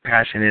she's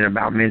passionate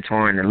about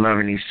mentoring and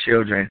loving these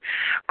children.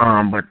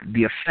 But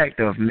the effect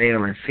of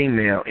male and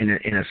female in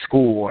a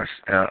school or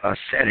a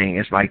setting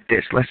is like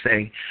this. Let's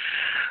say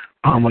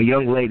a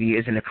young lady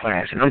is in a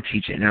class and I'm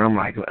teaching and I'm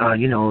like,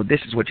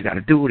 this is what you got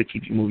to do to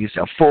keep you move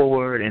yourself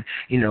forward and,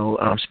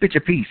 spit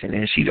your piece. And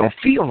then she don't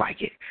feel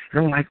like it.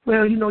 And I'm like,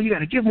 well, you got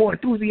to give more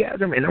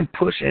enthusiasm, and I'm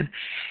pushing.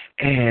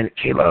 And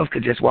K-Love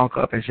could just walk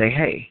up and say,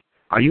 hey,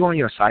 are you on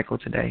your cycle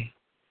today?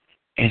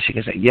 And she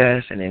can say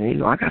yes. And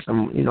then, I got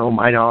some,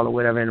 Midol or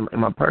whatever in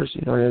my purse,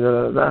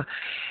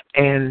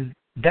 And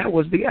that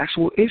was the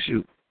actual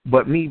issue.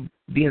 But me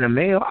being a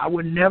male, I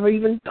would never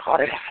even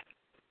thought of that.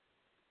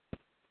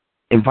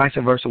 And vice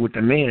versa with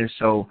the men.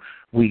 So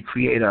we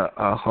create a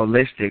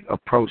holistic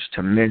approach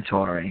to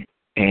mentoring.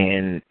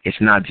 And it's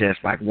not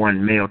just like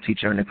one male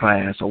teacher in the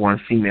class or one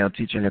female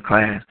teacher in the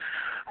class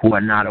who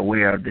are not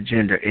aware of the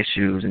gender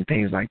issues and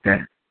things like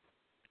that.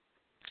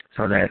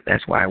 So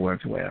that's why it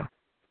works well.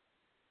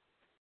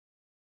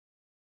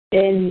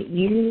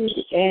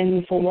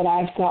 And from what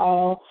I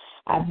saw,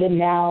 I've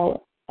been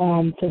out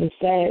to the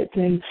sets,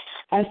 and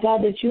I saw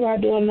that you are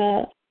doing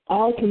an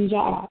awesome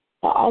job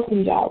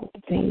with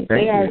the team.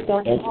 They are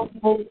so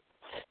humble.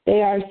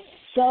 They are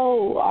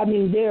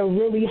they're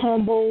really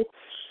humble.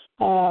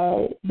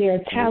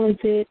 They're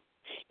talented.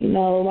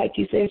 Like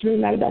you said, it's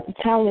really not about the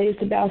talent.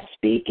 It's about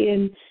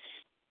speaking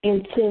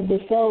into the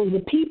souls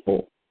of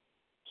people.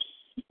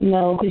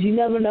 Because you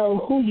never know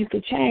who you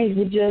could change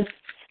with just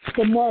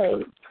some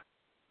words.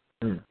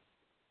 Mm.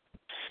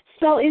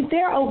 So is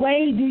there a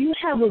way, do you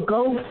have a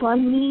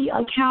GoFundMe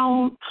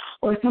account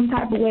or some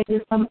type of way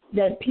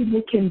that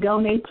people can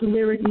donate to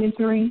lyric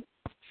mentoring?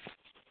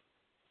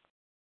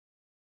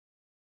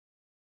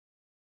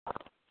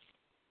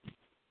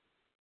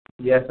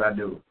 Yes, I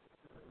do.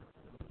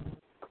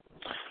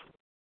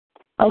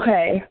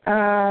 Okay.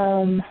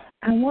 I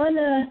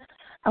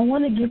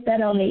wanna get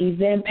that on the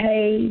event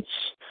page.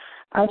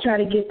 I'll try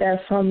to get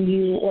that from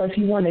you, or if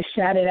you want to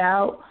shout it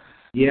out.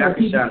 Yeah, I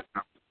can shout it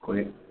out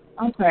quick.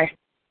 Okay.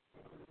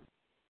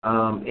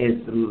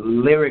 It's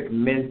Lyric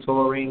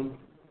Mentoring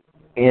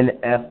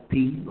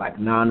NFP, like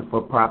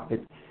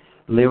non-for-profit.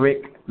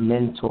 Lyric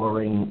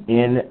Mentoring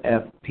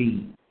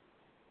NFP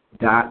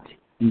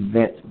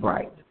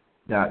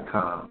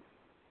 .eventbrite.com.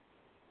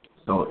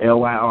 So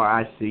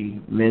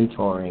LYRIC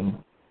Mentoring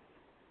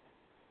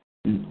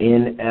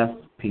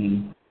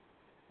NFP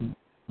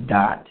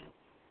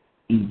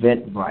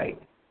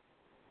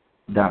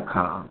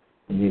 .eventbrite.com.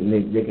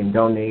 And they can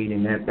donate,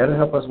 and that'll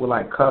help us with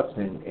like cups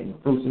and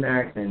fruit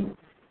snacks and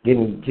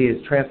getting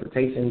kids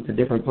transportation to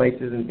different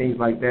places and things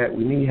like that.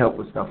 We need help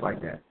with stuff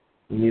like that.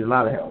 We need a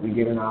lot of help. We're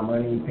giving our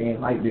money, paying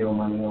light bill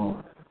money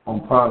on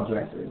prom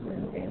dresses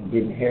and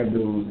getting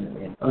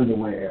hairdos and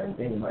underwear and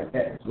things like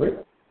that. It's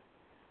real.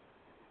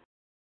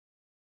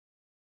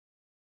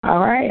 All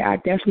right, I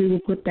definitely will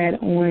put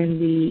that on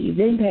the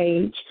event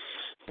page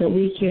so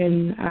we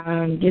can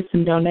get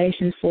some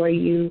donations for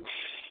you.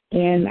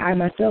 And I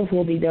myself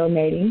will be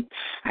donating.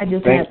 I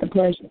just had the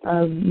pleasure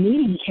of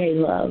meeting K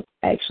Love.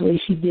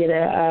 Actually, she did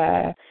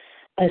a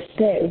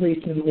set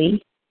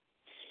recently,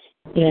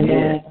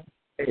 and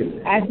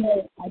I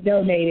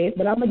donated,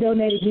 but I'm gonna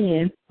donate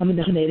again. And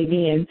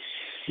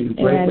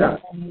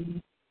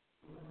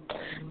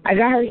I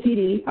got her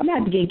CD. I'm gonna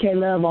have to get K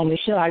Love on the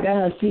show. I got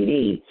her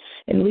CD,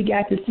 and we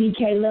got to see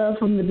K Love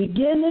from the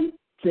beginning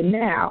to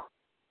now.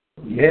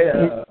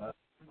 Yeah.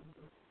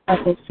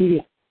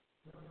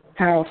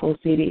 Powerful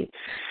CD.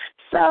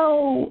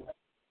 So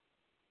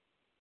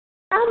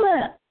I'm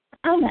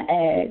gonna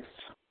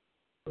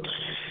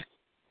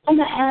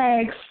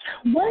ask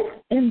what's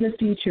in the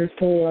future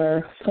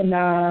for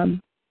Phnom?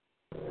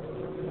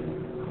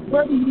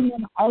 What's the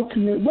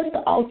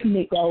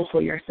ultimate goal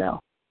for yourself?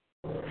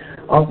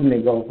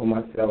 Ultimate goal for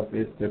myself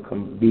is to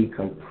be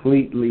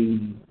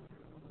completely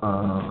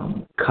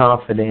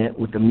confident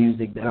with the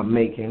music that I'm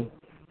making,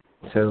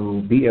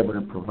 to be able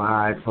to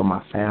provide for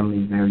my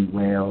family very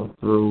well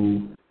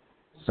through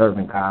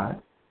serving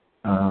God.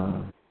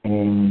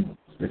 And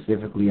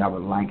specifically, I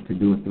would like to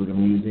do it through the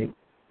music.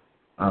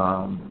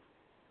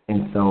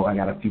 And so I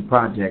got a few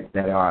projects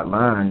that are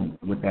aligned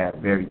with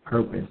that very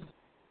purpose.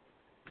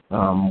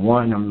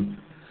 One, I'm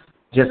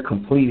just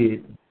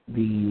completed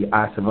the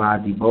I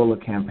Survived Ebola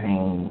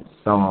campaign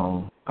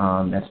song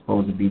that's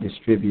supposed to be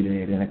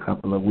distributed in a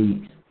couple of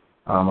weeks.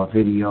 A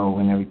video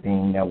and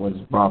everything that was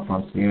brought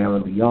from Sierra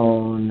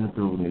Leone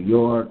through New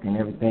York and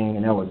everything,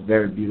 and that was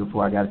very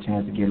beautiful. I got a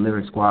chance to get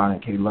Lyric Squad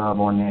and K Love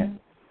on that.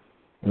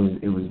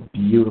 It was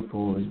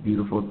beautiful. It was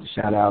beautiful to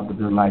shout out the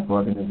Good Life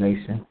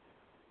Organization,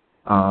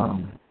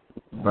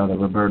 Brother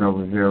Roberto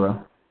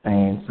Rivera.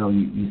 And so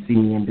you see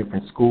me in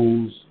different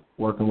schools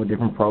working with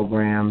different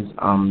programs.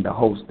 I'm the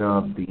host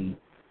of the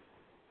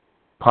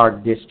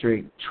Park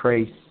District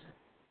Trace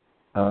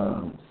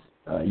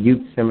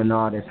youth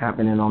seminar that's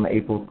happening on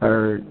April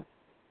 3rd.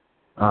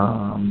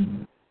 I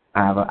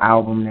have an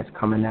album that's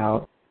coming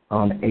out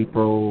on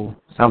April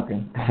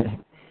something,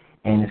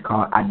 and it's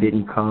called I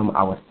Didn't Come,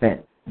 I Was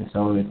Sent. And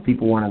so if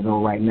people want to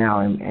go right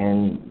now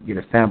and get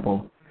a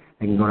sample,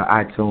 they can go to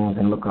iTunes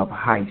and look up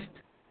Heist.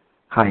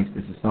 Heist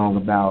is a song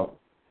about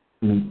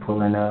me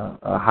pulling a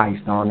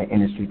heist on the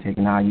industry,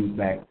 taking our youth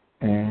back.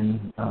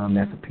 And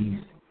that's a piece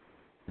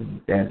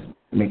that's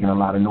making a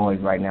lot of noise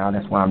right now.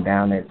 That's why I'm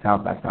down at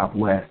South by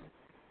Southwest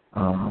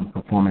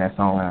performing that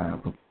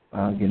song.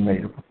 I'm getting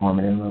ready to perform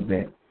it in a little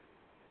bit.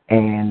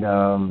 And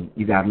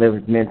you got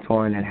Lyric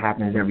Mentoring that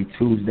happens every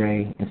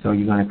Tuesday. And so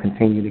you're going to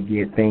continue to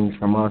get things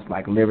from us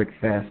like Lyric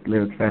Fest.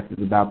 Lyric Fest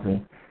is about to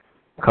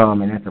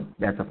come, and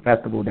that's a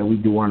festival that we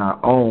do on our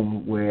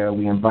own where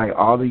we invite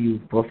all the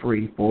youth for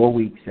free, 4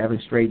 weeks, 7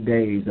 straight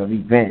days of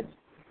events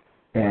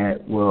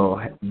that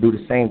will do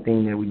the same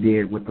thing that we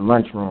did with the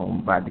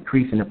lunchroom. By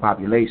decreasing the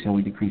population,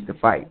 we decrease the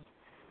fight.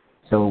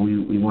 So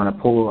we want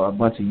to pull a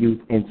bunch of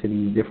youth into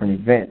these different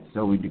events,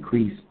 so we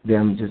decrease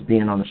them just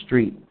being on the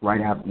street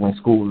right after when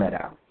school let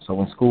out. So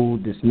when school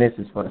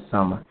dismisses for the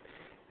summer,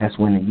 that's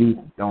when the youth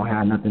don't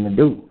have nothing to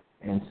do.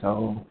 And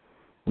so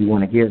we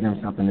want to give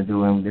them something to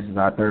do, and this is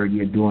our 3rd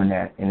year doing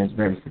that, and it's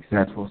very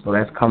successful. So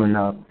that's coming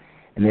up.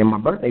 And then my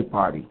birthday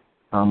party.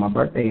 My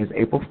birthday is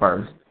April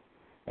 1st,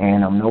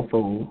 and I'm no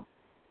fool.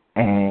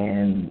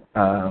 And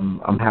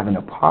I'm having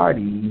a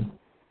party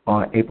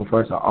on April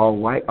 1st,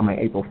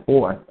 April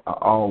 4th, an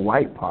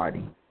all-white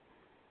party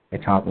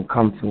that y'all can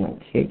come to and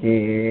kick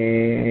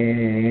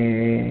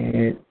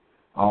it.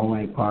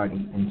 All-white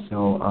party. And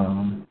so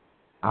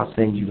I'll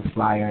send you the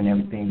flyer and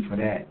everything for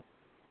that.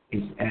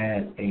 It's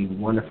at a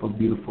wonderful,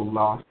 beautiful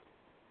loft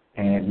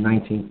at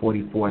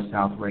 1944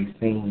 South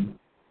Racine.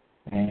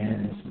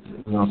 And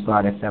we're going to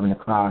start at 7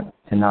 o'clock,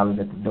 $10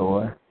 at the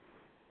door.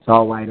 It's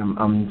all white.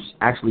 I'm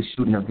actually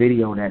shooting a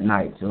video that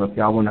night. So if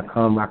y'all want to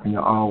come rocking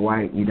your all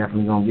white, you're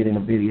definitely going to get in the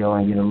video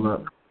and get a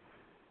look.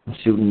 I'm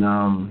shooting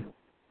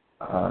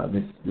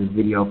this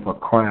video for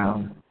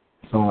Crown.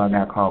 A song I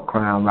got called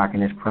Crown. Rocking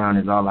This Crown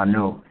Is All I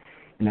Know.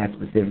 And that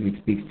specifically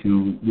speaks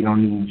to we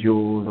don't need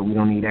jewels or we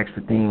don't need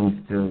extra things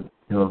to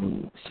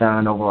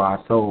shine over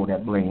our soul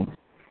that blings.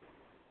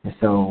 And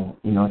so,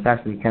 it's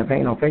actually a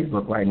campaign on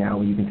Facebook right now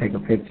where you can take a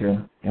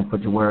picture and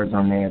put your words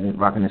on there that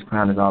rocking this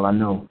crown is all I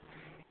know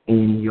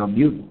in your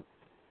beauty,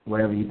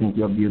 whatever you think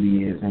your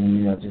beauty is.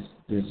 And,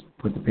 just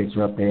put the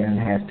picture up there and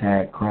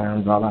hashtag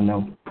crown is all I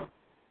know.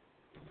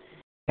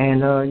 And,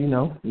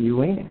 you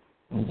win.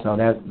 And so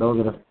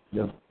those are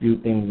the few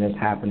things that's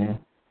happening.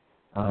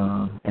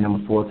 And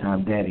I'm a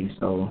full-time daddy,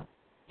 so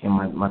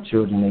and my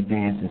children, they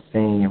dance and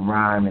sing and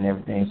rhyme and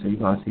everything, so you're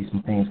going to see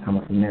some things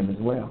coming from them as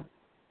well.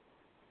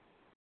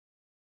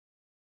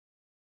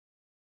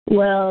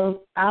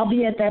 Well, I'll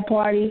be at that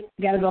party.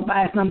 Got to go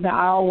buy something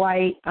all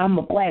white. I'm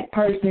a black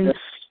person.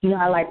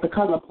 I like the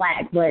color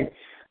black, but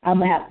I'm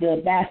going to have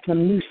to buy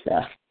some new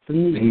stuff for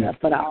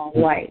the all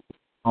white.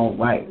 All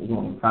white. We're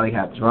going to probably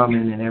have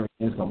drumming and everything.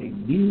 It's going to be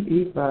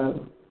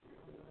beautiful.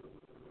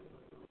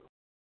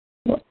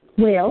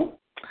 Well,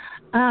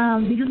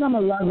 Because I'm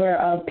a lover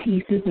of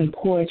pieces and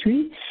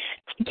poetry,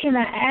 can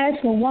I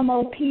ask for one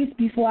more piece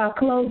before I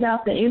close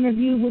out the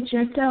interview with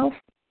yourself?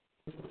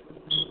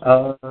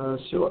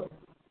 Sure.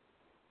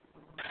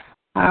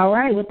 All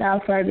right.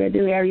 Without further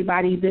ado,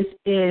 everybody, this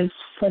is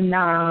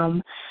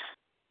Phenom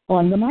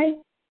on the mic.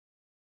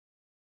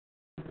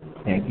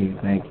 Thank you.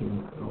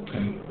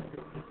 Okay.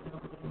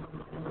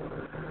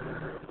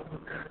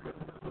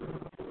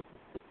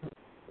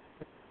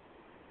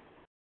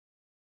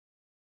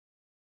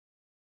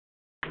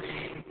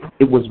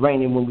 It was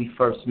raining when we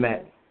first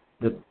met.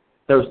 The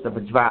thirst of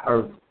a dry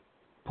earth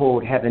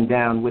pulled heaven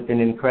down with an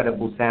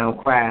incredible sound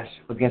crash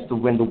against the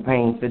window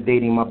pane,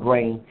 sedating my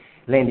brain,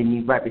 landing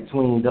me right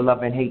between the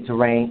love and hate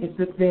terrain. It's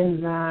a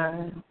thin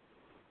line.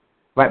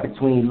 Right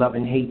between love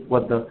and hate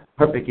was the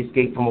perfect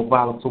escape from a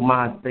volatile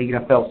mind state.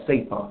 I felt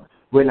safer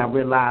when I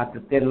realized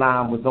the thin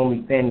line was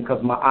only thin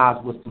because my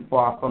eyes was too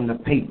far from the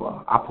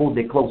paper. I pulled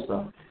it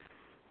closer.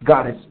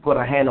 Goddess put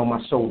her hand on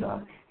my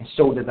shoulder and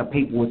showed that the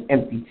paper was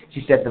empty.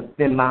 She said the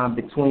thin line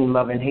between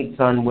love and hate,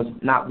 son, was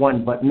not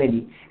one but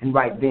many. And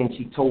right then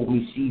she told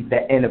me she's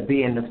the inner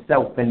being of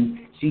self, and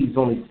she's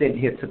only sitting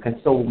here to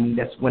console me.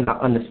 That's when I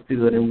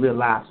understood and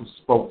realized who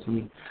spoke to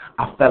me.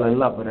 I fell in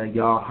love with her,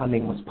 y'all. Her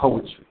name was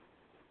Poetry.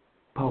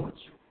 Poetry.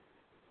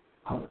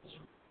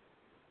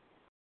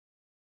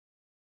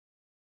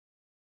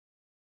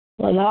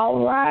 Well,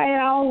 all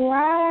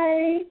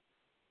right.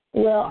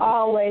 Well,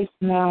 always,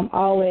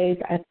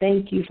 I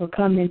thank you for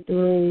coming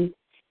through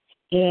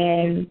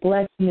and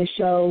blessing the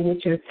show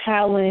with your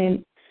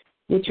talent,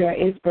 with your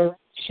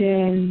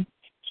inspiration.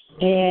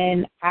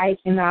 And I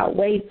cannot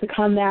wait to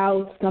come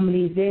out some of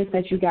the events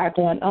that you got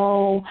going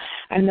on.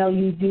 I know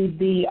you do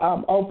the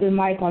open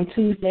mic on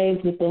Tuesdays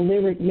with the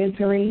lyric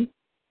mentoring.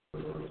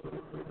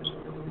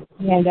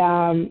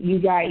 And you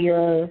got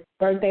your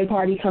birthday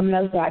party coming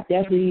up, so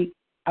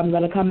I'm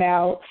going to come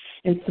out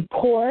and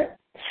support.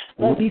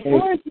 But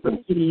before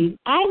you leave,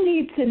 I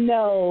need to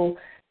know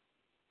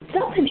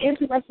something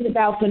interesting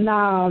about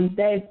Phenom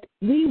that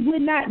we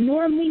would not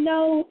normally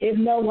know if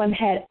no one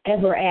had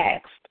ever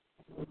asked.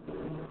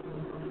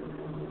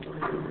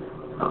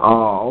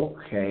 Oh,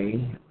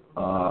 okay.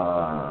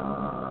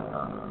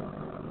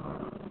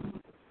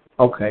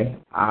 Okay.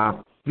 I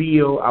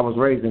feel I was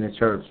raised in the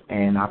church,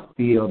 and I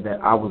feel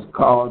that I was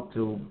called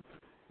to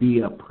be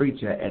a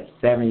preacher at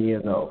 7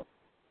 years old.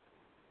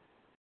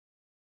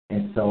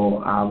 And so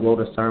I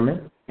wrote a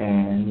sermon,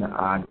 and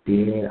I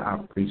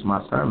preached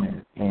my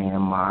sermon,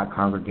 and my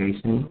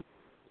congregation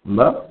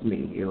loved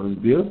me. It was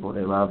beautiful.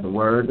 They loved the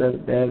word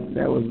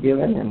that was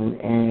given,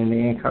 and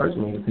they encouraged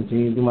me to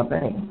continue to do my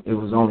thing. It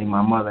was only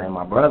my mother and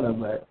my brother,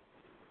 but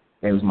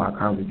it was my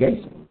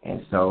congregation.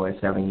 And so at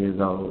 7 years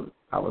old,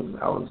 I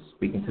was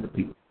speaking to the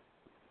people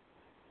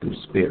through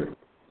the Spirit,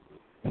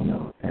 and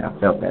I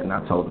felt that, and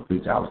I told the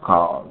preacher I was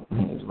called, and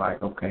he was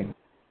like, okay.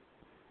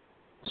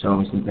 Show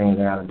me some things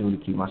I got to do to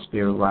keep my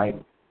spirit right.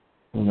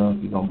 If you're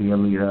going to be a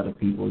leader of the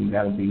people, you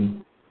got to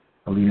be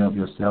a leader of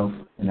yourself,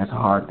 and that's a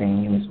hard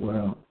thing in this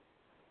world.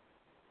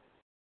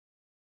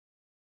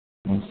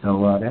 And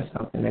so that's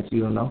something that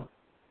you don't know.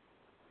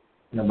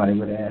 Nobody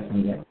would have asked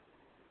me that.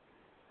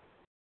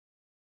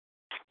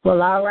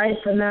 Well, all right,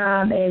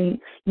 Phenom, and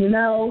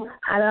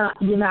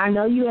I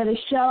know you had a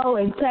show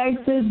in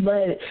Texas,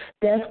 but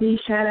definitely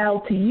shout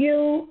out to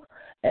you.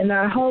 And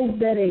I hope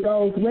that it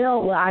goes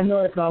well. Well, I know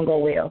it's going to go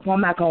well, so I'm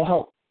not going to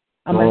hope.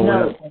 I'm going to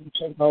know it's going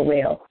to go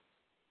well.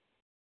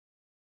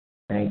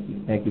 Thank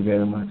you. Thank you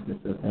very much,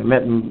 sister. And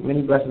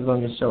many blessings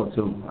on your show,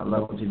 too. I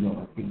love what you're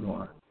doing. Keep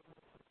going.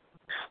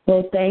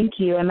 Well, thank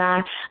you. And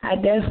I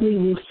definitely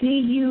will see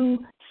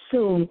you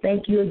soon.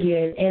 Thank you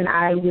again. And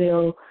I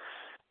will,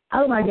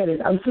 oh, my goodness,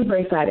 I'm super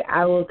excited.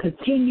 I will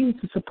continue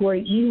to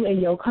support you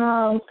and your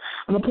cause.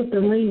 I'm going to put the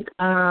link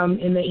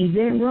in the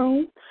event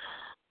room.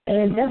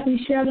 And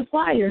definitely share the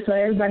flyer so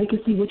everybody can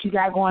see what you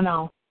got going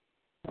on.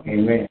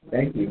 Amen.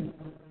 Thank you.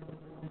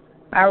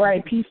 All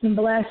right. Peace and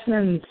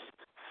blessings.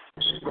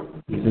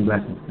 Peace and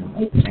blessings.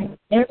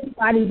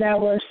 Everybody that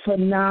was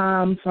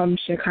Phenom from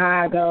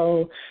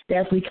Chicago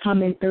definitely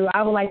coming through.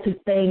 I would like to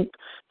thank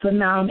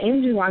Phenom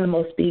and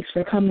Geronimo Speaks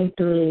for coming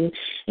through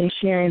and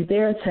sharing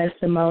their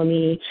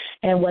testimony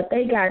and what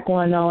they got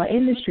going on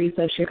in the streets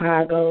of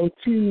Chicago,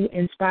 two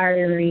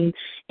inspiring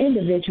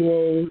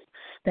individuals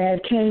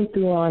that came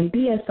through on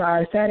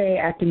DSR Saturday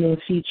Afternoon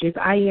Features.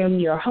 I am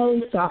your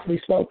host, Softly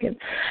Spoken.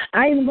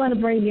 I am going to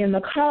bring in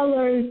the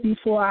callers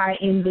before I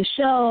end the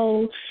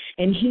show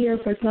and hear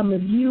from some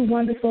of you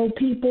wonderful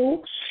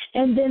people,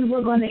 and then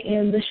we're going to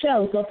end the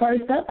show. So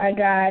first up, I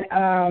got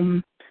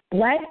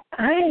Black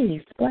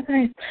Ice.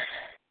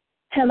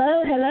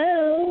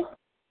 Hello.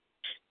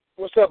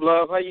 What's up,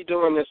 love? How you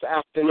doing this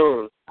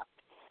afternoon?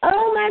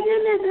 Oh, my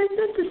goodness, this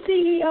is the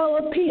CEO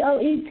of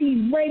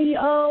POET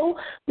Radio,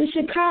 the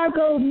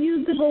Chicago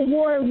Music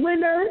Award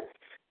winner,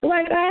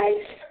 Black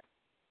Ice.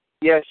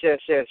 Yes.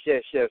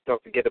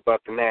 Don't forget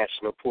about the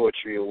National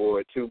Poetry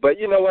Award, too. But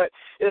you know what?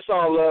 It's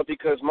all love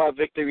because my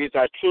victories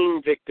are team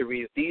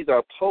victories. These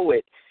are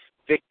poet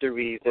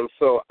victories. And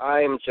so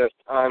I am just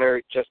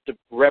honored just to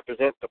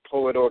represent the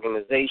Poet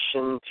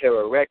Organization,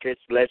 Terror Records,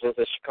 Legends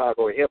of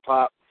Chicago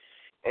Hip-Hop,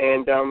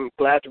 and I'm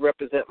glad to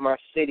represent my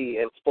city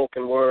and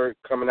spoken word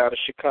coming out of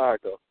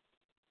Chicago.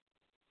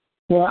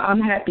 Well,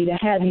 I'm happy to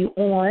have you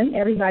on.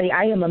 Everybody,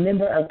 I am a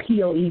member of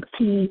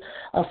POET,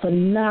 a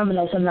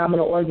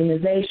phenomenal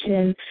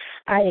organization.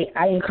 I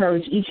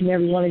encourage each and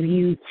every one of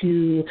you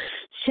to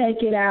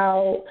check it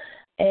out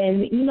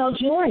and,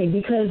 join,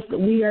 because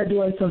we are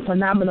doing some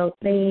phenomenal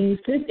things.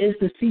 This is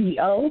the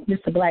CEO,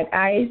 Mr. Black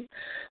Ice,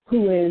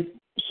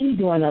 he's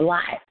doing a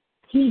lot.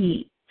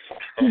 He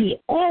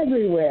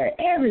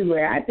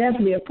everywhere. I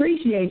definitely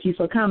appreciate you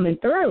for coming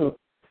through.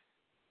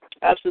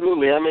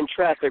 Absolutely. I'm in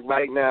traffic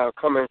right now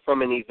coming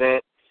from an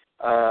event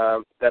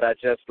that I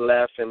just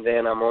left, and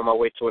then I'm on my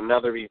way to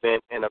another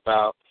event in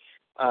about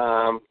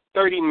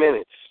 30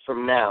 minutes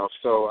from now.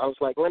 So I was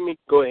like, let me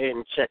go ahead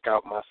and check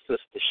out my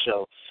sister's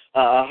show.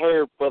 I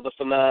heard Brother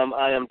Phenom.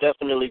 I am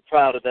definitely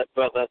proud of that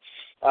brother.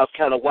 I've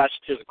kind of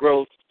watched his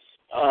growth,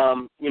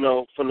 from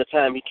the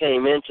time he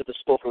came into the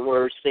spoken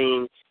word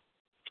scene.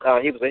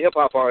 He was a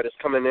hip-hop artist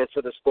coming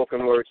into the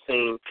spoken word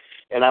scene,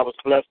 and I was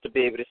blessed to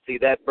be able to see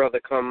that brother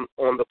come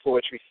on the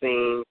poetry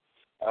scene.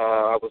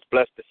 I was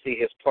blessed to see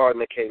his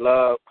partner,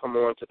 K-Love, come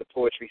on to the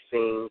poetry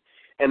scene,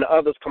 and the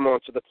others come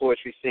on to the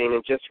poetry scene,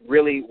 and just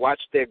really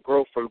watch their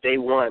growth from day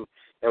one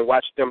and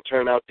watch them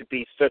turn out to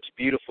be such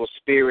beautiful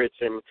spirits,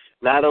 and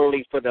not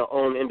only for their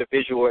own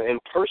individual and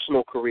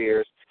personal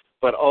careers,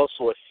 but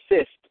also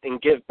assist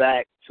and give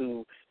back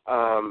to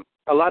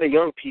a lot of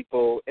young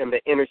people in the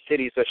inner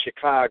cities of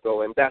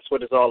Chicago, and that's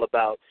what it's all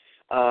about.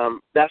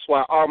 That's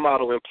why our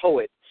motto in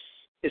Poet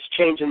is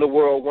changing the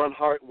world one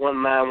heart, one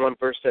mind, one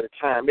verse at a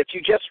time. If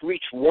you just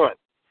reach one,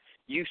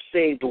 you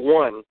saved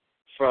one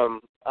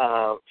from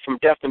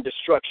death and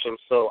destruction.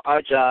 So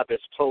our job as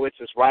poets,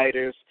 as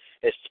writers,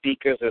 as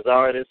speakers, as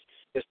artists,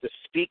 is to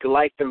speak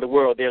life in the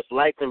world. There's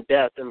life and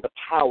death in the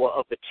power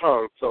of the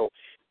tongue. So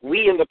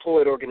we in the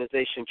Poet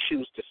Organization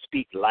choose to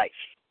speak life.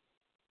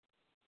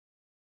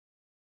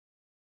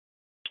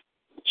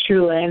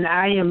 True, and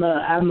I'm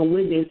a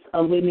witness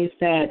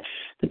that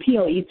the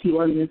POET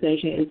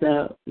organization is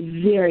a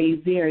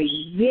very,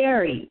 very,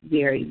 very,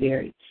 very,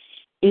 very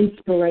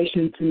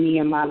inspiration to me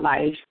in my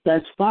life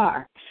thus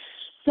far.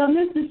 So,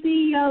 Mr.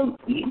 CEO,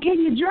 can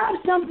you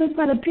drop something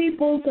for the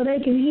people so they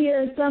can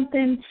hear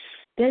something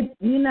that,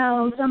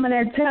 some of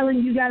that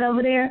talent you got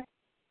over there?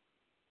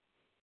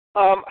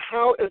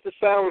 How is the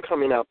sound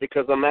coming out?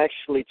 Because I'm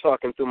actually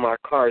talking through my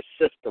car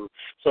system.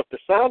 So if the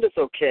sound is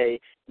okay,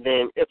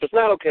 then if it's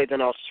not okay,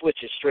 then I'll switch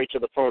it straight to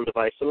the phone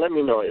device. So let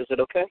me know. Is it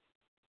okay?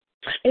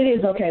 It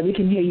is okay. We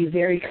can hear you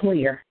very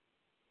clear.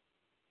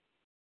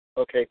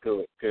 Okay,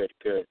 good.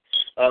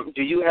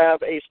 Do you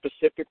have a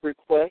specific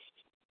request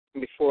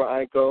before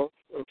I go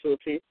into a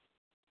piece?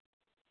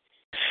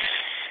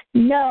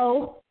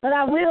 No, but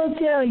I will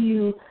tell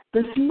you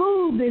the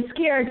smoothest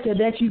character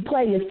that you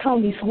play is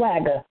Tony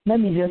Swagger. Let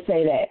me just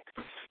say that.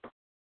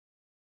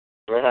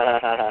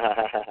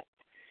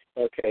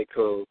 Okay,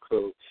 cool.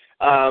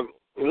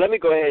 Let me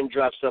go ahead and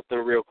drop something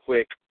real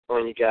quick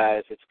on you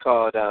guys. It's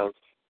called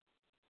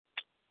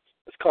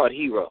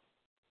Hero.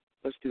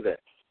 Let's do that.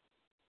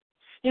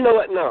 You know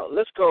what? No,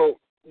 let's go.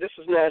 This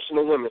is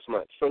National Women's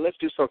Month, so let's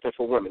do something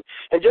for women.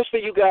 And just for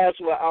you guys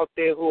who are out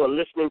there who are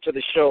listening to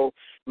the show,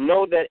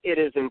 know that it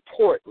is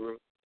important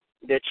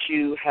that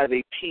you have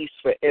a piece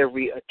for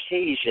every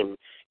occasion.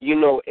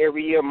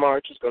 Every year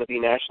March is going to be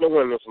National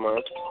Women's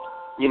Month.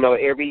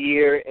 Every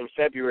year in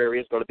February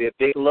is going to be a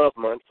big love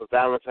month for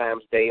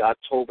Valentine's Day,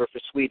 October for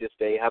Sweetest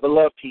Day. Have a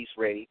love piece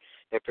ready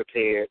and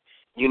prepared.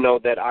 You know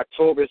that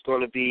October is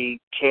going to be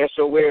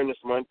Cancer Awareness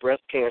Month,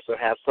 breast cancer.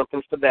 Have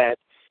something for that.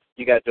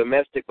 You got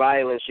domestic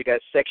violence, you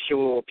got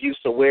sexual abuse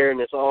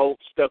awareness, all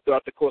stuff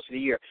throughout the course of the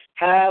year.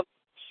 Have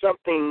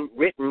something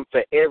written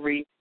for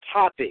every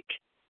topic.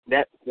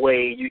 That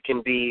way you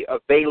can be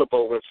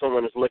available when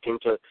someone is looking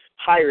to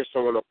hire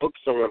someone or book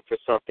someone for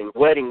something.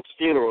 Weddings,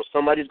 funerals,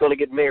 somebody's going to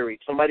get married,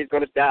 somebody's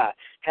going to die.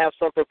 Have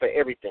something for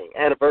everything.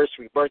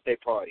 Anniversary, birthday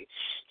party.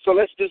 So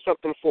let's do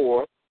something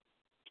for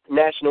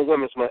National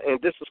Women's Month,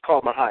 and this is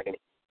called Mahogany.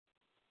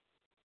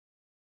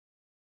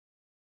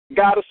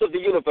 Goddess of the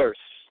universe,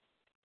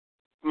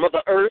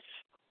 Mother Earth,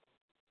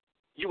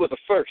 you were the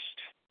first.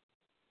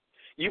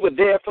 You were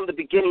there from the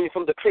beginning,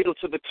 from the cradle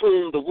to the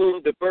tomb, the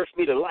womb that birthed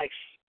me to life.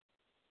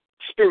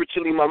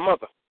 Spiritually, my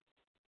mother,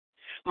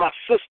 my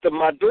sister,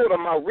 my daughter,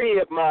 my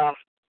rib, my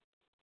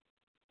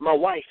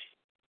wife.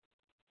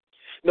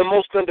 The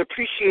most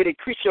underappreciated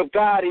creature of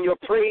God, and your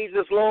praise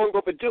is long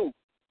overdue.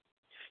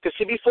 Because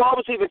see, before I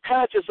was even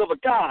conscious of a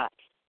God,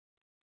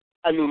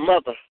 I knew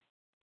Mother.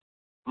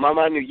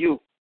 Mama, I knew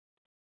you.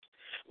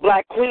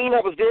 Black Queen,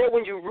 I was there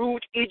when you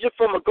ruled Egypt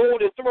from a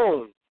golden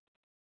throne.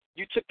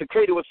 You took the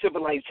cradle of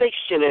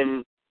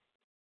civilization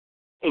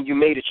and you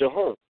made it your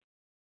home.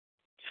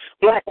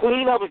 Black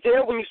Queen, I was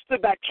there when you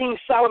stood by King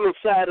Solomon's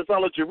side as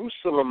all of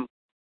Jerusalem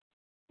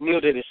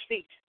kneeled at his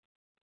feet.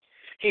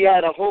 He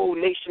had a whole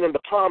nation in the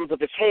palms of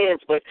his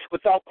hands, but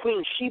without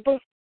Queen Sheba,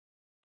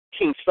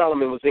 King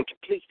Solomon was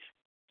incomplete.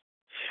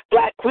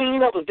 Black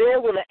Queen, I was there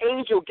when the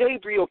angel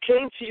Gabriel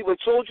came to you and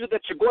told you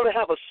that you're going to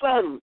have a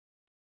son.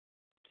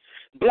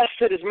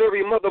 Blessed is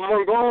Mary, mother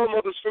among all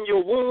mothers. From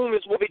your womb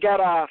is where we got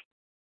our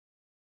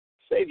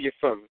Savior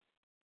from.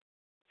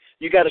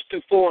 You got us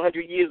through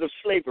 400 years of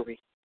slavery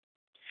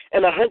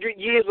and 100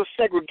 years of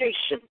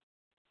segregation.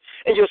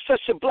 And you're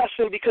such a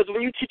blessing because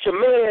when you teach a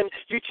man,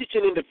 you teach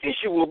an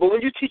individual. But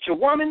when you teach a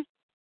woman,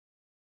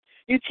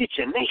 you teach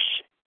a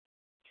nation.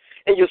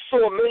 And you're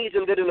so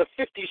amazing that in the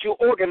 50s you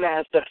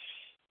organized us.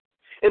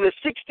 In the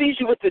 60s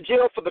you went to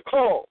jail for the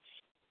cause.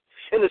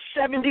 In the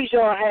 70s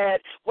y'all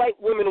had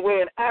white women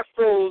wearing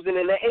afros. And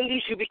in the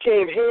 80s you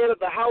became head of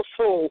the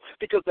household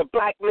because the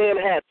black man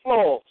had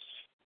flaws.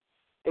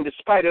 And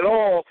despite it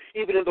all,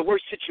 even in the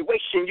worst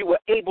situation, you were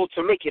able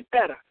to make it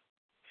better.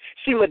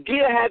 See,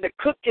 Medea had to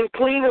cook and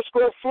clean and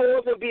scrub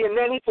floors and be a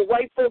nanny for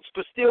white folks,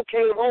 but still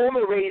came home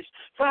and raised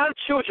 5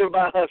 children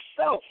by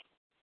herself.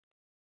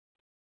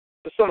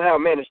 But somehow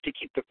managed to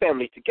keep the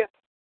family together.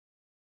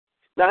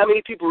 Now, how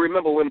many people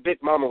remember when Big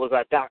Mama was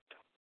our doctor?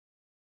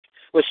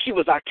 When she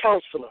was our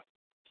counselor?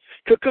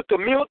 Could cook a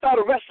meal without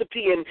a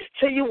recipe and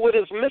tell you what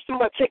is missing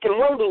by taking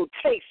one little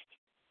taste.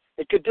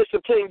 It could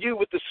discipline you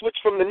with the switch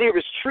from the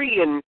nearest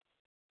tree, and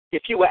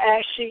if you were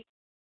ashy,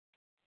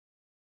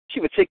 she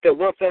would take that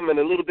one thumb and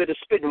a little bit of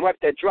spit and wipe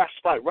that dry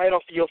spot right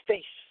off of your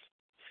face.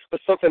 But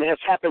something has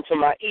happened to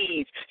my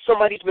Eve.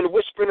 Somebody's been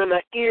whispering in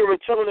her ear and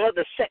telling her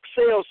the sex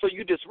sells, so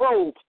you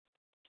disrobe.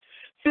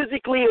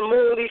 Physically and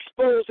morally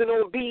exposed and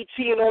on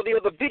BT and all the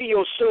other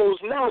video shows.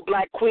 Now,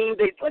 Black Queen,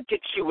 they look at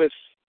you as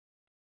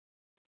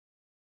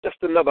just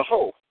another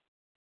hoe.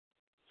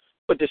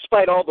 But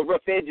despite all the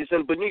rough edges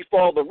and beneath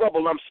all the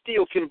rubble, I'm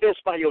still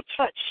convinced by your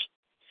touch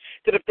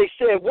that if they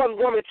said one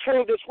woman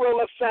turned this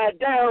world upside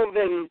down,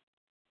 then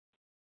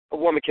a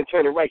woman can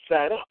turn it right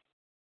side up.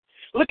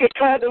 Look at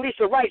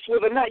Condoleezza Rice,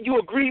 whether or not you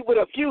agree with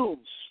her views.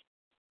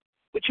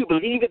 Would you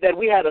believe it that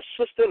we had a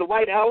sister in the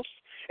White House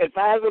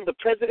advising the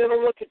president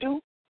on what to do?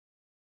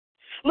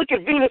 Look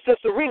at Venus and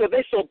Serena.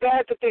 They're so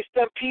bad that they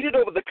stampeded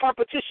over the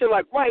competition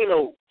like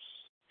rhinos.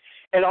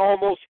 And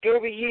almost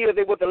every year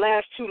they were the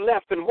last 2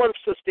 left, and one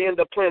sister ended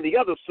up playing the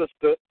other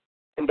sister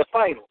in the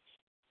finals.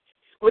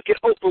 Look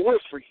at Oprah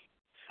Winfrey,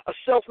 a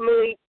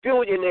self-made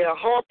billionaire.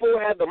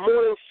 Harpo had the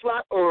morning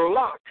slot on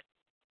lock.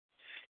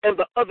 And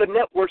the other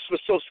networks were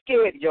so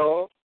scared,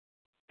 y'all,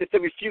 that they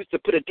refused to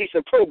put a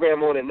decent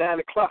program on at 9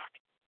 o'clock.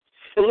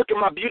 And look at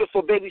my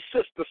beautiful baby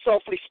sister,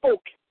 Softly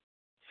Spoken.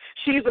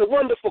 She's a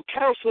wonderful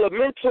counselor,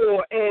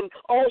 mentor, and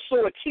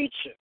also a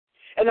teacher.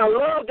 And I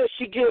love that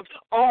she gives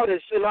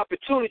artists an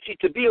opportunity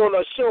to be on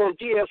her show on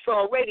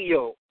DSR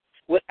radio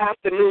with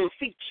afternoon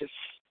features.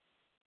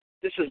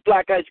 This is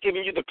Black Ice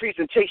giving you the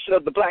presentation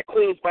of the Black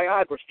Queen's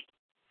biography.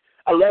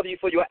 I love you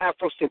for your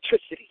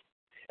Afrocentricity,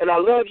 and I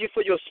love you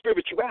for your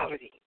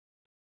spirituality.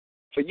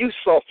 For you,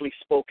 Softly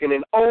Spoken,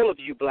 and all of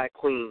you Black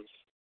Queens,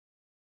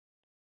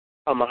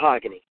 are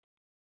mahogany.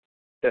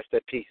 That's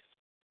that piece.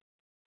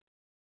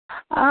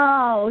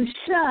 Oh,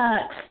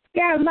 shucks.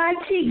 Got my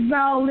cheeks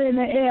all in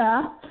the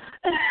air.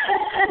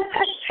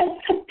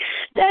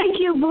 Thank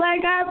you,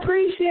 Black. I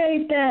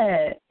appreciate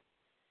that.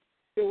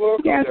 You're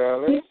welcome,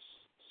 darling.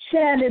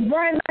 Shining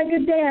bright like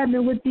a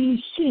diamond with these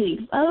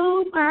cheeks.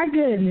 Oh, my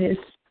goodness.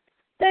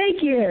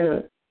 Thank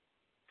you.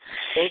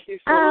 Thank you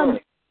so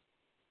much.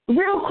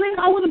 Real quick,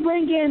 I want to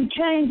bring in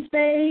Kane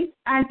Spade.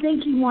 I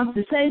think he wants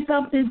to say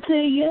something to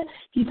you.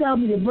 He told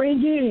me to bring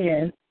you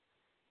in.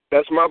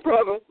 That's my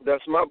brother.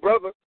 That's my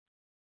brother.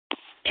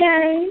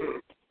 Kane?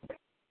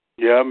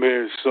 Yeah, I'm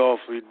here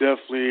softly.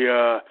 Definitely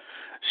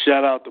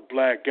shout out to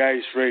Black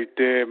Ice right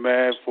there,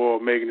 man, for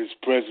making his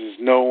presence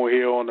known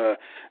here on a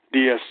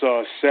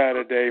DSR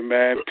Saturday,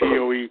 man.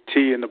 POET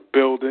in the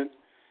building.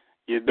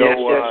 You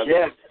know,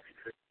 yes.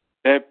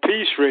 That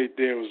piece right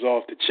there was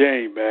off the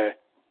chain, man.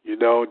 You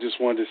know, just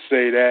wanted to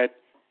say that.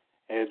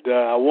 And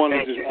I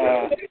wanted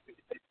to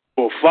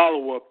for a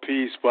follow-up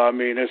piece, but I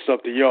mean, that's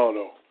up to y'all,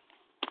 though.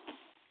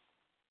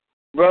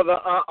 Brother,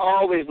 I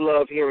always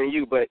love hearing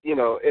you, but, you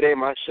know, it ain't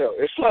my show.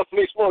 It's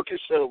Softly Spoken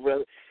show,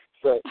 brother.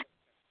 So.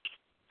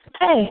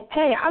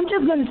 Hey, I'm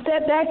just going to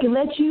step back and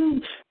let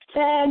you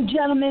fine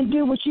gentlemen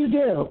do what you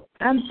do.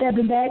 I'm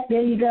stepping back.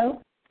 There you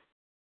go.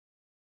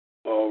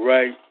 All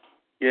right.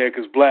 Yeah,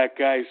 because Black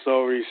Ice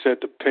already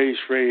set the pace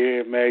right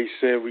here, man. He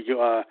said we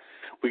got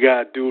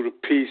to do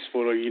the piece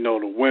for the,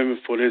 the women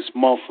for this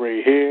month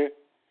right here.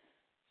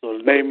 So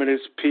the name of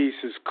this piece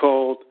is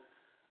called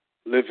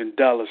Living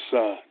Dollar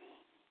Sign.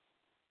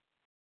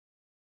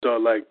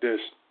 Start like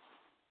this.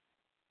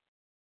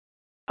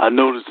 I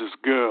noticed this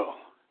girl.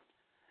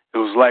 It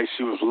was like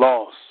she was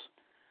lost,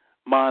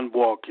 mind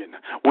walking.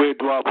 Where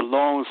do I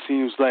belong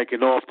seems like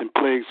it often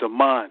plagues her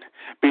mind.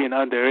 Being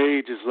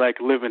underage is like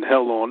living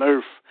hell on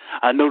earth.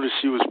 I noticed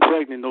she was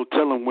pregnant, no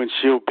telling when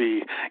she'll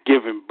be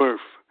giving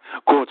birth.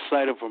 Caught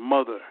sight of her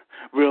mother,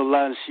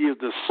 realizing she is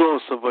the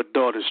source of her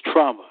daughter's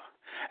trauma.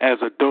 as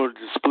her daughter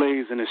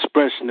displays an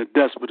expression of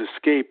desperate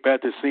escape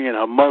after seeing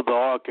her mother.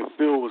 All I can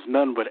feel was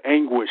none but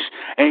anguish,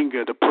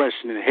 anger,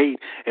 depression, and hate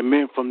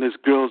emerged from this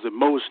girl's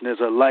emotion as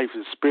her life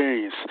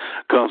experience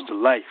comes to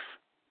life.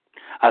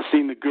 I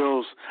seen the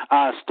girl's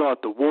eyes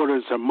start to water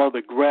as her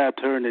mother grabbed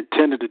her and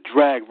intended to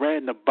drag,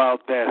 ranting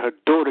about that her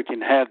daughter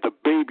can have the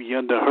baby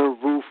under her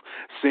roof,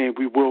 saying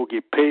we will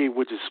get paid,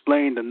 which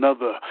explained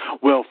another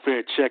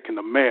welfare check in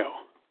the mail.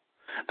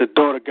 The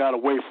daughter got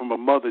away from her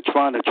mother,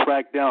 trying to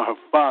track down her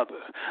father,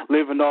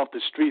 living off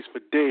the streets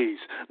for days,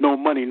 no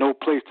money, no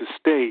place to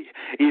stay,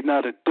 eating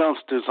out of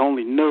dumpsters,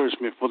 only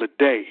nourishment for the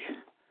day.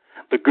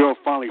 The girl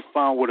finally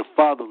found where the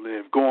father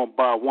lived, going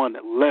by one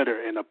letter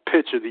and a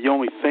picture, the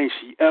only thing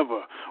she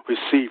ever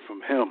received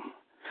from him.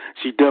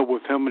 She dealt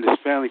with him and his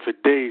family for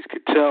days,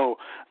 could tell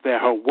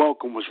that her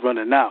welcome was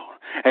running out.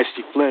 As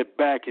she fled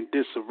back in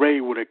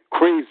disarray with a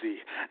crazy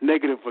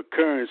negative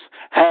occurrence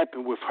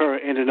happened with her,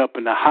 ending up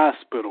in the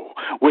hospital,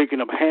 waking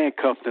up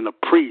handcuffed in a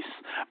priest's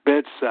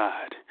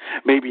bedside.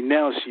 Maybe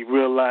now she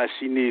realized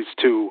she needs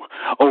to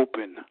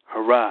open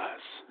her eyes.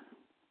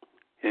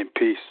 In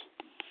peace.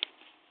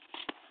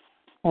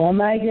 Oh,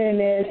 my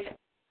goodness.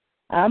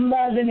 I'm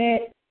loving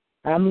it.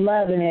 I'm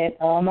loving it.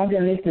 Oh, my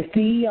goodness. The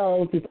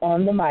CEOs is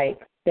on the mic.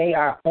 They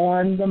are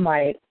on the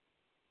mic.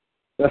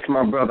 That's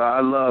my brother.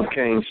 I love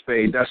Kane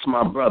Spade. That's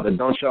my brother.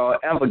 Don't y'all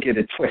ever get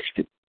it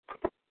twisted.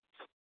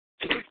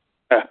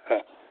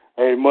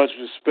 Hey, much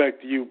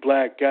respect to you,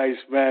 Black Ice,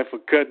 man, for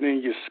cutting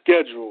in your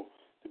schedule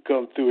to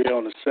come through here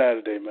on a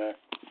Saturday, man.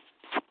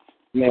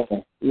 Man,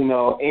 you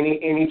know,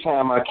 any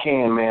time I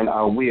can, man,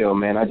 I will,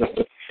 man. I just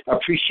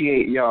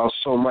appreciate y'all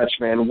so much,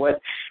 man.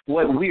 What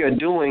we are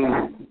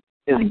doing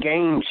is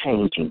game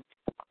changing.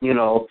 You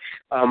know,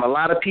 a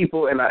lot of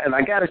people, and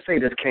I gotta say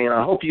this, Kane.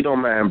 I hope you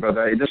don't mind,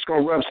 brother. This is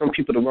gonna rub some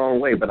people the wrong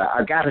way, but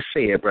I gotta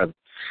say it, brother.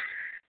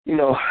 You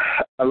know,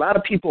 a lot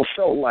of people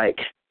felt like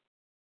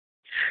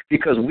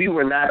because we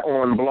were not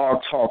on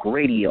Blog Talk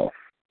Radio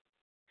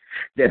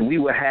that we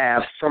would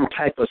have some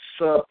type of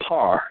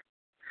subpar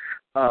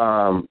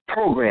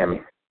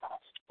programming,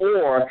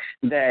 or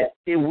that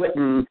it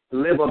wouldn't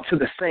live up to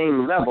the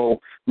same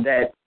level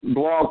that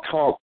Blog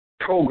Talk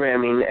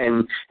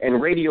programming and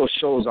radio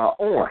shows are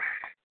on.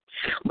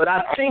 But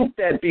I think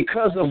that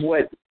because of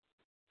what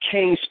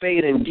Kane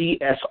Spade and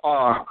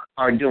DSR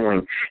are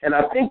doing, and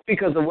I think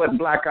because of what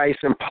Black Ice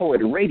and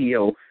Poet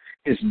Radio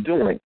is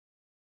doing,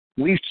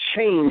 we've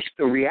changed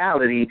the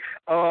reality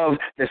of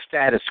the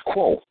status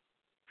quo.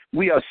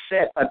 We have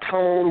set a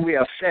tone, we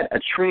have set a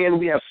trend,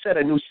 we have set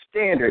a new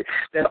standard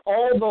that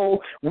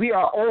although we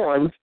are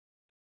on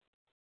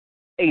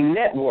a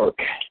network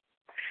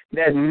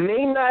that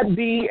may not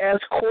be as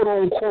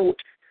quote-unquote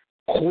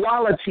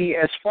quality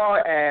as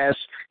far as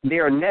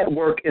their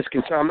network is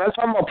concerned. I'm not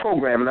talking about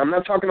programming. I'm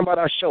not talking about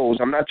our shows.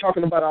 I'm not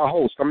talking about our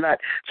hosts. I'm not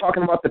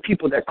talking about the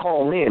people that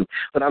call in.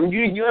 But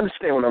you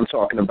understand what I'm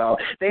talking about.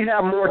 They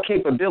have more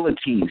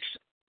capabilities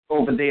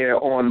over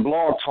there on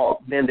Blog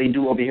Talk than they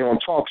do over here on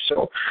Talk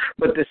Show.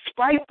 But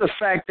despite the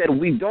fact that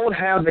we don't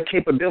have the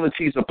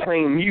capabilities of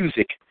playing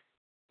music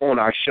on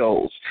our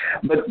shows,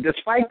 but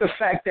despite the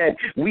fact that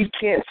we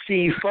can't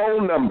see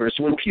phone numbers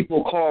when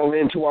people call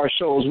into our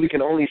shows, we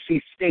can only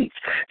see states.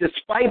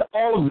 Despite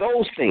all of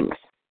those things,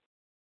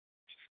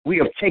 we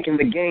have taken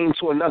the game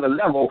to another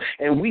level,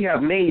 and we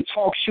have made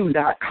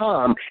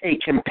TalkShoe.com a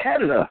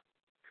competitor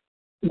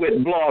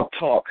with Blog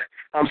Talk.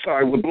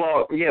 With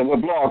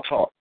Blog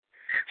Talk.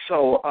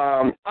 So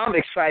I'm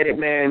excited,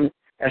 man,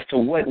 as to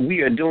what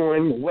we are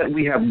doing, what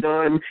we have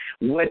done,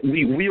 what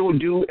we will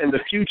do in the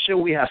future.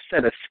 We have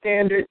set a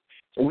standard,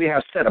 we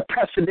have set a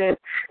precedent,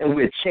 and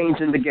we're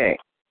changing the game.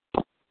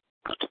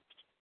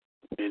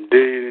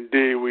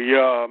 Indeed, we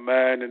are,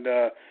 man. And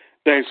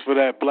thanks for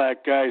that,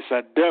 Black Ice.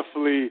 I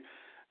definitely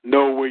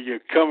know where you're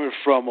coming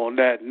from on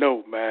that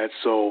note, man.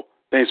 So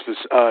thanks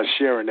for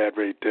sharing that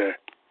right there.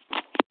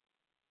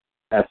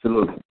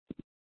 Absolutely.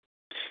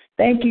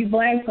 Thank you,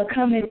 Black, for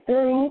coming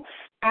through.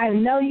 I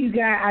know you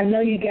got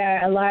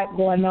a lot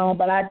going on,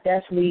 but I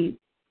definitely,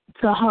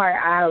 to heart,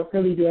 I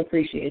really do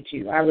appreciate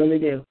you. I really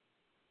do.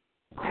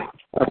 I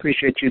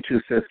appreciate you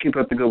too, sis. Keep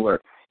up the good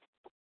work.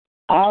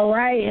 All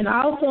right, and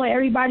also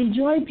everybody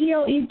join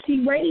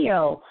POET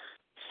Radio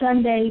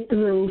Sunday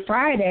through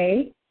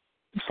Friday.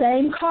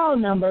 Same call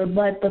number,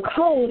 but the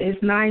code is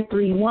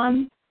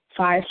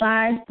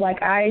 93155.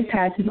 Black Ice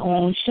has his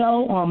own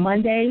show on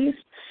Mondays,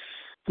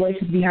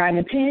 Voices Behind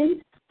the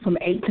Pen, from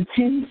 8 to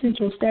 10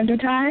 Central Standard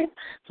Time.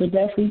 So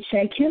definitely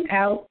check him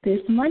out this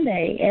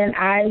Monday. And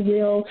I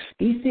will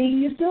be seeing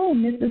you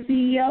soon, Mr.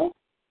 CEO.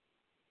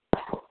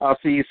 I'll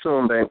see you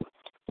soon, babe.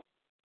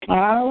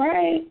 All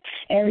right.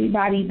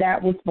 Everybody,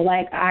 that was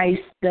Black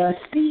Ice, the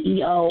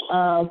CEO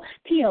of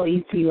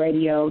POET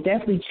Radio.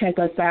 Definitely check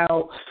us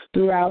out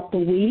throughout the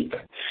week.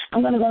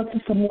 I'm going to go to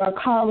some more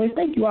callers.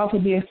 Thank you all for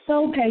being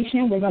so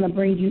patient. We're going to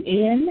bring you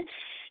in.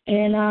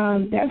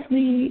 And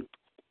definitely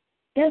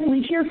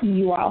hear from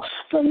you all.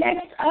 So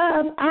next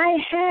up, I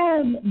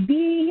have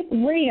Be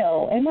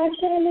Real. Am I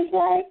saying this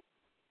right?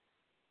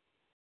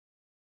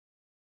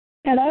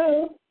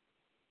 Hello?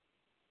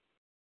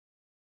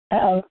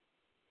 Uh-oh.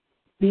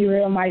 Be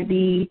Real might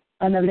be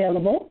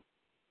unavailable.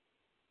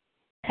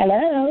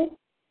 Hello?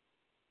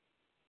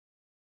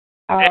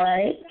 All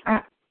right.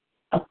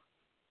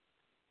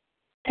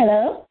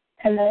 Hello?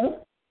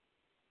 Hello?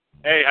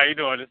 Hey, how you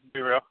doing? This is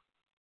Be Real.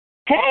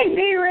 Hey,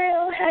 Be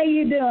Real. How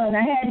you doing?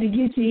 I had to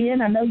get you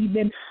in. I know you've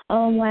been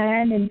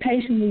online and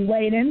patiently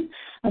waiting.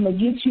 I'm going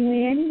to get you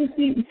in to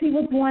see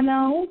what's going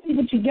on, see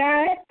what you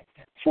got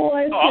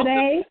for us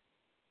today.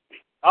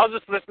 I was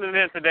just listening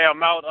in today.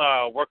 I'm out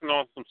working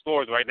on some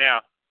stores right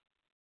now.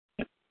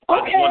 Okay.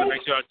 I just want to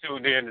make sure I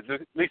tuned in to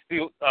at least see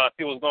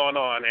what's going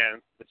on,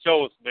 and the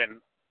show's been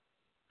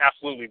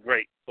absolutely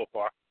great so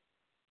far.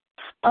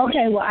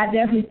 Okay, well, I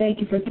definitely thank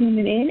you for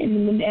tuning in,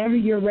 and whenever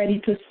you're ready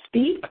to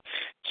speak,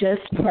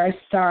 just press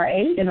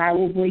 *8, and I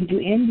will bring you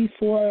in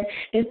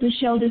if the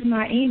show does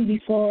not end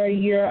before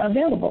you're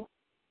available.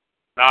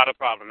 Not a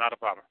problem.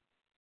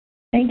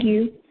 Thank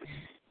you.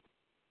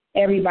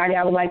 Everybody,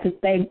 I would like to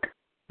thank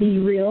Be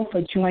Real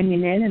for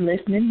joining in and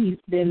listening.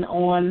 He's been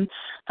on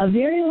a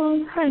very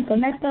long time. So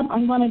next up,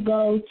 I'm going to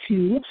go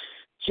to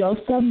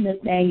Joseph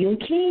Nathaniel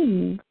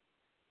King.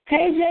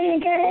 Hey,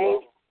 J&K.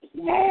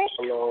 Hey.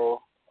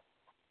 Hello.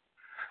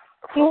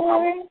 Hey.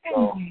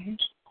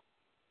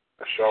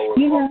 The show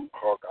is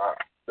called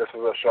this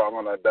is a show I'm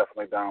going to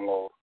definitely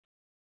download.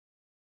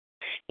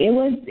 It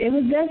was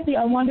definitely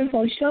a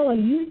wonderful show,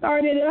 and you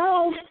started it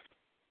off.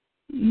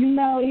 Even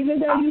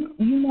though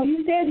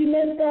you said you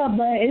messed up,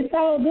 but it's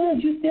all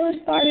good. You still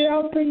started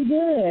off pretty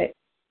good.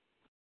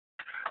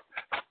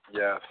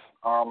 Yes.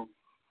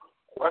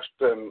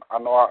 Question. I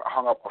know I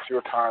hung up a few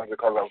times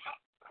because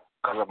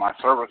of my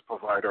service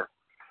provider.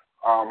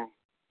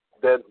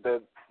 Did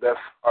this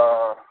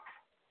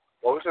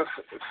what was the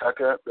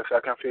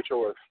second feature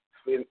was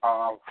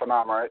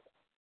Phenom, right?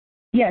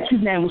 Yes, his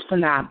name was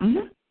Phenom.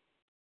 Mm-hmm.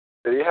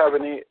 Did he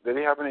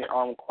have any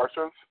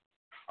questions?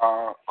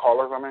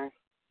 Callers, I mean.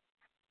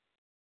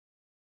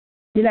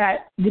 Did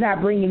I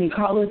bring any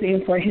callers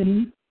in for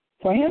him?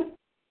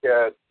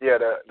 Yeah,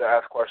 to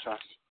ask questions.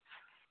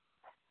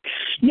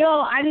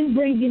 No, I didn't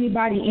bring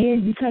anybody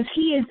in because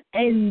he is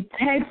in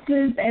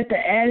Texas at the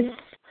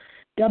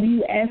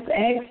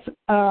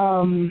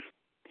SWSX.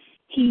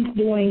 He's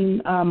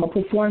doing a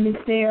performance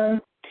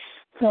there,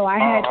 so I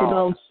had to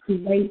go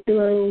straight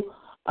through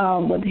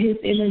with his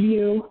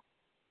interview.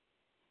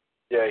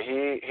 Yeah,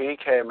 he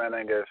came in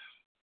and guess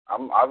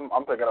I'm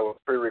thinking it was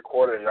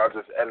pre-recorded and y'all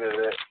just edited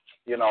it,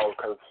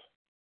 because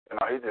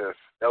it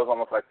was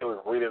almost like he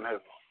was reading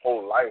his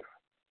whole life.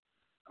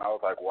 And I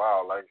was like,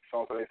 wow, like as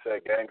soon as he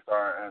said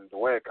Gangstar and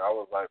Dwick, I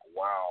was like,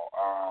 wow,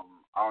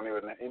 I don't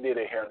even need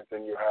to hear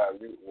anything you have.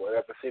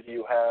 Whatever CD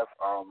you have,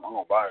 I'm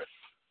gonna buy it.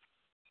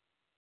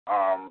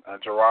 And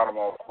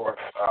Geronimo, of course,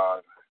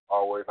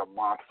 always a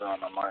monster on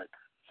the mic.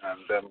 And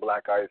then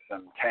Black Ice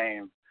and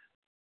Kane,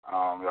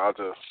 y'all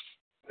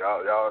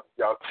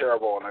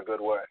terrible in a good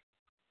way.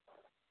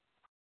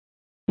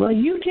 Well,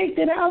 you kicked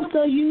it out,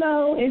 so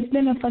it's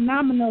been a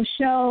phenomenal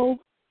show.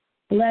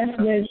 Blessed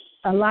with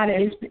a lot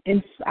of.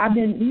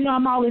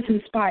 I'm always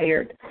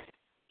inspired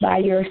by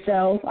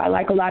yourself. I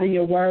like a lot of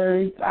your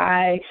words.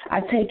 I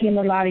take in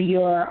a lot of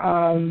your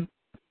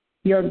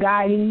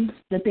guidance,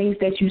 the things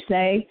that you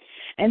say,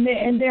 and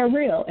they're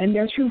real and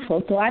they're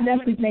truthful. So I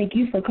definitely thank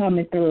you for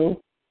coming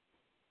through.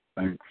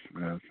 Thanks.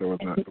 Yeah, so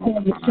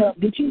that.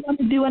 Did you want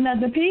to do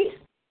another piece?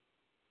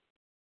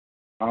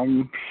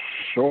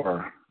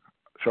 Sure.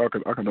 I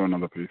can do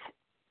another piece.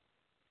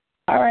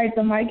 All right,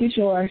 the mic is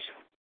yours.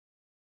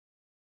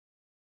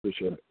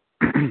 Appreciate it.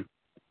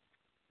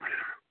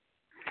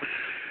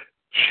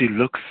 She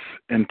looks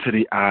into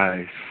the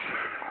eyes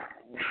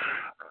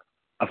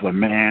of a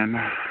man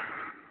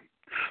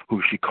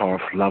who she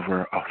calls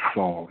lover of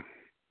fall.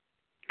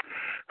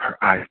 Her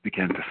eyes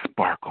begin to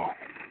sparkle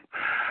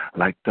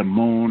like the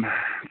moon,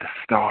 the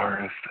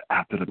stars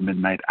after the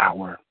midnight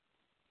hour.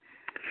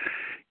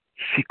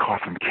 She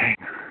calls him king,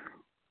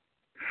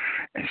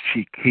 and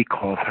he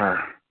calls her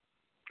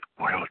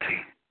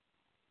royalty.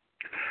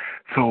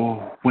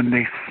 So when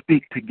they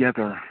speak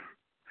together,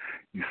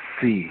 you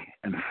see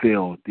and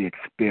feel the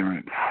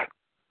experience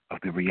of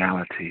the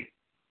reality.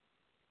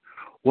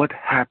 What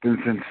happens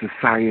in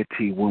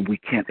society when we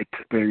can't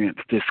experience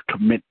this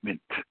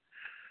commitment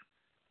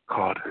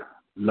called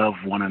love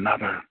one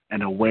another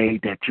in a way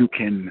that you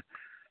can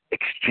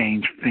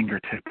exchange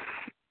fingertips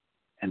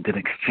and then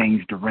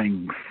exchange the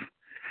rings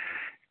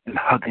and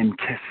hug and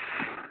kiss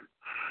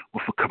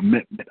with a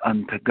commitment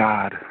unto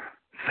God,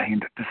 saying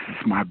that this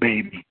is my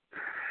baby,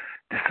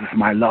 this is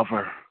my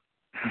lover,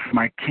 this is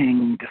my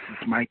king, this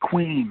is my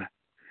queen.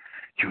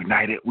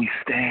 United we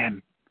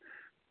stand.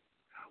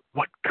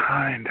 What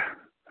kind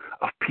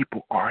of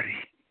people are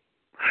they?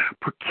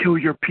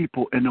 Peculiar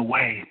people in a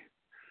way,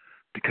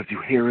 because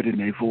you hear it in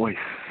their voice.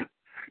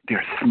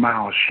 Their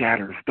smile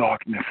shatters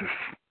darknesses.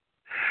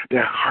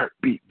 Their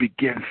heartbeat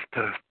begins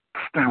to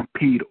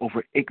stampede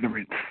over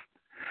ignorance.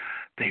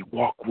 They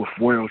walk with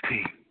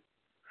royalty.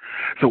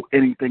 So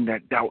anything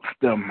that doubts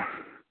them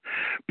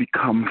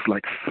becomes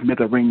like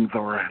smithereens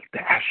or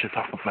the ashes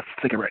off of a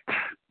cigarette.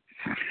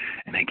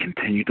 and they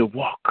continue to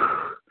walk.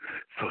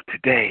 So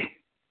today,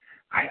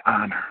 I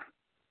honor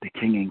the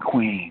king and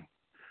queen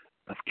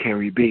of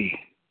Carrie B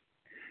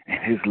and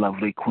his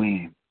lovely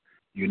queen,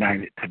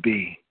 united to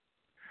be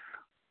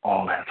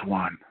all as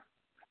one,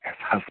 as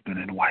husband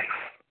and wife,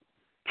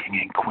 king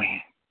and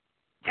queen.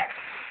 Yes,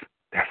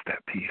 that's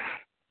that piece.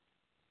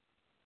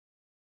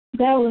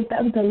 That was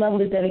a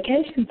lovely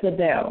dedication to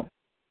them.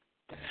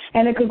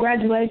 And the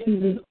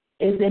congratulations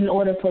is in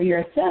order for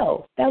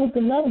yourself. That was a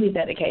lovely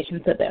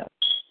dedication to them.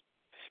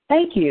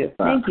 Thank you.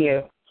 Thank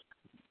you.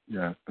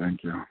 Yes,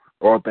 thank you.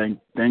 Or thank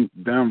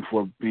them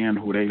for being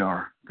who they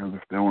are. Because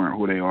if they weren't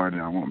who they are,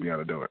 then I won't be able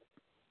to do it.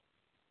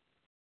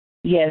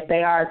 Yes,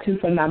 they are two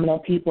phenomenal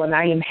people, and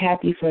I am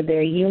happy for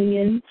their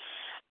union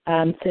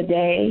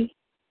today.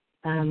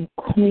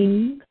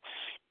 Queen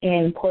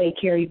and poet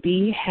Carrie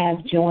B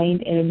have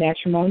joined in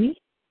matrimony.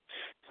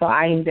 So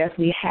I am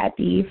definitely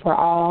happy for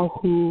all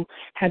who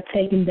have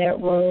taken that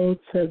road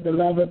to the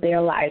love of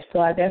their life. So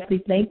I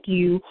definitely thank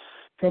you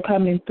for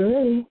coming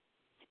through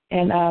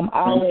and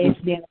always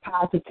being a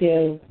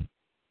positive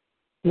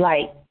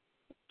light.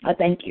 I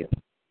thank you.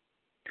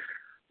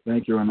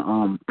 Thank you. And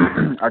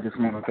I just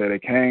want to say they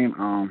came.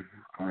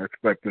 I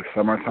expect this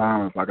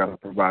summertime, if I got to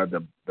provide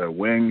the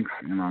wings,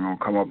 I'm going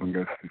to come up and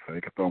get so they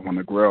can throw them on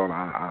the grill.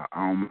 I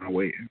don't mind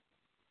waiting.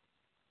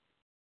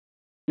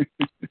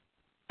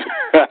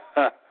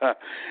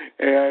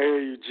 Hey, I hear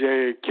you,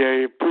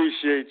 J&K.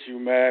 Appreciate you,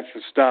 man,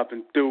 for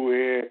stopping through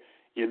here.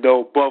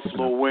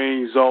 Buffalo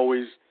wings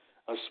always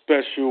a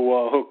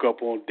special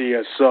hookup on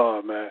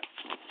DSR, man.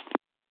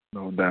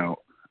 No doubt.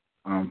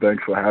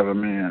 Thanks for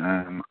having me,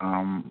 and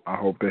I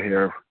hope to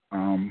hear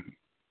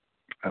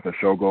as the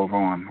show goes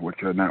on with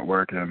your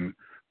network and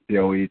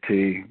DOET.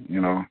 It's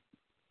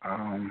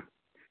an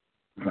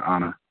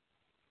honor.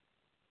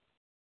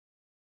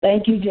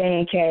 Thank you,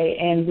 J&K,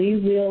 and we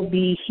will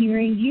be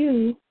hearing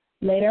you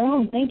later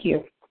on. Thank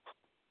you.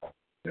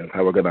 Yes,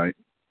 have a good night.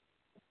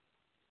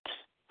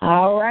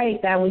 All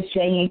right, that was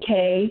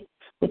J&K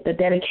with the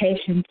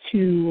dedication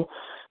to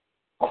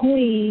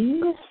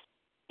Queen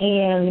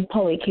and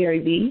poet Carrie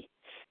B.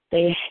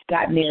 They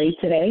got married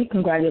today.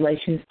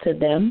 Congratulations to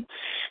them.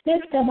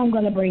 Next up, I'm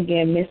going to bring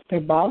in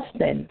Mr.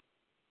 Boston.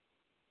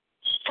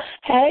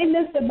 Hey,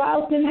 Mr.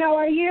 Boston, how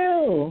are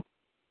you?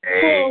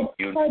 Hey,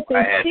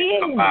 I had to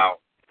come out.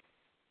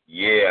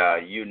 Yeah,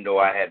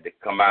 I had to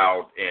come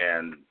out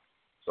and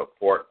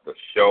support the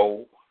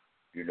show.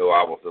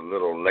 I was a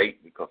little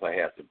late because I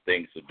had some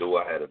things to do.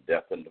 I had a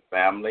death in the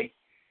family,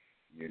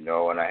 and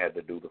I had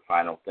to do the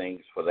final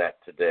things for that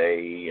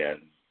today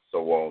and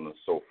so on and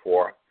so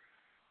forth.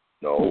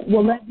 No.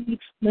 Well,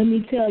 let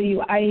me tell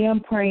you, I am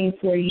praying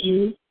for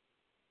you,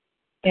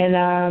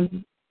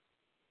 and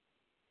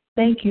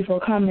thank you for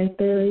coming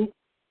through.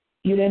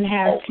 You didn't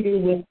have to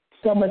with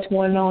so much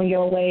going on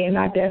your way, and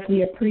I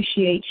definitely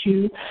appreciate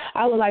you.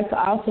 I would like to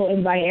also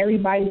invite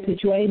everybody to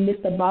join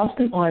Mr.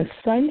 Boston on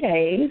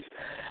Sundays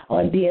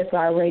on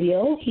DSR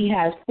Radio. He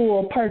has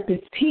Full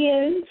Purpose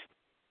Pens,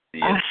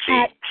 a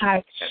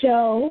hot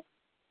show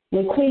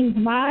with Queen's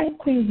Mind.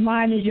 Queen's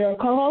Mind is your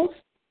co-host.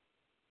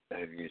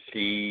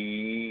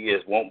 She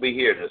won't be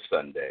here this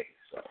Sunday,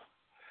 so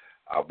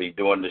I'll be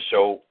doing the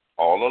show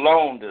all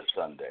alone this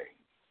Sunday.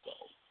 So,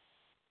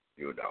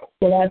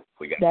 Well,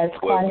 that's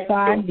quite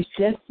fine. It's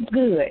just as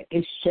good.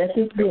 It's just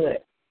as good.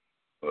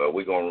 Well,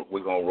 we're gonna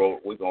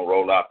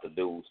roll out the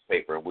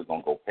newspaper. We're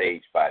gonna go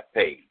page by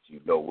page.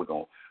 We're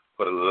gonna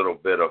put a little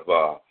bit of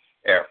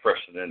air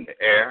freshener in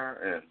the air,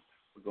 and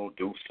we're gonna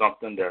do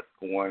something that's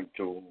going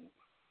to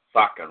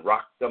sock and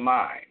rock the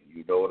mind.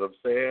 You know what I'm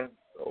saying?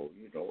 So,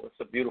 it's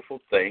a beautiful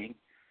thing,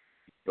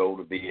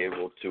 to be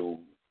able to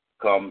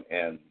come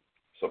and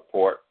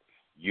support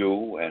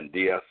you and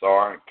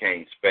DSR and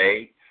Kane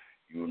Spade,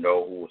 who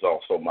is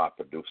also my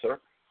producer,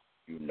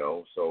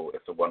 so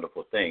it's a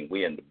wonderful thing.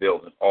 We in the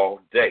building all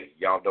day.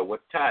 Y'all know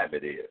what time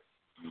it is.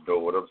 You know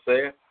what I'm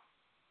saying?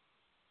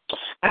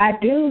 I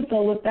do.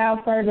 So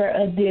without further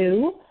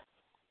ado,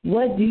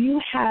 what do you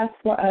have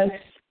for us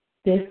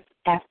this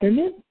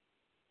afternoon?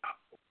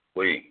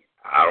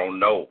 I don't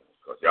know.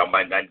 Because y'all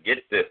might not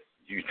get this.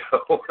 You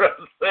know what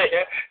I'm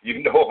saying?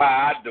 You know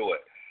how I do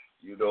it.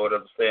 You know what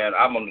I'm saying?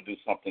 I'm going to do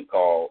something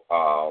called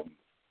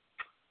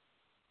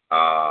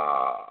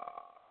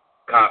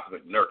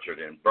Cosmic Nurtured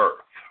in Birth.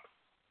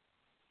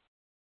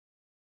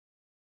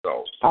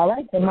 So, all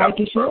right, the mic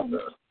is yours.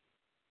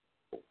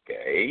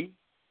 Okay.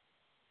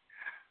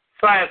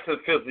 Science and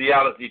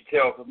physiology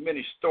tells of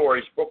many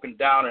stories broken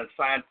down in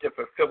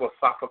scientific,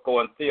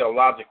 philosophical, and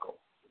theological.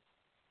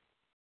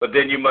 But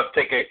then you must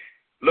take a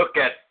look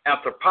at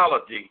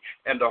anthropology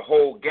and the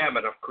whole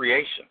gamut of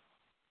creation.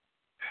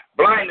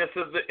 Blindness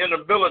is the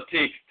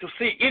inability to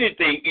see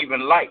anything,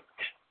 even light.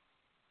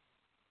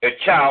 A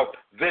child's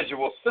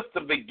visual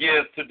system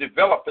begins to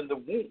develop in the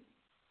womb.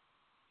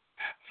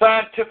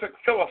 Scientific,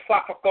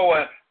 philosophical,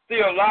 and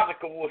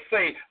theological will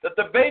say that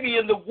the baby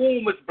in the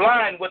womb is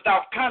blind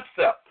without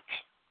concept.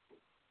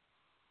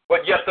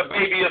 But yet the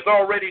baby is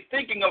already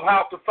thinking of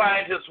how to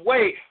find his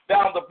way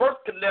down the birth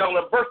canal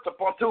and burst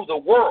upon to the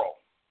world.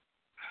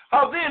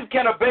 How then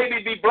can a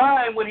baby be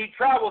blind when he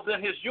travels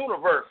in his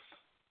universe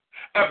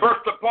and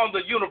burst upon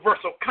the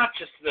universal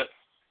consciousness,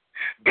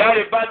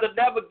 guided by the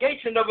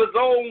navigation of his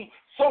own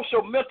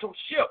social mental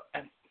ship?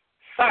 And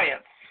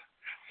science,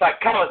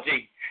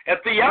 psychology, and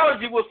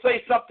theology will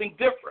say something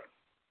different.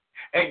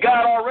 And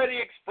God already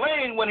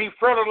explained when he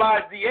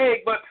fertilized the egg,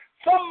 but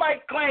some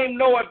might claim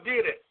Noah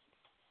did it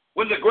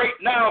when the great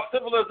Nile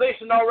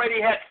civilization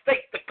already had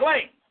staked the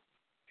claim.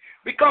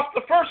 Because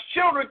the first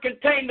children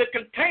contained the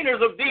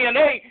containers of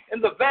DNA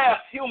in the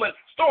vast human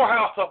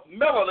storehouse of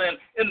melanin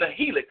in the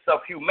helix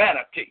of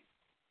humanity.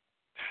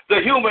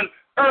 The human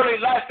early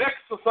life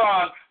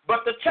exoson,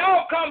 but the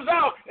child comes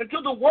out into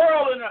the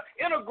world in an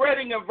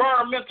integrating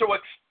environmental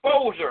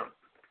exposure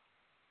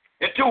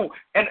into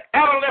an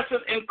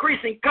adolescent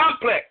increasing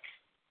complex,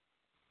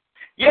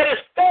 yet a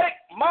static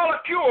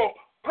molecule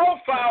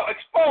profile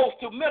exposed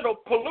to mental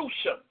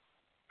pollution,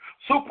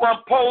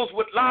 superimposed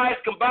with lies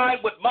combined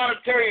with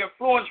monetary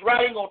influence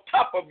riding on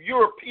top of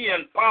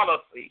European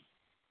policy.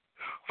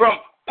 From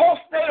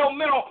postnatal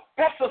mental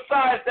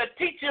pesticides that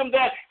teach him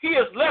that he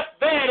is less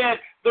than and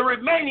the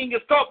remaining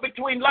is taught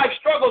between life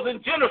struggles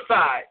and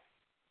genocide,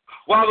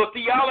 while the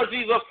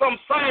theologies of some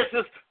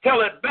sciences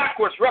tell it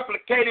backwards,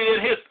 replicated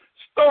in his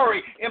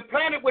story,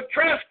 implanted with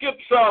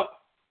transcripts of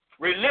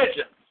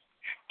religion,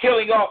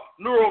 killing off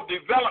neural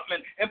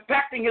development,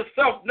 impacting his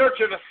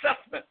self-nurtured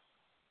assessment.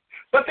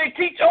 But they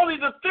teach only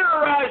the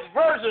theorized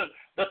version.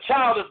 The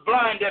child is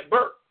blind at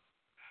birth.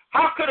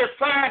 How could a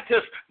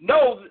scientist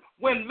know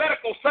when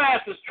medical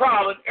science is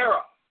trial and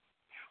error,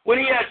 when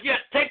he has yet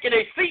taken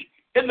a seat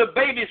in the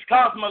baby's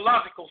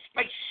cosmological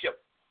spaceship,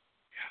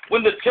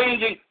 when the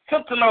changing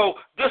sentinel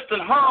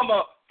distant hum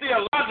of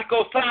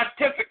theological,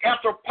 scientific,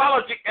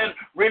 anthropologic, and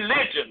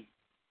religion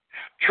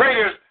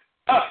traders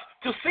us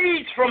to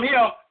seeds from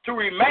him to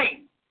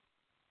remain,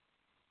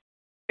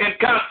 in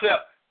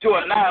concept to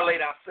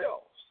annihilate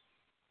ourselves.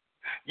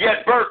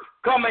 Yet birth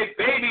come a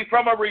baby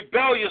from a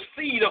rebellious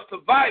seed of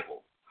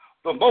survival,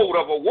 the mode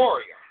of a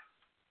warrior.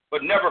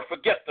 But never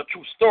forget the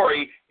true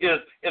story is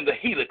in the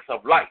helix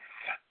of life,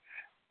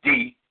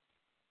 DNA.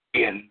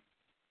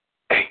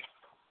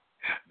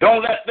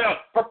 Don't let them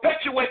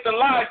perpetuate the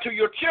lie to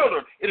your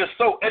children. It is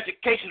so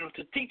educational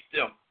to teach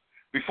them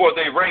before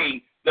they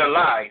reign their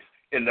lies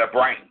in their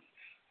brains.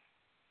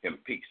 In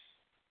peace.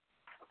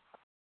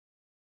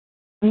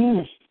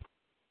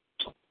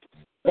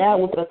 That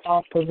was a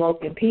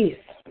thought-provoking piece,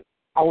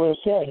 I will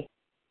say.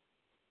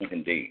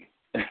 Indeed.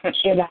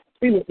 And I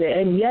agree with it.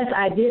 And yes,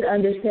 I did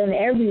understand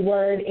every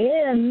word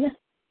in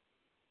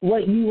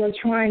what you were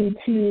trying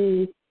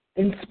to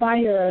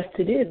inspire us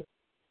to do.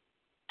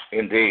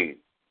 Indeed.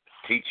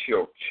 Teach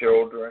your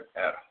children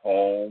at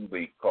home,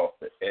 because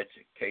the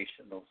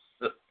educational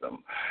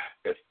system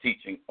is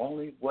teaching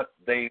only what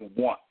they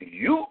want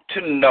you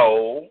to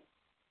know,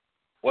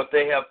 what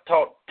they have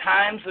taught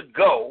times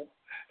ago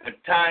and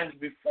times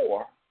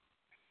before,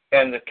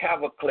 and the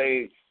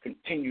cavalcade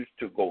continues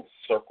to go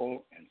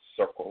circle and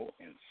circle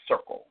and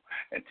circle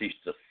and teach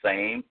the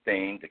same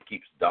thing that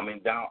keeps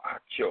dumbing down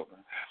our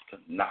children to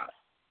not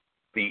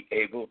be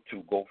able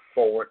to go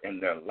forward in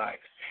their life,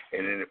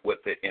 and with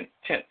the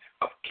intent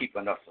of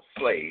keeping us a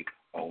slave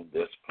on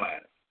this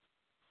planet.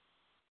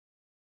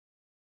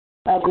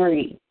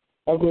 Agreed.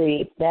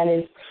 That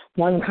is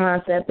one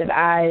concept that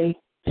I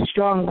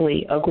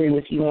strongly agree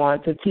with you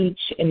on, to teach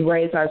and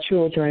raise our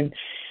children.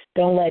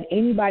 Don't let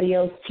anybody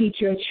else teach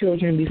your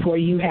children before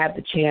you have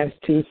the chance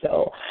to.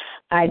 So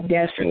I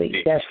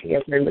definitely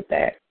agree with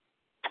that.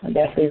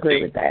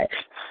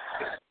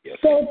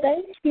 So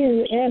thank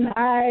you. And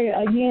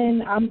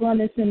I'm going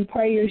to send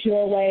prayers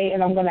your way,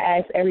 and I'm going to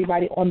ask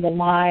everybody on the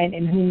line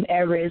and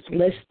whomever is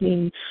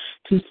listening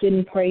to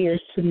send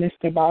prayers to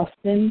Mr.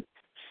 Boston.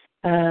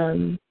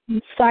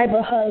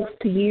 Cyber hugs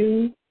to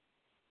you,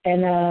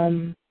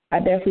 and I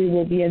definitely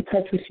will be in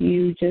touch with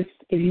you. Just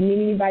if you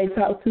need anybody to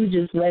talk to,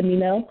 just let me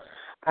know.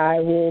 I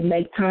will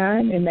make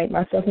time and make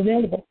myself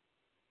available.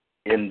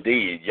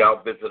 Indeed.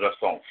 Y'all visit us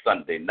on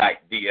Sunday night,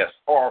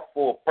 DSR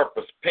Full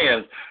Purpose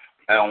Pens,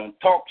 on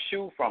Talk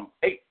Show from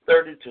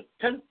 8:30 to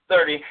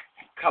 10:30.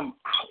 Come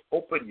out,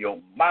 open your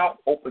mouth,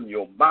 open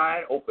your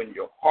mind, open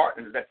your heart,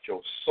 and let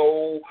your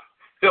soul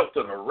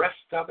filter the rest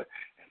of it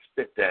and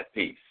spit that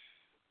peace.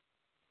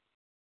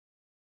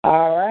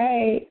 All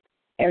right,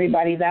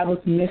 everybody, that was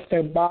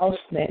Mr.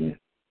 Boston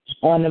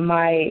on the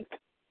mic.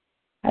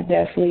 I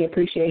definitely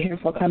appreciate him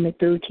for coming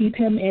through. Keep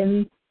him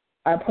in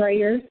our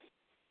prayers,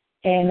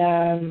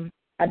 and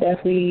I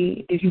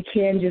definitely, if you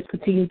can, just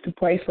continue to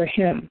pray for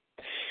him.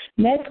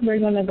 Next, we're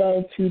going to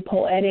go to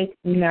Poetic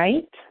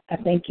Night. I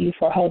thank you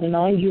for holding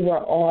on. You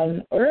were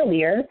on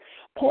earlier.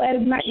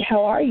 Poetic Night,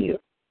 how are you?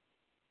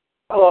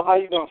 Hello, how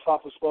you doing,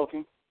 Softly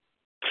Spoken?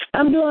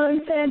 I'm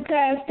doing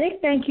fantastic.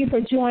 Thank you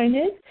for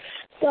joining.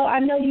 So I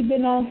know you've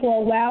been on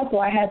for a while, so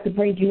I had to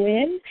bring you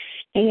in.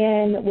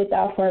 And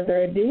without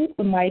further ado,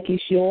 the mic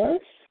is yours.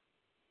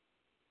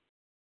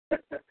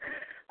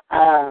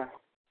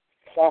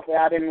 Softly,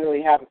 I didn't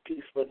really have a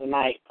piece for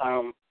tonight.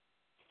 I'm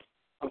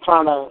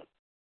trying to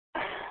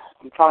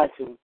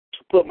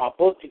put my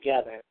book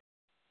together.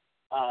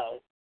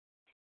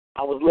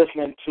 I was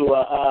listening to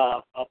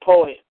a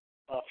poet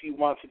a few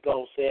months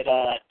ago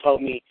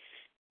told me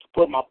to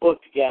put my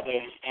book together,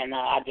 and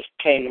I just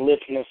came to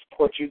listen and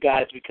support you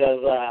guys because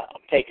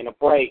I'm taking a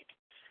break,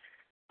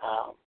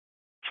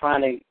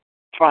 trying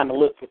to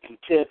look for some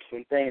tips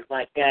and things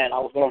like that. I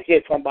was going to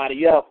hit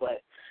somebody up,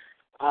 but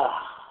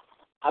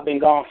I've been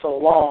gone so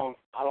long,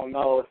 I don't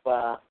know if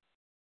I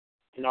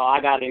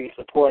got any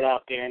support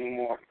out there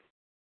anymore.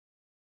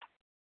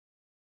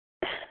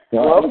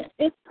 Well,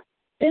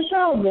 it's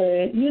all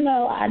good.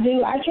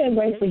 I can't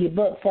wait for your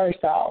book,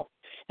 first off.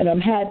 And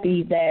I'm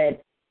happy that,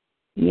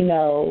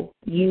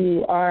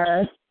 you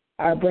are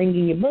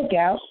bringing your book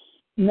out.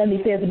 Let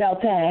me say it's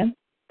about time.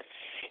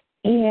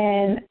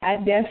 And I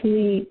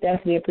definitely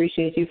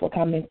appreciate you for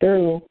coming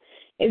through.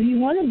 If you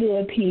want to do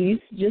a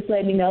piece, just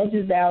let me know.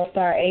 Just dial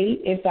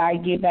 *8. If I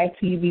get back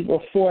to you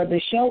before the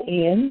show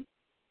ends,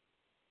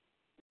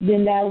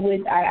 then that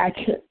would, I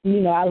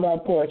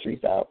love poetry,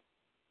 so.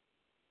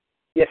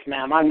 Yes,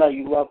 ma'am. I know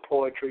you love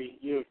poetry.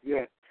 You're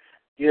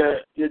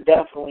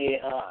definitely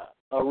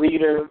a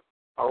reader,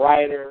 a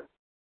writer,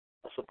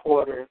 a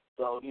supporter.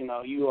 So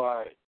you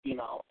are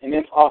and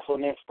it's also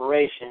an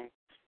inspiration.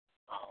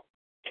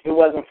 If it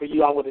wasn't for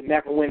you, I would have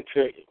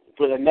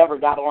never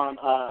got on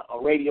a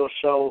radio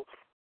show,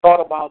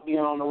 thought about being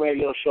on a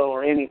radio show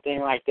or anything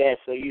like that.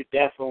 So you're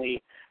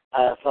definitely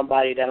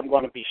somebody that I'm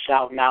going to be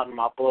shouting out in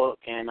my book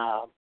and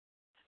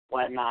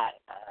whatnot.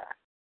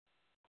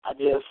 I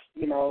just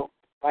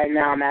right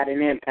now, I'm at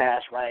an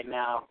impasse right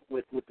now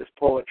with this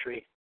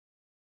poetry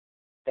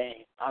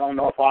thing. I don't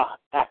know if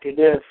after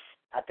this,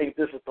 I think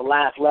this is the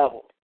last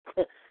level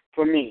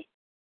for me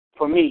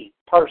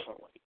personally.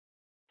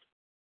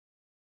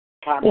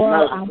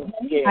 Well, I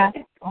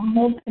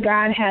hope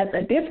God has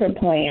a different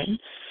plan,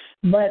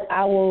 but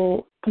I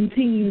will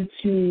continue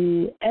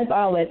to, as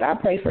always, I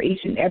pray for each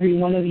and every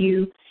one of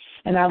you,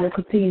 and I will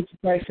continue to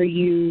pray for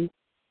you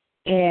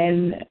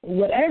in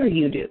whatever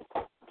you do,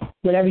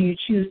 whatever you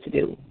choose to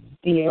do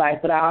in your life.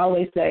 But I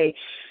always say,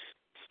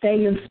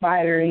 stay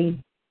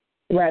inspiring,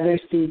 whether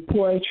it's through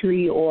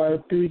poetry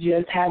or through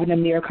just having a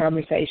mere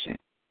conversation.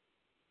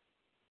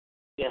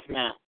 Yes,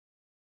 ma'am.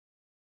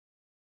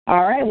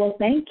 All right. Well,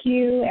 thank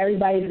you,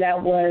 everybody.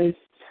 That was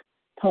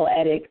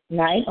Poetic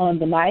Night on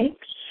the Mic.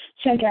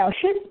 Check out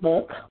his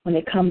book when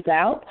it comes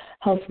out.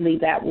 Hopefully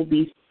that will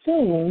be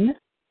soon.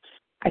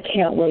 I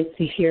can't wait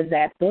to hear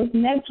that book.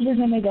 Next, we're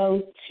going to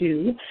go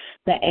to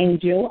The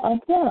Angel of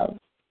Love.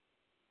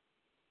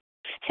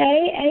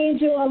 Hey,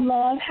 Angel of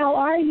Love, how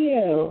are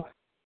you?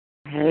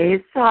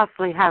 Hey,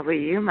 Softly, how are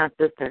you, my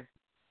sister?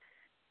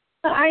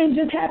 I am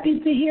just happy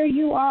to hear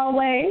you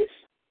always.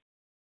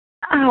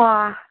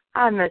 Oh,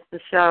 I miss the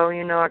show.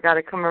 I got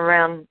to come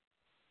around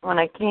when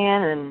I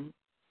can and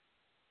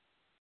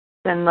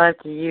send love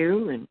to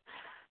you. And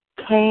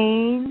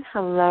Kane,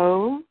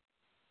 hello.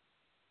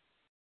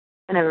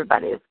 And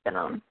everybody that's been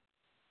on.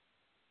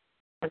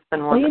 It's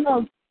been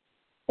wonderful.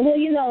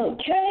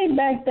 Kane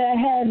back there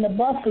had the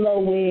buffalo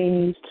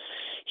wings.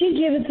 He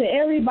give it to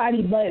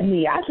everybody but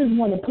me. I just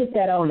want to put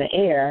that on the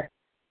air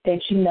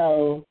that he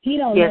don't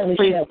really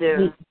share with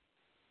me.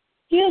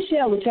 He'll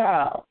share with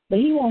y'all, but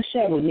he won't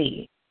share with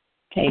me.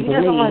 He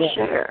doesn't want to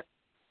share.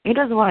 He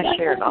doesn't want to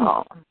share at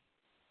all.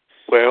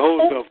 Well,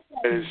 hold up.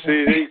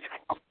 See,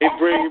 they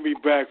bringing me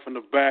back from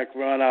the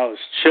background. I was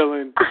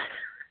chilling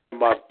in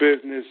my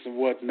business and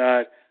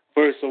whatnot.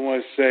 First, I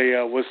want to say,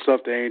 what's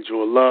up to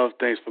Angel of Love?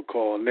 Thanks for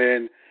calling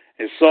in.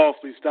 And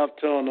Softly, stop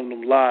telling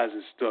them lies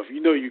and stuff.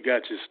 You know you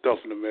got your stuff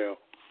in the mail.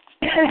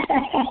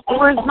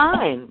 Where's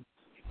mine?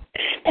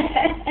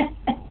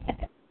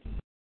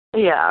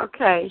 Yeah,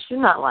 okay. She's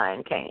not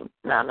lying, Kane.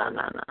 No.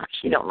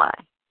 She don't lie.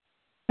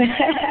 I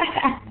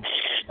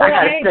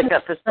got to stick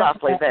up for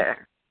Softly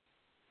there.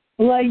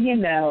 Well,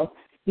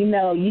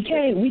 we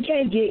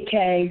can't get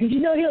Kane because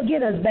he'll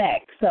get us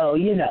back. So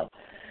Well,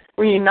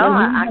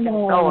 I can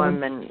throw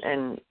him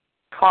and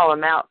call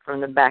him out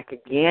from the back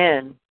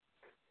again.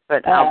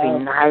 But I'll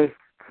be nice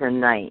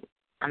tonight.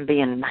 I'm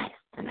being nice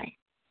tonight.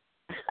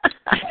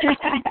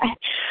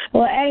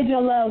 Well,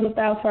 Angel Love,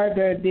 without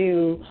further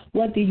ado,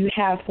 what do you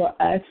have for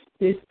us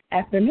this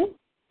afternoon?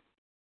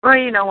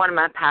 Well, one of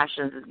my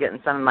passions is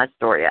getting some of my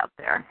story out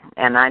there.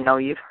 And I know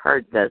you've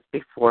heard this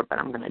before, but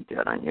I'm going to do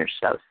it on your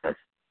show, sis.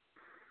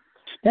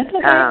 That's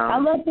okay. I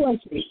love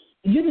poetry.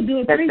 You can do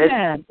it 3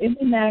 times. It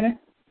doesn't matter.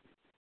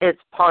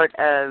 It's part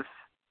of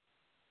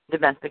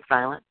domestic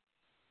violence.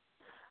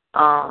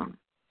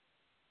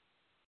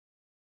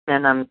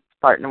 And I'm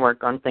starting to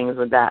work on things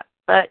with that.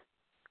 But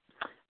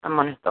I'm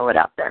going to throw it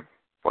out there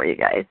for you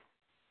guys.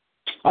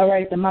 All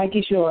right, the mic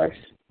is yours.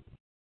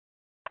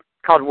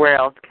 It's called Where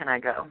Else Can I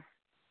Go?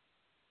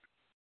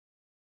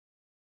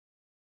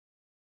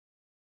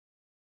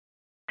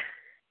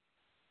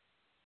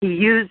 He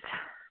used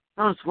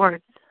those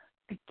words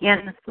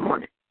again this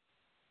morning.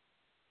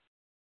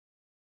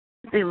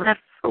 They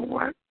left for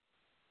work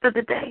for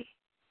the day.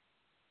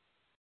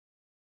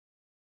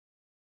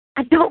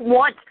 I don't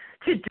want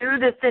to do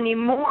this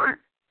anymore,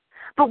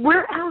 but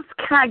where else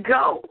can I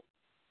go?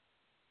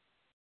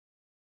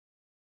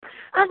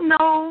 I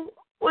know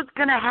what's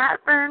going to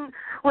happen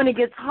when he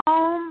gets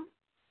home.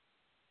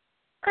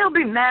 He'll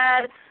be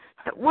mad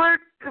at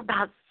work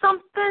about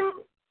something.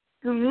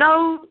 Who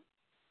knows?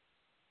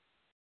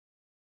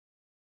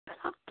 But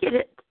I'll get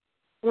it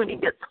when he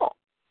gets home.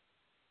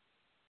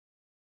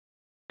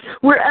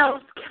 Where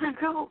else can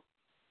I go?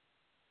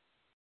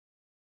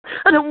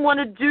 I don't want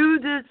to do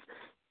this.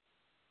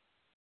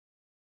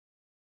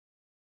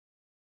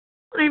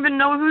 I don't even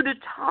know who to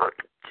talk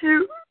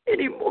to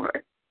anymore.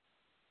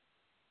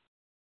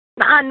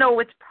 I know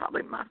it's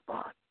probably my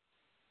fault.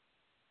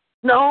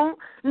 No,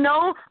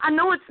 I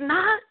know it's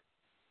not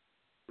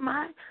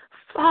my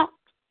fault.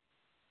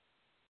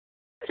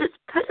 Just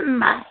put in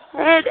my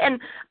head and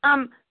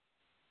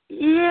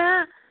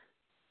yeah,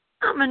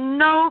 I'm a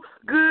no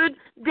good,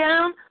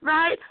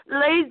 downright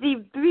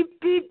lazy B.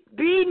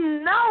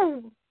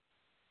 No,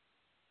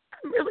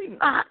 I'm really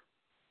not.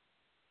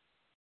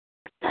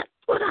 That's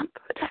what I'm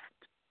good at.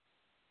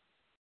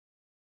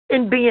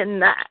 In being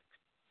that.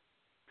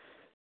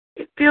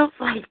 It feels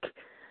like,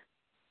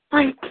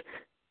 tell me,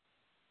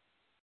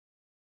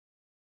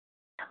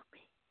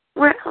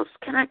 where else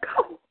can I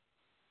go?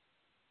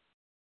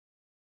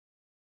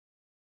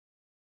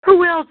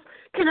 Who else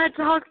can I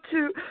talk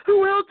to?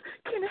 Who else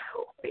can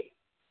help me?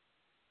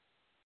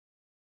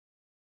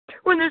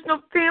 When there's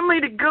no family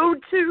to go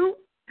to,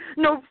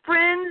 no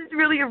friends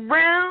really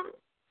around,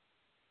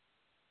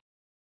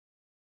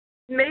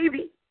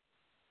 maybe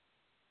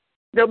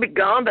they'll be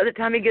gone by the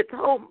time he gets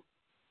home.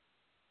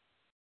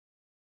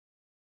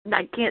 And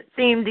I can't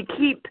seem to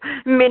keep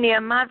many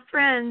of my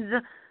friends.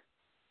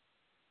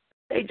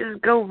 They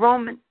just go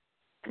roaming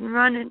and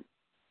running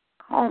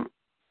home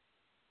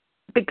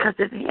because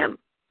of him.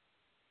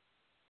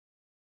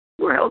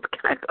 Where else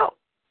can I go?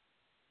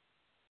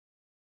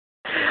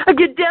 I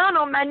get down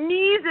on my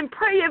knees and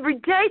pray every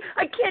day.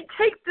 I can't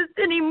take this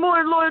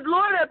anymore, Lord.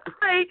 Lord, I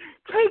pray,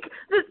 take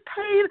this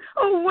pain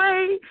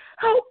away.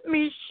 Help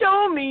me,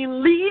 show me,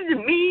 lead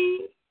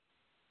me.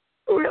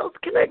 Where else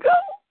can I go?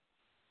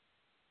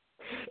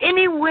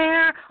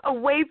 Anywhere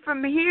away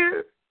from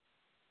here.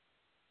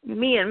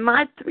 Me and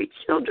my 3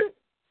 children.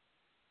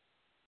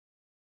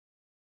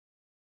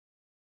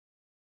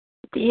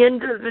 At the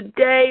end of the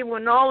day,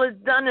 when all is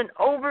done and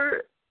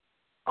over,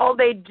 all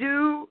they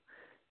do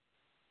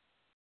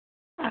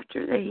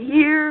after they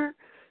hear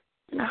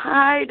and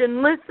hide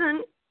and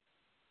listen,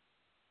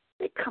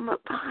 they come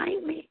up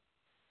behind me,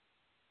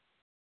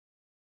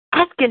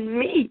 asking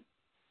me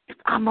if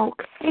I'm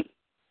okay.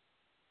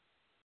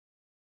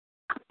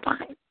 I'm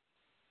fine.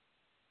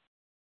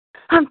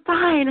 I'm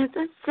fine, as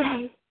I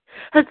say,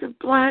 as the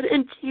blood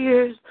and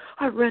tears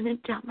are running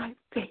down my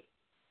face.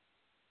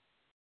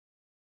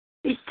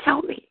 Please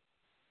tell me,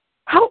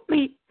 help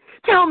me,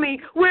 tell me,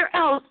 where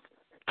else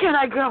can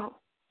I go?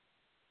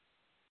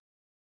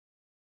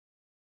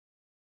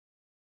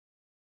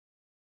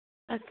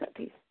 That's that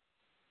piece.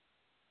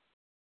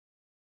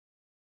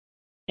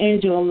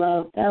 Angela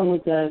Love, that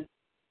was a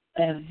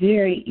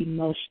very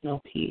emotional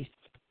piece.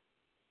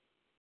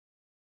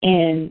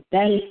 And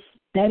that is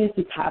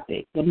the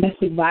topic.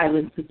 Domestic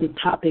violence is a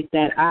topic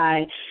that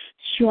I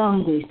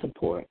strongly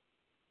support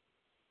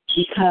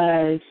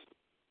because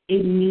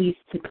it needs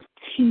to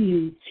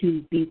continue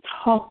to be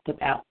talked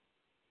about.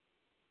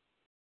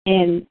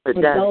 And for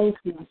those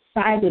who are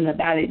silent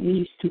about it,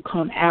 needs to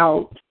come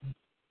out.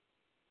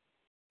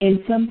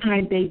 And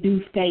sometimes they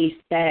do face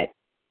that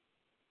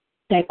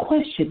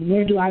question,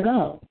 where do I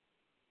go?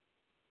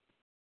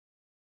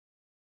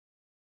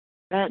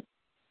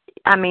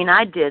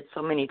 I did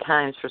so many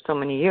times for so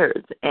many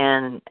years,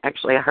 and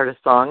actually I heard a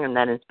song and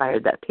that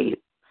inspired that piece.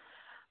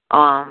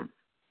 And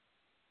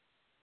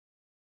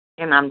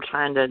I'm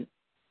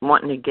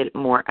wanting to get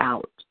more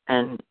out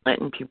and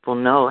letting people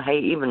know, hey,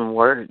 even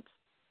words.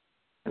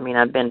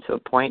 I've been to a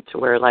point to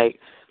where, like,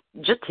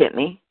 just hit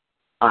me.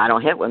 Oh, I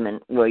don't hit women.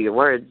 Well, your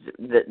words,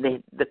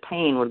 the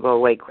pain would go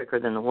away quicker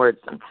than the words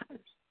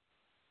sometimes.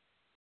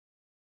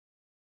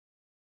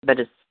 But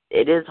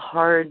it is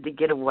hard to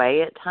get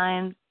away at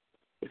times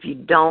if you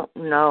don't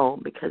know,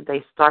 because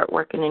they start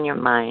working in your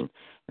mind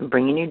and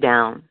bringing you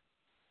down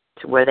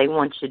to where they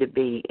want you to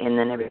be, and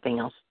then everything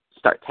else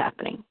starts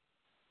happening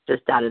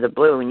just out of the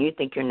blue, and you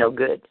think you're no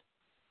good.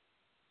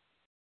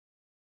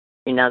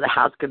 The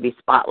house could be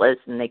spotless,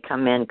 and they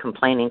come in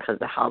complaining because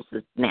the house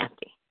is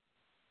nasty.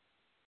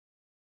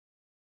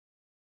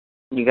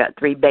 You got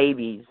 3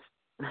 babies,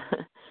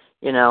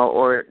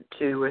 or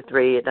 2 or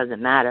 3, it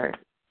doesn't matter,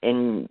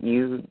 and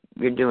you're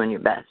doing your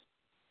best.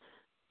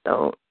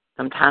 So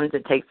sometimes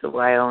it takes a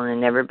while,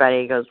 and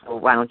everybody goes, well,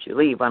 why don't you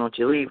leave? Why don't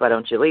you leave? Why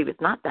don't you leave? It's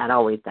not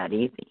always that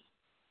easy.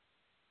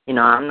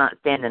 I'm not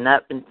standing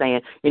up and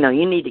saying,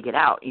 you need to get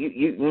out.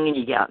 You need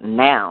to get out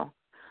now.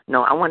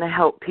 No, I want to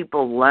help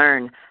people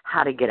learn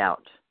how to get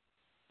out.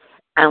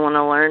 I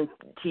want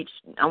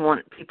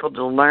people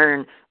to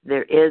learn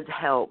there is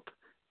help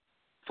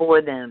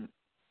for them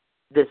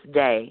this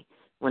day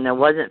when there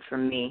wasn't for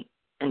me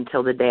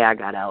until the day I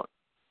got out.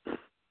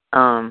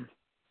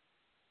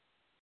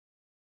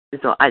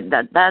 So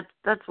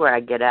that's where I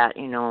get at,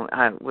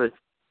 with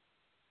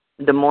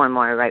the more and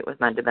more I write with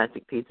my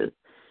domestic pieces,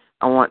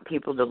 I want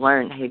people to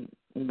learn, hey,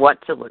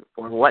 what to look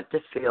for, what to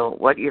feel,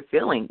 what you're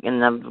feeling,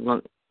 and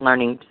I'm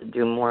learning to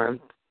do more of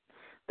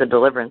the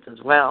deliverance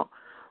as well.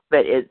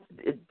 But it's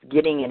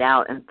getting it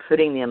out and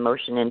putting the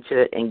emotion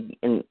into it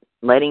and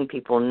letting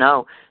people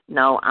know,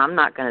 no, I'm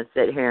not going to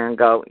sit here and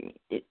go,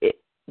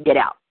 get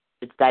out.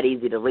 It's that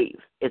easy to leave.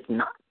 It's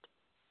not.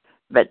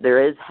 But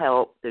there is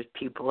help. There's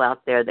people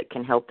out there that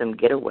can help them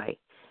get away.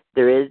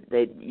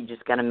 You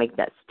just got to make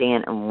that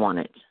stand and want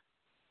it.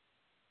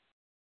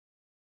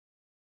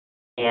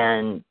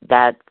 And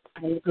I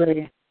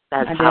agree.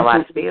 That's how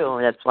I feel.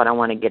 That's what I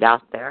want to get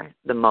out there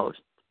the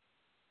most,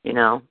 you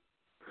know.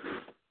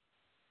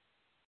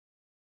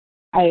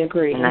 I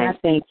agree, and I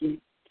thank you.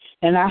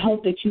 And I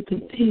hope that you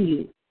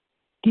continue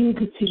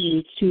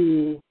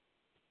to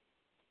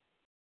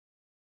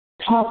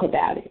talk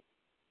about it,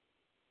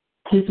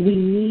 because we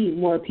need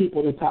more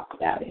people to talk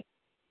about it.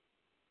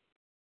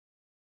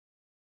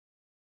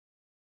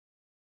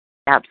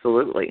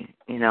 Absolutely.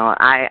 You know,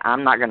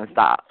 I'm not going to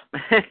stop.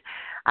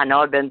 I know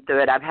I've been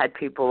through it. I've had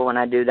people when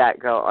I do that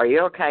go, are you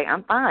okay?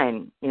 I'm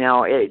fine. You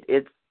know,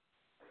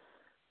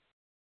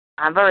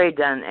 I've already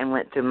done and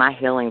went through my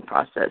healing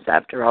process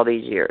after all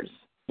these years,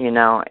 you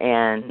know,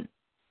 and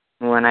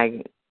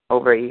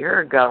over a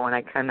year ago when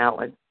I came out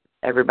with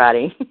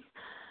everybody,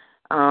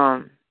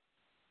 about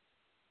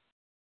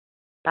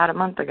a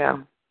month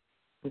ago,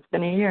 it's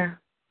been a year,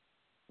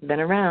 been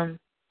around,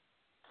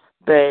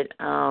 but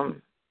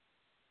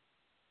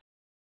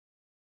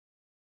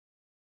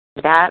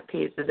that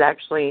piece is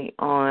actually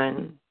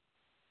on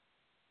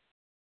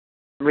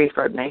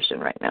Refurb Nation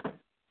right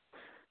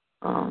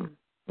now.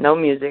 No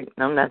music,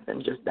 no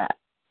nothing, just that.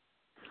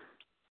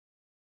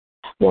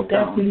 Well,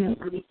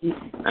 definitely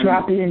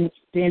drop it in the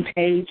same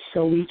page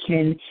so we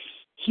can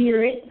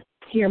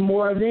hear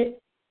more of it,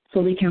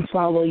 so we can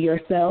follow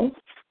yourself,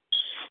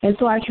 and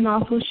so I can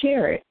also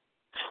share it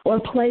or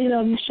play it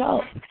on the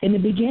show in the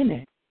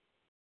beginning.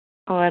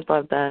 Oh, I'd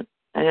love that.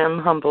 And I'm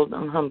humbled,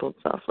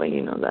 softly,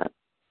 you know that.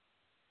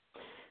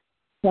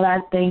 Well, I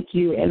thank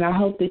you, and I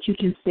hope that you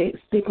can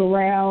stick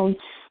around.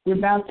 We're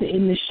about to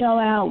end the show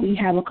out. We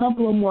have a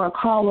couple of more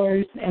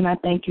callers, and I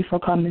thank you for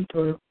coming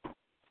through.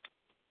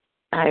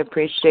 I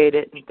appreciate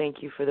it, and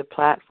thank you for the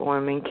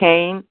platform. And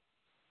Kane,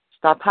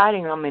 stop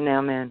hiding on me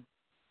now, man.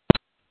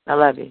 I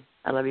love you.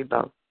 I love you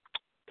both.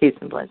 Peace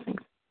and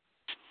blessings.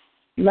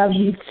 Love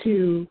you,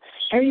 too.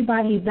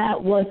 Everybody,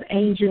 that was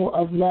Angel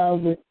of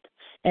Love with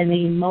an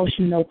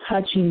emotional,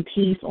 touching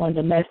piece on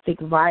domestic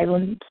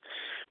violence.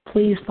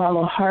 Please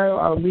follow her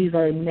or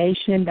Reverb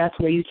Nation. That's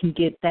where you can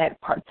get that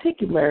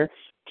particular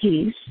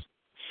piece.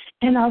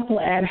 And also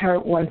add her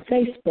on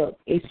Facebook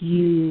if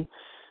you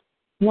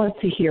want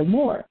to hear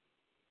more.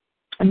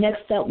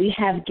 Next up, we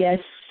have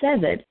Guest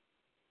 7.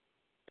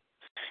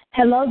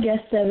 Hello,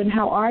 Guest 7.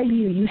 How are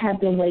you? You have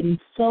been waiting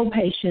so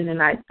patient,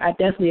 and I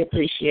definitely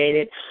appreciate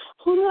it.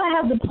 Who do I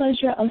have the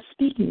pleasure of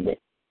speaking with?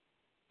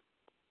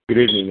 Good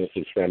evening, this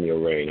is Samuel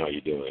Rain. How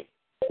you doing?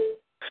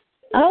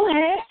 Oh,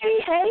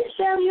 hey,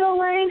 Samuel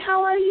Rain.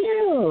 How are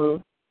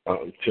you?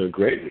 I'm doing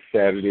great. It's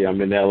Saturday. I'm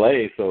in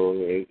LA, so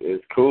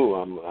it's cool.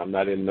 I'm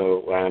not in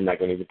no. I'm not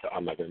going to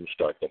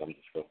start that. I'm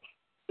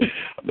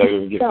not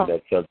going to get to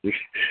that subject.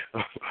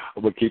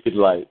 I'm going to keep it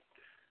light.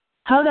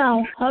 Hold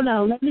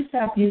on. Let me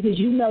stop you, because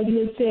you know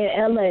you said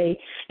L.A.,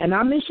 and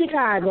I'm in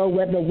Chicago,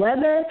 where the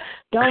weather,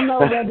 don't know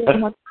whether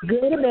it's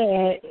good or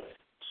bad,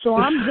 so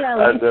I'm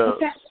jealous. I know.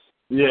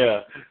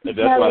 Yeah, and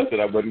that's why I said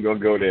I wasn't going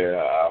to go there.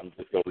 I'm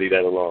just going to leave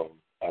that alone.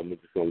 And,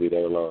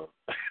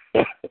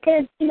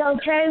 you know,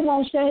 Kay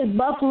won't share his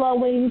buffalo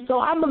wings, so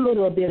I'm a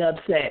little bit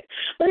upset.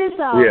 But it's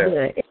all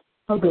good. It's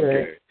all good.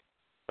 Okay.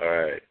 All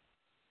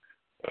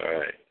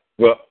right.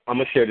 Well, I'm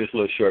going to share this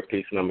little short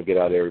piece, and I'm going to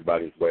get out of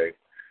everybody's way.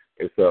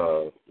 It's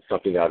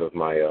something out of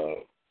my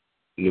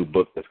new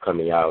book that's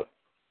coming out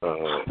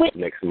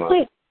next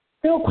month.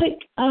 Real quick,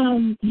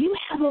 you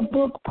have a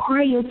book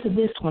prior to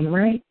this one,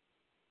 right?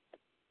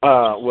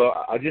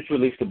 Well, I just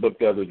released a book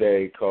the other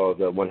day called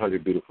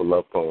 100 Beautiful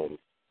Love Poems,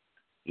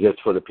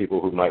 just for the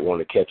people who might want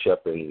to catch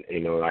up. And,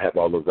 you know, I have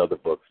all those other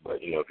books,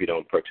 but, you know, if you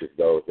don't purchase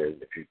those, then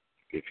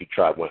if you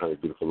try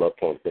 100 Beautiful Love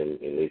Poems, then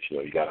at least, you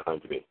know, you got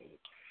 100.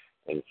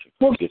 And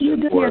well, can you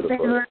do me a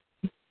favor?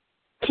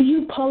 Can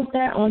you post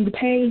that on the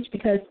page?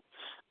 Because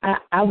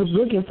I was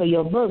looking for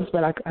your books,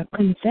 but I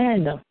couldn't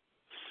find them.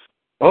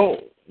 Oh,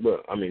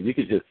 well, I mean, you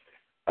could just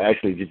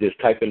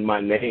type in my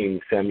name,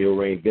 Samuel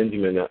Rain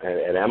Benjamin,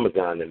 at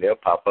Amazon, and they'll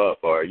pop up.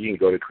 Or you can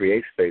go to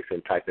CreateSpace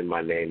and type in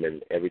my name,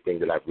 and everything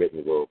that I've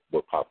written will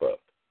pop up.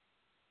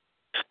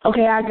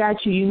 Okay, I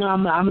got you. You know,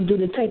 I'm going to do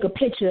the take a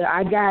picture.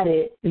 I got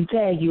it, and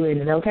tag you in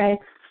it, okay?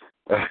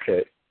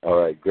 Okay. All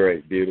right,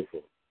 great.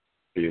 Beautiful.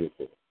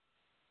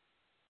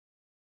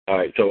 All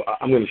right, so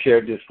I'm going to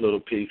share this little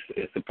piece.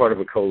 It's a part of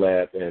a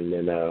collab, and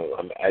then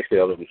I'm actually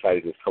already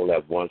decided this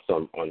collab once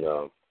on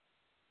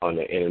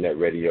the internet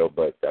radio,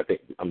 but I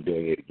think I'm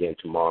doing it again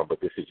tomorrow. But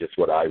this is just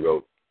what I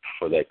wrote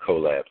for that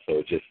collab, so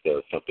it's just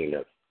something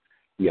that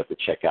you have to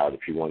check out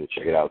if you want to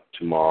check it out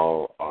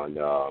tomorrow on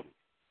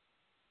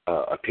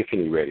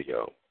Epiphany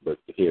Radio, but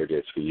here it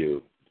is for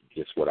you,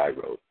 just what I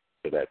wrote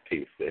for that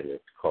piece, and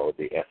it's called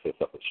The Essence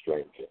of a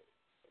Stranger.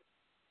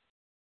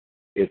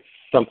 It's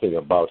something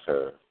about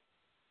her,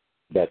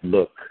 that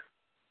look.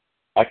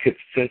 I could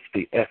sense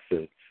the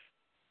essence,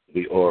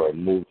 the aura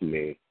moved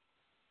me.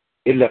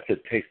 It left a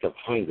taste of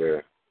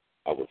hunger.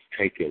 I was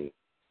taken.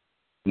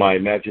 My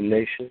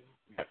imagination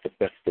got the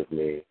best of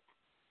me.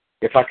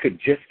 If I could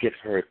just get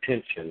her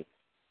attention,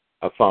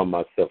 I found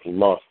myself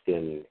lost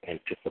in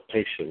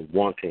anticipation,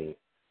 wanting,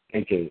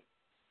 thinking,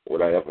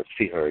 would I ever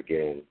see her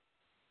again?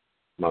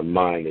 My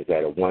mind is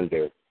at a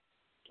wonder.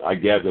 I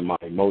gather my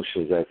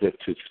emotions as if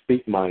to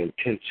speak my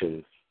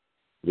intentions.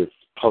 This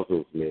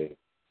puzzles me.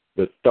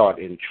 The thought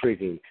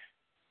intriguing,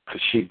 could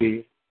she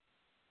be?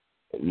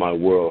 My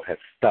world has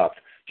stopped,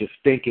 just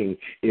thinking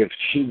if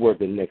she were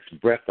the next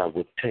breath I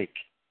would take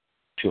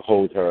to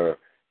hold her.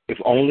 If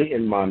only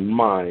in my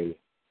mind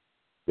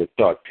the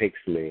thought takes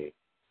me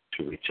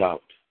to reach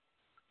out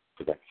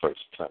for that first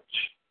touch.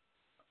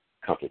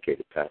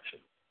 Complicated passion.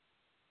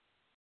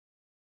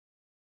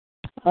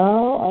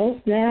 Oh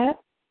snap.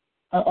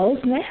 Oh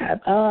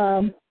snap.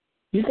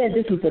 You said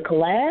this was a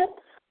collab?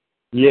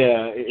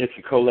 Yeah, it's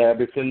a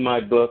collab. It's in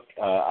my book.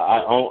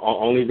 I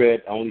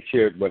only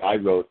shared what I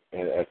wrote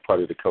as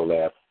part of the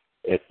collab.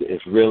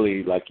 It's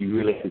really, like, you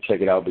really can check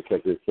it out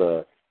because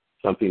it's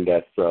something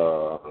that's,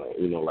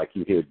 like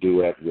you hear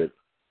duet with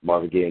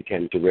Marvin Gaye and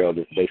Tammy Terrell.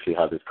 That's basically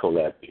how this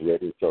collab is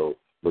written. So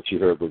what you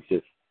heard was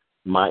just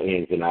my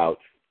ins and outs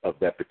of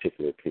that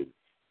particular piece.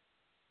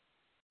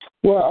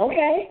 Well,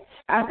 okay.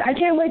 I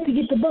can't wait to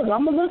get the book.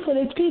 I'm going to look for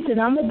this piece,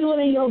 and I'm going to do it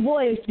in your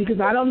voice because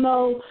I don't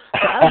know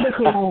the other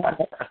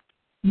collab.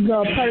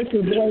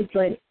 Person's voice,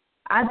 but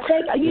I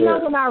take,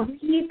 when I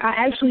read, I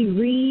actually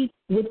read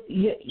with,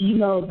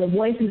 the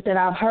voices that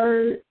I've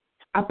heard.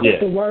 I put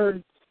the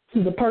words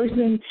to the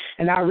person,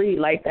 and I read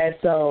like that.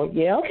 So,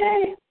 yeah,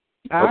 okay.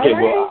 All right.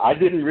 Well, I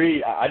didn't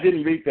read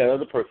that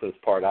other person's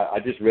part. I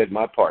just read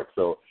my part.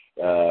 So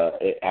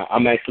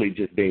I'm actually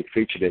just being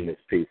featured in this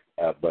piece,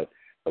 but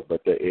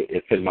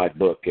it's in my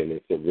book, and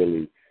it's a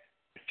really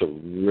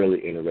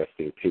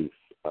interesting piece.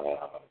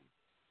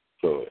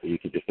 So you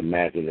can just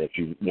imagine that if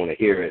you want to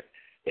hear it,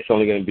 it's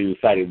only going to be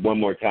recited one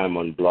more time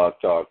on Blog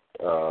Talk,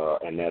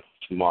 and that's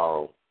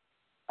tomorrow,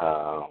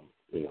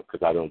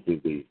 because I don't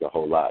do these a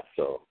whole lot.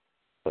 So,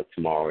 but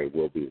tomorrow it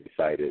will be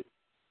recited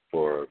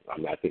for,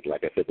 I think,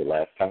 like I said, the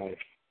last time.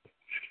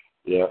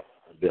 Yeah,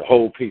 the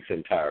whole piece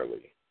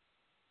entirely.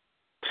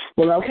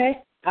 Well,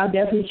 okay. I'll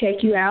definitely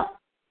check you out.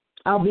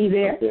 I'll be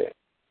there. Okay.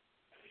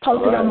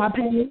 Post it on my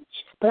page.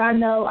 But I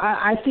know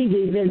I see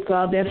the event, so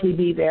I'll definitely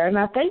be there. And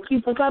I thank you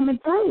for coming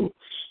through,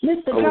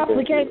 Mr.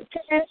 Complicated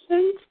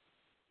Passions.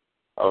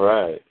 All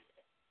right.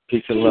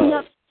 Peace and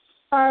love.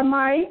 All right,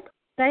 Mike.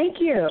 Thank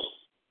you.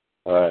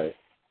 All right.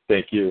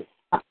 Thank you.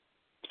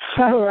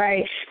 All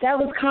right. That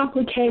was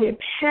Complicated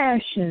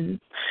Passions.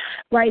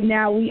 Right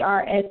now we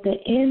are at the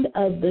end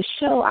of the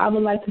show. I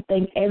would like to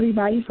thank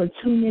everybody for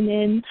tuning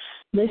in,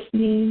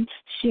 listening,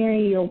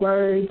 sharing your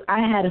words. I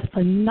had a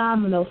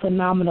phenomenal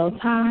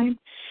time.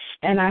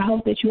 And I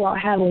hope that you all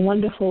have a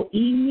wonderful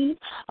evening,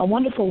 a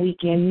wonderful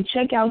weekend.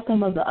 Check out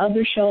some of the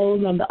other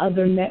shows on the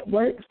other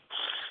networks.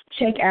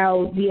 Check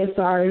out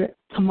DSR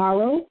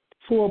tomorrow,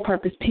 Full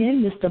Purpose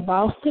Pen. Mr.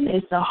 Boston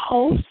is the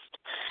host.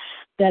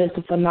 That is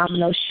a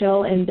phenomenal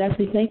show. And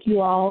definitely thank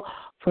you all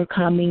for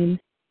coming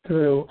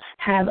through.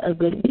 Have a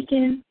good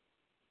weekend.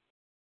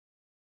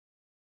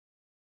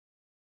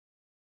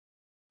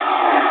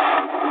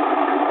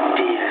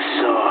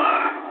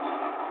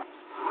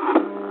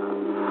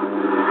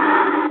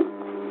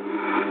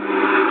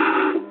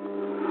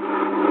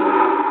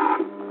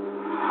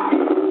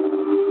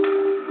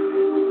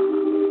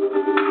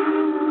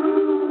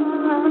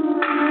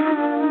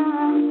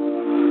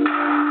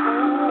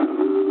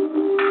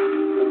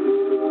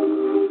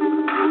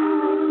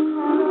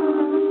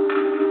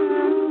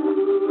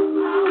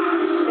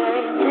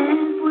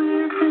 With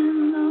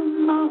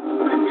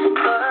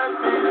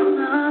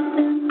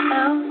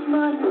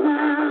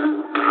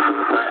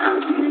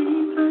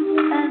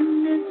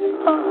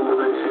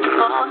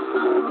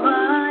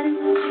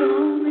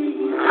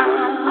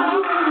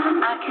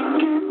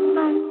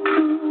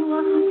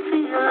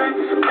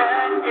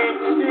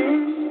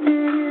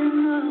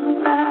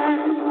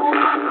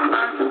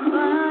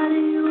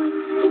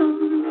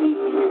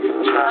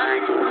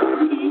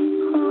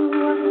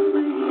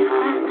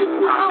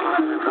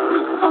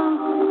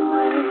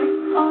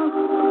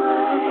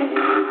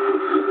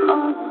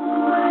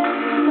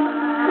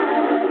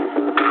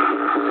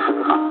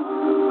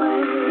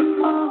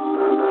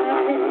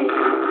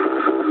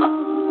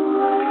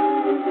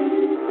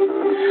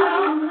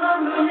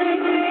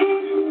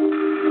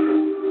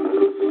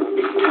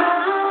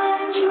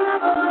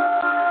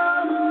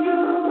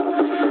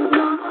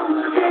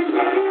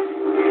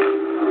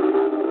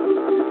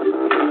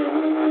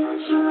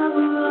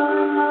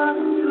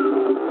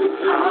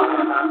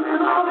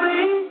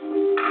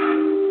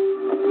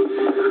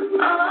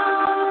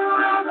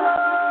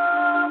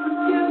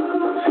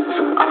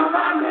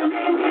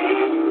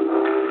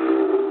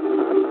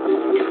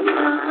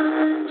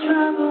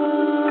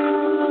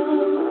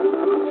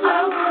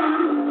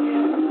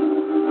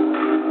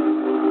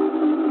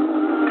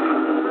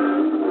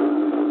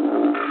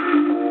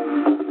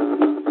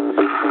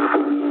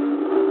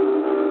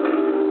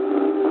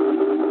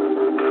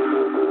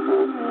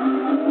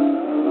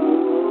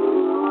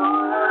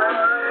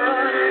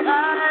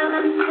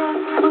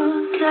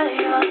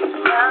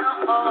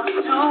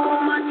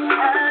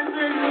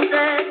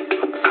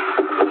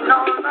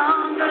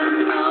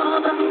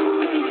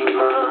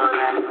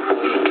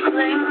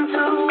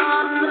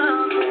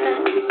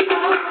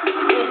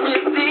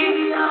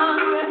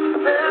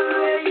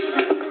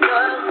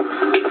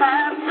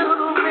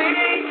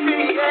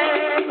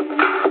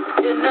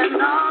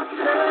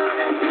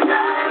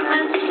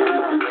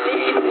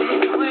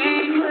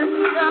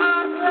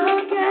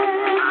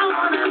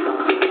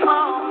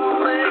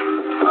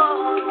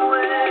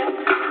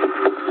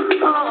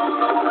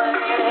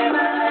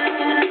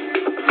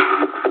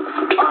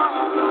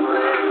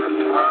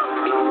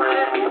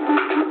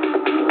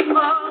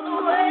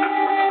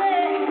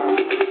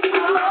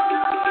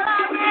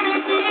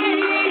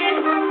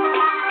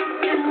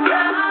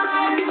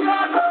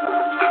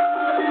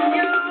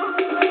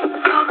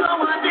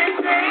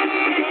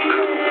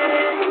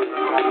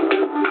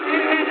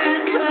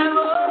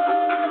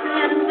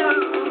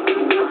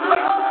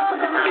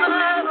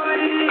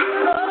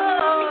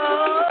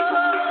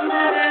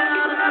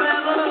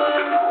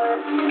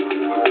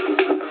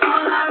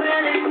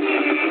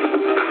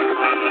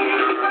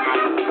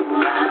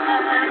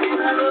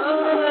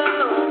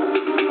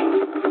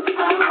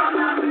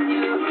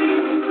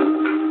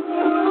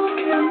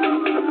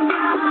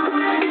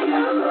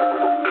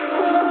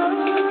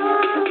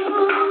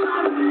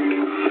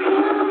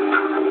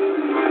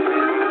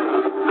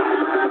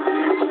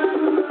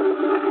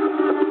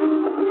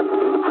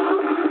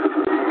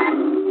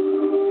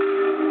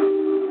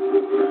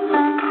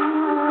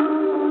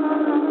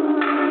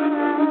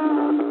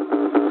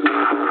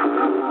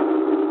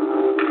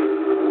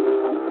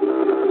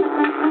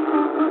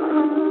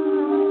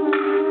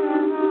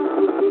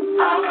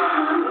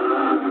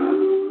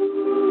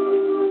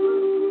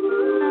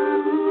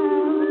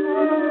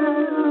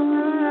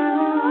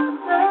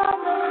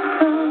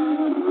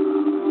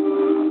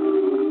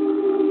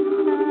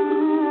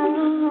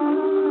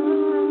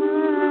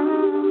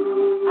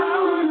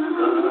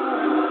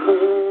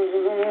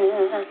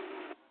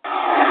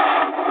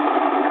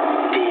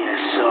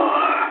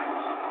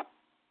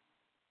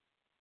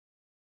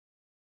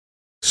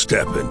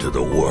Step into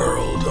the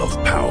world of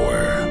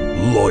power,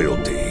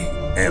 loyalty,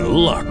 and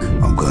luck.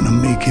 I'm gonna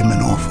make him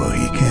an offer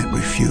he can't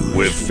refuse.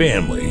 With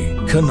family,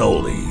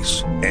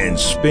 cannolis, and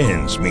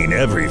spins mean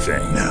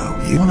everything.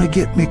 Now, you wanna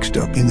get mixed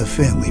up in the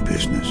family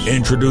business.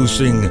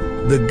 Introducing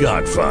The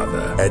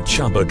Godfather at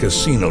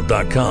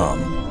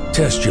ChumbaCasino.com.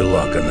 Test your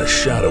luck in the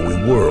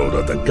shadowy world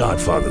of The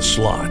Godfather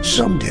slot.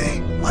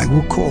 Someday, I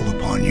will call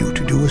upon you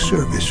to do a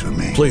service for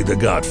me. Play The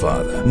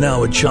Godfather,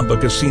 now at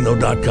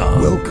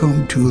ChumbaCasino.com.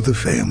 Welcome to the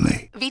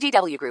family.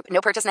 VGW Group.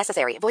 No purchase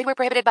necessary. Void where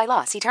prohibited by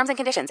law. See terms and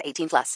conditions. 18+.